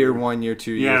year. It's year 1, year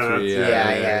 2, year 3.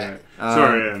 Yeah.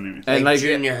 Sorry, and like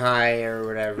junior high or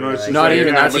whatever. No, it's like, not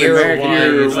even that's American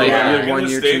year. It's like year 1,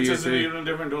 year 2, year 3. Is it even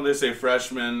different? Don't they say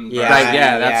freshman?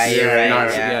 Yeah,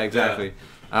 exactly.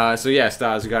 So yeah,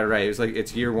 Styles, you got it right. It was like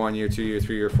it's year 1, year 2, year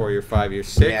 3, year 4, year 5, year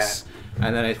 6,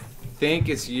 and then I think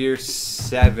it's year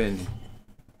 7.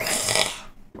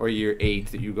 Or year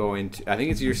 8 that you go into. I think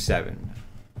it's year 7.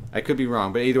 I could be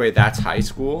wrong, but either way, that's high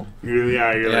school. You're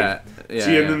like...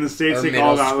 See, and in the States, or they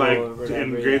call that, like, whatever,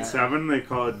 in grade 7, they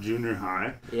call it junior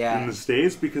high. Yeah. In the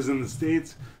States, because in the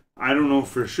States, I don't know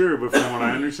for sure, but from what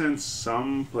I understand,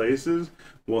 some places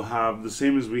will have the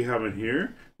same as we have it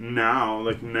here. Now,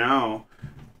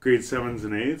 grade 7s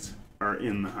and 8s are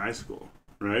in the high school,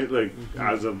 right? Like,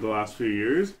 as of the last few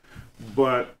years.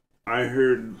 But... I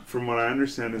heard, from what I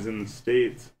understand, is in the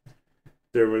States,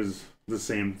 there was the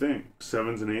same thing.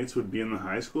 7s and 8s would be in the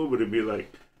high school, but it'd be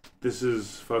like, this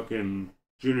is fucking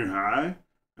junior high,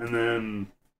 and then,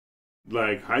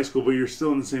 like, high school, but you're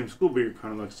still in the same school, but you're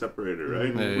kind of, like, separated,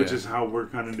 right? Yeah, Which is how we're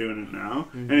kind of doing it now.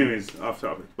 Anyways, off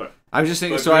topic, but... I'm just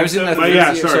thinking, so I was in the third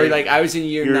year, so, like, I was in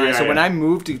year 9, so when I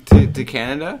moved to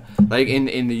Canada, like,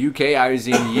 in the UK, I was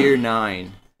in year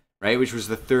 9, right, which was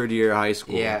the third year of high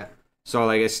school. Yeah. So,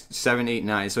 like, it's 7, 8,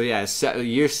 9. So, yeah,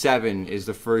 year 7 is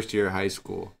the first year of high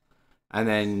school. And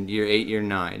then year 8, year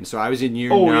 9. So, I was in year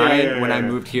 9 when I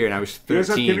moved here, and I was 13. You guys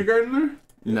have kindergarten there?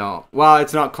 No. Well,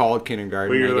 it's not called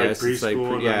kindergarten, but you're I guess. Like preschool it's like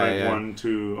and then, like, 1,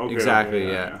 2... Okay, exactly,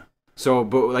 yeah. So,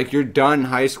 but, like, you're done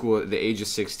high school at the age of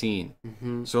 16.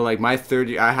 Mm-hmm. So, like, my third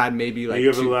year, I had maybe, like... You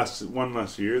have one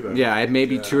less year, then. Yeah, I had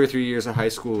maybe 2 or 3 years of high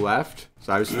school left.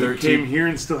 So, I was 13. You came here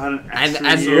and still had an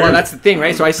extra year. Well, that's the thing,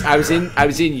 right? So, I was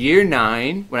in year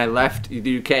 9 when I left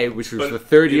the UK, which was the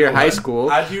third year of high school.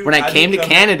 When I came to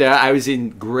Canada, I was in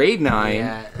grade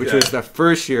 9, which was the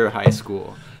first year of high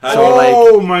school.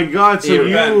 So, my God! So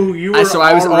you were so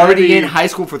I was already in high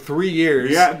school for 3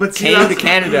 years. Yeah, but see, came to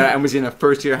Canada and was in a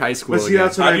first year of high school. But see,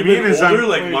 that's what I mean. Is older,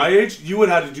 like my age, you would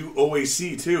have to do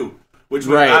OAC too, which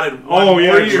would have added one more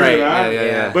year.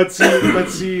 Yeah. But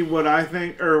see, what I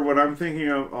think, or what I'm thinking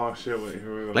of. Oh shit! Wait,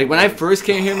 here we go. Like when I first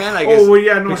came here, man. I guess,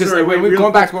 because sorry. Like, we're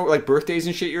going back to like birthdays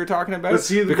and shit you were talking about.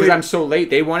 Because I'm so late,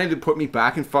 they wanted to put me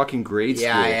back in fucking grade school.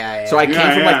 Yeah. So I came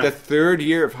from like the third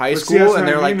year of high school, and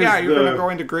they're like, "Yeah, you're gonna go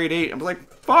into grade 8." I'm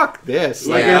like, "Fuck this!"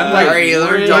 Like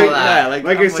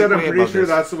I said, I'm pretty sure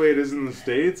that's the way it is in the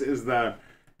States. Is that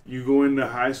you go into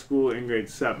high school in grade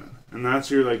 7, and that's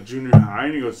your like junior high,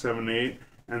 and you go 7, 8,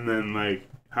 and then like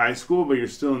high school, but you're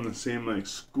still in the same like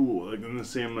school, like in the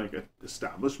same like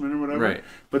establishment or whatever. Right.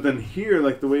 But then here,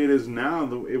 like the way it is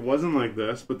now, it wasn't like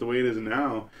this, but the way it is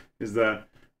now is that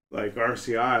like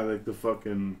RCI, like the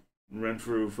fucking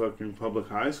Renfrew fucking public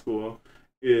high school,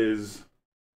 is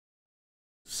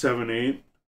 7, 8,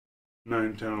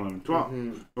 9, 10, 11,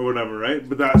 12, or whatever, right?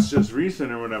 But that's just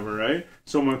recent or whatever, right?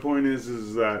 So my point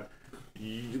is that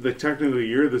technically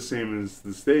you're the same as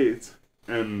the States,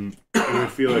 and I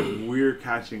feel like we're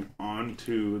catching on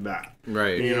to that.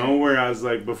 Right. You know, whereas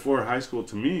like before high school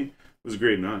to me was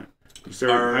grade 9. You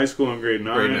start high school in grade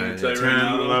 9, 10,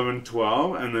 11,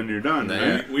 12, and then you're done,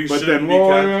 right? But then,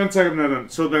 one second, no.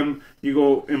 So then you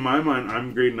go, in my mind,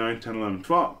 I'm grade 9, 10, 11,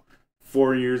 12.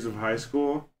 4 years of high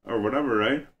school or whatever,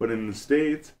 right? But in the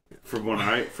States,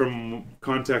 from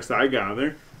context I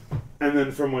gather, and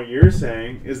then from what you're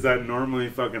saying, is that normally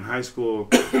fucking high school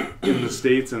in the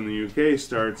States and the UK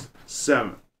starts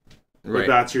 7. Right. But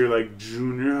that's your like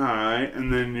junior high,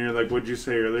 and then you're like, what'd you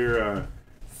say earlier?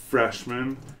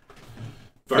 Freshman.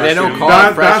 They don't call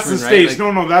it freshman, that's the States.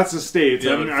 Right? No, that's the States.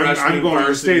 Yeah, I'm going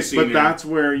to the States, but that's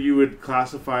where you would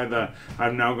classify that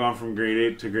I've now gone from grade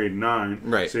 8 to grade 9.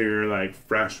 Right. So you're like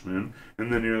freshman,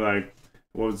 and then you're like,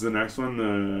 what was the next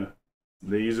one?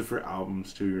 They use it for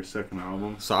albums too. Your second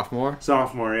album, sophomore,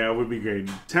 yeah, would be grade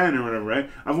 10 or whatever, right?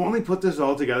 I've only put this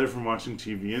all together from watching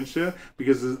TV and shit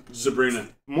because Sabrina.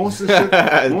 Most of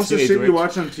the shit you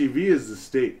watch on TV is the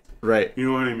States, right? You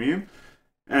know what I mean?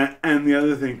 And the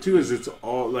other thing too is it's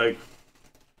all like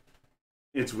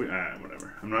it's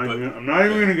whatever. I'm not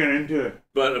even gonna get into it.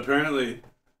 But apparently,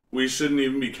 we shouldn't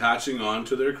even be catching on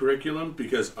to their curriculum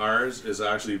because ours is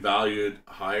actually valued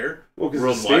higher. Well,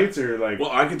 because the States are like... Well,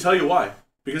 I can tell you why.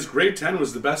 Because grade 10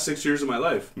 was the best 6 years of my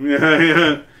life.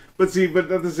 Yeah. But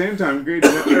at the same time, grade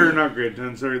 10, or not grade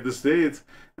 10, sorry, the States,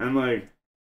 and like,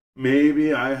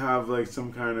 maybe I have like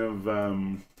some kind of,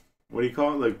 what do you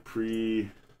call it?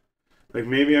 Like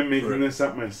maybe I'm making this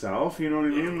up myself, you know what I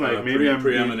mean? Like maybe I'm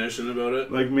premonition about it.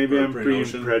 Like maybe I'm being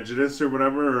prejudiced or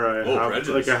whatever, or I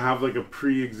prejudice. have like a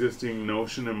pre-existing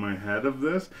notion in my head of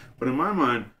this. But in my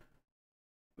mind,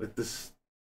 like this,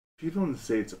 people in the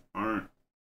States aren't.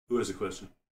 Who has a question?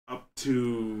 Up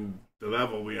to the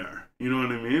level we are. You know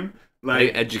what I mean?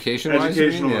 Like educational-wise,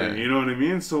 you know what I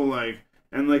mean? So like.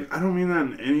 And, like, I don't mean that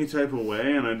in any type of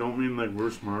way, and I don't mean, like,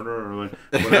 we're smarter or, like,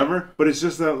 whatever, but it's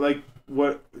just that, like,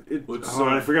 I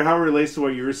forget how it relates to what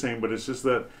you were saying, but it's just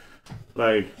that,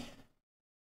 like,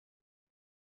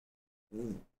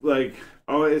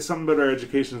 it's something about our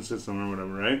education system or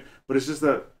whatever, right? But it's just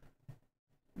that,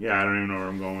 yeah, I don't even know where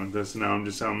I'm going with this. Now I'm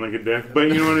just sounding like a dick, but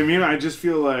you know what I mean? I just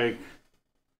feel like...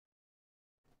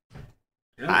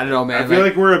 I don't know, man. I feel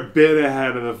like we're a bit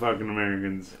ahead of the fucking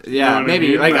Americans. Yeah, you know maybe. I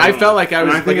mean? Like I felt like I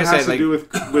was. I think like it I has said, to do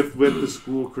with the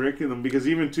school curriculum because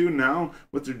even too now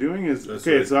what they're doing is That's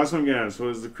okay. right. So that's what I'm getting at. So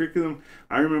is the curriculum?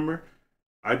 I remember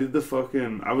I did the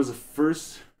fucking.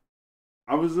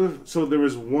 So there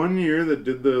was 1 year that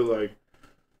did the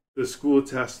school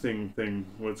testing thing.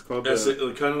 What's called kind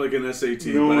of like an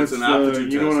SAT, but it's an aptitude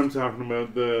test. You know what I'm talking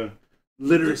about? The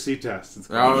literacy test. It's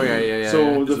called. Oh yeah.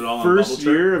 So the first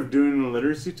year of doing the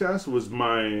literacy test was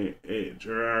my age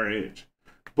or our age,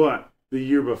 but the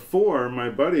year before, my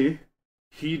buddy,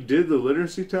 he did the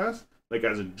literacy test like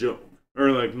as a joke,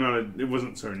 or like not a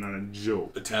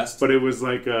joke. A test, but it was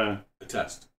like a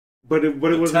test. But it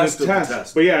wasn't a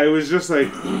test. But yeah, it was just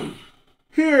like.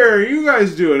 Here, you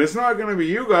guys do it. It's not going to be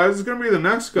you guys. It's going to be the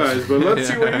next guys. But let's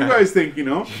see what you guys think, you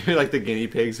know? You're like the guinea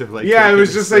pigs of like... Yeah, it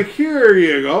was just like, here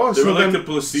you go. They were like the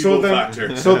placebo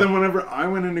factor. So then whenever I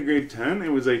went into grade 10, it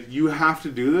was like, you have to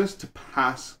do this to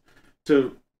pass,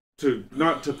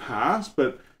 not to pass,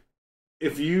 but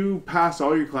if you pass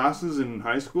all your classes in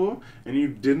high school and you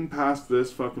didn't pass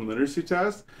this fucking literacy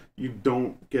test, you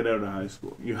don't get out of high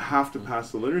school. You have to pass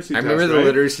the literacy test. I remember the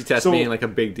literacy test being like a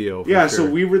big deal. Yeah, sure. So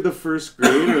we were the first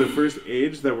grade or the first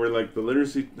age that were like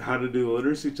how to do the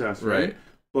literacy test, right?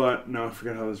 But no, I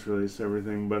forget how this relates to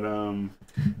everything. But sorry,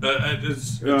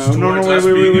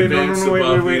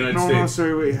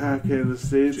 okay, the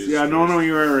States. Jesus Christ. No,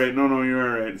 you are right. No, you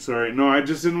are right. Sorry, no, I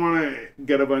just didn't want to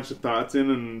get a bunch of thoughts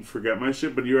in and forget my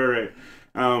shit. But you are right.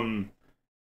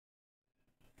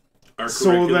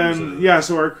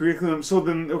 So our curriculum. So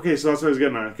then, okay, so that's what I was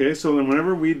getting at. Okay, so then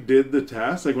whenever we did the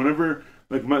test, like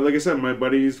I said, my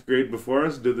buddy's grade before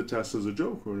us did the test as a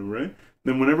joke or whatever, right?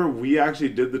 Then whenever we actually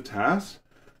did the test,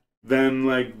 then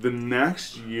like the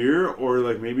next year or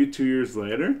like maybe 2 years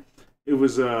later, it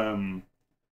was they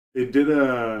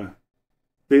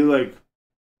like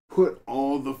put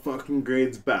all the fucking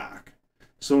grades back.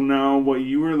 So now what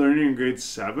you were learning in grade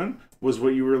 7 was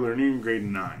what you were learning in grade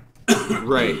 9.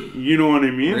 Right. You know what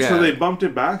I mean? Yeah. So they bumped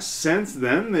it back. Since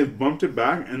then, they've bumped it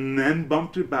back and then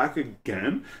bumped it back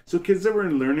again. So kids that were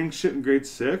learning shit in grade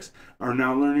 6 are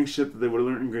now learning shit that they would have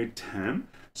learned in grade 10.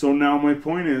 So now my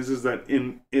point is that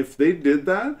if they did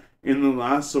that in the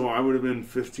last, so I would have been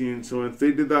 15. So if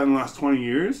they did that in the last 20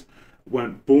 years,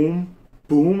 went boom,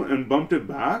 boom, and bumped it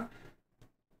back,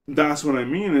 that's what I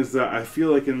mean is that I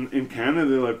feel like in Canada,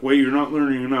 they're like, wait, you're not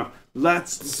learning enough.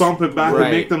 Let's bump it back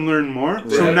and make them learn more.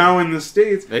 Right. So now in the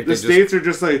States, States are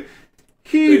just like,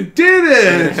 he did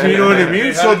it! You know what I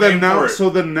mean? So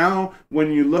then now,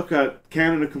 when you look at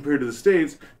Canada compared to the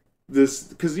States,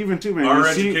 because even too, man, you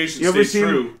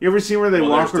ever seen where they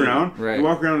walk around? Right. You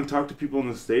walk around and talk to people in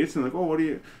the States and like, oh, what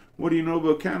do you know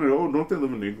about Canada? Oh, don't they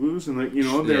live in igloos? And like, you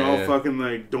know, they're all fucking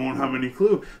like, don't have any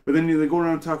clue. But then they go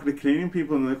around talking to Canadian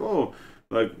people and like, oh,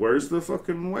 like, where's the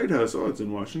fucking White House? Oh, it's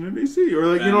in Washington, D.C. Or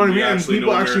like, you know what I mean? And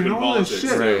people actually know this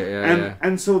shit. Right,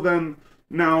 and so then,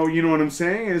 now, you know what I'm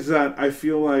saying? Is that I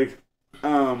feel like,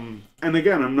 and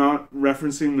again, I'm not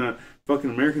referencing that fucking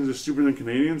Americans are stupider than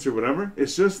Canadians or whatever.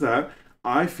 It's just that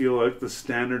I feel like the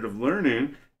standard of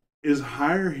learning is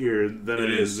higher here than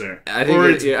it is there. I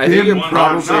think you're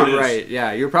probably right.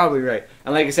 Yeah, you're probably right.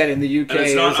 And like I said, in the UK,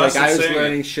 it was like I was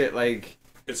learning shit like.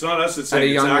 It's not us that's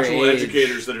saying it's actual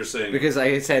educators that are saying. Because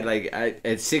like I said, like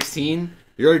at 16,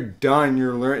 you're done.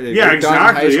 You're learning. Yeah,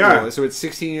 exactly. Yeah. So it's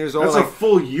 16 years old. That's like, a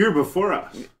full year before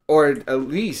us. Or at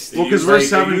least. Well, because we're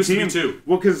 17. Too.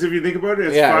 Well, because if you think about it,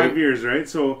 it's 5 years, right?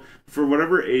 So for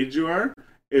whatever age you are,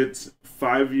 it's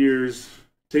 5 years.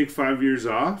 Take 5 years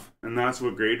off, and that's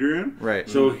what grade you're in. Right.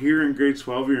 So here in grade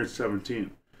 12, you're in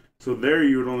 17. So there,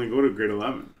 you would only go to grade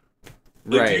 11.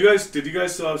 Like, right. Did you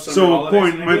guys still have summer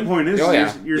holidays? My point is,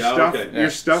 you're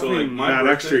stuffing that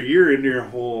extra year into your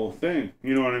whole thing.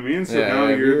 You know what I mean? So now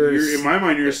you're in my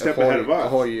mind, you're a step ahead of us. A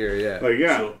whole year, yeah. Like,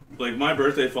 yeah. So, like, my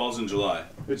birthday falls in July.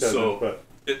 It doesn't, so but...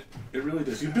 It really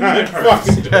does. You do your part.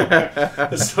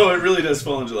 So it really does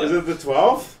fall in July. Is it the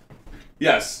 12th?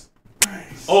 Yes.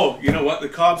 Nice. Oh, you know what? The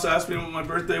cops asked me what my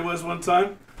birthday was one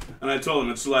time, and I told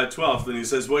him it's July 12th, and he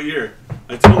says, what year?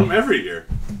 I told him every year.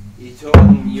 You told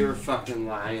him you were fucking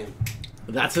lying.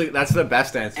 That's the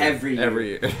best answer. Every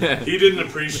year. He didn't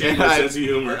appreciate my sense of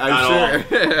humor at all.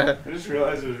 I just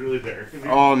realized it was really dark.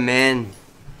 Oh, man.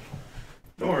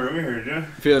 Don't worry, we heard you.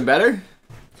 Feeling better?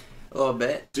 A little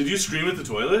bit. Did you scream at the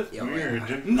toilet? Yeah, we heard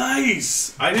you.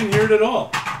 Nice! I didn't hear it at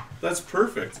all. That's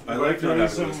perfect. I like not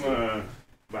having some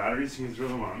batteries. You can throw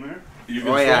them on there. You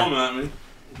can throw them at me.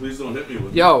 Please don't hit me with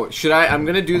them. Yo, should I? I'm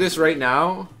gonna do this right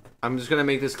now. I'm just gonna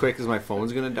make this quick because my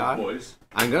phone's gonna die. Boys.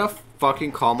 I'm gonna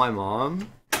fucking call my mom.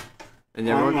 And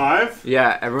everyone live?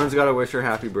 Yeah, everyone's gotta wish her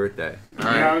happy birthday. All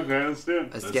right. Yeah, okay, let's do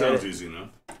it. That sounds easy enough.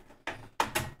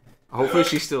 Hopefully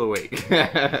she's still awake.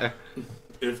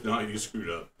 If not, you screwed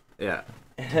up. Yeah.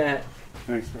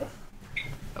 Thanks, bro.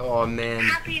 Oh, man.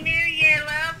 Happy New Year,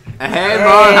 love. Hey,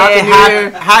 Mom. Happy New Year.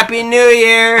 Happy New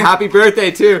Year. Happy birthday,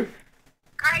 too.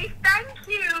 I thank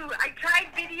you. I tried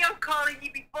video calling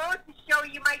you before to show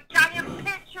you my giant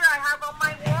picture I have on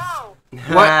my wall.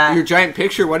 What? Your giant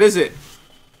picture? What is it?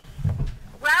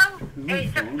 Well,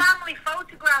 it's a family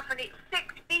photograph and it's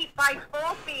 6 feet by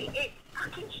 4 feet. It's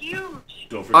fucking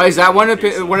huge. Oh, is that one of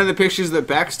the pictures that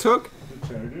Bex took?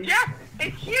 Yeah,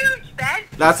 it's huge, Ben.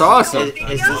 That's awesome.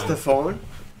 Is this the phone?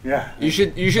 Yeah. You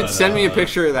should send me a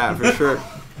picture of that for sure.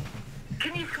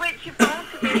 Can you switch your phone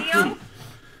to video?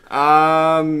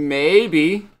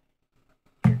 Maybe.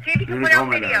 See if you can put on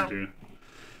video.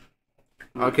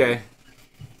 Okay.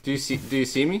 Do you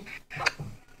see me?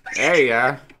 There you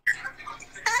are.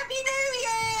 Happy New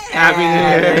Year! Happy New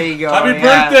Year! There you go. Happy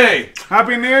birthday!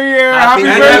 Happy New Year! Happy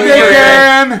birthday,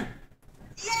 Karen!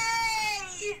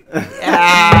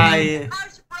 Yay!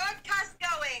 How's your broadcast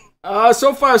going?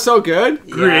 So far so good.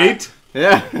 Great.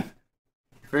 Yeah.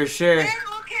 For sure. Then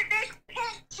look at this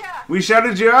picture. We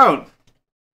shouted you out.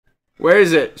 Where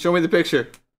is it? Show me the picture.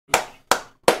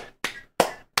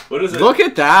 What is it? Look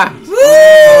at that.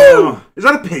 Woo! Is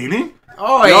that a painting?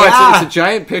 Oh, no, yeah. It's a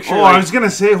giant picture. Oh, I was going to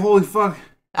say, holy fuck.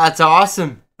 That's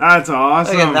awesome. That's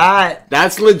awesome. Look at that.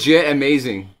 That's legit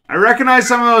amazing. I recognize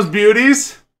some of those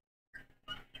beauties.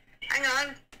 Hang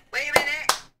on. Wait a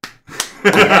minute.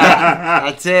 Yeah,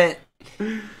 that's it.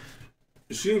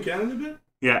 Is she in Canada, Ben?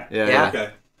 Yeah.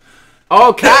 Okay.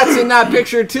 Oh, Kat's in that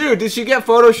picture too. Did she get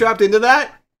photoshopped into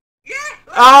that? Yeah.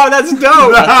 Oh, that's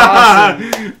dope. That's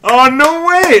awesome. Oh, no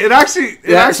way. It actually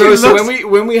looks... So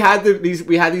when we had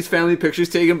these family pictures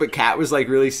taken, but Kat was like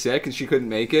really sick and she couldn't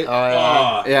make it. Oh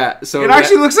yeah. Yeah. So it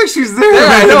actually looks like she's there. Yeah,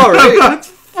 I know, right?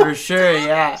 For sure,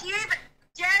 yeah.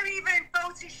 Jerry even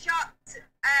photoshopped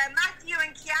Matthew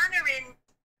and Keanu in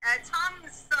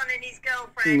Tom's son and his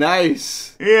girlfriend.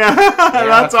 Nice. Yeah,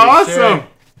 that's awesome. Sure.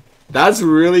 That's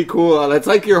really cool. That's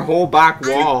like your whole back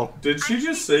wall. Did she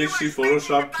just say she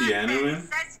photoshopped Keanu in?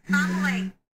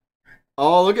 Family.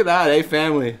 Oh, look at that,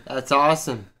 family. That's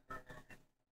awesome.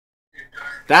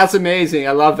 That's amazing.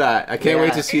 I love that. I can't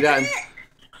wait to see that.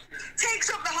 Takes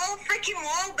up the whole freaking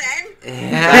wall, Ben.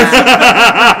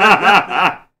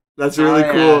 Yeah. That's really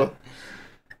cool.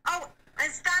 Oh,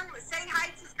 and Stanley, say hi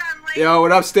to Stanley. Yo,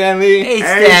 what up, Stanley? Hey,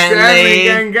 Stanley.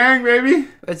 Gang, gang, baby.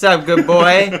 What's up, good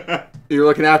boy? You're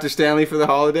looking after Stanley for the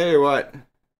holiday or what?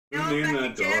 No,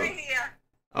 that dog? Jerry here.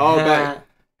 Oh, back.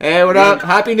 Hey, what up?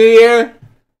 Happy New Year.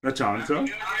 That's Jonathan.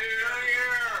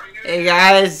 Hey,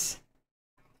 guys.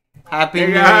 Happy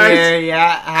New Year.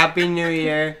 Yeah, Happy New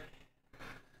Year.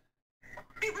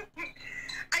 And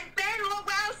Ben, look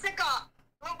what else I got.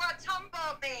 Look what Tom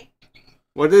bought me.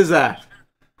 What is that?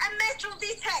 A metal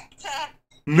detector.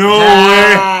 No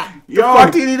way. The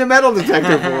fuck do you need a metal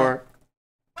detector for?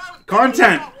 Well,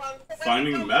 Content.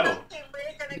 Finding metal.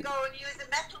 We're going to go and use a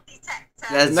metal detector.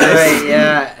 That's Nice. right,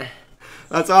 yeah.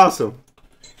 That's awesome.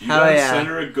 You Hell gotta yeah. send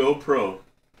her a GoPro.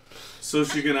 so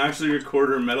she can actually record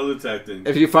her metal detecting.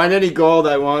 If you find any gold,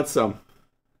 I want some.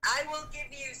 I will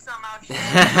give you some. I'll share.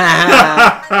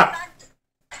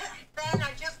 Ben,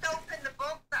 I just opened the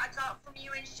book that I got from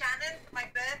you and Shannon for my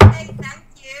birthday. Thank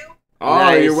you. Oh,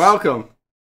 Nice. You're welcome.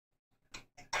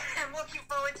 I'm looking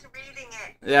forward to reading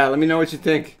it. Yeah, let me know what you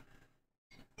think.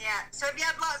 Yeah. So have you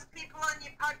had lots of people on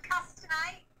your podcast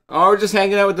tonight? Oh, we're just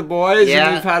hanging out with the boys. Yeah.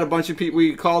 And we've had a bunch of people.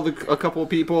 We called a couple of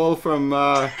people from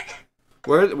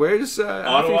where's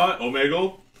Ottawa,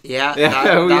 Omegle. Yeah, Yeah,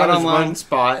 that we got was online. one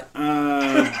spot.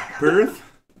 Perth?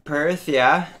 Perth,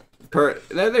 yeah.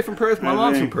 Perth. Are they from Perth? My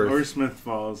mom's from Perth. Or Smith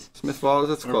Falls. Smith Falls.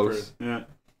 That's Or close. Perth, yeah.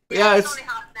 Yeah, It's it's only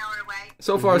half an hour away.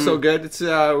 so far so good. It's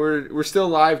we're still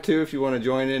live too. If you want to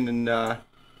join in and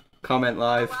comment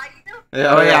live. Why you?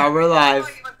 Yeah, Oh yeah, we're Oh, live.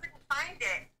 you couldn't find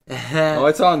it. Oh,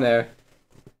 it's on there.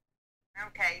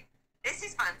 Okay. This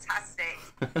is fantastic.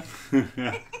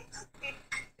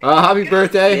 Happy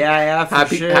birthday. yeah, for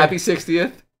Happy sure. happy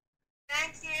 60th.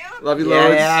 Thank you. Love you Yeah,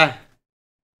 loads. yeah.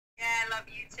 Yeah, I love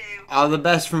you too. All the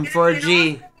best from It's been an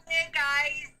 4G. awesome year,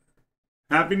 guys.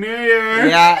 Happy New Year!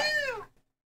 Yeah,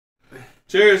 Woo!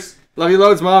 Cheers. Love you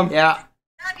loads, Mom. yeah.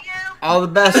 Love you. All the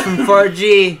best from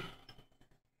 4G.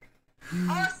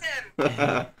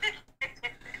 Awesome.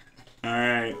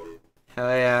 Alright. Hell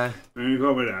yeah. Let me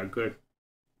call my dad quick.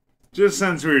 Just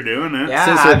since we're doing it. Yeah,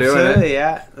 Since we're doing it. absolutely,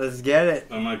 yeah. Let's get it.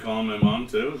 I might call my mom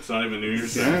too. It's not even New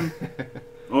Year's Day. Damn.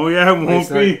 Oh yeah, it won't It's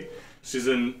be. She's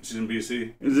in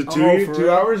BC. Is it Oh, two for two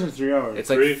real? hours or 3 hours? It's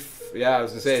like Three. yeah, I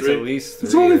was gonna say it's Three. at least 3.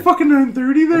 It's only fucking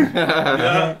 9:30 there.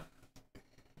 Yeah. What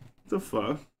the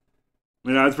fuck?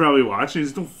 My dad's probably watching.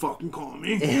 Just don't fucking call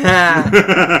me.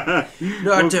 Yeah. We'll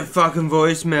Not to fucking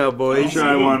voicemail, boys.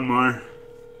 try one more.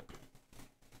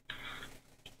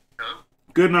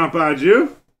 Good, not bad.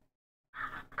 You?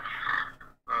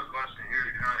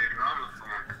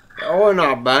 Oh,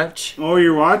 not much. Oh,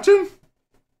 you're watching?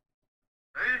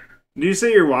 Do you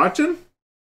say you're watching?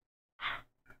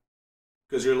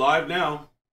 Because you're live now.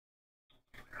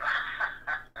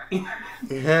 Happy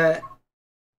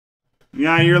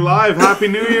Yeah, you're live. Happy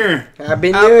New Year.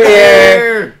 New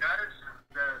Year.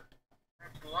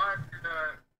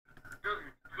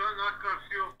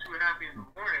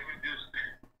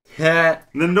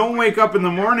 Then don't wake up in the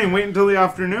morning. Wait until the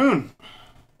afternoon.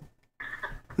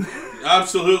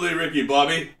 Absolutely, Ricky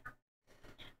Bobby.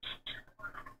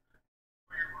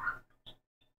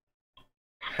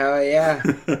 Hell yeah.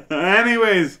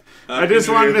 Anyways, I Happy just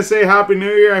New wanted Year. to say Happy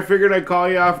New Year. I figured I'd call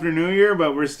you after New Year,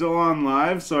 but we're still on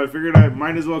live, so I figured I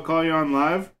might as well call you on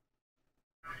live.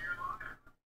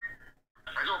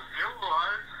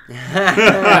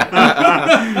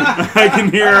 I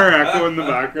can hear our echo in the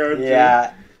background. too.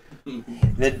 Yeah.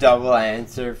 The double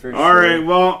answer for All sure. right,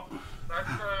 well.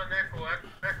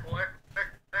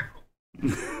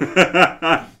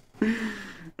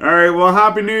 All right, well,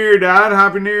 Happy New Year, Dad.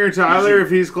 Happy New Year, Tyler,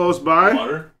 if he's close by.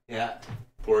 Water? Yeah.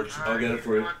 Porch. I'll get it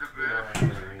for you.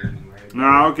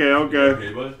 No, okay.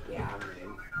 Okay, bud? Yeah, I'm ready.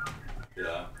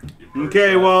 Yeah.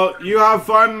 Okay, well, you have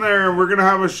fun there. We're going to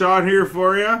have a shot here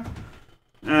for you.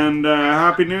 And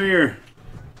Happy New Year.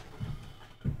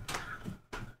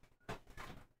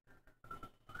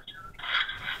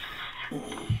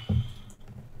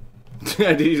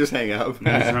 Did you just hang up? He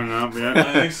just hung up, I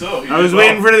yeah. think so. I was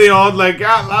waiting for the old, like,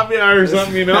 love you or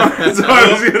something, you know? So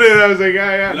I was like,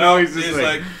 yeah. No, he's just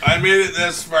like, I made it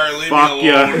this far. Leave fuck me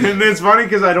yeah. alone. And it's funny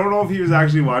because I don't know if he was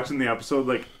actually watching the episode,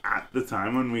 like, at the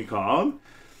time when we called.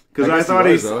 Because I I guess he thought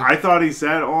was, though. I thought he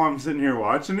said, "Oh, I'm sitting here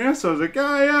watching this." So I was like,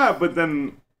 yeah." But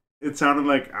then it sounded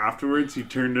like afterwards he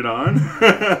turned it on,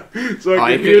 so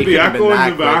I could hear he the couldn't have been echo in that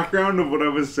the quick. background of what I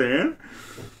was saying.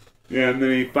 Yeah, and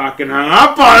then he fucking hung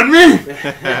up on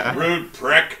me. Rude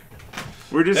prick.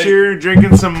 We're just Hey. here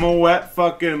drinking some Moet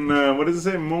fucking what does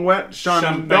it say? Moet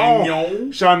Chandon.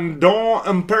 Champagnon. Chandon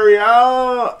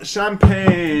Imperial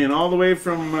Champagne, all the way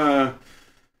from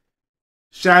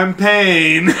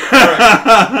Champagne.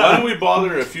 Why don't we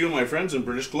bother a few of my friends in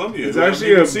British Columbia? It's who haven't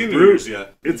actually even a seen New brute. Year's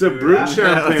yet? It's a brute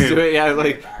Yeah, let's do champagne. it. Yeah,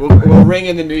 like we'll ring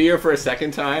in the new year for a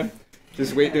second time.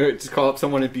 Just wait to just call up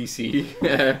someone in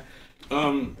BC.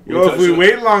 If we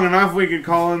wait long enough, we could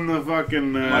call in the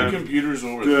fucking my computer's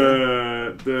over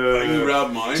there. I can the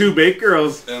grab mine two bake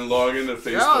girls. and log into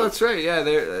Facebook. Oh, that's right. Yeah,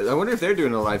 I wonder if they're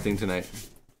doing a live thing tonight.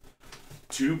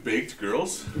 Two baked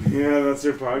girls. Yeah, that's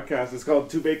their podcast. It's called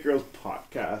Two Bake Girls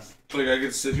Podcast. Like I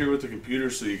could sit here with the computer,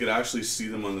 so you could actually see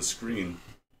them on the screen.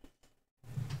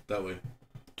 That way,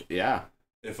 Yeah,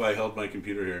 if I held my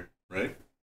computer here, right?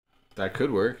 that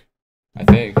could work. I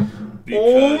think.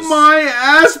 Oh my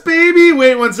ass, baby!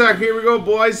 Wait 1 sec. Here we go,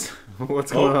 boys.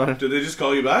 What's going Oh, on? did they just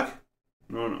call you back?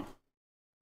 No.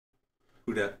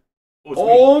 Who dat?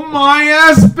 Oh my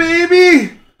ass,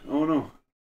 baby! Oh no.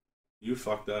 You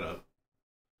fucked that up.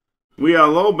 We are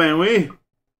low, man. We.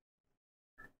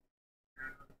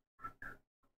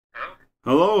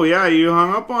 Hello, yeah, you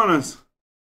hung up on us.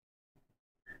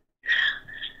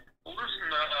 Well, listen,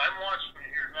 I'm watching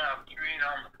it here now, but you ain't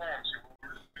on the phone, so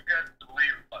we got to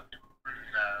leave about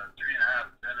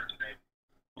 3.5 minutes, maybe.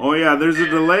 Oh yeah, there's a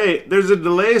delay. There's a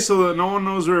delay so that no one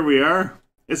knows where we are.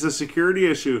 It's a security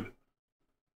issue.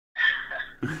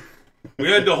 We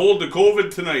had to hold the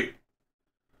COVID tonight.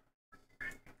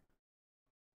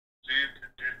 See,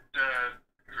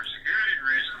 for security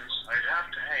reasons, I'd have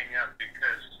to hang up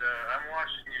because I'm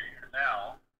watching you here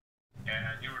now,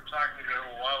 and you were talking to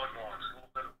a while ago, and it's a little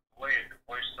bit of a delay. The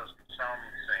voice doesn't sound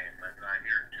the same, and I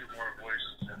hear two more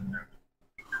voices in there.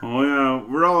 Oh yeah,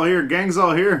 we're all here. Gang's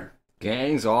all here.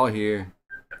 Gang's all here.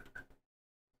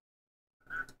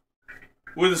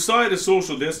 With a side of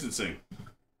social distancing.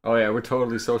 Oh yeah, we're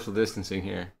totally social distancing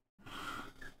here.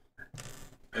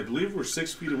 I believe we're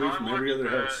 6 feet away from every other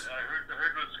house. I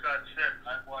heard what Scott said, and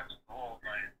I watched the whole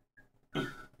night.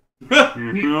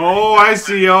 Oh, I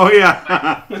see. Oh yeah.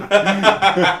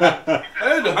 I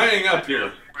had to hang up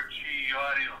here.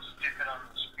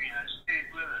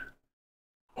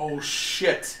 Oh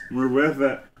shit. We're with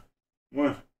it.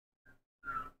 What?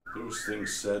 Those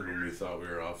things said when we thought we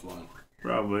were offline.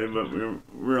 Probably, but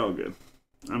we're all good.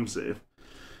 I'm safe.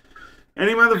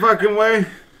 Any motherfucking way. Anyway,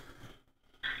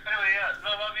 yeah, I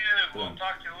love you. We'll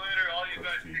talk to you later. All you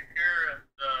guys take care and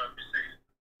be safe.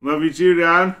 Love you too,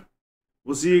 Dad.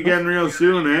 We'll see you again real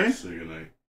soon, eh? See you good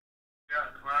night. Yeah,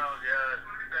 well, yeah,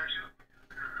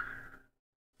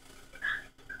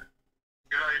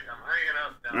 good night. I'm hanging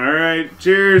up now. Alright,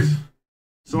 cheers.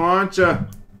 Solancha.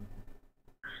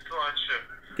 Solancha.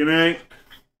 Good night.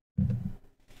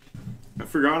 I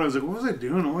forgot. I was like, what was I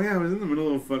doing? Oh yeah, I was in the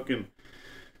middle of fucking...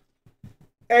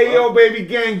 Hey, yo, baby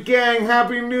gang,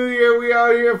 Happy New Year. We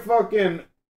out here fucking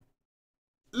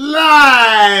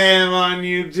live on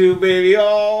YouTube, baby.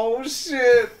 Oh,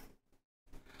 shit.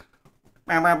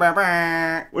 Where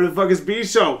the fuck is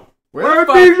B-Show? Where the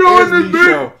fuck is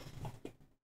B-Show?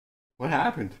 What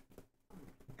happened?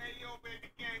 Hey, yo,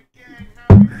 baby gang,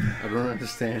 I don't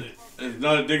understand. He's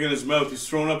not a dig in his mouth. He's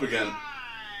thrown up again.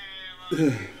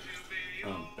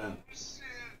 Ben.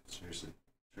 Seriously,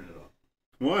 turn it off.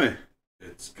 Why?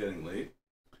 It's getting late,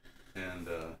 and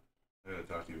I gotta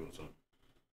talk to you about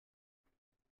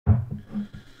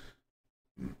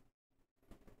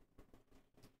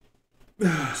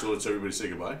something. So let's everybody say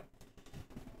goodbye.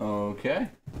 Okay.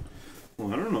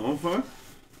 Well, I don't know. Fuck.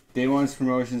 Day One's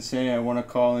promotion saying I want to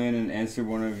call in and answer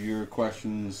one of your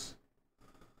questions.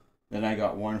 Then I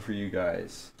got one for you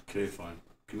guys. Okay, fine.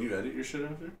 Can you edit your shit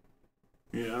out there?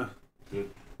 Yeah. Good.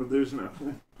 But there's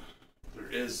nothing. There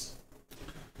is.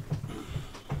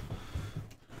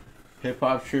 Hip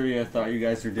hop trivia. I thought you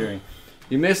guys were doing.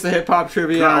 You missed the hip hop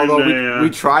trivia, Kinda, although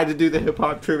we tried to do the hip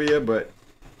hop trivia, but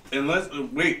Unless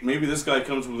wait, maybe this guy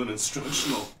comes with an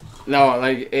instructional. no,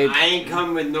 like it. I ain't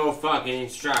come with no fucking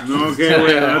instructions. No, okay,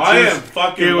 wait. I am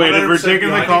fucking. Okay, wait. If we're taking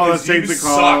the call, let's take the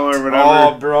call or whatever.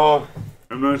 Oh, bro.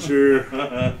 I'm not sure.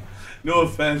 No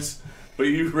offense, but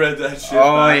you read that shit.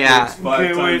 Oh, yeah.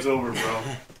 Five times over, bro.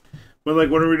 But like,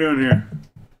 what are we doing here?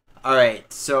 All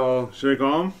right, so should I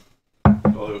call him?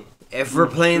 If we're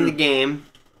playing the game,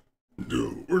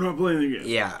 no, we're not playing the game.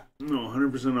 Yeah. No,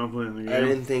 100% not playing the game. I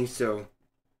didn't think so.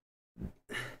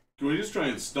 Can we just try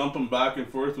and stump him back and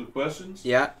forth with questions?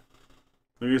 Yeah.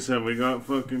 Like I said, we got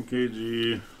fucking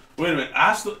KG. Wait a minute.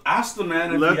 Ask the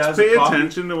man if Let's he has pay a copy.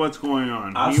 attention to what's going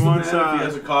on. Ask He the wants man if he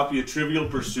has a copy of Trivial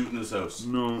Pursuit in his house.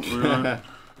 No, we're not.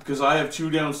 Because I have 2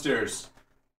 downstairs.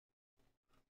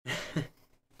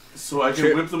 So I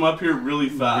can whip them up here really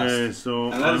fast. Okay,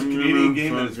 so and that is a Canadian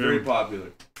game and it's very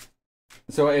popular.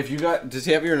 So if you got, does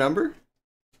he have your number?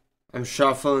 I'm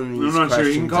shuffling these I'm not sure.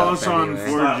 He can questions call up us on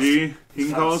anyway. 4G. He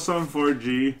can call us on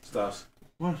 4G. Stops.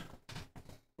 What?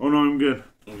 Oh no, I'm good.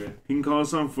 Okay. He can call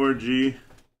us on 4G.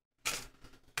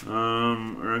 Or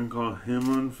I can call him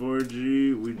on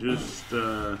 4G. We just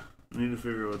need to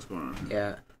figure out what's going on.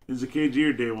 Yeah. Is it KG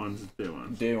or day ones? It's day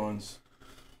ones. Day Ones.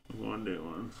 One day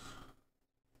ones.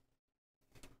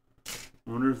 I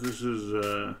wonder if this is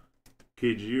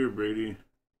KG or Brady.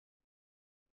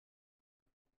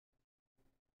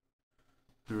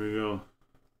 Here we go.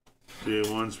 Day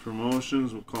one's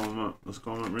promotions. We'll call him up. Let's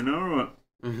call him up right now or what?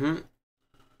 Mm-hmm.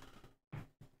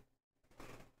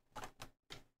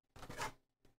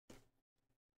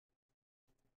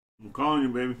 I'm calling you,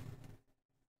 baby.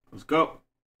 Let's go.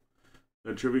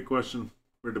 Got a trivia question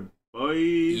for the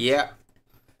boys. Yeah.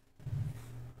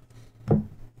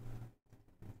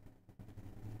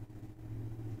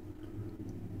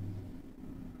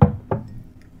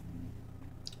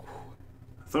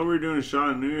 thought we were doing a shot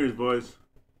at New Year's, boys.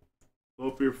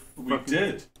 Hope you're We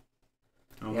did.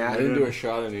 Oh, Yeah, I didn't do a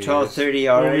shot at New Year's. 12:30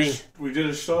 already. We did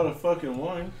a shot of fucking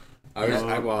wine. I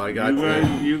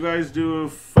got you guys do a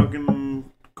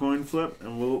fucking coin flip,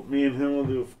 and me and him will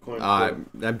do a coin flip.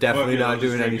 I'm definitely not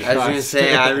doing any shots. I was gonna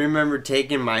say, I remember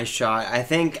taking my shot. I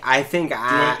think I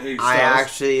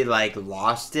actually like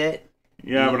lost it.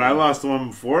 Yeah, but I lost the one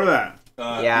before that.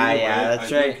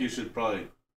 That's right. I think you should probably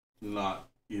not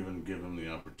even give him the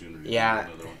opportunity. Yeah.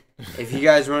 If you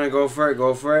guys want to go for it,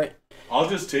 go for it. I'll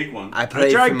just take one. I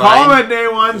tried calling it day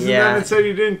once, and then it said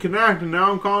you didn't connect, and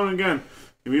now I'm calling again.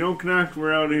 If you don't connect,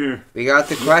 we're out of here. We got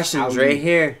the questions right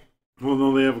here. Well,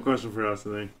 no, they have a question for us, I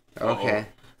think. Okay.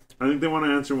 I think they want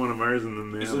to answer one of ours, and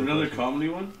then they Is have there another question. comedy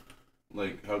one?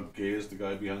 Like, how gay is the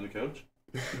guy behind the couch?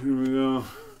 Here we go.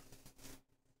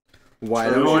 Why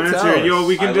don't you answer? tell us? Yo,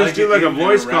 we can I just like do it like a in and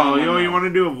voice around call. my Yo, you mouth. want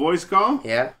to do a voice call?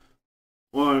 Yeah.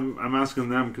 Well, I'm asking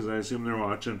them because I assume they're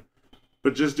watching.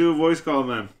 But just do a voice call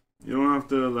then. You don't have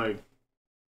to, like...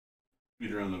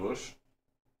 Beat around the bush?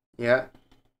 Yeah.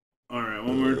 Alright,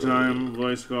 one more time.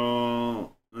 Voice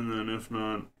call. And then if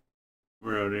not,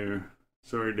 we're out of here.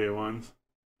 Sorry, day ones.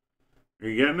 Are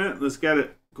you getting it? Let's get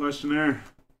it. Questionnaire.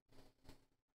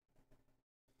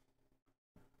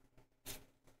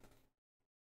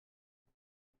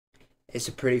 It's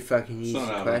a pretty fucking easy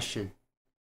question.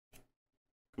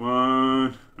 Come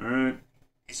on. Alright.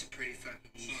 It's a pretty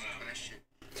fucking easy question.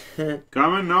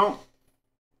 Coming? No?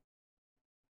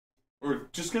 Or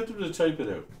just get them to type it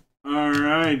out.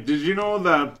 Alright. Did you know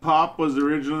that pop was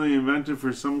originally invented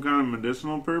for some kind of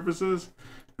medicinal purposes?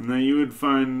 And that you would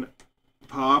find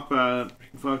pop at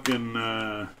fucking,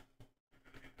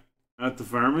 at the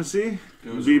pharmacy?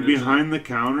 It'd be behind the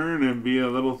counter, and it'd be a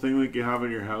little thing like you have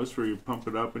at your house where you pump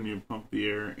it up and you pump the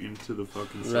air into the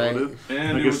fucking soda. Right.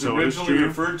 And like it was originally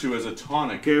referred to as a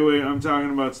tonic. Okay, wait, I'm talking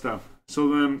about stuff. So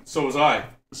was I.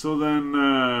 So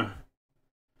then,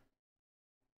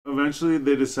 eventually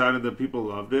they decided that people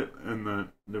loved it and that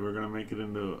they were going to make it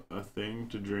into a thing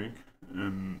to drink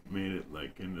and made it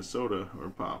like into soda or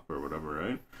pop or whatever,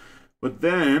 right? But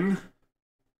then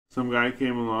some guy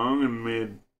came along and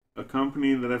made a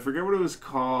company that I forget what it was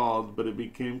called, but it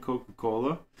became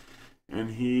Coca-Cola.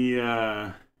 And he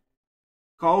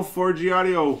called 4G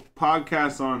Audio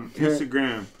Podcast on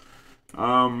Instagram.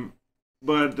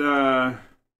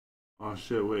 Oh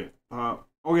shit, wait.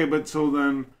 Okay, but so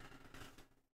then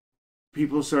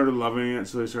people started loving it,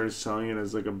 so they started selling it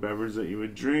as like a beverage that you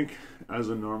would drink as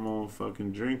a normal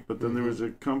fucking drink. But then there was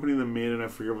a company that made it. I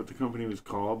forget what the company was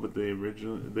called, but they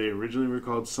originally were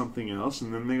called something else,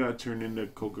 and then they got turned into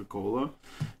Coca-Cola.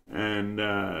 And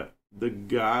the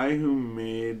guy who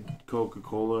made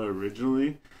Coca-Cola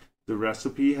originally, the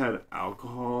recipe had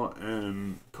alcohol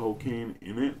and cocaine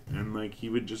in it, and like he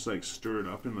would just like stir it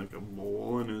up in like a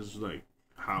bowl in his like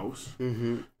house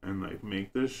and like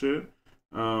make this shit.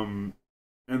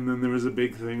 And then there was a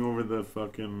big thing over the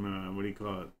fucking what do you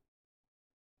call it?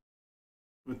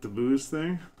 With the booze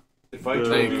thing. If I told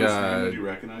you his name, would you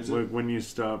recognize it? Like when you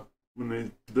stop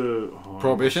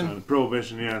Prohibition?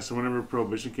 Prohibition, yeah. So whenever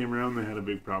Prohibition came around, they had a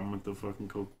big problem with the fucking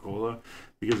Coca-Cola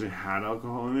because it had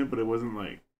alcohol in it, but it wasn't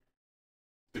like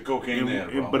the cocaine they had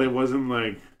a problem. But it wasn't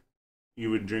like you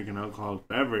would drink an alcoholic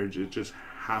beverage. It just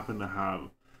happened to have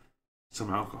some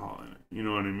alcohol in it. You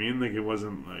know what I mean? Like it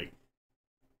wasn't like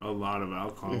a lot of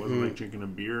alcohol. It wasn't like drinking a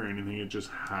beer or anything. It just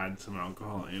had some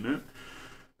alcohol in it.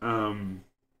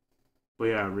 But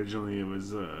yeah, originally it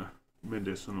was a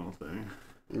medicinal thing.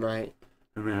 Right.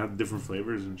 And they had different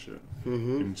flavors and shit.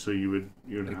 And so you'd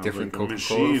like have different like a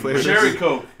Coca-Cola machine. flavors. Cherry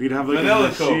Coke. You'd have like Vanilla a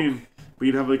machine. Coke. But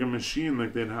you'd have like a machine,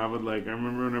 like they'd have it like I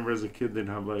remember whenever as a kid they'd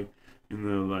have like in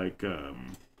the like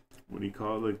what do you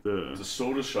call it? Like the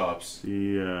soda shops.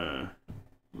 The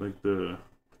like the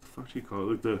what the fuck do you call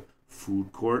it? Like the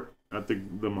food court at the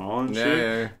mall and shit.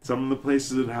 Yeah. Some of the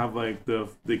places would have like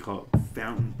they call it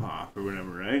fountain pop or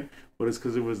whatever, right? But it's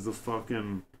because it was the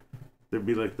fucking there'd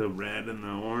be like the red and the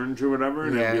orange or whatever,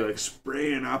 and it'd be like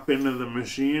spraying up into the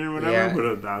machine or whatever. Yeah.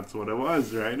 But that's what it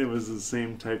was, right? It was the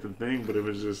same type of thing, but it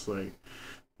was just like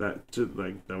that.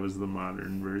 That was the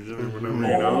modern version or whatever,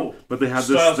 you know. But they had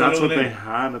this. That's what they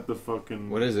had at the fucking.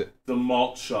 What is it? The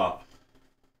malt shop.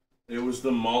 It was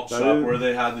the malt shop where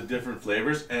they had the different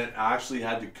flavors, and it actually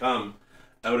had to come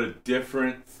out of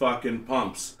different fucking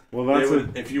pumps. Well, that's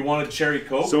if you wanted cherry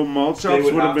Coke. So malt shops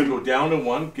would have been to go down to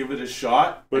one, give it a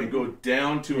shot, and go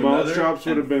down to malt another.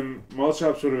 Malt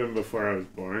shops would have been before I was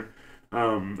born.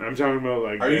 I'm talking about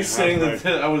like. Are you saying that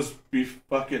I was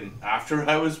fucking after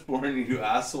I was born, you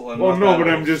asshole? Well, no, but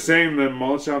I'm just saying that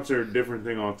malt shops are a different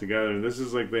thing altogether. This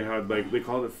is like they had like they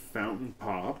called it fountain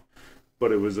pop,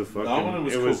 but it was a fucking. Not when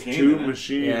it was cocaine two in it.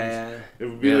 machines. Yeah. It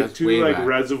would be Yeah, like that's two way like back.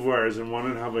 reservoirs, and one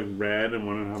would have like red and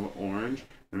one would have orange,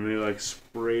 and they like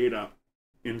sprayed up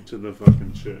into the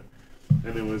fucking shit.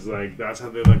 And it was like that's how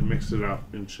they like mixed it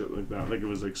up and shit like that. Like it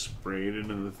was like sprayed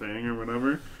into the thing or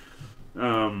whatever.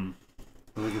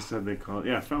 Like I said, they call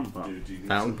it fountain pop. Dude, do you need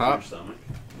Fountain something pop? for your stomach?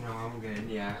 No, I'm good.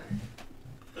 Yeah.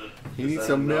 You Is need that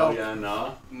some no? milk. Yeah,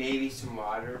 no. Maybe some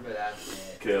water, but that's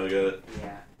it. Okay, I'll get it.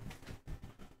 Yeah.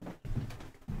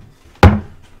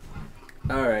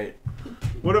 All right.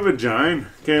 What a vagina.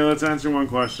 Okay, let's answer one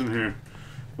question here.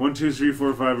 1, 2, 3,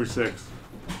 4, 5, or 6.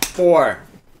 4.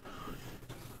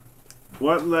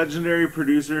 What legendary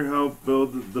producer helped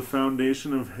build the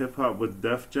foundation of hip hop with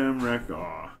Def Jam Records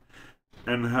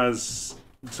and has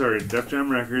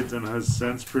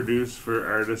since produced for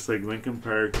artists like Linkin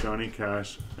Park, Johnny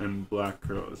Cash, and Black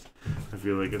Crowes? I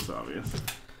feel like it's obvious.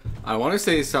 I want to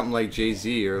say something like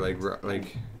Jay-Z or like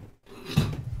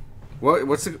what? You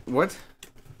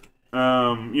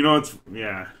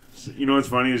know what's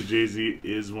funny is Jay-Z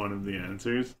is one of the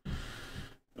answers.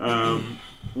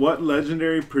 What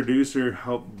legendary producer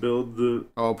helped build the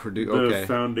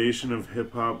foundation of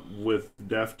hip hop with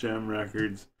Def Jam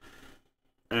Records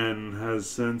and has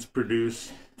since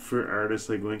produced for artists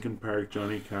like Linkin Park,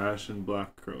 Johnny Cash, and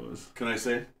Black Crowes? Can I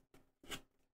say?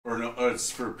 Or no,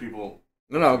 it's for people.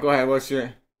 No, go ahead. What's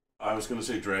your... I was going to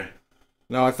say Dre.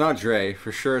 No, it's not Dre.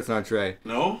 For sure it's not Dre.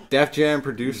 No? Def Jam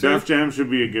producer? Def Jam should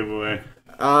be a giveaway.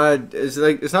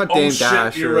 It's not Dame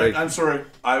Dash. You're or right. like... I'm sorry.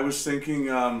 I was thinking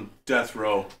Death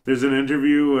Row. There's an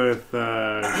interview with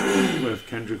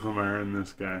Kendrick Lamar and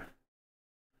this guy.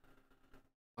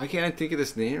 Why can't I think of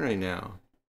this name right now?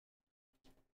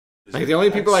 Like the only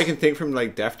people I can think from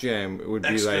like Def Jam would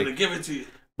be like. Gonna give it to you.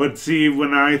 But see,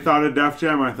 when I thought of Def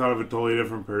Jam, I thought of a totally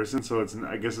different person. So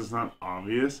I guess it's not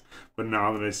obvious. But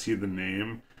now that I see the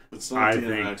name, I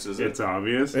think it's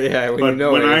obvious. Yeah, when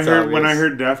I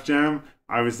heard Def Jam,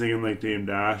 I was thinking like Dame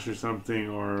Dash or something,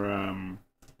 or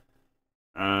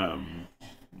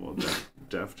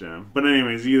Def Jam. But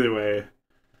anyways, either way,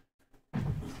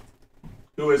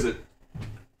 who is it?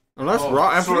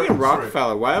 I'm thinking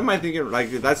Rockefeller. Why am I thinking like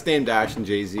that's Dame Dash and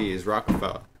Jay-Z is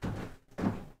Rockefeller?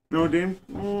 No, Dame.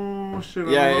 Oh shit!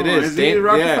 Yeah, it is. Is he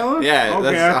Rockefeller? Yeah.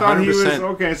 Okay, that's I thought 100%. He was. 100%.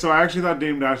 Okay, so I actually thought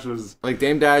Dame Dash was like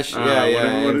Dame Dash.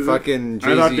 And fucking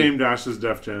Jay-Z. I thought Dame Dash was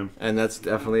Def Jam, and that's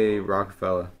definitely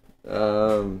Rockefeller.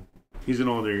 He's an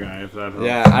older guy, if that helps.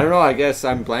 Yeah, I don't know. I guess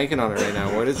I'm blanking on it right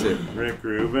now. What is it? Rick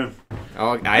Rubin.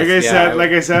 Oh, like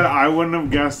I said, I wouldn't have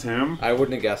guessed him. I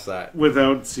wouldn't have guessed that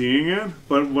without seeing it.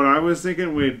 But what I was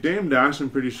thinking, wait, Dame Dash,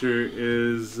 I'm pretty sure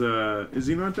is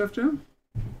he not Def Jam?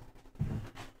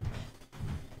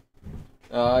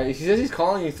 He says he's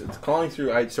calling through calling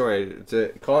through IG,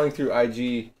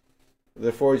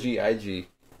 the 4G IG,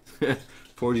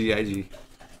 4G IG.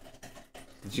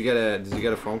 Did you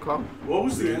get a phone call? What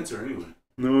was the answer anyway?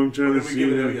 No, I'm trying to see.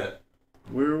 Give it out yet?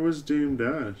 Where was Dame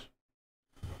Dash?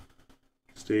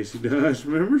 Stacey Dash,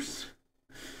 remember?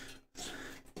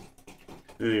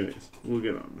 Anyways, we'll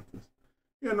get on with this.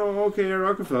 Yeah, no, okay,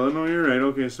 Rockefeller. No, you're right.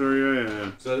 Okay, sorry. Yeah.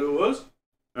 Is that who it was?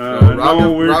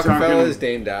 No, we're Rockefeller talking. is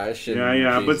Dame Dash. And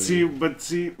yeah. Jay-Z. But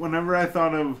see, whenever I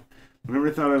thought of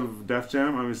Def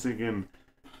Jam, I was thinking,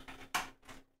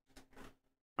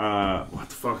 what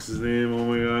the fuck's his name? Oh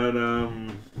my god,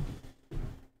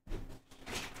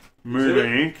 Murder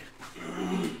Inc.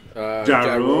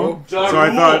 Ja Rule. So I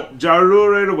thought Ja Rule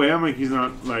right away. I'm like, he's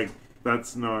not like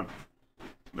that's not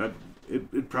that.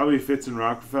 It probably fits in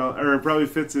Rockefeller, or it probably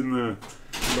fits in the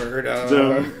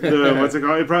what's it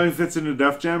called? It probably fits into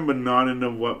Def Jam, but not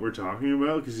into what we're talking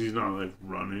about because he's not like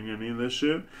running any of this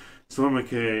shit. So I'm like,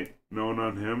 hey, no,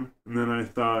 not him. And then I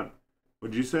thought,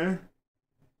 what'd you say?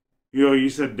 You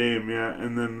said Dame, yeah.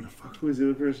 And then fuck, who was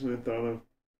the other person I thought of?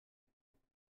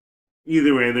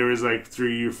 Either way, there was like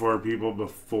 3 or 4 people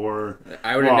before.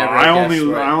 I would have never. I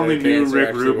only knew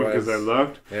Rick Rubin because I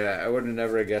looked. Yeah, I would have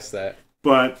never guessed that.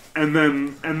 But and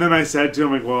then I said to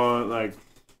him like, well, like,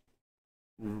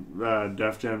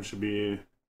 Def Jam should be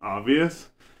obvious.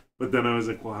 But then I was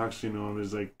like, well, actually, no.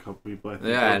 There's like a couple people I think.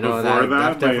 Yeah, no,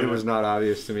 that definitely was not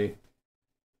obvious to me.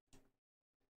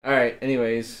 All right.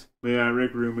 Anyways. Yeah,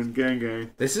 Rick Rubin,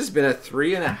 gang. This has been a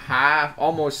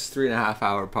almost 3.5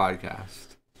 hour podcast.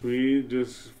 We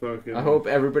just fucking. I hope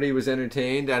everybody was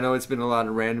entertained. I know it's been a lot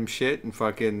of random shit and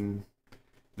fucking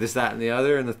this, that, and the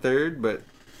other, and the third, but.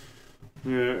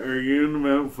 Yeah, are you in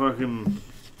about fucking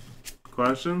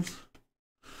questions?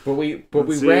 But we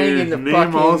rang in the name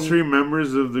fucking. Name all 3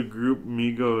 members of the group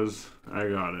Migos. I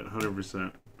got it,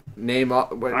 100%. Name all.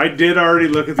 What? I did already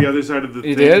look at the other side of the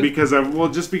thing did? because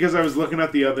just because I was looking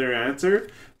at the other answer,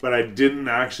 but I didn't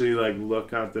actually like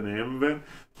look at the name of it.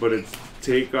 But it's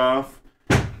Takeoff,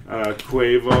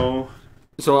 Quavo.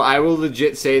 So I will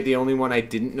legit say the only one I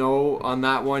didn't know on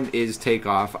that one is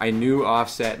Takeoff. I knew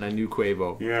Offset and I knew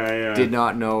Quavo. Yeah. Did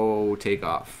not know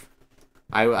Takeoff.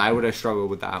 I would have struggled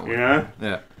with that one. Yeah?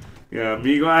 Yeah. Yeah,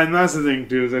 Migos, and that's the thing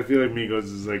too, is I feel like Migos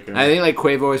is like I think like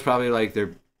Quavo is probably like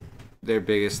their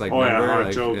biggest like member. Yeah, Hot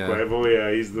like, Joe Quavo,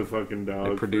 yeah, he's the fucking dog.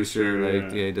 The producer, sure,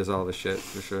 like he does all the shit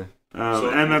for sure.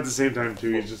 And at the same time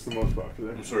too, he's just the most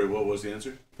popular. I'm sorry, what was the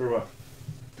answer? For what?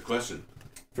 The question.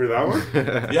 For that one?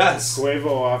 Yes. Quavo,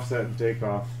 Offset, and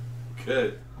Takeoff.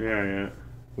 Good. Yeah.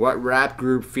 What rap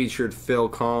group featured Phil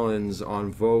Collins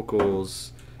on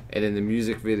vocals and in the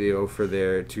music video for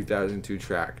their 2002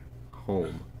 track,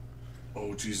 Home?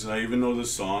 Oh, jeez, I even know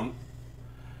this song.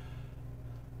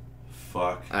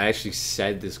 Fuck. I actually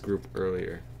said this group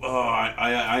earlier. Oh,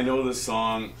 I know this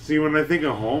song. See, when I think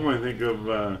of Home, I think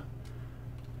of...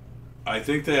 I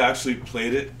think they actually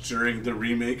played it during the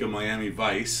remake of Miami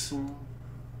Vice.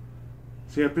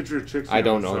 See, I picture a chick. I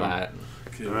don't know that.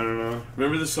 Okay. I don't know.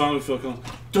 Remember the song with Phil Collins?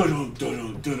 Dun-dun,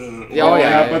 dun-dun, dun-dun.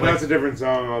 But that's a different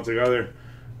song altogether.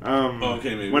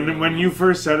 Okay, maybe. When you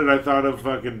first said it, I thought of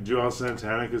fucking Joel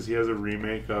Santana because he has a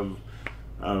remake of.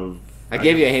 I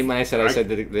gave you a hint when I said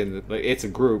it's a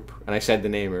group, and I said the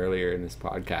name earlier in this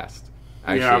podcast.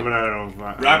 Actually, yeah, but I don't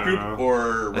know. Rap group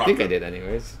or rock I think group? I did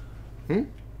anyways.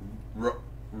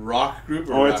 Rock group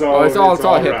or it's rap?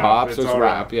 all hip hop, so it's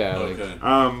rap. Yeah. Okay.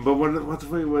 But what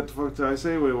the fuck did I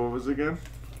say? Wait, what was it again?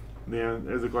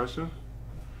 Is the question?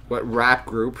 What rap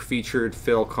group featured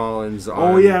Phil Collins on?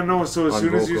 Oh yeah, no. So as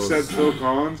soon vocals. as you said Phil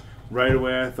Collins, right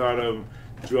away I thought of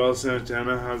Joel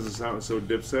Santana has a song. So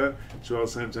Dipset, Joel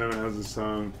Santana has a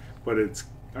song, but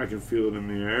I can feel it in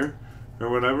the air or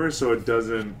whatever. So it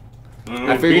doesn't.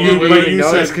 I figured you wouldn't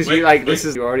know this because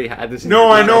you already had this. No,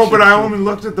 I know, but I only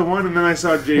looked at the one and then I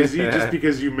saw Jay-Z just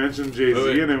because you mentioned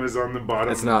Jay-Z and it was on the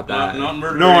bottom. It's not that. Not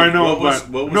Murder No, Inc. I know,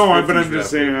 but I'm just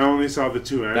saying I only saw the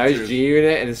two answers. That is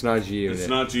G-Unit and it's not G-Unit. It's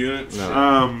not G-Unit?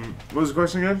 No. What was the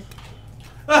question again?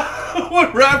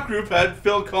 What rap group had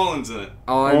Phil Collins in it?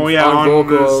 On the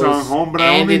vocals song Home, but I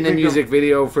and only in the think music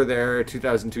video for their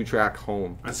 2002 track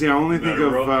Home. See, I only think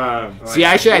of. See,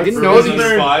 actually, I didn't know Wasn't these.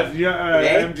 there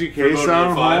MGK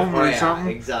song Home or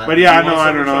something? Exactly. But yeah, no,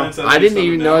 I don't know. I didn't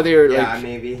even know they were like.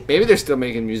 Maybe they're still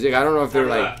making music. I don't know if they're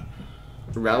like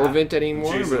relevant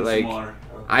anymore, but like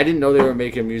I didn't know they were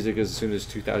making music as soon as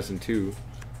 2002.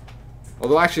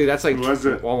 Although actually, that's like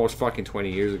almost fucking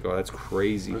 20 years ago. That's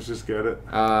crazy. Let's just get it.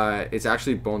 It's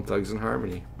actually Bone Thugs and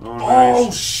Harmony. Oh, nice.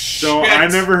 Oh, shit. So I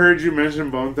never heard you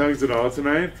mention Bone Thugs at all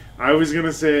tonight. I was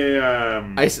gonna say.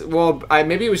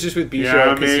 Maybe it was just with B Show.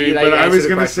 Yeah, maybe. But I was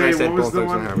gonna say, what was the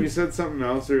one? You said something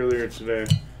else earlier today.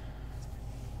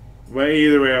 Well,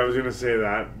 either way, I was gonna say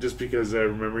that just because I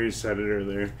remember you said it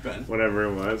earlier. Ben, whatever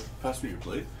it was. Pass me your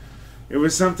plate. It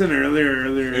was something earlier.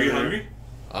 Are you hungry?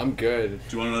 I'm good.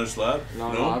 Do you want another slab?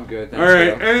 No, I'm good. All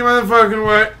right, any motherfucking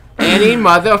way. Any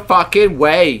motherfucking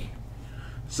way.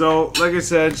 So, like I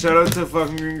said, shout out to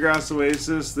fucking Green Grass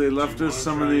Oasis. They left us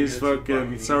some of these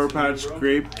fucking Sour Patch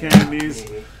grape candies.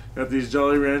 Got these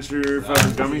Jolly Rancher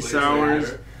fucking gummy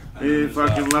sours. They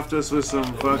fucking left us with some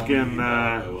fucking,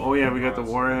 we got the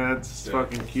Warheads,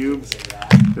 fucking cubes.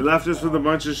 They left us with a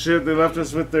bunch of shit. They left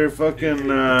us with their fucking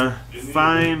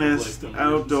finest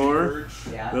outdoor.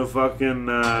 The fucking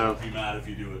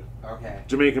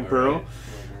Jamaican Pearl.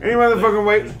 Any motherfucking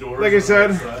way, like I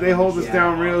said, they hold us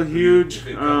down real huge.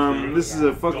 This is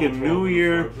a fucking new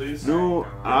year, new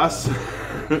us.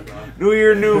 New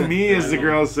year, new me, as the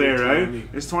girls say, right?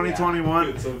 It's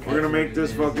 2021. We're gonna make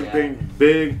this fucking thing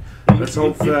big. Let's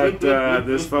hope that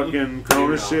this fucking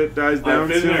Corona shit dies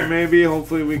down soon, maybe.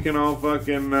 Hopefully we can all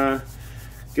fucking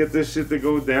get this shit to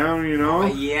go down, you know?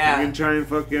 Yeah. We can try and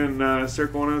fucking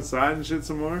start going outside and shit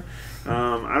some more.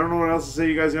 I don't know what else to say.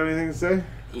 You guys got anything to say?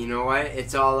 You know what?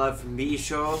 It's all love from B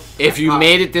Show. If you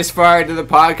made it this far into the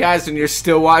podcast and you're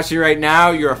still watching right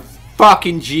now, you're a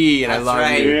fucking G, and I love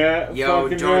you. Yeah, yo,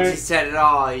 Jonesy said it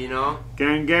all, you know?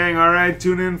 Gang, alright,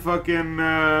 tune in fucking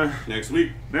next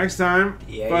week. Next time.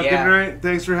 Right.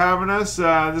 Thanks for having us.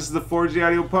 This is the 4G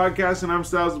Audio Podcast, and I'm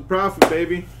Styles the Prophet,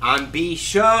 baby. I'm B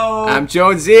Show. I'm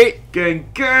Jonesy.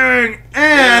 Gang.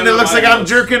 And it looks like I'm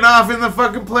jerking off in the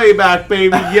fucking playback,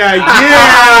 baby. Yeah.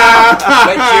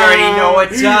 But you already know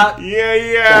what's up.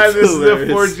 Yeah. This is the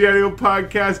 4G Audio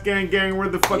Podcast, gang. We're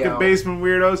the fucking basement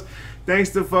weirdos.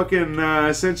 Thanks to fucking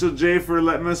Essential J for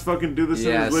letting us fucking do this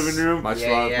in his living room. Much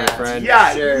love, my friend.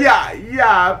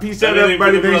 Yeah. Peace out,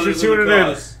 everybody. Thanks for tuning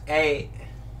in. Hey.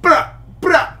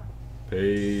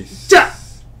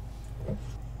 Peace.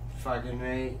 Fucking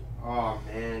right. Oh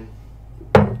man.